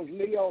 and that was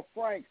Leo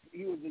Franks.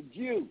 He was a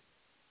Jew.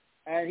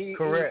 And he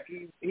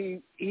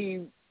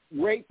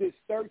raped this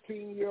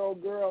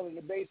 13-year-old girl in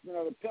the basement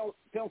of the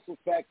pencil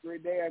factory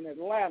there in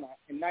Atlanta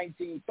in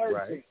 1913.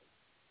 Right.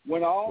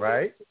 Went all the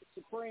way to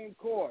the Supreme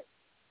Court,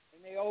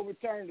 and they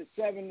overturned it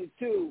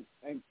 7-2,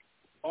 and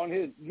on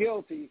his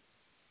guilty.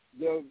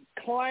 The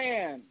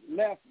Klan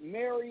left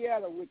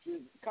Marietta, which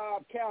is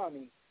Cobb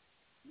County,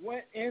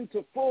 went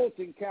into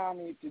Fulton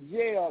County to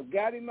jail,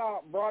 got him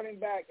out, brought him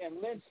back,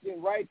 and lynched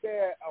him right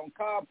there on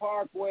Cobb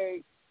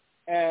Parkway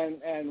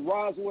and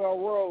Roswell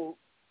Road,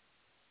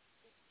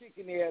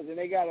 chicken ears, and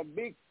they got a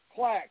big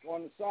plaque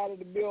on the side of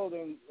the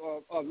building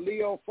of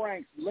Leo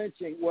Franks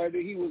lynching, where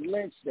he was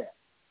lynched at.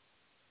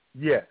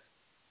 Yes.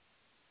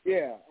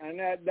 Yeah, and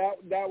that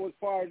was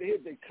part of the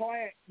hit. The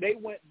Klan, they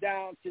went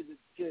down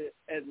to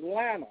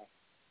Atlanta,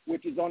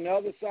 which is on the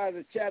other side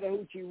of the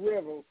Chattahoochee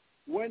River,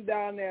 went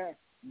down there,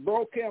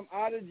 broke him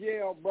out of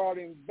jail, brought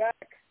him back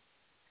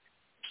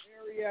to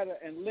Marietta,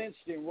 and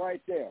lynched him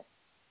right there.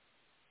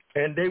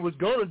 And they was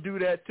going to do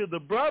that to the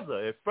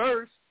brother at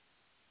first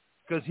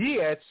because he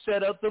had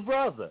set up the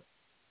brother.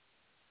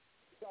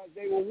 Because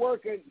they were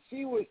working.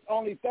 She was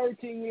only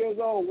 13 years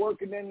old,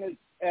 working in the.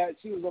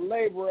 She was a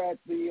laborer at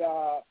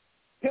the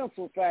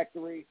pencil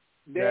factory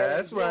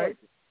there. That's right.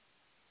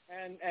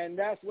 And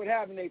that's what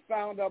happened. They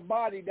found her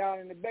body down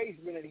in the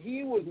basement, and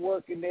he was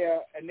working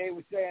there, and they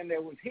were saying that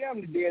it was him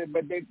that did it,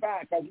 but they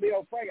found, because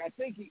Leo Frank, I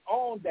think he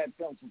owned that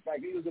pencil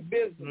factory. He was a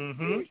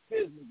Jewish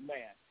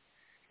businessman.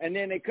 And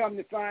then they come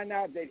to find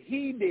out that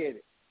he did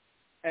it.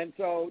 And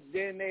so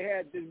then they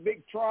had this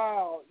big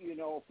trial,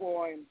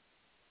 for him.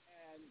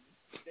 And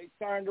they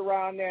turned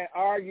around there and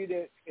argued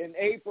it in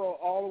April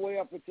all the way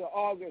up until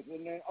August.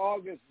 And then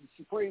August, the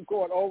Supreme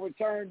Court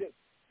overturned it.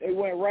 They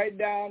went right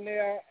down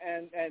there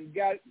and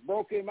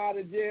broke him out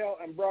of jail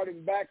and brought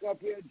him back up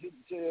here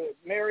to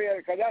Marietta,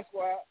 because that's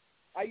where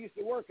I used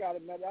to work out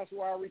of. That's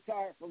where I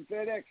retired from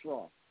FedEx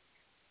from.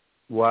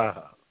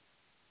 Wow.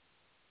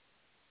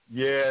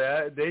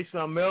 Yeah, they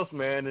something else,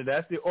 man, and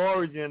that's the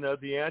origin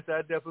of the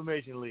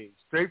Anti-Defamation League,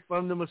 straight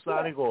from the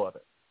Masonic Order.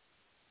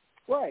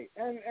 Right,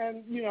 and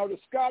the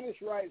Scottish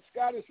Rite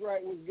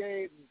was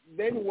they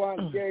the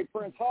ones gave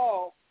Prince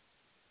Hall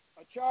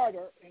a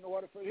charter in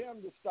order for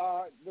him to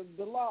start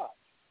the lodge.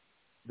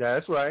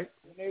 That's right.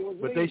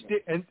 But they still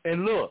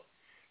and look,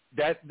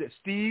 that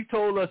Steve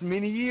told us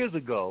many years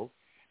ago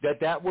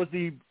that was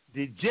the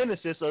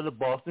genesis of the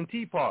Boston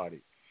Tea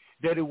Party.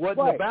 That it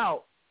wasn't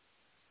about.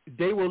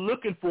 They were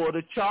looking for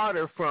the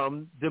charter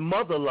from the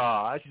Mother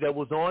Lodge that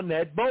was on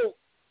that boat,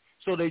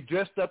 so they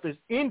dressed up as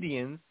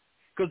Indians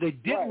because they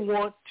didn't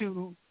want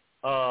to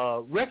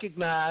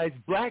recognize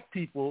black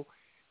people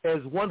as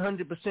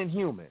 100%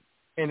 human.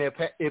 And if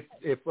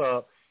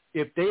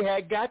they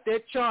had got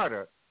that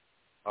charter,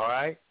 all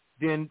right,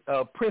 then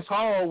Prince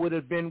Hall would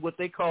have been what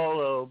they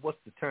call what's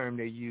the term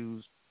they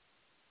use?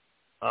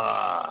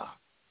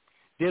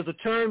 There's a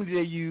term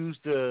they use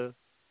to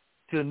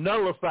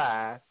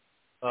nullify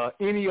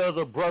any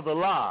other brother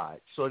lodge,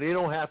 so they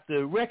don't have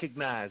to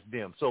recognize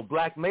them. So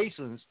black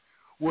Masons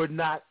were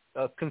not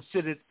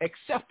considered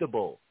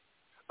acceptable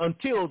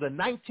until the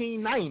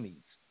 1990s.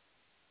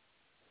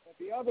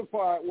 The other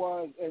part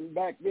was, and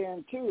back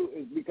then too,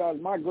 is because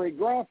my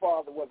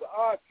great-grandfather was an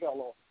odd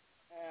fellow,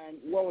 and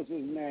what was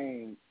his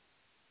name?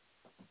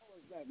 What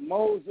was that?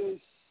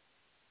 Moses.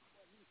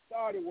 What he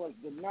started was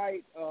the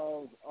Night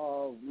of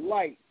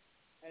Light,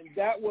 and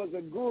that was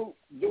a group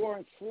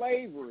during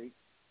slavery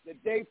that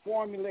they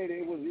formulated.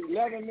 It was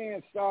 11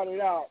 men started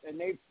out, and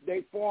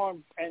they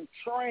formed and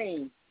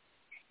trained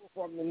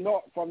from the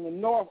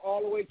north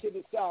all the way to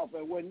the south.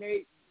 And when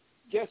they,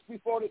 just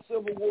before the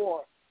Civil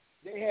War,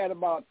 they had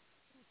about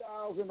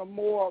 2,000 or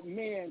more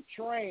men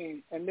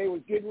trained, and they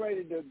was getting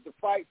ready to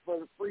fight for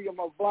the freedom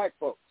of black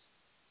folks.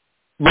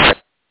 Knights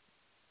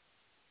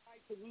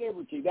of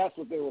Liberty, that's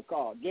what they were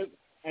called.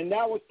 And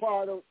that was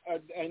part of,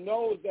 and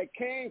those that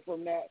came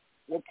from that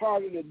were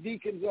part of the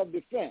Deacons of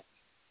Defense.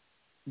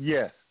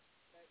 Yes.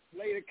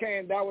 Later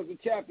came, that was a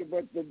chapter,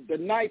 but the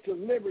Knights of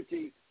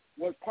Liberty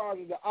was part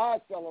of the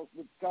Odd Fellows,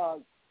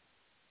 because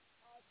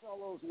Odd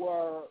Fellows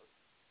were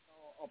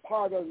a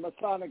part of the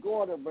Masonic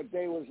order, but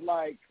they was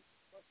like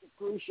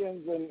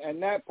Rosicrucians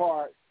and that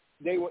part.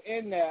 They were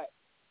in that.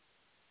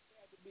 You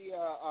had to be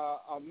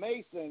a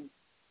Mason in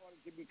order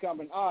to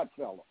become an Odd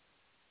Fellow.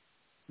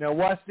 Now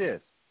watch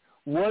this.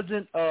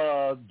 Wasn't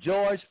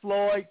George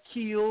Floyd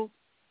killed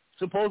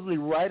supposedly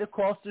right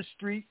across the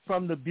street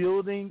from the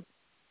building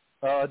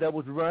that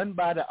was run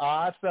by the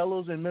Odd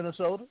Fellows in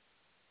Minnesota?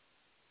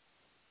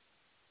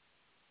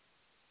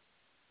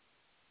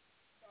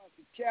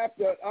 The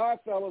chapter Odd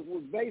Fellows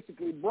was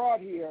basically brought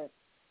here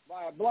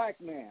by a black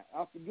man.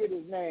 I forget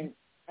his name.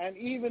 And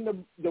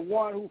even the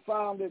one who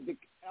founded the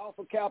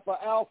Alpha Kappa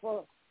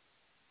Alpha,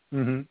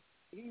 mm-hmm.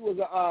 He was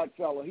an Odd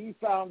Fellow. He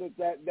founded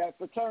that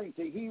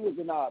fraternity. He was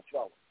an Odd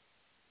Fellow.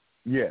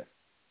 Yes.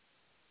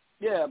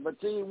 Yeah, but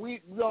see,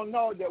 we don't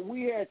know that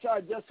we had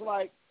tried, just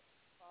like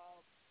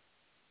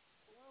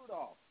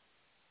Rudolph.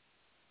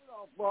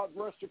 Rudolph brought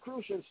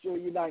Rosicrucians to the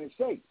United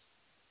States.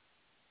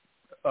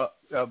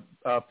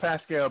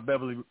 Pascal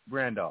Beverly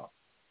Randolph.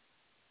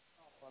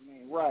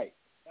 Right.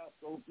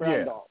 Pascal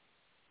Randolph.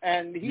 Yeah.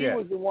 And he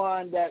was the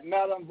one that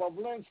Madame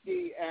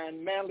Vovlinsky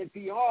and Manly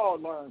P. Hall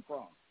learned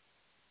from.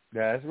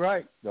 That's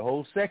right. The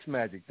whole sex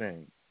magic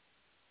thing.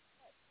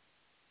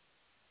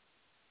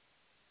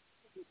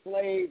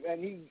 Slave,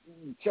 and he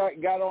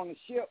got on the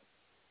ship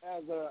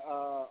as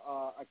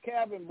a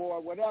cabin boy,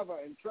 whatever,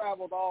 and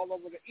traveled all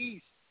over the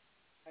East,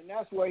 and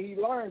that's where he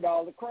learned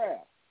all the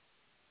craft.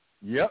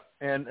 Yep,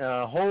 and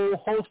a whole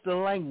host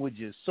of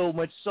languages, so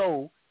much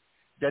so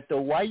that the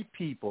white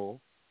people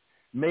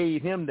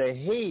made him the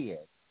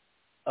head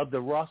of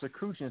the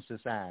Rosicrucian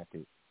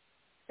Society,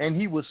 and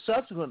he was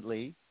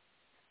subsequently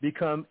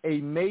become a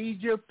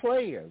major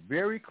player,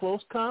 very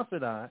close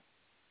confidant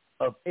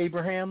of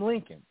Abraham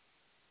Lincoln.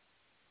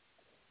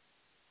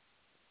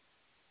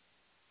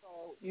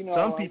 You know,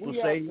 some people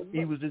say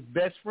he was his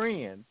best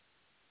friend.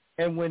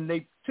 And when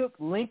they took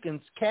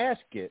Lincoln's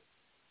casket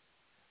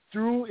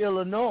through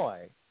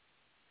Illinois,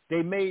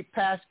 they made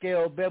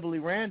Pascal Beverly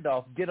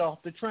Randolph get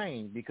off the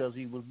train because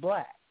he was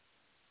black.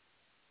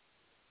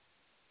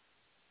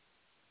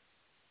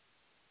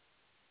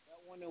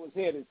 That one that was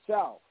headed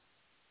south.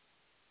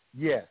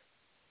 Yes.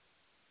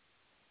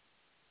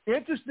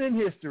 Interesting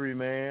history,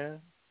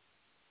 man.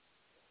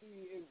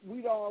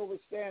 We don't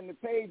overstand the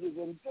pages,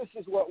 and this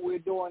is what we're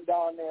doing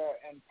down there,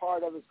 and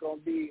part of it's going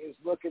to be is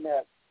looking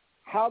at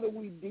how do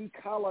we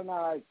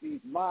decolonize these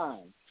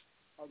minds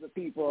of the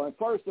people. And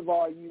first of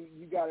all,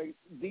 you got to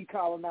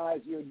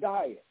decolonize your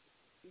diet,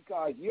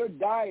 because your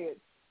diet,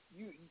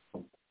 you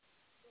look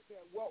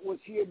at what was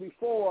here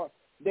before.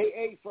 They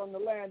ate from the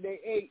land they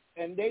ate,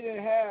 and they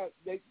didn't have,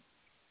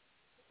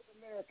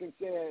 American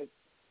says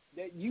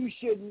that you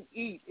shouldn't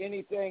eat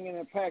anything in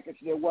a package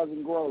that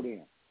wasn't grown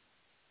in.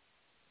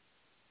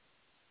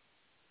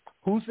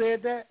 Who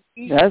said that?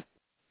 Yes.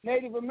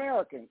 Native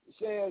American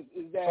says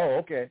is that. Oh,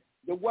 okay.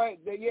 The way,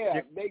 they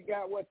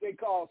got what they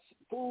call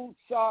food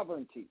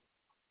sovereignty.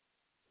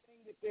 The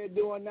thing that they're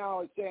doing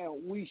now is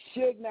saying we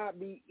should not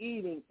be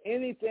eating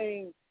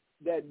anything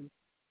that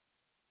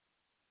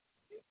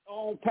its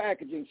own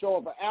packaging. So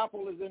if an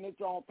apple is in its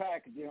own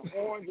packaging, an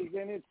orange is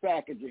in its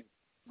packaging,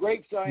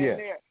 grapes are in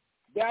there.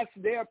 That's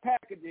their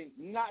packaging,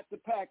 not the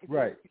packaging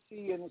you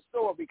see in the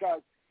store.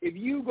 Because if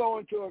you go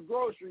into a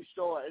grocery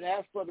store and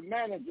ask for the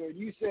manager,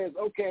 you says,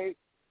 okay,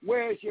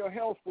 where's your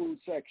health food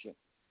section?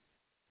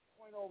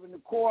 Point over in the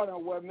corner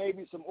where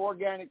maybe some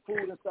organic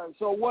food and stuff.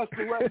 So what's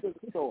the rest of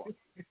the store?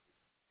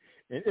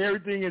 And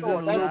everything is in a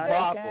little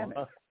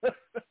bottle.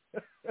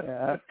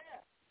 Yeah.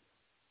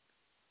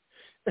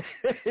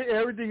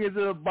 Everything is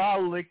in a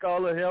bottle they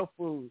call it health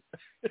food.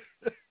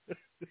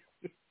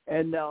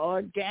 And the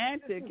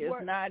organic is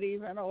not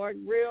even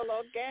real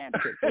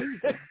organic.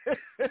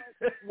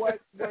 What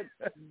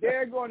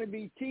they're going to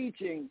be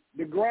teaching,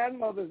 the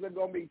grandmothers are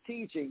going to be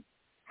teaching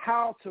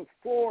how to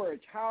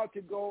forage, how to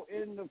go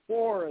in the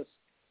forest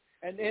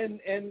and in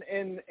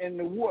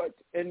the woods,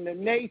 in the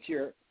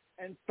nature,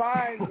 and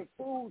find the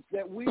foods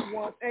that we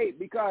once ate.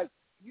 Because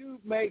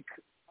you make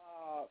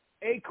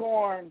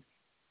acorn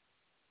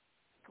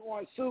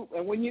soup,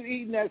 and when you're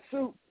eating that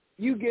soup,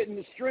 you getting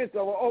the strength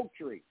of an oak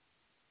tree.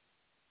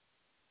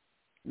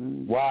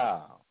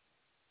 Wow.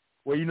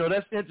 Well, you know,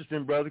 that's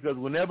interesting, brother, because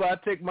whenever I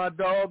take my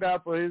dog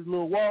out for his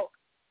little walk,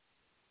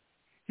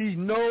 he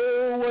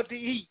knows what to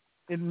eat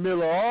in the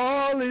middle of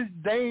all this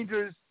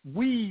dangerous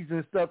weeds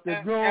and stuff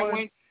that's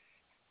growing.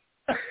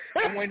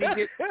 And when he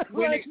gets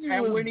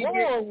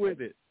born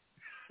with it.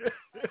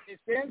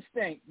 It's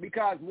instinct,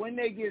 because when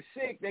they get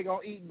sick, they're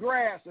going to eat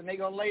grass and they're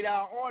going to lay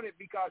down on it,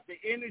 because the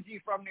energy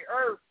from the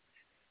earth.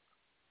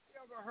 You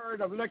ever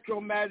heard of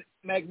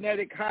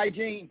electromagnetic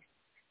hygiene?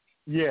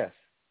 Yes.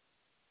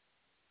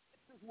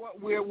 This is what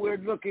we're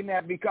looking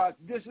at, because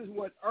this is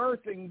what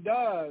earthing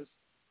does,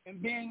 and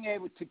being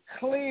able to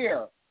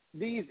clear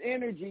these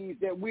energies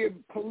that we're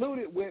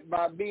polluted with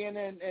by being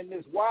in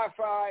this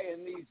Wi-Fi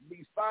and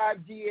these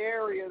 5G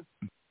areas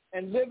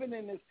and living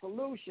in this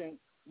pollution.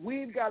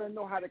 We've got to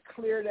know how to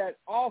clear that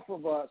off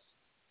of us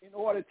in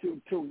order to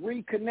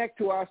reconnect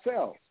to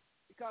ourselves,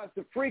 because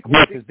the frequency.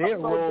 Yeah, because they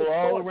roll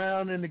all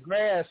around in the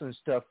grass and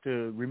stuff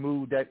to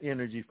remove that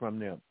energy from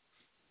them.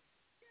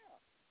 Yeah.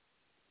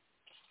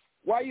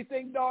 Why you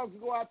think dogs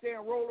go out there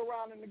and roll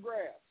around in the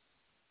grass?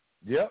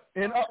 Yep,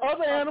 and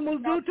other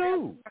animals do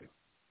too.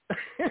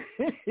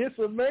 It's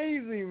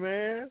amazing,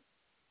 man.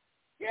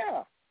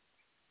 Yeah.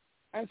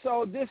 And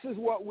so this is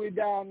what we're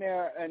down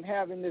there and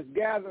having this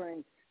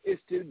gathering, is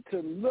to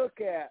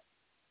look at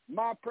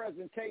my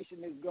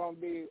presentation is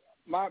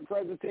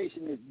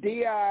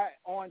DI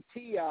on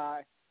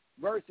TI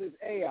versus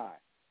AI,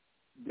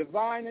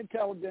 divine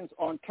intelligence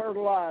on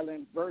Turtle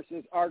Island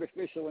versus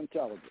artificial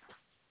intelligence.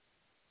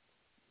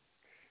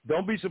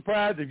 Don't be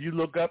surprised if you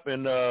look up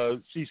and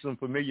see some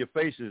familiar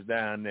faces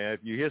down there.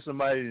 If you hear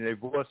somebody and their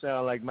voice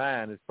sound like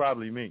mine, it's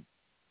probably me.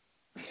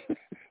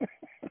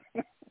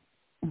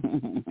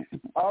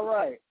 All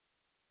right.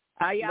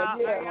 Are y'all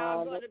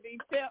going to be?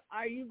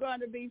 Are you going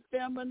to be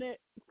filming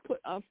it?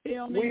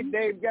 Filming?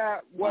 They've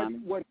got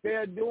what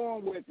they're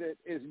doing with it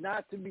is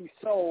not to be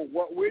sold.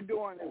 What we're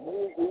doing is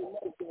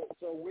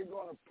so we're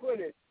going to put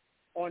it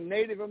on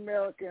Native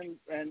American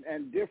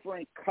and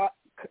different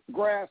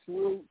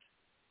grassroots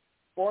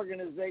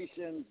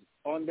organizations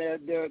on their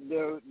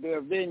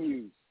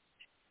venues.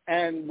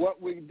 And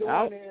what we're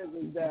doing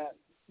is that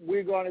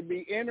we're going to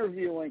be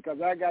interviewing,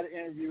 because I got an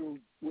interview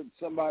with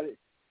somebody.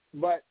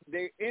 But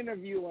they're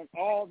interviewing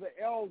all the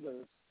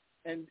elders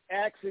and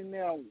asking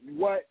them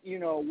what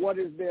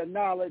is their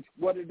knowledge,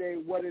 what do they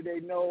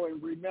know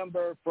and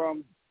remember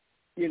from,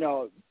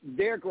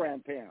 their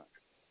grandparents.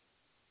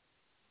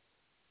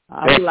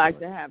 I would like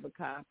to have a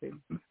copy.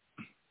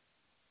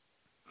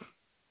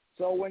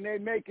 So when they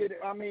make it,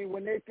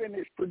 when they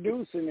finish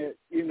producing it,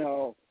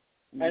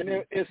 and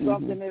it's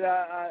something that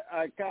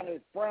I kind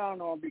of frown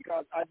on,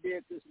 because I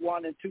did this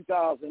one in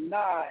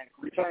 2009,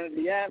 Return of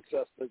the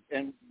Ancestors,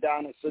 and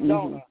down in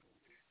Sedona.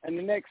 And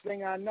the next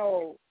thing I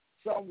know,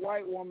 some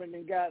white woman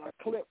then got a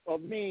clip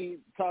of me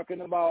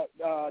talking about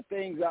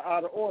things are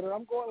out of order.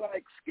 I'm going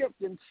like, Skip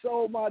and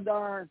so my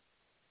darn,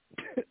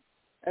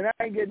 and I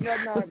ain't getting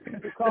nothing out of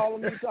people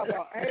calling me talking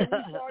about, hey, we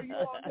saw you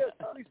on this.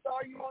 We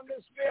saw you on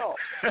this film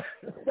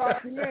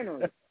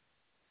documentary.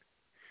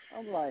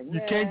 I'm like,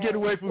 you can't get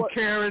away from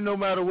Karen no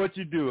matter what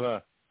you do,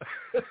 huh?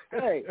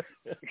 Hey.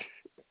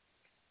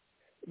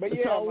 But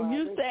yeah, so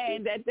you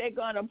saying that they're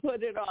going to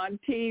put it on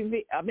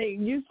TV? I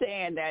mean, you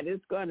saying that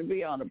it's going to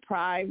be on a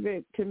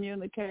private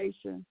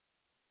communication?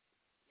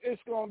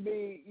 It's going to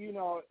be,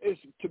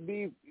 it's to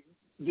be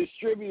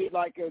distributed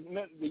like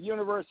the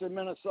University of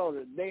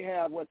Minnesota. They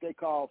have what they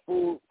call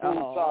food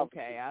sovereignty.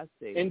 Okay, I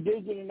see.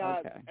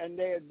 Indigenous, and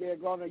they're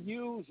going to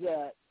use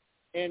that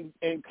in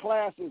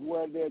classes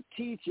where they're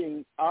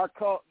teaching our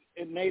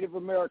Native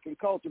American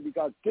culture,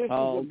 because this is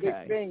a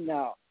big thing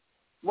now.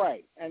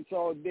 Right. And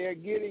so they're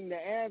getting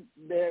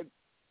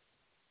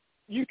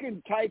you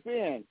can type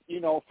in,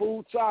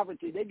 food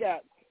sovereignty. They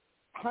got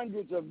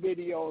hundreds of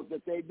videos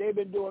that they've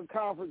been doing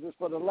conferences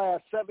for the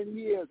last 7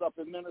 years up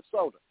in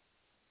Minnesota.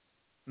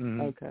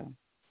 Mm-hmm. Okay.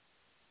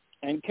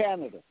 And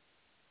Canada.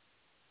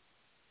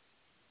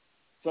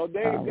 So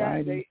they're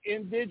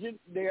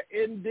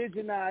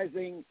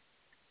indigenizing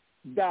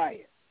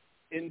diet,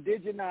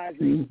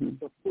 indigenizing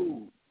the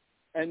food,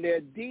 and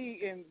they're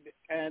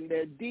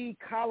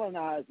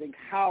decolonizing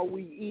how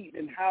we eat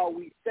and how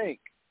we think.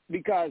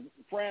 Because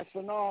Frantz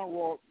Fanon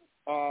wrote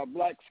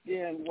Black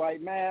Skin,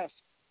 White Mask.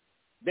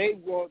 They've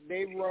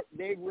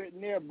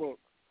written their book,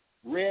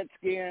 Red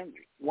Skin,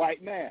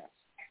 White Mask,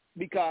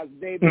 because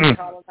they've been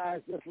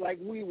colonized just like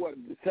we were.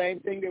 The same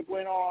thing that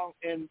went on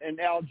in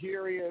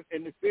Algeria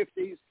in the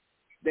 50s.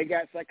 They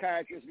got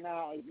psychiatrists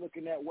now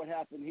looking at what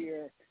happened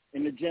here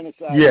in the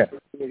genocide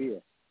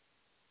here.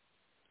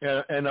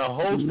 And a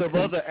host of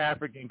other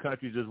African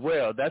countries as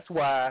well. That's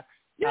why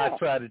I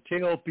try to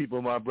tell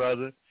people, my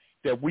brother,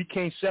 that we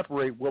can't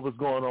separate what was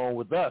going on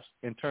with us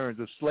in terms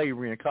of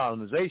slavery and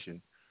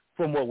colonization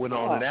from what went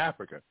on in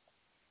Africa. It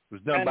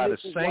was done by the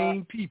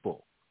same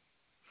people.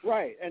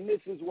 Right, and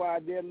this is why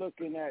they're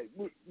looking at,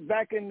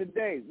 back in the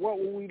day, what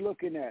were we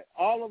looking at?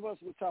 All of us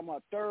were talking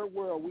about third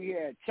world. We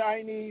had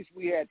Chinese,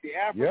 we had the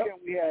African,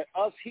 we had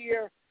us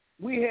here.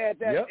 We had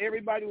that.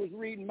 Everybody was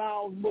reading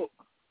Mao's book.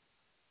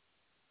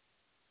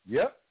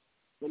 Yep.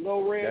 The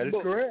Little Red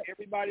Book. Correct.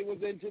 Everybody was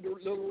into the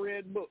Little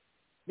Red Book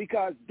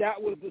because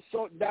that was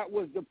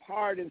the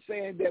part in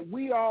saying that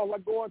we all are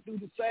going through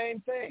the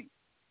same thing.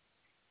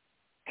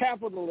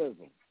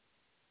 Capitalism.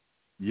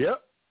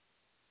 Yep.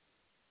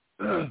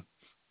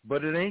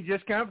 But it ain't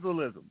just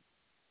capitalism.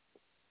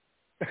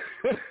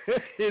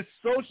 It's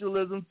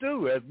socialism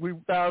too, as we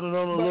found it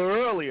on a little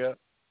earlier.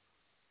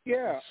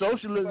 Yeah.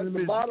 Socialism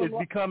is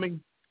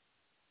becoming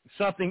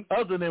something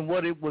other than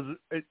what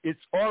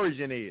its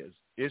origin is.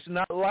 It's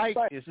not like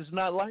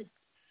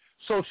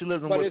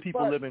socialism where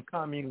people live in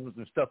communes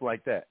and stuff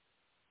like that.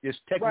 It's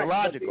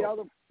technological.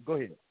 Right, Go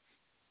ahead.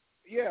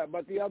 Yeah,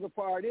 but the other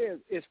part is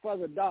for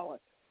the dollar.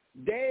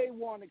 They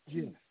want to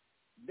keep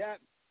that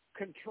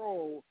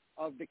control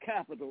of the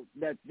capital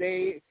that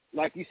they,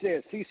 like you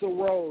said, Cecil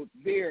Rhodes,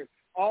 Beard,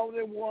 all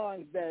the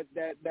ones that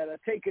are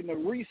taking the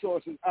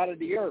resources out of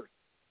the earth.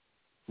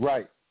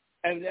 Right.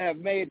 And have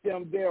made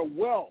them their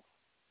wealth.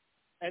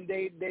 And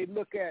they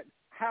look at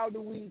how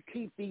do we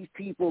keep these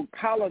people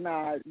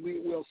colonized.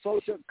 We'll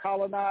social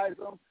colonize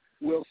them,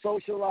 we'll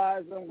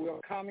socialize them, we'll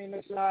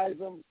communicize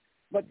them.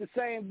 But the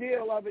same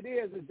deal of it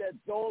is that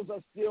those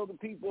are still the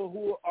people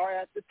who are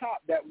at the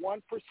top. That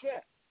 1%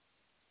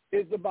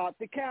 is about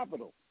the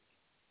capital.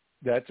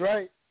 That's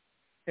right.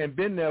 And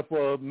been there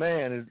for,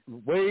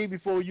 way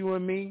before you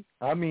and me.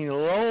 I mean, a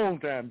long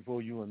time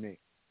before you and me.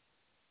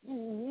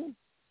 Mm-hmm.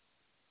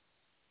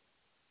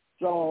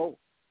 So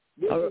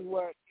this is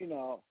what,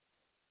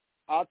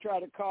 I'll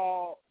try to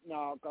call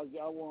now because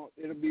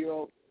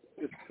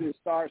it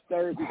starts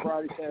Thursday,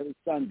 Friday, Saturday,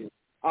 Sunday.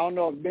 I don't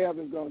know if Bev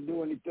is going to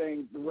do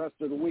anything the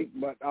rest of the week,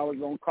 but I was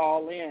going to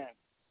call in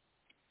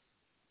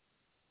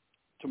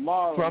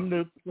tomorrow. From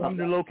the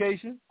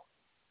location?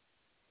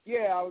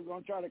 Yeah, I was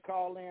going to try to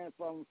call in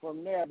from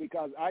there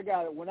because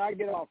when I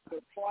get off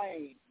the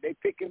plane, they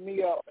picking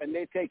me up and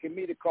they taking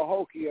me to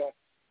Cahokia.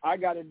 I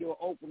got to do an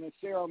opening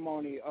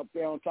ceremony up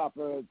there on top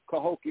of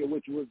Cahokia,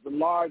 which was the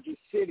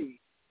largest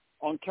city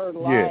on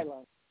Turtle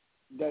Island,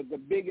 the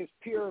biggest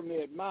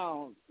pyramid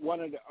mound, one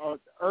of the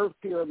Earth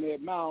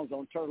pyramid mounds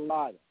on Turtle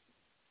Island.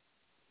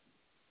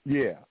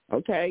 Yeah.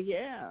 Okay.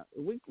 Yeah.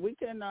 We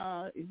can.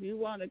 If you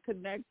want to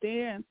connect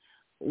in,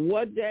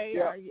 what day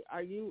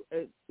are you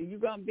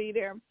gonna be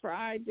there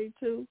Friday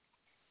too?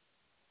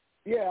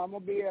 Yeah, I'm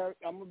gonna be there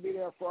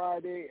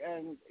Friday,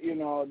 and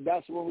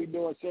that's when we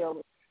do a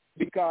ceremony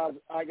because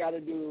I got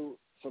to do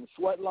some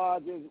sweat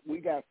lodges. We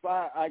got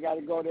 5. I got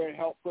to go there and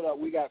help put up.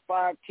 We got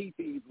 5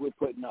 teepees we're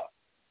putting up.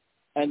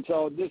 And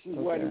so this is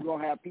where we're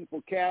going to have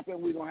people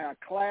camping. We're going to have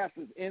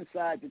classes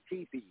inside the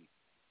teepees.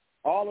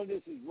 All of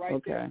this is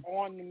right there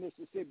on the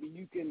Mississippi.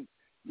 You can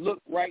look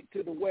right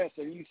to the west,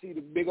 and you see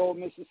the big old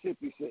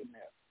Mississippi sitting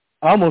there.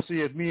 I'm going to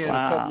see if me and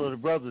a couple of the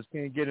brothers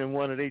can get in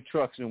one of their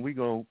trucks, and we're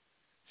going to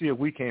see if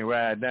we can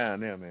ride down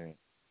there, man.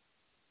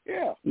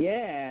 Yeah.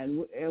 Yeah,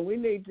 and we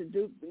need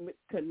to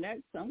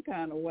connect some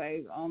kind of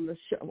way on the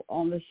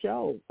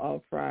show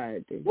on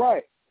Friday.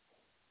 Right.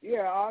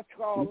 Yeah, I'll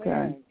call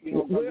in.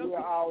 Because we're an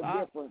hour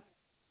different.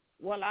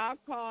 Well, I'll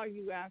call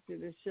you after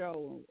the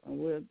show,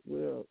 and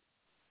we'll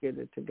get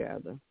it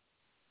together.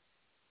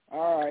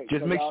 All right.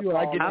 Just make sure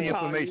I get the information.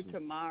 I'll call you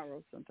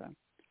tomorrow sometime.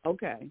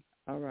 Okay.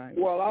 All right.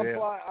 Well,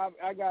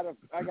 I got a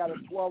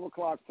 12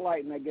 o'clock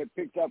flight, and I get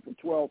picked up at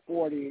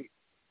 12:40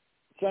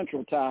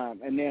 Central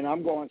Time, and then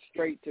I'm going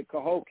straight to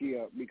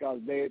Cahokia because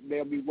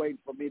they'll be waiting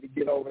for me to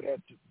get over there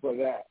for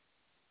that.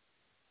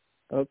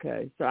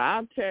 Okay. So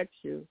I'll text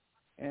you,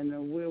 and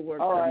then we'll work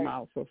them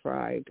out for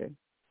Friday.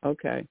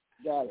 Okay.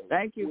 Got it.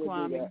 Thank you,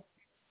 Kwame.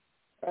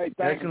 Hey,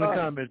 thanks. Excellent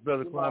comments,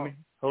 Brother Kwame.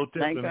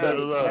 Hotep and better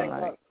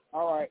love.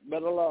 All right.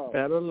 Better love.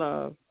 Better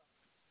love.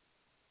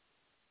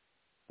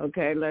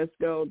 Okay, let's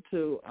go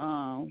to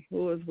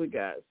who is we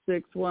got?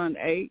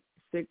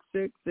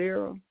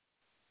 618-660.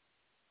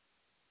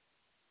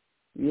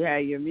 You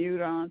had your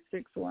mute on,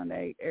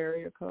 618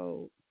 area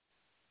code.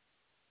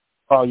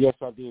 Oh, yes,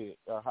 I did.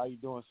 How you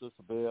doing,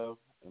 Sister Bev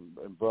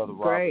and Brother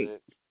Great.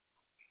 Robert?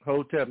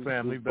 Hotep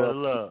family, better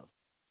love.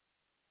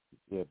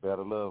 Yeah,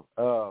 better love.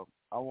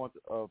 I want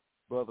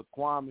Brother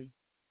Kwame,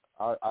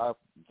 I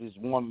just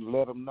wanted to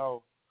let him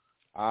know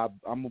I'm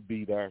gonna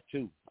be there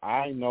too.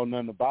 I ain't know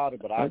nothing about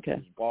it, but I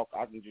can just walk.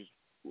 I can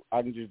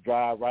just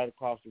drive right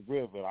across the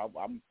river.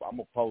 I'm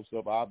gonna post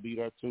up. I'll be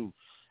there too.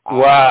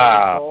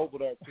 Wow.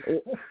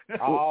 I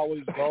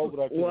always go over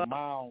there to the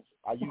mounds.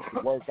 I used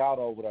to work out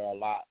over there a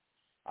lot.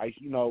 I used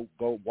to,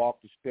 go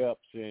walk the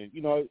steps, and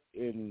the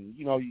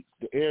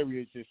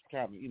area is just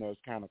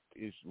kind of,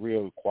 it's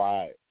real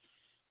quiet.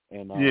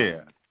 And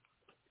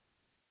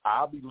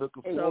I'll be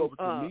looking forward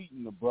to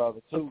meeting the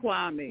brother too.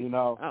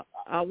 Kwame,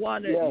 I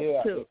wanted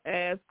to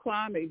ask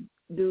Kwame,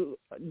 do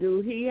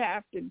he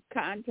have to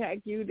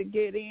contact you to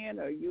get in,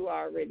 or you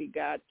already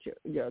got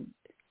your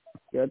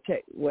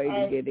way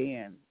to get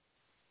in?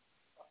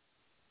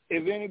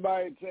 If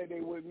anybody say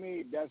they with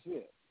me, that's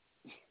it.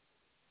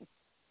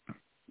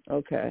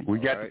 Okay. We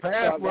got right. the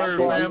password,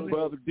 family.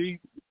 Brother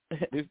Deep.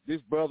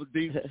 This Brother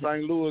Deep from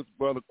St. Louis,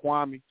 Brother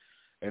Kwame.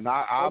 And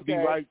I'll be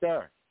right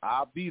there.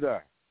 I'll be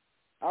there.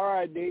 All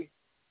right, D.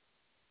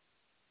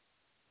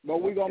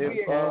 But we're gonna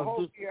be at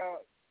Cahokia.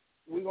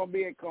 We're gonna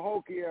be at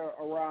Cahokia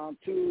around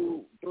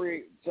 2,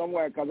 3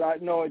 somewhere, because I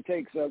know it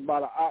takes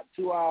about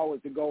 2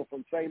 hours to go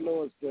from St.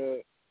 Louis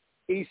to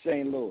East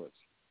St. Louis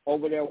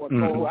over there with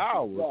 2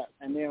 hours.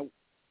 And then,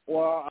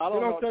 well, I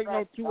don't know. It don't take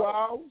no 2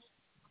 hours.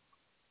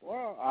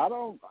 Well, I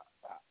don't.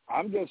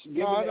 I'm just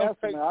giving an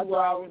estimate. I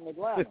drive in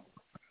Atlanta.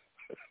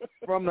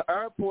 From the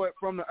airport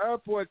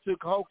to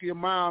Cahokia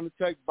Mound, it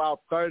takes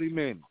about 30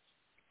 minutes.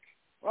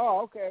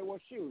 Oh, okay. Well,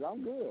 shoot,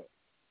 I'm good.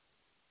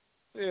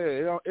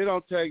 Yeah, it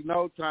don't take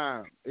no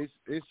time.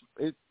 It's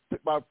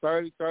about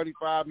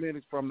 30-35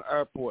 minutes from the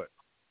airport.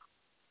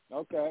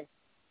 Okay.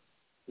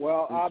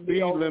 Well, I'll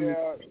be over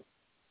there.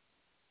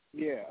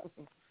 Yeah.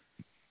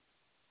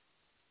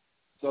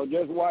 So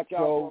just watch out.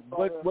 So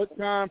what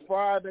time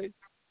Friday?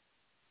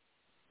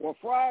 Well,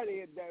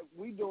 Friday, that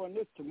we doing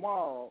this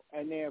tomorrow,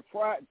 and then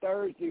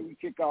Thursday we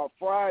kick off.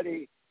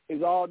 Friday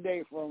is all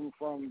day from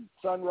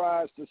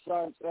sunrise to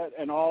sunset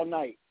and all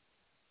night.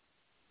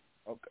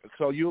 Okay,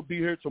 so you'll be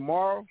here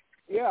tomorrow?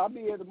 Yeah, I'll be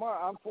here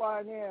tomorrow. I'm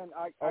flying in.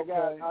 I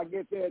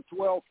get there at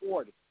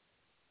 12:40.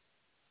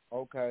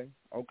 Okay.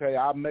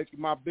 I'll make it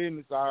my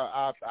business.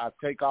 I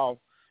take off.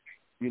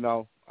 You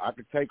know, I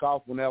can take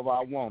off whenever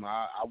I want.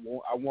 I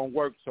won't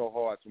work so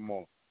hard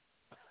tomorrow.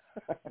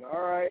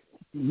 All right.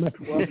 Well,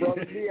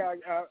 Brother D,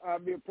 I'll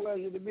be a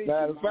pleasure to meet you.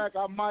 Matter of fact,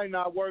 I might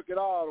not work at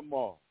all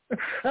tomorrow.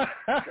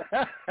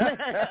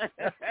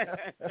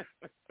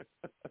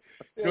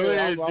 Go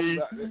ahead, D.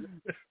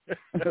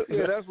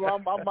 Yeah, that's why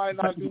I might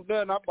not do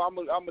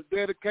nothing. I'm a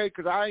dedicate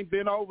because I ain't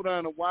been over there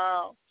in a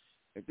while.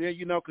 And then,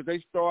 because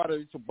they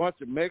started, it's a bunch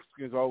of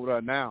Mexicans over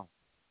there now.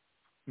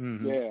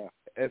 Mm-hmm. Yeah.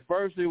 At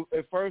first it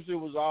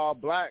was all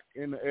black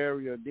in the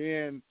area.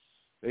 Then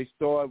they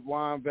started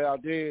Juan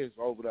Valdez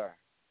over there.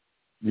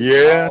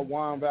 Yeah,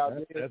 Juan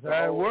Valdez, that's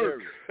how it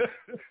works.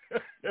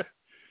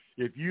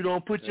 If you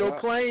don't put your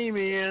claim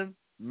in,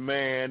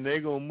 man, they're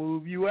gonna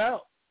move you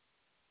out.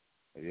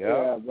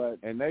 Yeah, but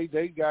and they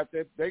got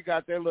that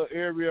little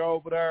area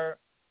over there.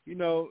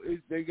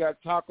 They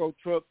got taco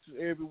trucks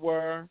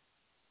everywhere.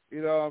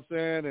 You know what I'm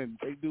saying? And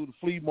they do the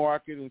flea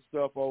market and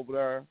stuff over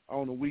there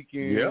on the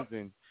weekends. Yep.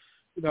 And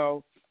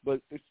but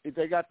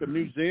they got the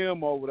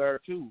museum over there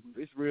too.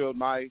 It's real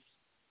nice.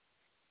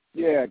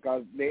 Yeah,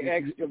 because they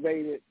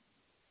excavated.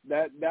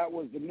 That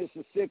was the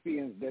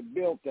Mississippians that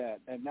built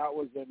that, and that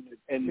was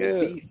in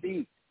the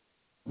D.C.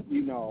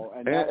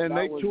 And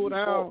they tore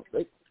down.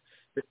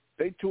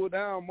 They tore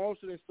down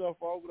most of their stuff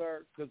over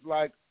there because,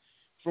 like,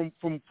 from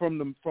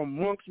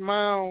Monk's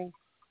Mound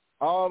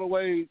all the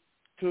way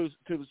to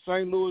the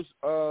St. Louis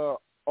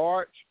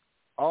Arch,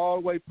 all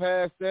the way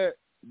past that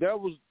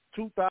was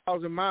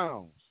 2,000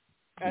 miles.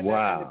 And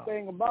wow! And the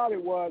thing about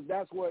it was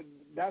that's what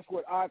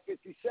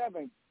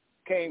I-57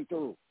 came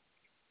through.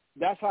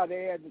 That's how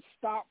they had to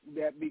stop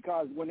that,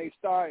 because when they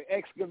started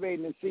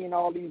excavating and seeing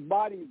all these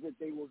bodies that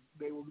they were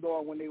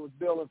doing when they was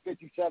building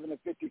 57 and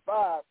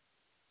 55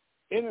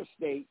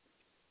 interstate,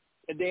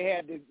 and they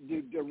had to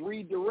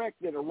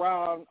redirect it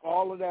around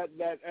all of that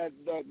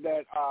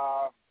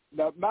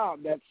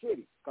mountain, that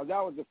city, because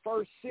that was the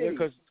first city.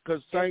 Yeah,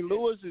 because St.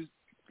 Louis is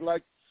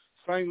like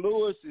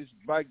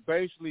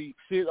basically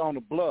sit on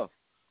a bluff.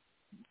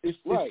 It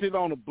sit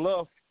on a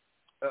bluff,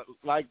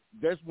 like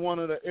that's one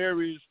of the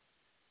areas.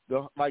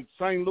 Like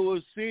St.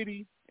 Louis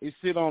City, it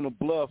sit on a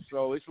bluff,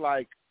 so it's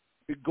like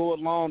it go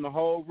along the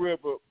whole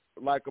river,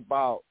 like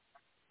about,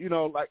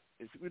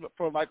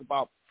 for like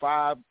about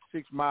 5-6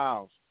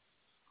 miles,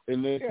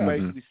 and then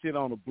basically sit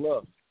on a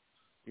bluff,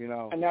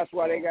 And that's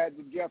why they got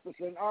the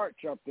Jefferson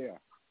Arch up there.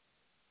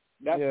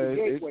 That's the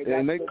gateway.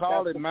 And they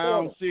call it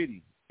Mound portal.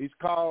 City. It's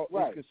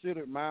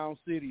considered Mound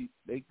City.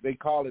 They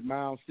call it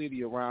Mound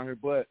City around here,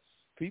 but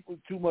people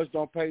too much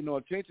don't pay no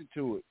attention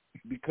to it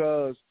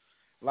because,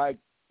 like,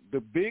 the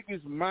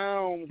biggest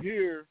mound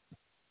here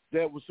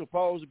that was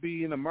supposed to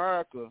be in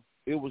America,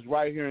 it was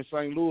right here in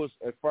St. Louis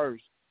at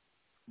first,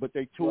 but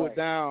they tore it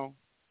down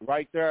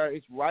right there.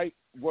 It's right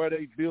where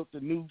they built the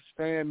new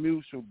Stan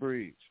Musial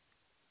Bridge.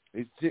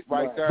 It's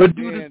right there. But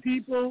do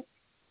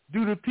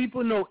the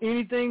people know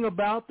anything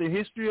about the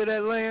history of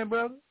that land,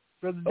 brother?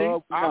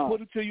 I'll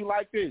put it to you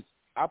like this.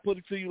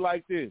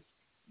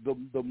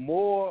 The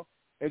more,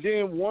 and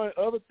then one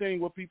other thing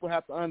what people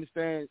have to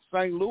understand,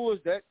 St. Louis,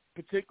 that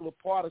particular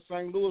part of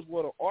St. Louis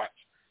where the arch,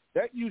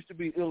 that used to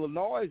be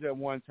Illinois at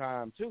one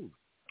time too.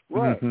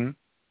 Right. Mm-hmm.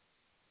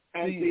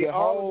 And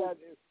all of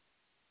that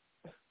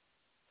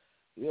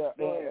is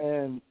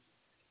and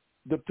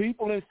the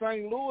people in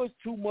St. Louis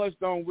too much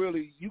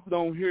you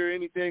don't hear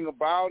anything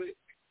about it.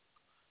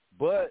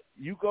 But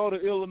you go to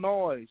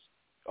Illinois,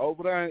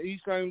 over there in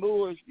East St.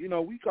 Louis,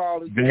 we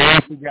call it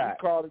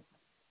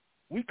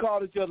we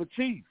call each other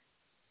chief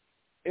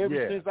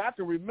ever since I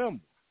can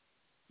remember.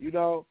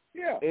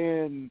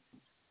 And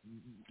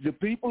the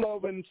people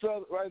over in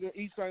right in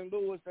East St.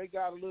 Louis, they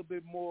got a little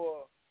bit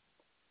more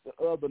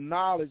of the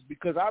knowledge,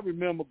 because I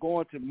remember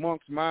going to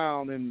Monk's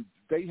Mound and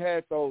they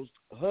had those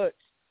huts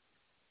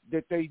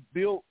that they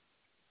built,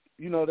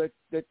 that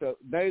the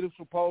natives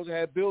supposed to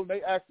have built.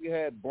 They actually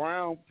had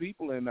brown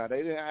people in there.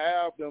 They didn't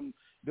have them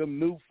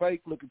new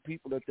fake looking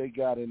people that they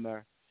got in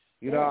there.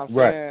 You know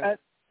what I'm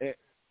saying?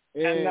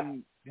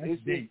 And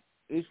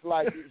it's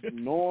like it's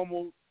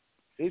normal.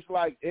 It's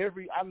like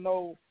I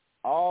know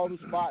all the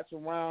spots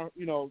around,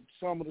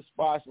 some of the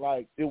spots,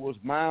 like it was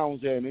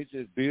mounds there and it's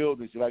just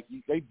buildings. Like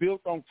they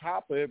built on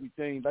top of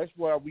everything. That's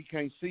why we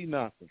can't see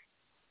nothing.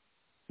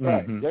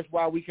 Right. Mm-hmm. That's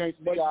why we can't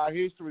see our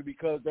history,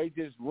 because they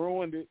just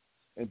ruined it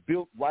and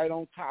built right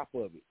on top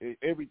of it.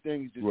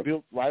 Everything is just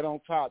built right on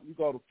top. You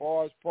go to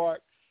Forest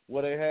Park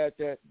where they had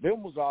that.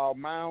 Them was all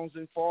mounds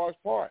in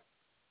Forest Park.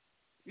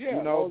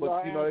 Yeah.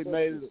 They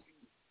made it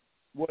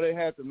where they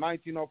had the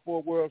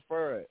 1904 World's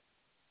Fair at.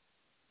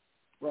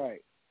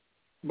 Right.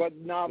 But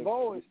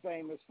Nauvoo is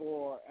famous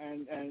for,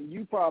 and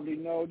you probably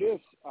know this,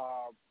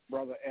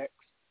 Brother X.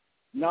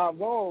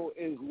 Nauvoo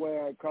is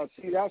where, because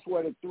that's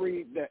where the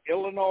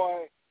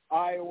Illinois,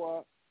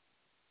 Iowa,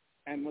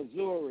 and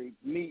Missouri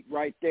meet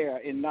right there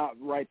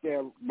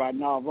by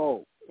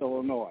Nauvoo,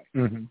 Illinois.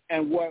 Mm-hmm.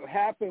 And what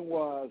happened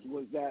was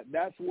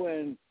that's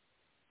when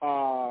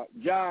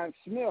John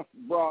Smith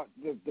brought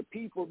the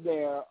people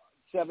there,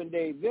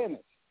 7-Day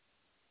Adventists,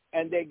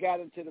 and they got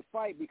into the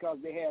fight because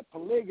they had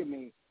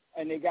polygamy.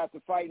 And they got to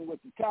fighting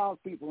with the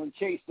townspeople and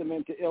chased them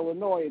into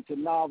Illinois, into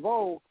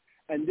Nauvoo.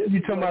 And this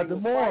is talking about the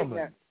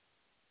Mormons.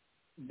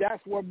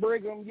 That's where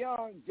Brigham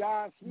Young,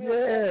 John Smith,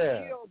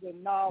 got killed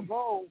in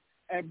Nauvoo.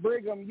 And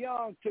Brigham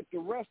Young took the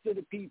rest of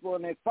the people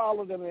and they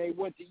followed them, and they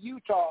went to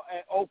Utah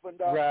and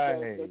opened up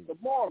the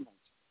Mormons.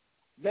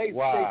 They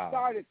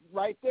started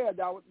right there.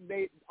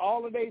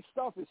 All of their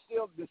stuff is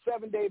still, the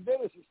 7-Day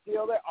Adventists is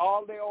still there.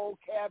 All their old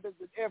cabins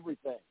and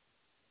everything.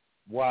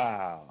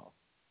 Wow.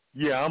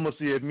 Yeah, I'm gonna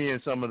see if me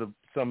and some of the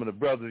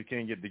brothers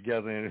can get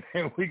together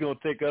and we're gonna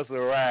take us a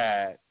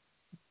ride.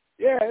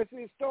 Yeah, it's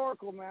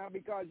historical, man,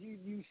 because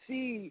you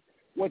see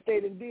what they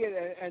did,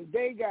 and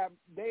they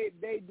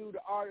do the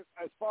art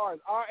as far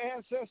as our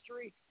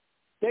ancestry.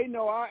 They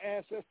know our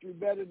ancestry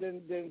better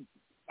than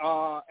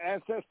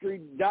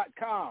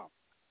Ancestry.com,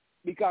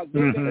 because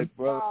they've been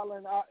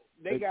filing.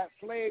 They got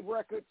slave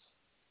records.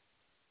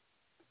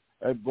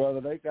 Hey,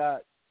 brother, they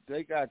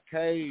got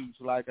caves.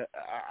 I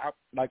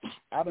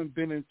done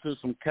been into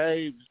some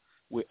caves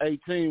with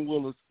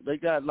 18-wheelers. They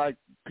got like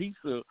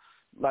pizza,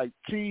 like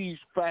cheese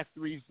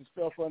factories and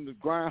stuff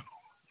underground.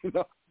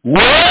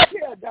 What?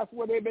 Yeah, that's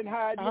where they've been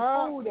hiding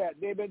the food at.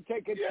 They've been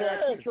taking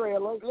tractor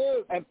trailers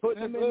and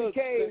putting them in the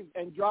caves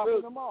and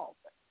dropping them off.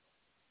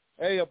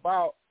 Hey,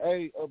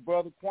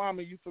 Brother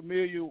Kwame, you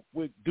familiar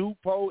with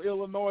DuPont,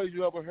 Illinois?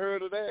 You ever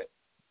heard of that?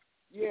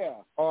 Yeah.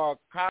 Or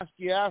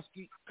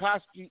Kosciuszko,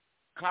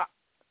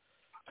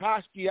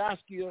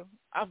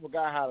 I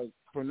forgot how to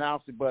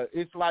pronounce it, but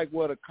it's like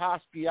where the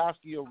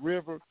Kosciuszko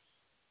River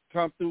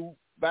come through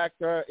back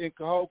there in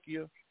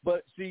Cahokia.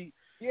 But see,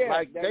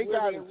 they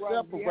got it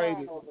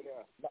separated.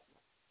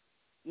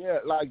 Yeah,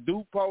 like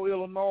DuPont,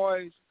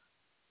 Illinois,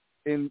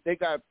 and they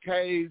got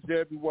caves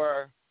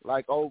everywhere,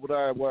 like over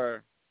there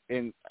where,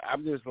 and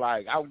I'm just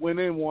like, I went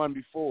in one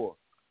before,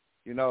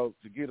 to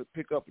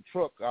pick up a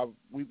truck.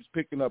 We was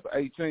picking up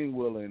an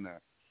 18-wheeler in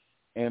there.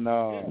 And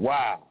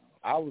wow.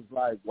 I was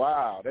like,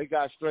 wow, they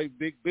got straight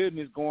big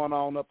business going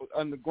on up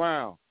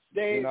underground.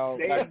 They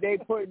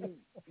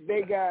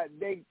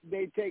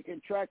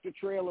taking tractor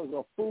trailers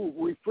of food,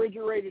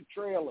 refrigerated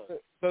trailers,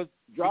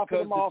 dropping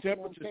them off. Because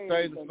the temperature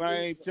stays the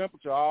same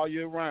temperature all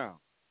year round.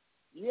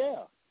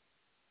 Yeah.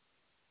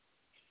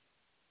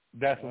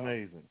 That's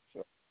amazing.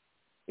 So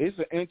it's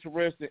an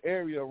interesting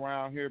area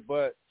around here,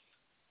 but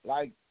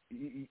like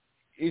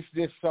it's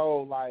just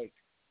so like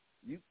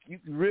you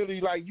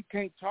really like you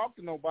can't talk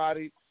to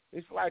nobody.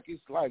 It's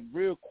like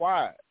real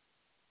quiet,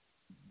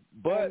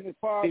 but it's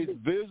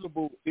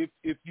visible if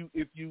you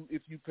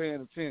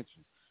paying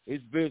attention.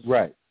 It's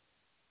visible.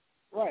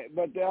 Right.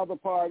 But the other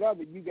part of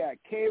it, you got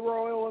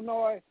Cairo,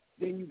 Illinois,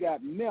 then you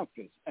got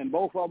Memphis, and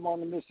both of them on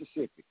the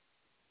Mississippi.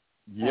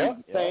 Yeah.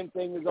 Same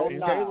thing is on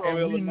Cairo,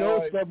 and we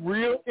know something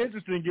real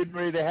interesting getting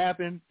ready to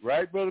happen,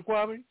 right, Brother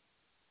Kwame?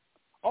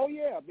 Oh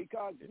yeah,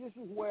 because this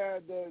is where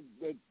the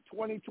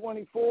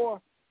 2024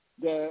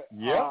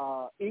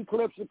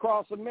 eclipse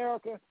across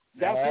America.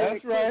 That's where the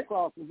eclipse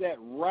crosses at,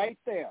 right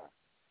there.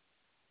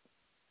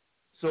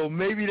 So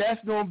maybe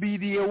that's going to be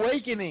the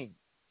awakening.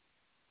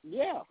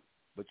 Yeah.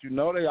 But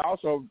they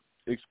also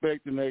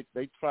expecting they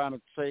trying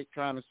to say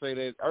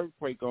that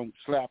earthquake gonna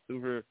slap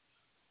through here.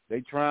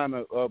 They trying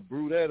to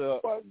brew that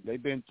up. But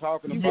they've been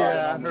talking about it.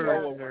 I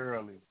heard it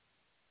earlier.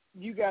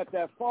 You got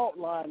that fault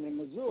line in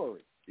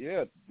Missouri.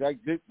 Yeah,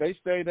 they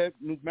say that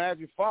New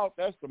Magic Fault,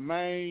 that's the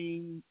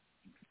main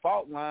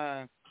fault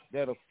line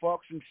that'll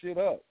fuck some shit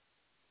up.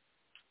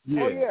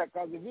 Yeah. Oh yeah,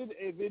 because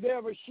if it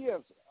ever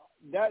shifts,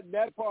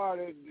 that part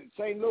of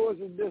St. Louis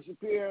will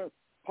disappear,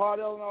 part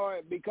of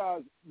Illinois,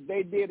 because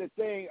they did a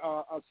thing,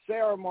 a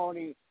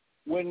ceremony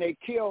when they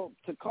killed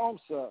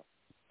Tecumseh,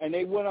 and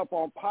they went up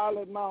on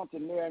Pilot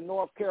Mountain there in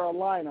North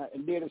Carolina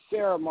and did a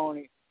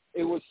ceremony.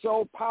 It was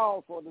so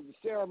powerful that the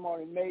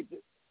ceremony made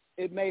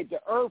the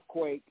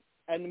earthquake,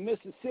 and the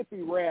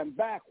Mississippi ran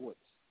backwards.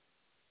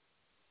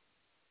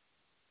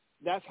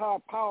 That's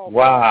how powerful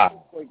the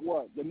earthquake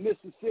was. The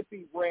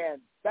Mississippi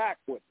ran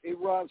backwards. It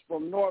runs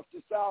from north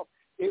to south.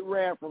 It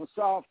ran from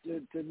south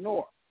to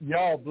north.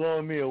 Y'all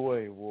blowing me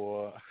away,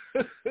 boy.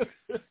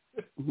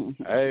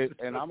 Hey,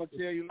 and I'm going to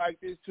tell you like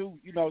this, too.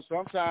 You know,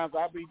 sometimes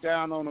I be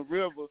down on the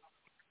river.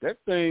 That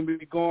thing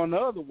be going the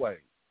other way.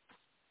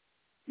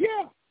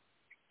 Yeah.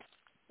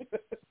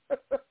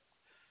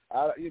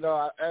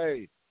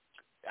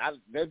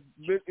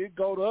 It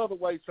go the other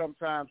way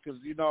sometimes because,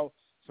 you know,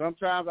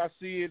 sometimes I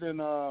see it in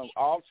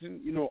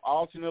Alton,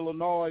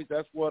 Illinois.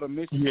 That's where the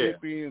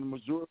Mississippi and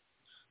Missouri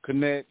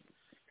connect.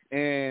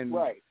 And,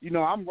 you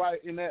know, I'm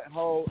in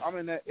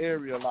that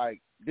area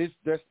like that's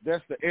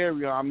the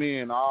area I'm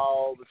in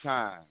all the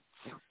time.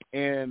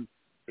 And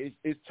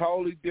it's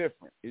totally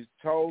different. It's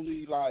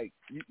totally like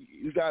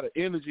you got an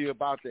energy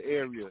about the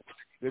area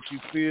that you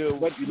feel,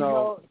 but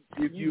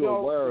if you're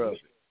aware of it.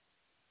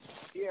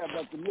 Yeah,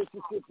 but the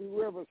Mississippi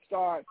River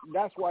starts.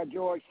 That's why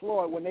George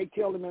Floyd, when they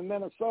killed him in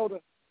Minnesota,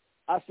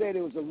 I said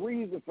there was a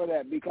reason for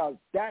that, because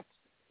that's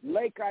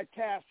Lake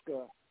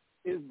Itasca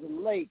is the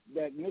lake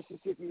that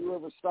Mississippi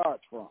River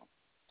starts from.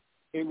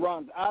 It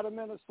runs out of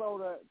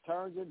Minnesota,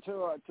 turns into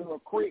a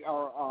creek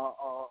or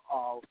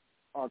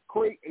a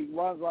creek. It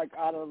runs like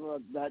out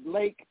of that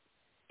lake,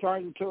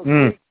 turns into a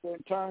creek,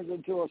 then turns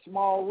into a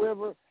small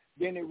river.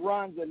 Then it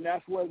runs, and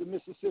that's where the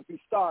Mississippi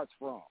starts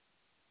from,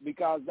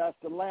 because that's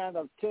the land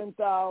of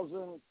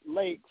 10,000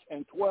 lakes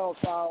and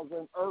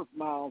 12,000 earth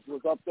mounds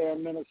was up there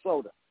in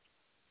Minnesota.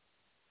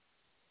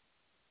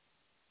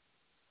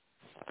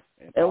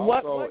 And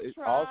what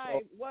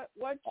tribe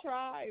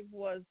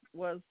was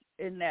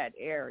in that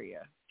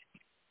area?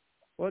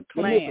 What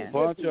clan? A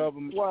bunch of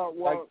them.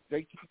 Like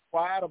they keep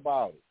quiet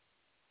about it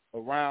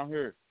around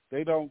here.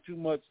 They don't too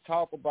much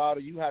talk about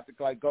it. You have to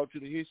like go to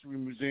the history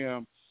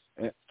museum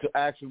to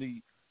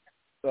actually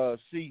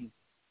see.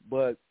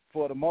 But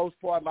for the most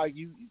part, like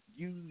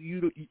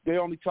they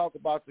only talk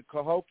about the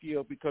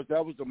Cahokia because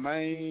that was the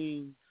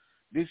main.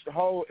 This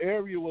whole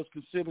area was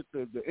considered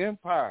the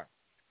empire.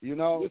 You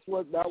know,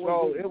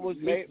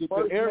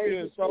 the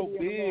area is so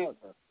big.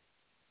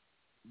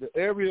 The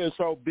area is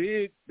so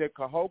big that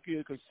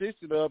Cahokia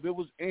consisted of. It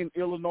was in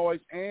Illinois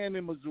and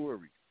in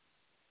Missouri.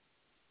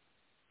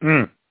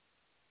 And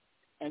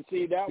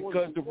see, that was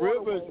because the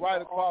river is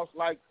right across,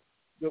 like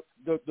the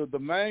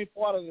main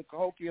part of the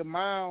Cahokia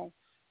Mound.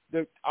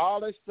 All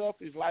that stuff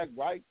is like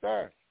right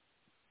there.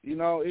 You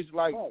know, it's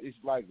like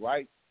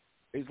right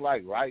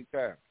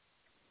there.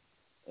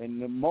 And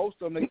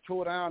most of them, they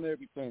tore down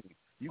everything.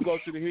 You go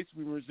to the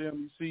history museum,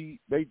 you see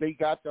they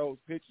got those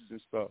pictures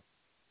and stuff.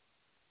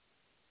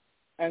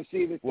 And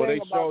see the thing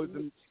they showed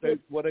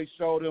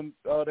them,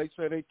 they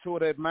say they tore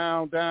that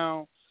mound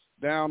down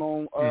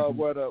on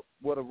where the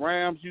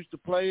Rams used to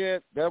play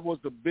at. That was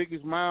the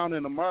biggest mound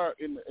in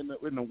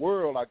the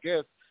world, I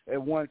guess, at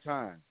one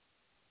time.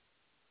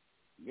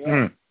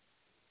 Yeah.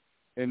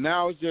 And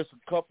now it's just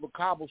a couple of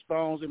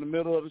cobblestones in the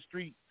middle of the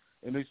street,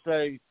 and they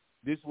say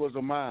this was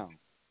a mound.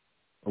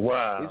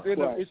 Wow.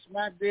 It's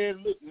smack dead,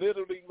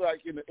 literally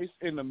like it's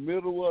in the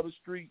middle of the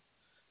street,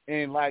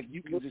 and like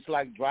you can just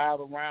like drive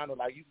around it,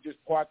 like you can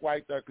just park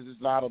right there because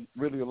there's not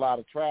really a lot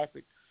of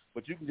traffic,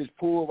 but you can just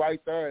pull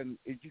right there, and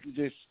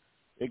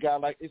they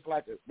got a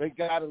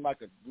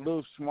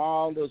little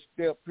small little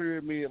step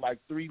pyramid, like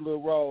 3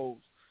 little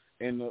rows,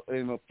 and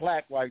a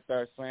plaque right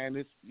there saying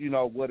it's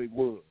what it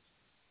was.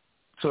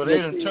 So they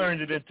done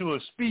turned it into a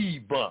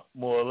speed bump,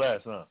 more or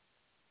less, huh?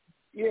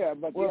 Yeah,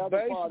 but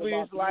basically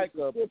it's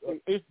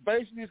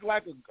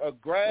like a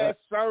grass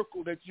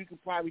circle that you can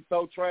probably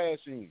throw trash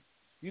in.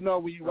 You know,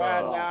 when you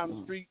ride down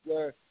the street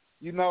where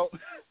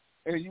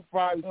and you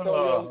probably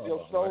throw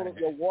your soda,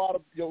 your water,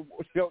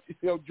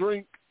 your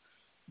drink.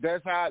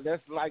 That's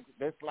like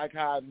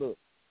how it looks,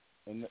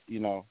 and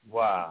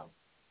Wow.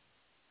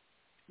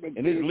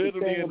 And it's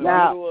literally in the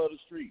middle of the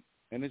street,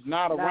 and it's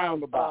not a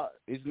roundabout.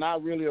 It's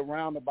not really a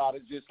roundabout.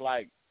 It's just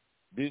like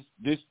this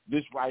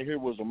right here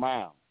was a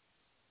mound.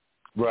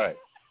 Right.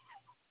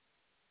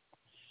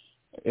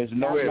 It's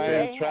no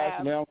main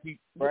tracks, they don't keep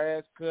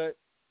grass cut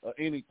or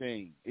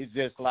anything. It's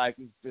just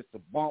a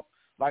bump,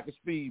 like a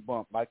speed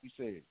bump, like you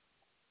said.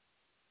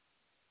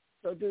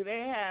 So do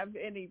they have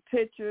any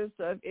pictures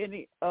of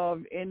any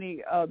of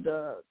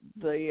the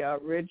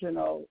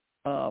original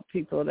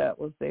people that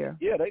was there?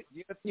 Yeah,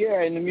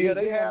 in the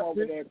museum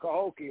over there in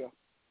Cahokia.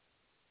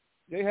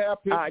 They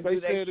have pictures.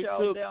 Do they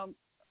show them?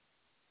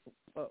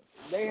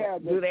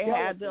 Do they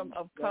have them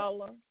of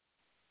color?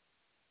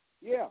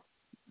 Yeah.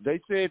 They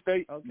said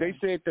they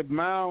said the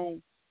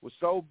mound was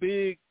so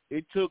big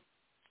it took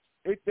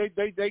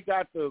they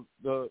got the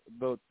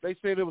they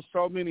said there was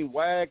so many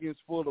wagons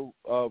full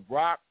of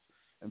rocks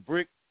and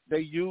brick they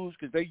used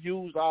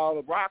all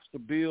the rocks to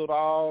build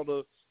all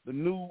the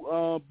new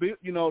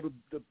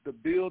the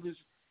buildings,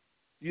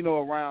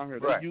 around here.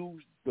 Right. They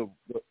used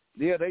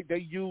they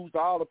used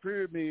all the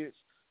pyramids,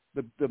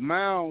 the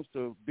mounds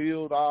to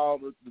build all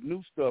the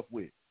new stuff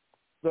with.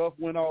 Stuff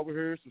went over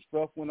here, some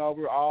stuff went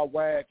over all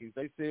wagons.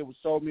 They said it was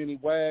so many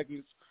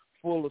wagons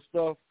full of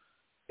stuff.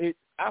 I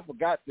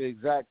forgot the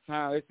exact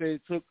time. They said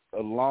it took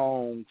a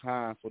long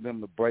time for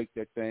them to break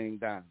that thing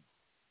down.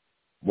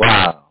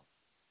 Wow.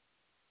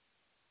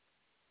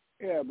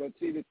 Yeah, but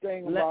see, the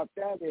thing about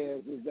that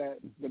is that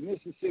the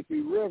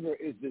Mississippi River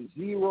is the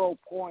 0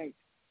 point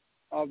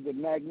of the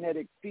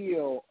magnetic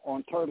field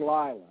on Turtle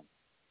Island.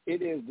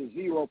 It is the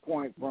 0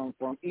 point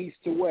from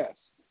east to west.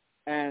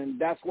 And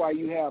that's why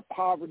you have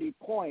Poverty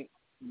Point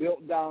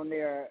built down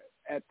there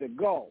at the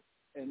Gulf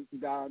and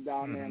down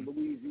there in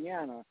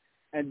Louisiana.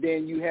 And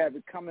then you have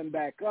it coming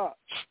back up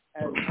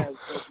as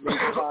they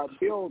start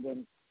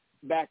building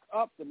back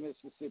up the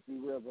Mississippi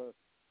River,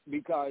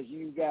 because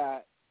you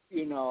got,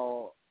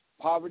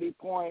 Poverty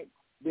Point.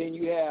 Then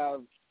you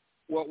have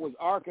what was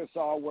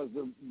Arkansas was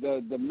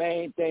the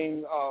main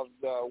thing of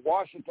the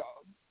Washington.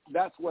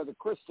 That's where that's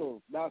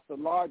the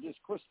largest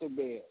crystal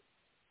bed.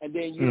 And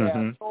then you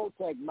have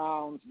Toltec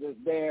mounds that's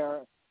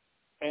there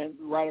and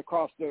right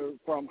across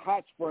from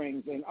Hot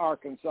Springs in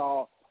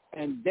Arkansas.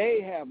 And they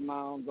have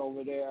mounds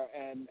over there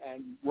and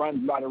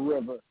run by the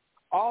river.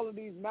 All of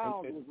these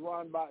mounds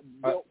was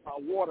built by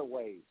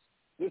waterways.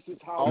 This is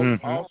how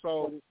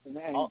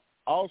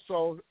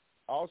Also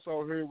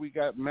here we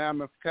got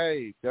Mammoth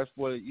Cave. That's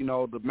where,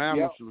 the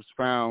mammoths was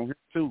found here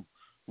too.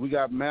 We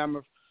got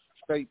Mammoth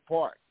State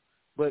Park.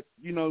 But,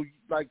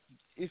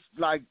 it's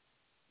like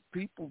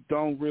people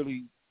don't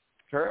really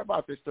care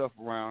about this stuff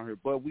around here.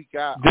 But we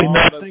got They're all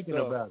not that thinking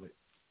stuff. about it.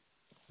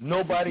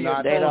 Nobody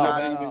Not knows even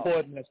how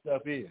important that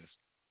stuff is.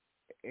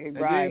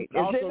 Right.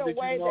 And also, did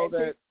you know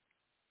that?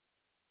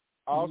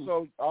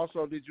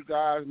 Also, did you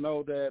guys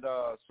know that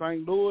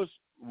St. Louis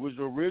was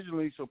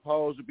originally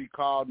supposed to be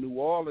called New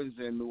Orleans,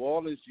 and New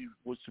Orleans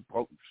was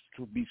supposed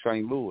to be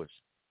St. Louis?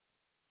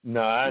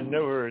 No, I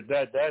never heard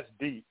that. That's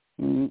deep.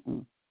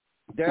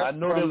 That's I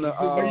know there's a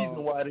good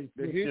reason why they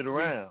switched it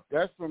around.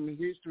 That's from the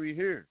history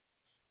here.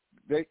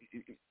 This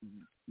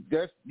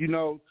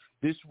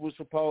was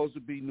supposed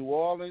to be New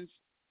Orleans.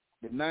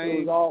 The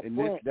name and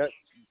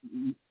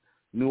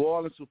New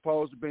Orleans was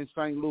supposed to be in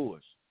St. Louis.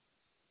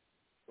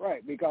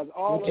 Right, because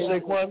all of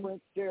that was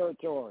French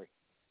territory.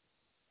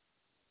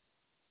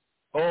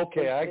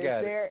 Okay, I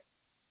got it.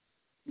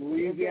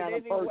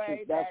 Louisiana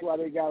Purchase, that's why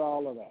they got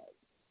all of that.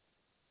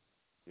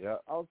 Yeah.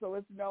 Also,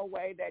 it's no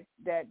way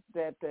that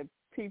the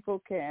people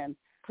can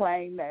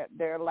claim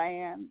their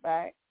land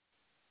back.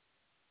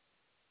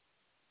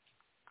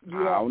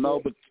 I don't know,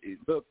 but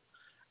look,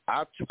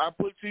 I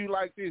put it to you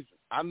like this.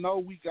 I know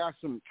we got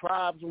some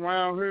tribes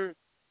around here,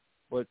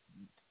 but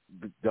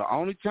the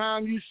only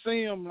time you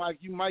see them, like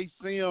you might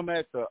see them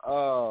at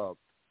an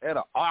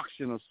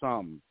auction or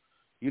something.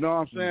 You know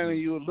what I'm saying? And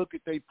you would look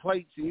at their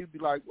plates and you'd be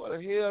like, where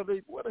the hell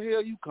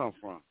you come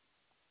from?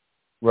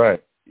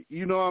 Right.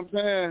 You know what I'm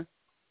saying?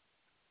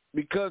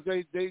 Because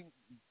they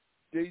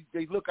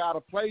look out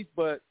of place,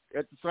 but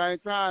at the same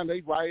time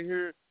they right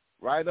here,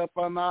 right up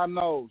on our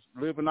nose,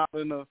 living out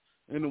in the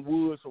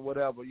woods or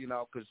whatever,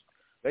 because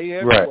they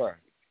everywhere. Right.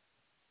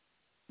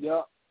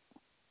 Yeah.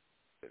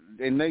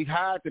 And they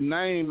hide the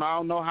name. I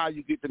don't know how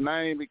you get the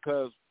name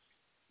because,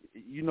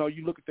 you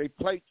look at their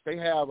plates. They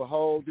have a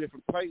whole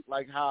different plate,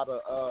 like how the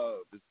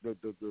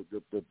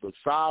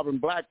sovereign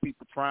black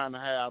people trying to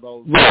have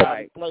those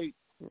plates.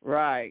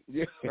 Right.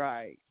 Yeah.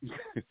 Right.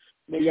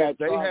 they have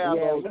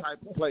those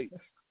type of plates.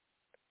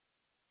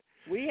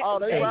 They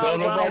don't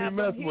nobody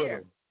mess with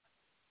them.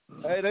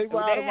 Hey, they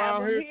ride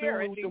around here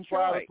too with them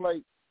private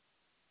plates.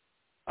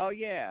 Oh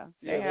yeah,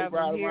 they have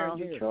them here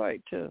in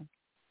Detroit too.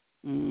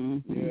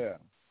 Mm-hmm. Yeah.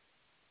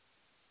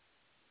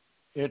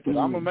 I'm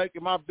gonna make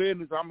it my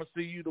business. I'm gonna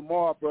see you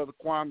tomorrow, Brother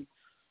Kwame.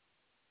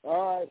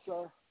 All right,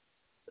 sir.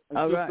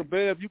 And Sister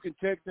Bev, you can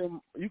text him.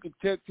 You can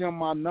text him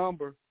my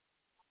number,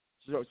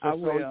 so he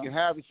can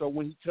have it. So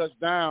when he touches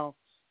down,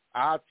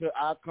 I'll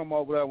come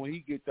over there when he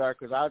get there,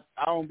 because I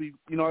don't be,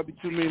 it'd be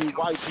too many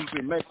white people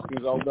and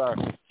Mexicans over there.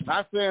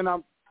 Not saying I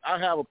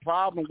have a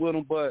problem with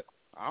them, but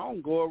I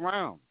don't go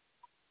around.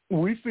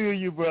 We feel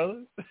you,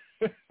 brother.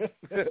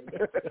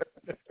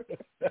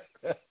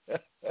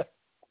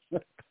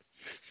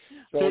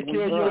 Take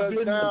care of your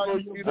business.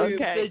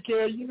 Take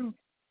care of you.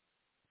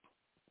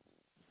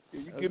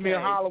 You give me a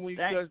holler when you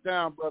touch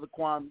down, Brother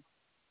Kwame.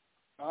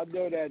 I'll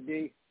do that,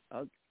 D.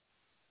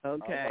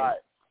 Okay.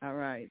 All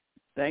right.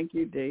 Thank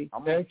you, D.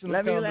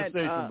 Excellent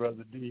conversation,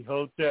 Brother D.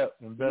 Hotep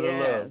and better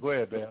love. Go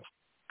ahead, man.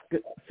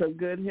 Some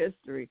good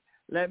history.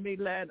 Let me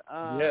let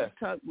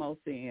Tuckmos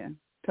in.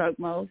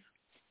 Tuckmos,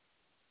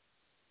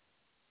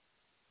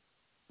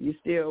 you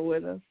still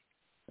with us?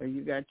 Or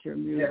you got your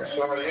music? Yes,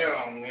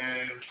 I am,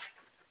 man.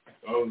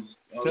 I was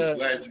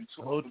glad you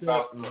talked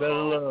about better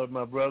love,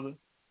 my brother.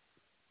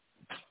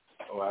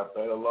 Oh, I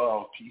better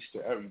love. Peace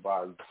to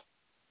everybody.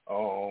 I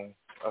was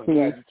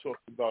glad you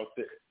talked about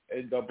the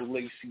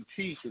NAACP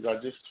because I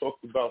just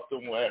talked about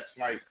them last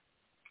night.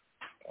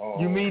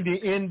 You mean the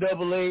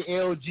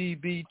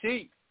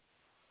NAALGBT?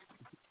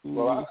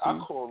 Well, I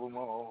call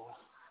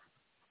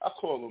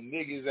them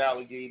niggas,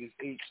 alligators,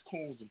 apes,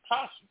 coons, and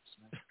possums.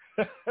 Man.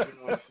 You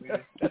know what I'm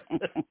saying?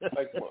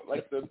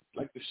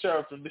 like the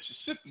sheriff in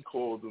Mississippi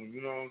called them.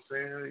 You know what I'm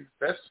saying?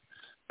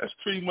 That's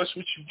pretty much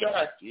what you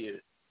got here.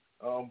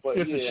 But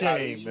it's yeah, a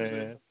shame,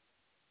 man.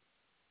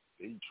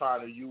 They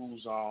trying to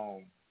use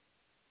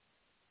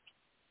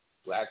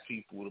black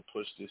people to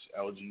push this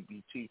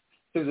LGBT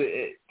because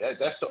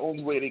that's the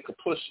only way they could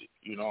push it.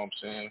 You know what I'm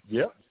saying?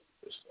 Yep.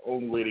 It's the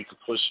only way they could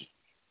push it.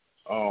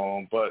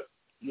 But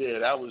yeah,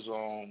 that was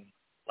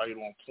right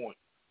on point.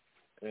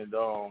 And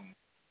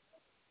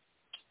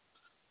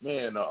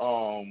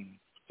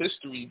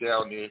history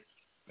down there.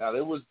 Now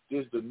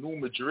there's the New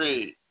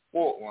Madrid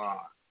fault line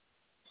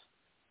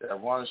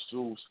that runs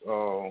through.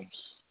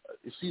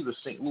 It's either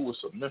St. Louis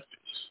or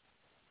Memphis,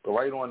 but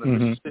right on the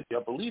Mississippi.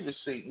 I believe it's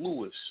St.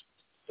 Louis.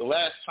 The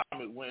last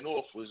time it went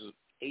off was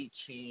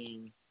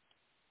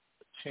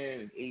 1810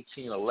 and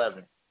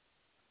 1811.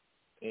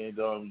 And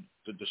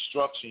the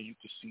destruction, you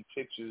can see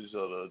pictures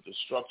of the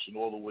destruction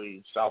all the way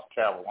in South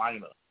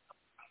Carolina.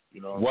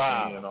 You know what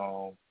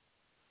I'm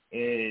saying?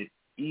 And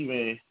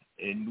even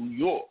in New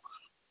York,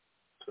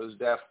 because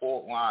that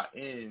fault line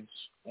ends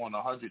on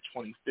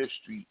 125th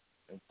Street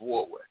and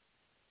Broadway.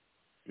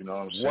 You know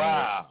what I'm saying?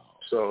 Wow.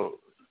 So,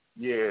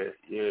 yeah.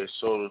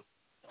 So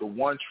the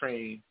one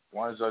train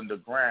runs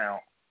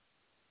underground,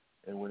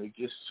 and when it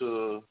gets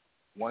to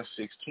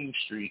 116th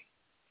Street,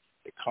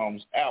 it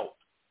comes out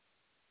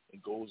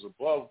and goes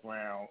above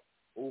ground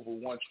over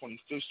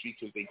 125th Street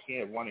because they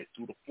can't run it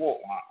through the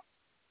fault line.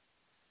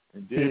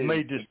 And then it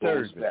may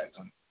disturb it.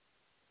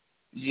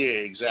 Yeah,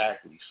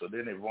 exactly. So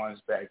then it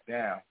runs back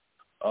down.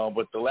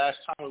 But the last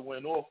time it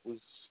went off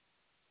it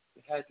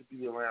had to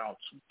be around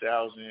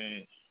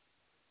 2000.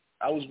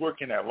 I was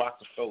working at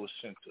Rockefeller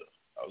Center.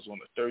 I was on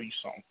the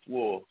 30-something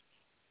floor,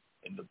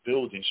 and the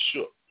building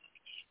shook.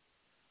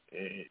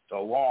 And the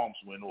alarms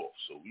went off,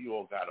 so we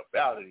all got up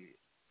out of here.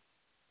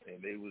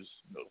 And the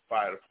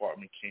fire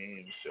department came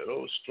and said,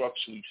 "Oh, it's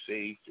structurally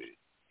safe."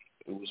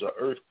 It was an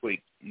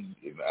earthquake. And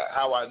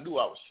how I knew,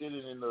 I was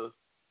sitting in the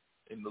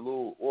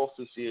little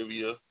office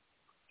area,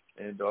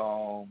 and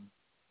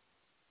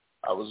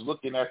I was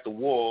looking at the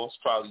walls,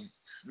 probably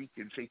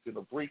sneaking, taking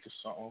a break or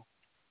something,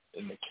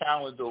 and the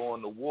calendar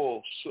on the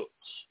wall shook.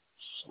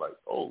 It's like,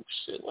 oh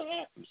shit, what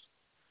happened?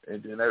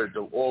 And then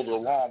all the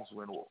alarms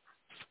went off,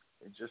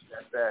 and just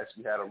that fast,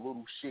 we had a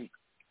little shake.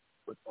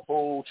 But the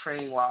whole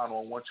train line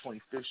on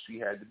 125th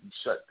Street had to be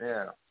shut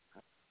down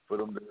for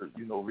them to,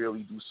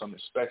 really do some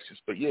inspections.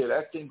 But yeah,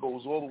 that thing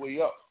goes all the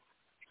way up.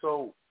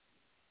 So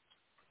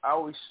I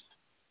always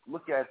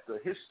look at the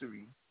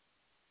history,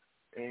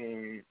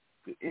 and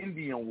the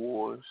Indian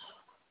Wars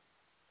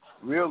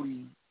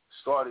really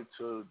started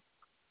to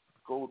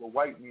go the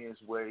white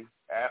man's way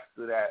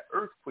after that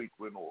earthquake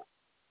went off,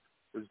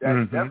 because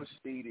that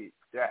devastated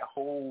that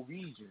whole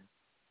region.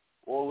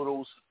 All of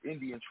those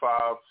Indian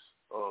tribes,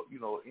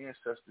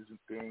 ancestors and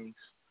things,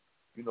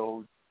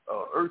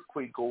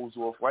 earthquake goes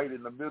off right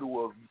in the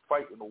middle of you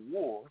fighting a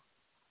war.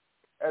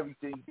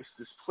 Everything gets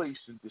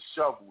displaced and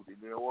disheveled,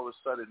 and then all of a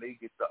sudden they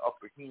get the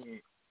upper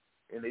hand,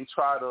 and they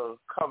try to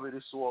cover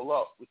this all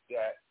up with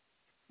that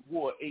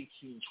war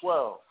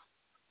 1812,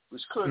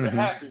 which couldn't have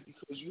happened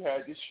because you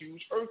had this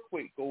huge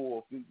earthquake go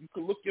off. You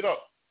can look it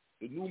up,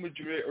 the New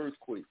Madrid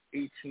earthquake,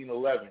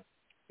 1811.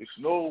 There's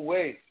no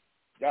way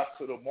y'all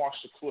could have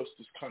marched across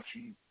this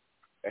country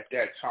at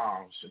that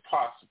time. It's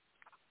impossible.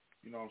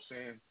 You know what I'm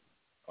saying?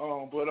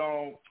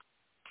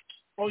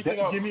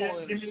 Give me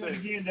that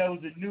again. That was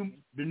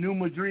the New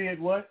Madrid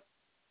what?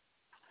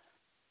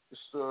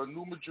 It's the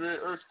New Madrid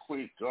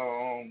earthquake.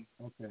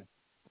 Okay.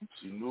 Let's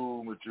see,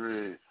 New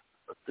Madrid.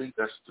 I think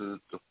that's the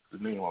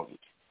name of it.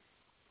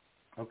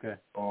 Okay.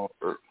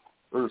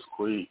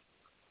 Earthquake.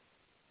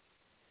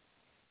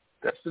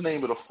 That's the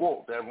name of the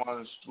fault that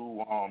runs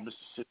through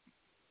Mississippi.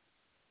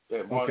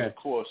 That runs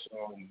across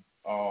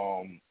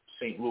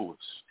St. Louis.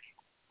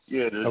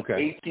 Yeah, the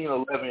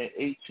 1811,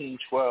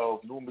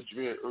 1812 New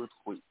Madrid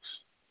earthquakes.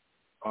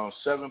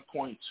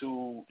 7.2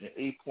 and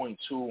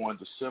 8.2 on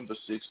December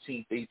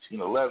 16th,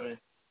 1811,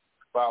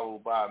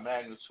 followed by a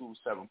magnitude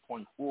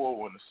 7.4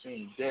 on the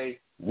same day.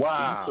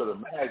 Wow. So you could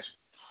imagine.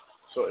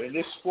 So in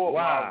this fault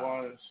line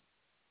runs,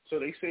 so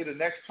they say the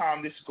next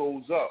time this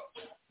goes up,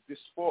 this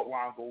fault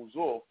line goes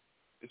off,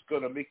 it's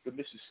going to make the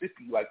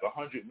Mississippi like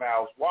 100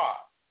 miles wide.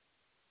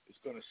 It's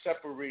going to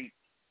separate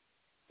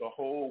the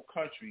whole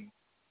country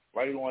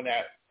right on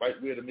that, right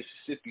where the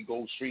Mississippi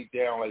goes straight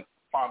down, like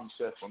Kwame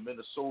said, from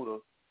Minnesota,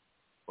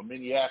 from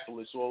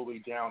Minneapolis all the way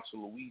down to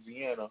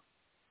Louisiana.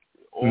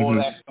 All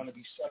that's going to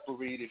be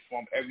separated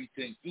from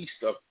everything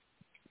east of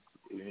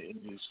it.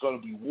 It's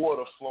going to be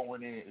water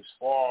flowing in as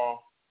far.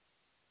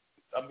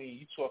 I mean,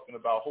 you're talking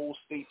about whole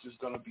states is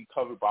going to be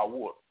covered by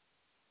water.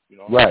 You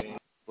know what I mean?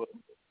 But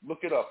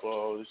look it up.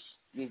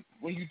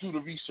 When you do the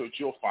research,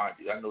 you'll find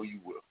it. I know you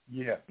will.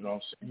 Yeah. You know what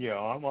I'm saying? Yeah,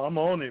 I'm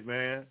on it,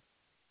 man.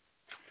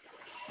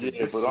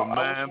 This but is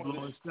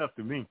mind-blowing stuff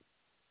to me.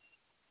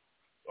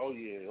 Oh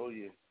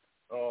yeah.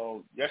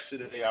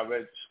 Yesterday I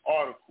read this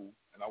article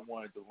and I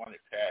wanted to run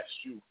it past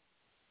you.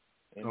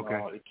 And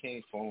it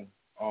came from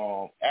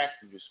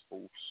activist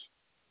posts,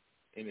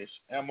 and it's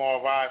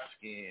MRI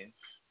scans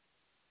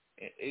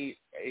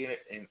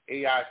and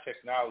AI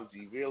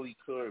technology really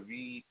could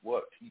read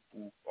what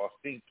people are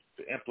thinking.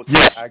 The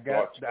implications.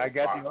 Yeah, I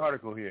got the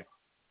article here.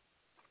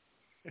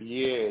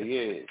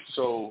 Yeah.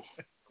 So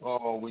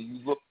when you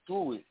look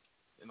through it,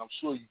 and I'm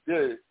sure you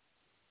did,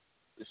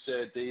 it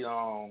said they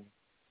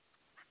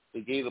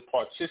gave the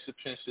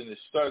participants in the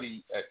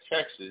study at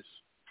Texas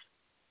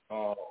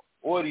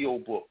audio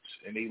books,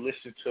 and they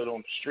listened to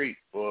them straight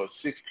for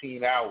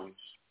 16 hours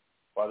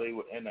while they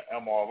were in the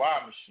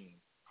MRI machine.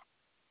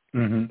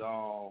 Mm-hmm.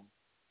 And,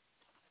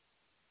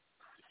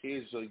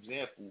 here's an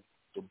example.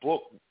 The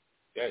book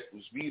that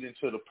was reading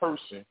to the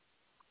person,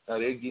 now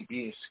they're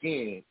being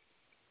scanned,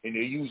 and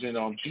they're using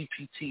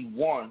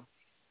GPT-1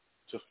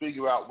 to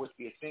figure out what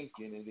they're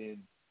thinking, and then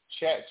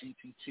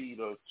ChatGPT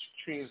to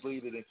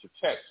translate it into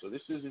text. So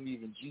this isn't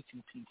even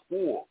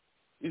GPT-4.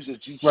 This is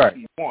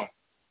GPT-1. Right.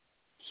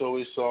 So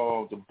it's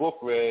the book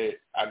read,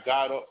 I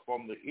got up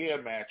from the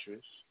air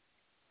mattress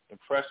and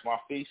pressed my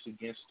face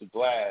against the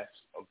glass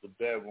of the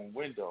bedroom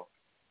window,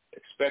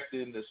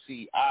 expecting to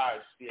see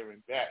eyes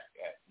staring back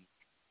at me,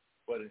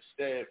 but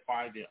instead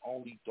finding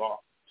only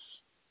darkness.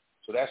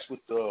 So that's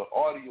what the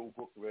audio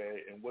book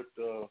read, and what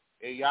the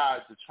AI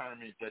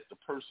determined that the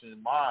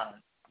person's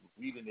mind,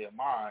 reading their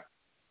mind,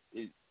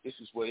 this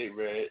is what it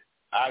read.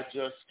 I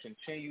just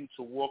continued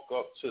to walk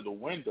up to the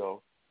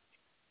window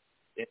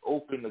and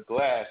opened the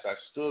glass. I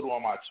stood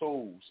on my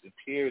toes and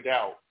peered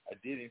out. I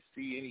didn't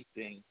see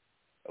anything.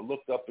 I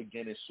looked up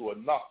again and saw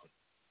nothing.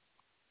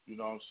 You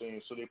know what I'm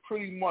saying? So they're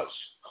pretty much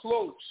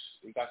close.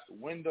 They got the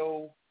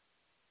window,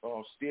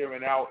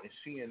 staring out and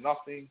seeing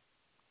nothing.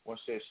 One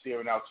says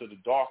staring out to the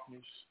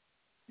darkness.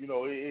 You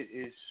know,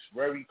 it's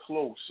very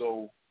close.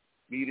 So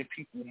reading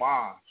people's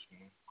minds,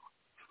 man.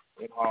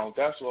 And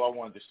that's what I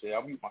wanted to say.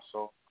 I'll mute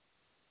myself.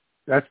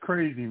 That's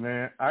crazy,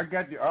 man. I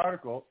got the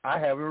article. I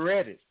haven't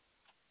read it.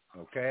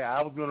 Okay,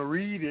 I was going to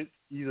read it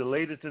either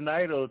later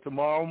tonight or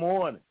tomorrow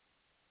morning.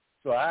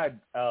 So I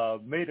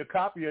made a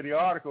copy of the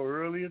article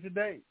earlier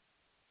today.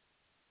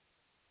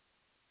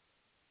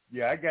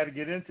 Yeah, I got to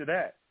get into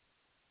that.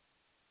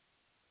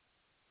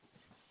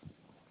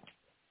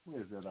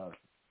 Where's that article?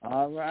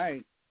 All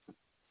right.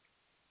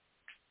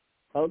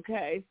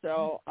 Okay,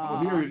 so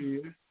here it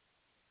is.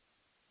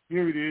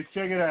 Here it is.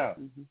 Check it out.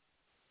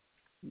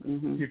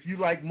 Mm-hmm. If you,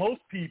 like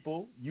most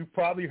people, you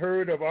probably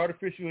heard of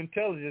artificial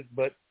intelligence,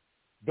 but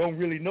don't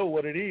really know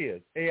what it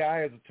is.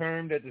 AI is a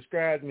term that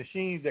describes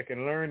machines that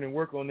can learn and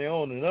work on their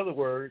own. In other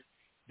words,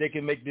 they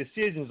can make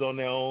decisions on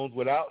their own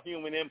without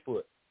human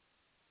input.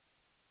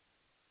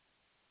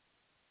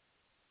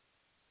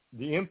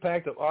 The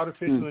impact of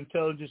artificial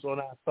intelligence on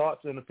our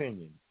thoughts and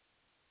opinions.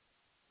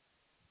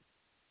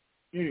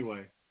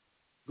 Anyway,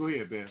 go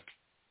ahead, Ben.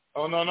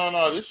 Oh,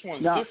 no. This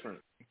one's different.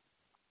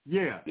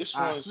 Yeah, this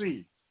I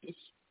see.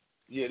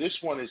 This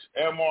one is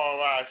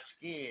MRI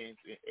scans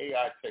and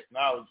AI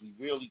technology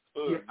really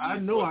could. Yeah, I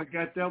know I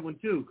got that one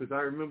too because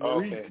I remember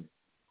reading.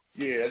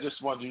 Yeah, I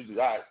just wanted you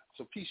to. All right,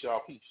 so peace,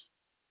 y'all. Peace.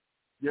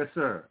 Yes,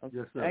 sir.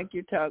 Yes, sir. Thank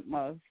you,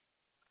 Tugmo.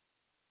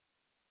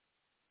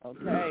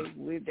 Okay,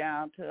 we're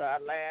down to our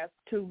last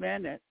 2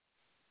 minutes,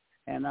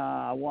 and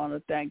I want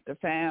to thank the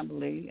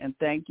family and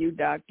thank you,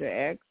 Dr.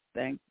 X.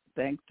 Thank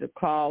the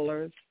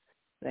callers.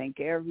 Thank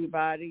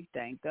everybody.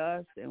 Thank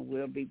us, and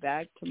we'll be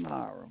back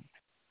tomorrow.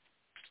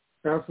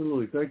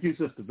 Absolutely. Thank you,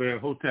 Sister Bear.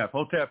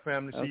 Hotep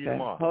family. See you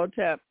tomorrow.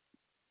 Hotep.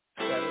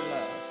 Better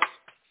love.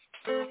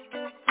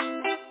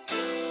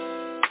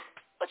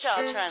 What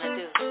y'all trying to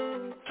do?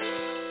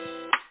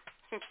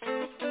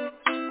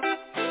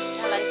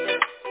 I like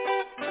this.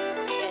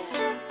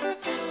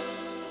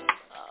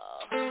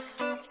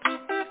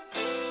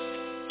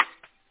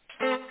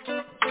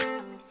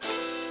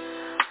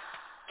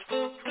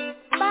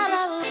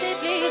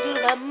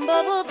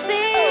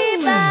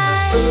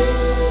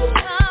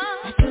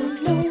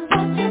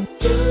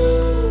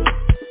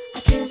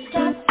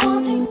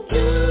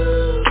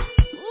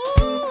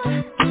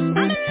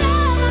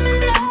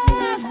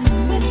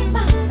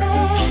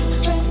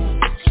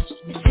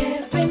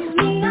 Tearing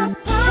me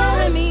apart.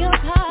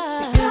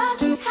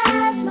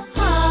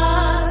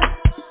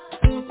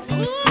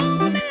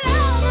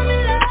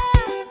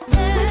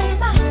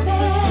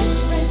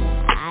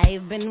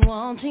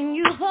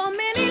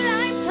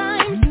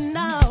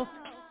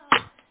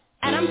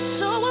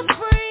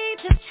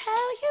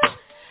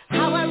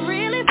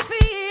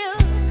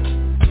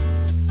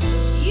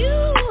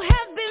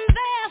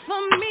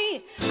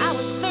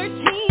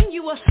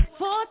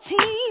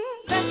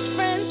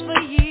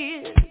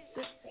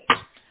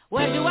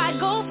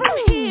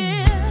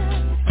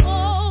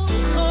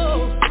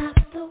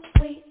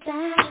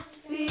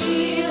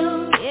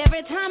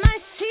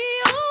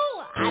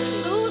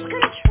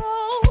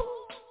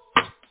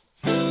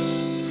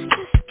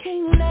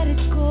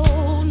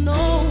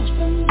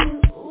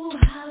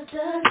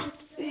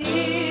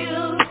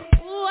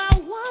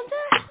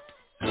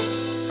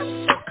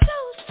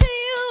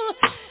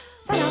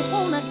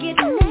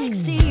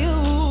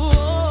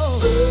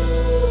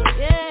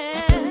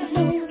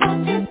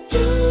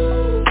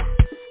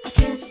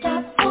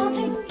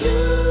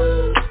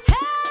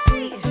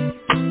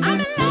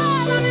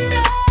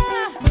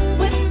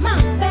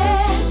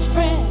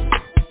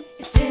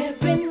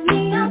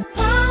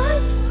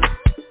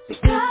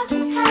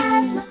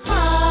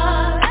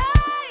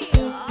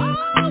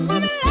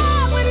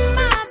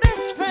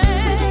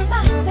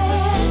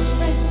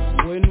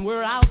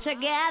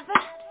 together,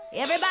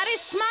 everybody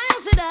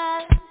smiles at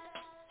us,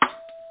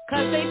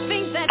 'cause they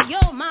think that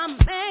you're my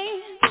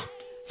man.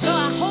 So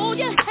I hold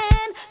your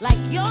hand like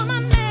you're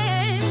my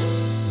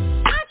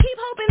man. I keep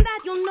hoping that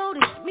you'll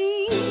notice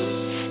me,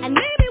 and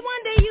maybe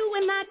one day you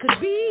and I could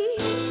be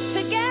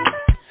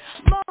together,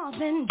 more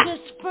than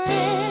just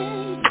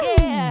friends,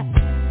 yeah.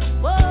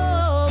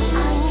 Whoa,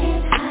 I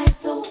can't hide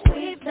the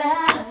way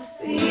that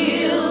I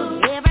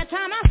feel. Every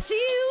time I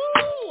see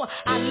you,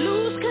 I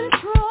lose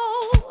control.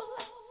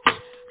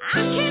 I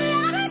can't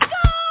let it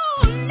go,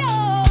 no,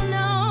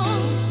 no.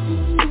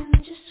 You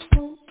just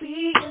won't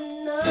be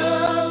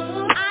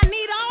enough. I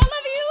need all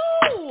of you.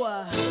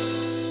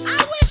 I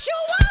wish you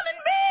wanted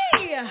me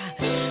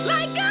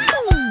like I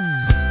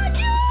want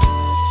you.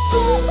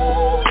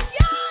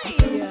 Yeah.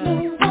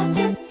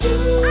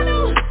 I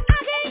know I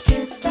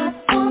can't stop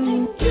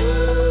wanting you.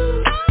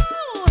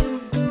 Oh,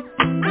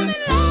 I'm in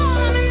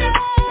love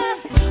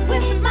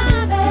with my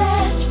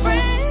best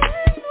friend.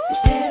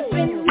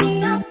 Tearing me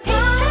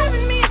apart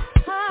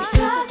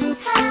because he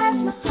has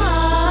my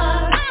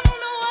heart. I don't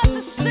know what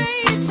to say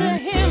to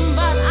him,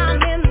 but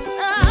I'm in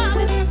love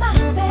with my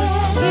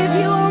best. If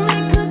you only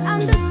could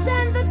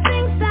understand the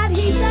things that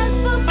he does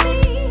for me.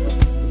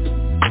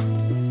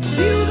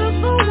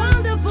 Beautiful,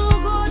 wonderful,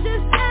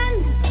 gorgeous, and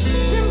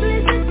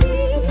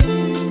simplicity.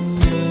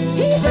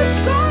 He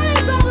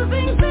describes all the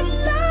things that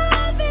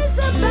love is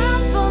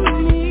about for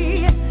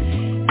me.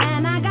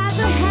 And I got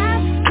to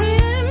have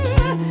him.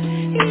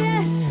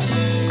 Yes,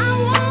 I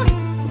want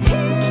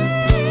him.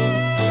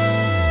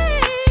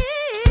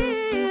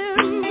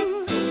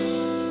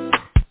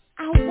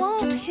 I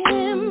want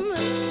him.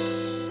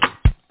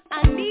 I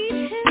need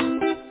him.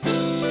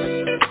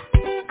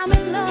 I'm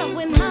in love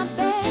with my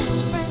best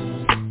friend.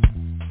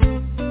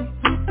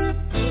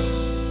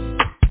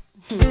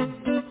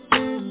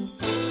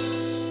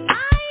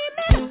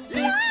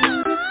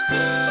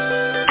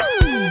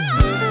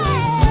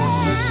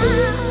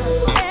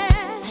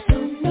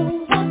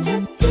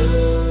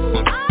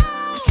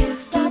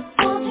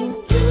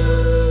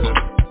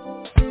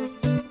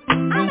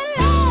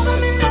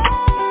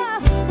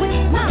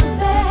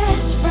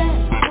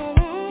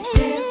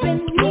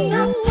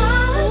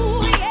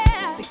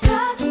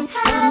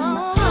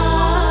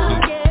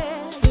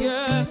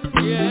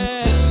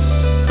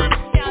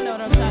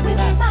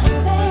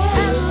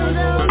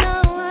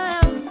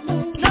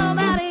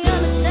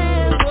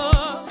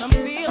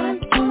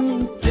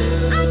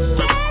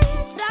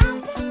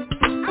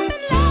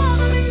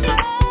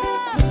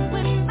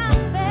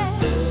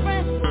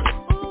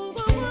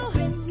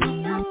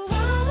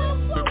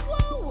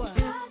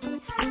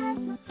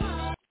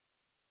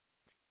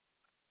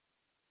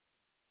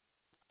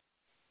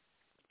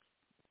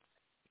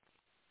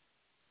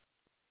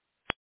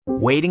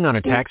 Waiting on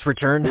a tax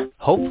return?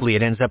 Hopefully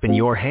it ends up in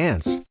your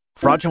hands.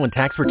 Fraudulent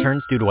tax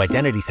returns due to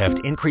identity theft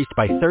increased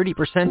by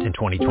 30% in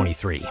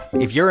 2023.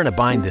 If you're in a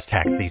bind this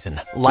tax season,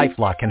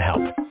 LifeLock can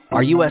help.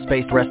 Our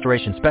U.S.-based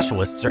restoration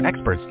specialists are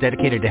experts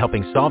dedicated to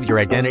helping solve your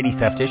identity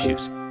theft issues.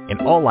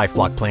 And all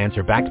LifeLock plans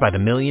are backed by the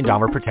 $1 Million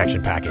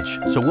Protection Package.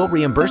 So we'll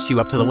reimburse you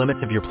up to the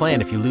limits of your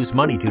plan if you lose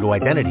money due to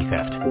identity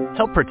theft.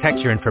 Help protect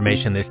your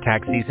information this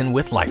tax season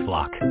with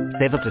LifeLock.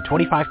 Save up to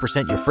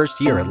 25% your first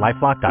year at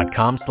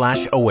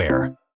LifeLock.com/aware.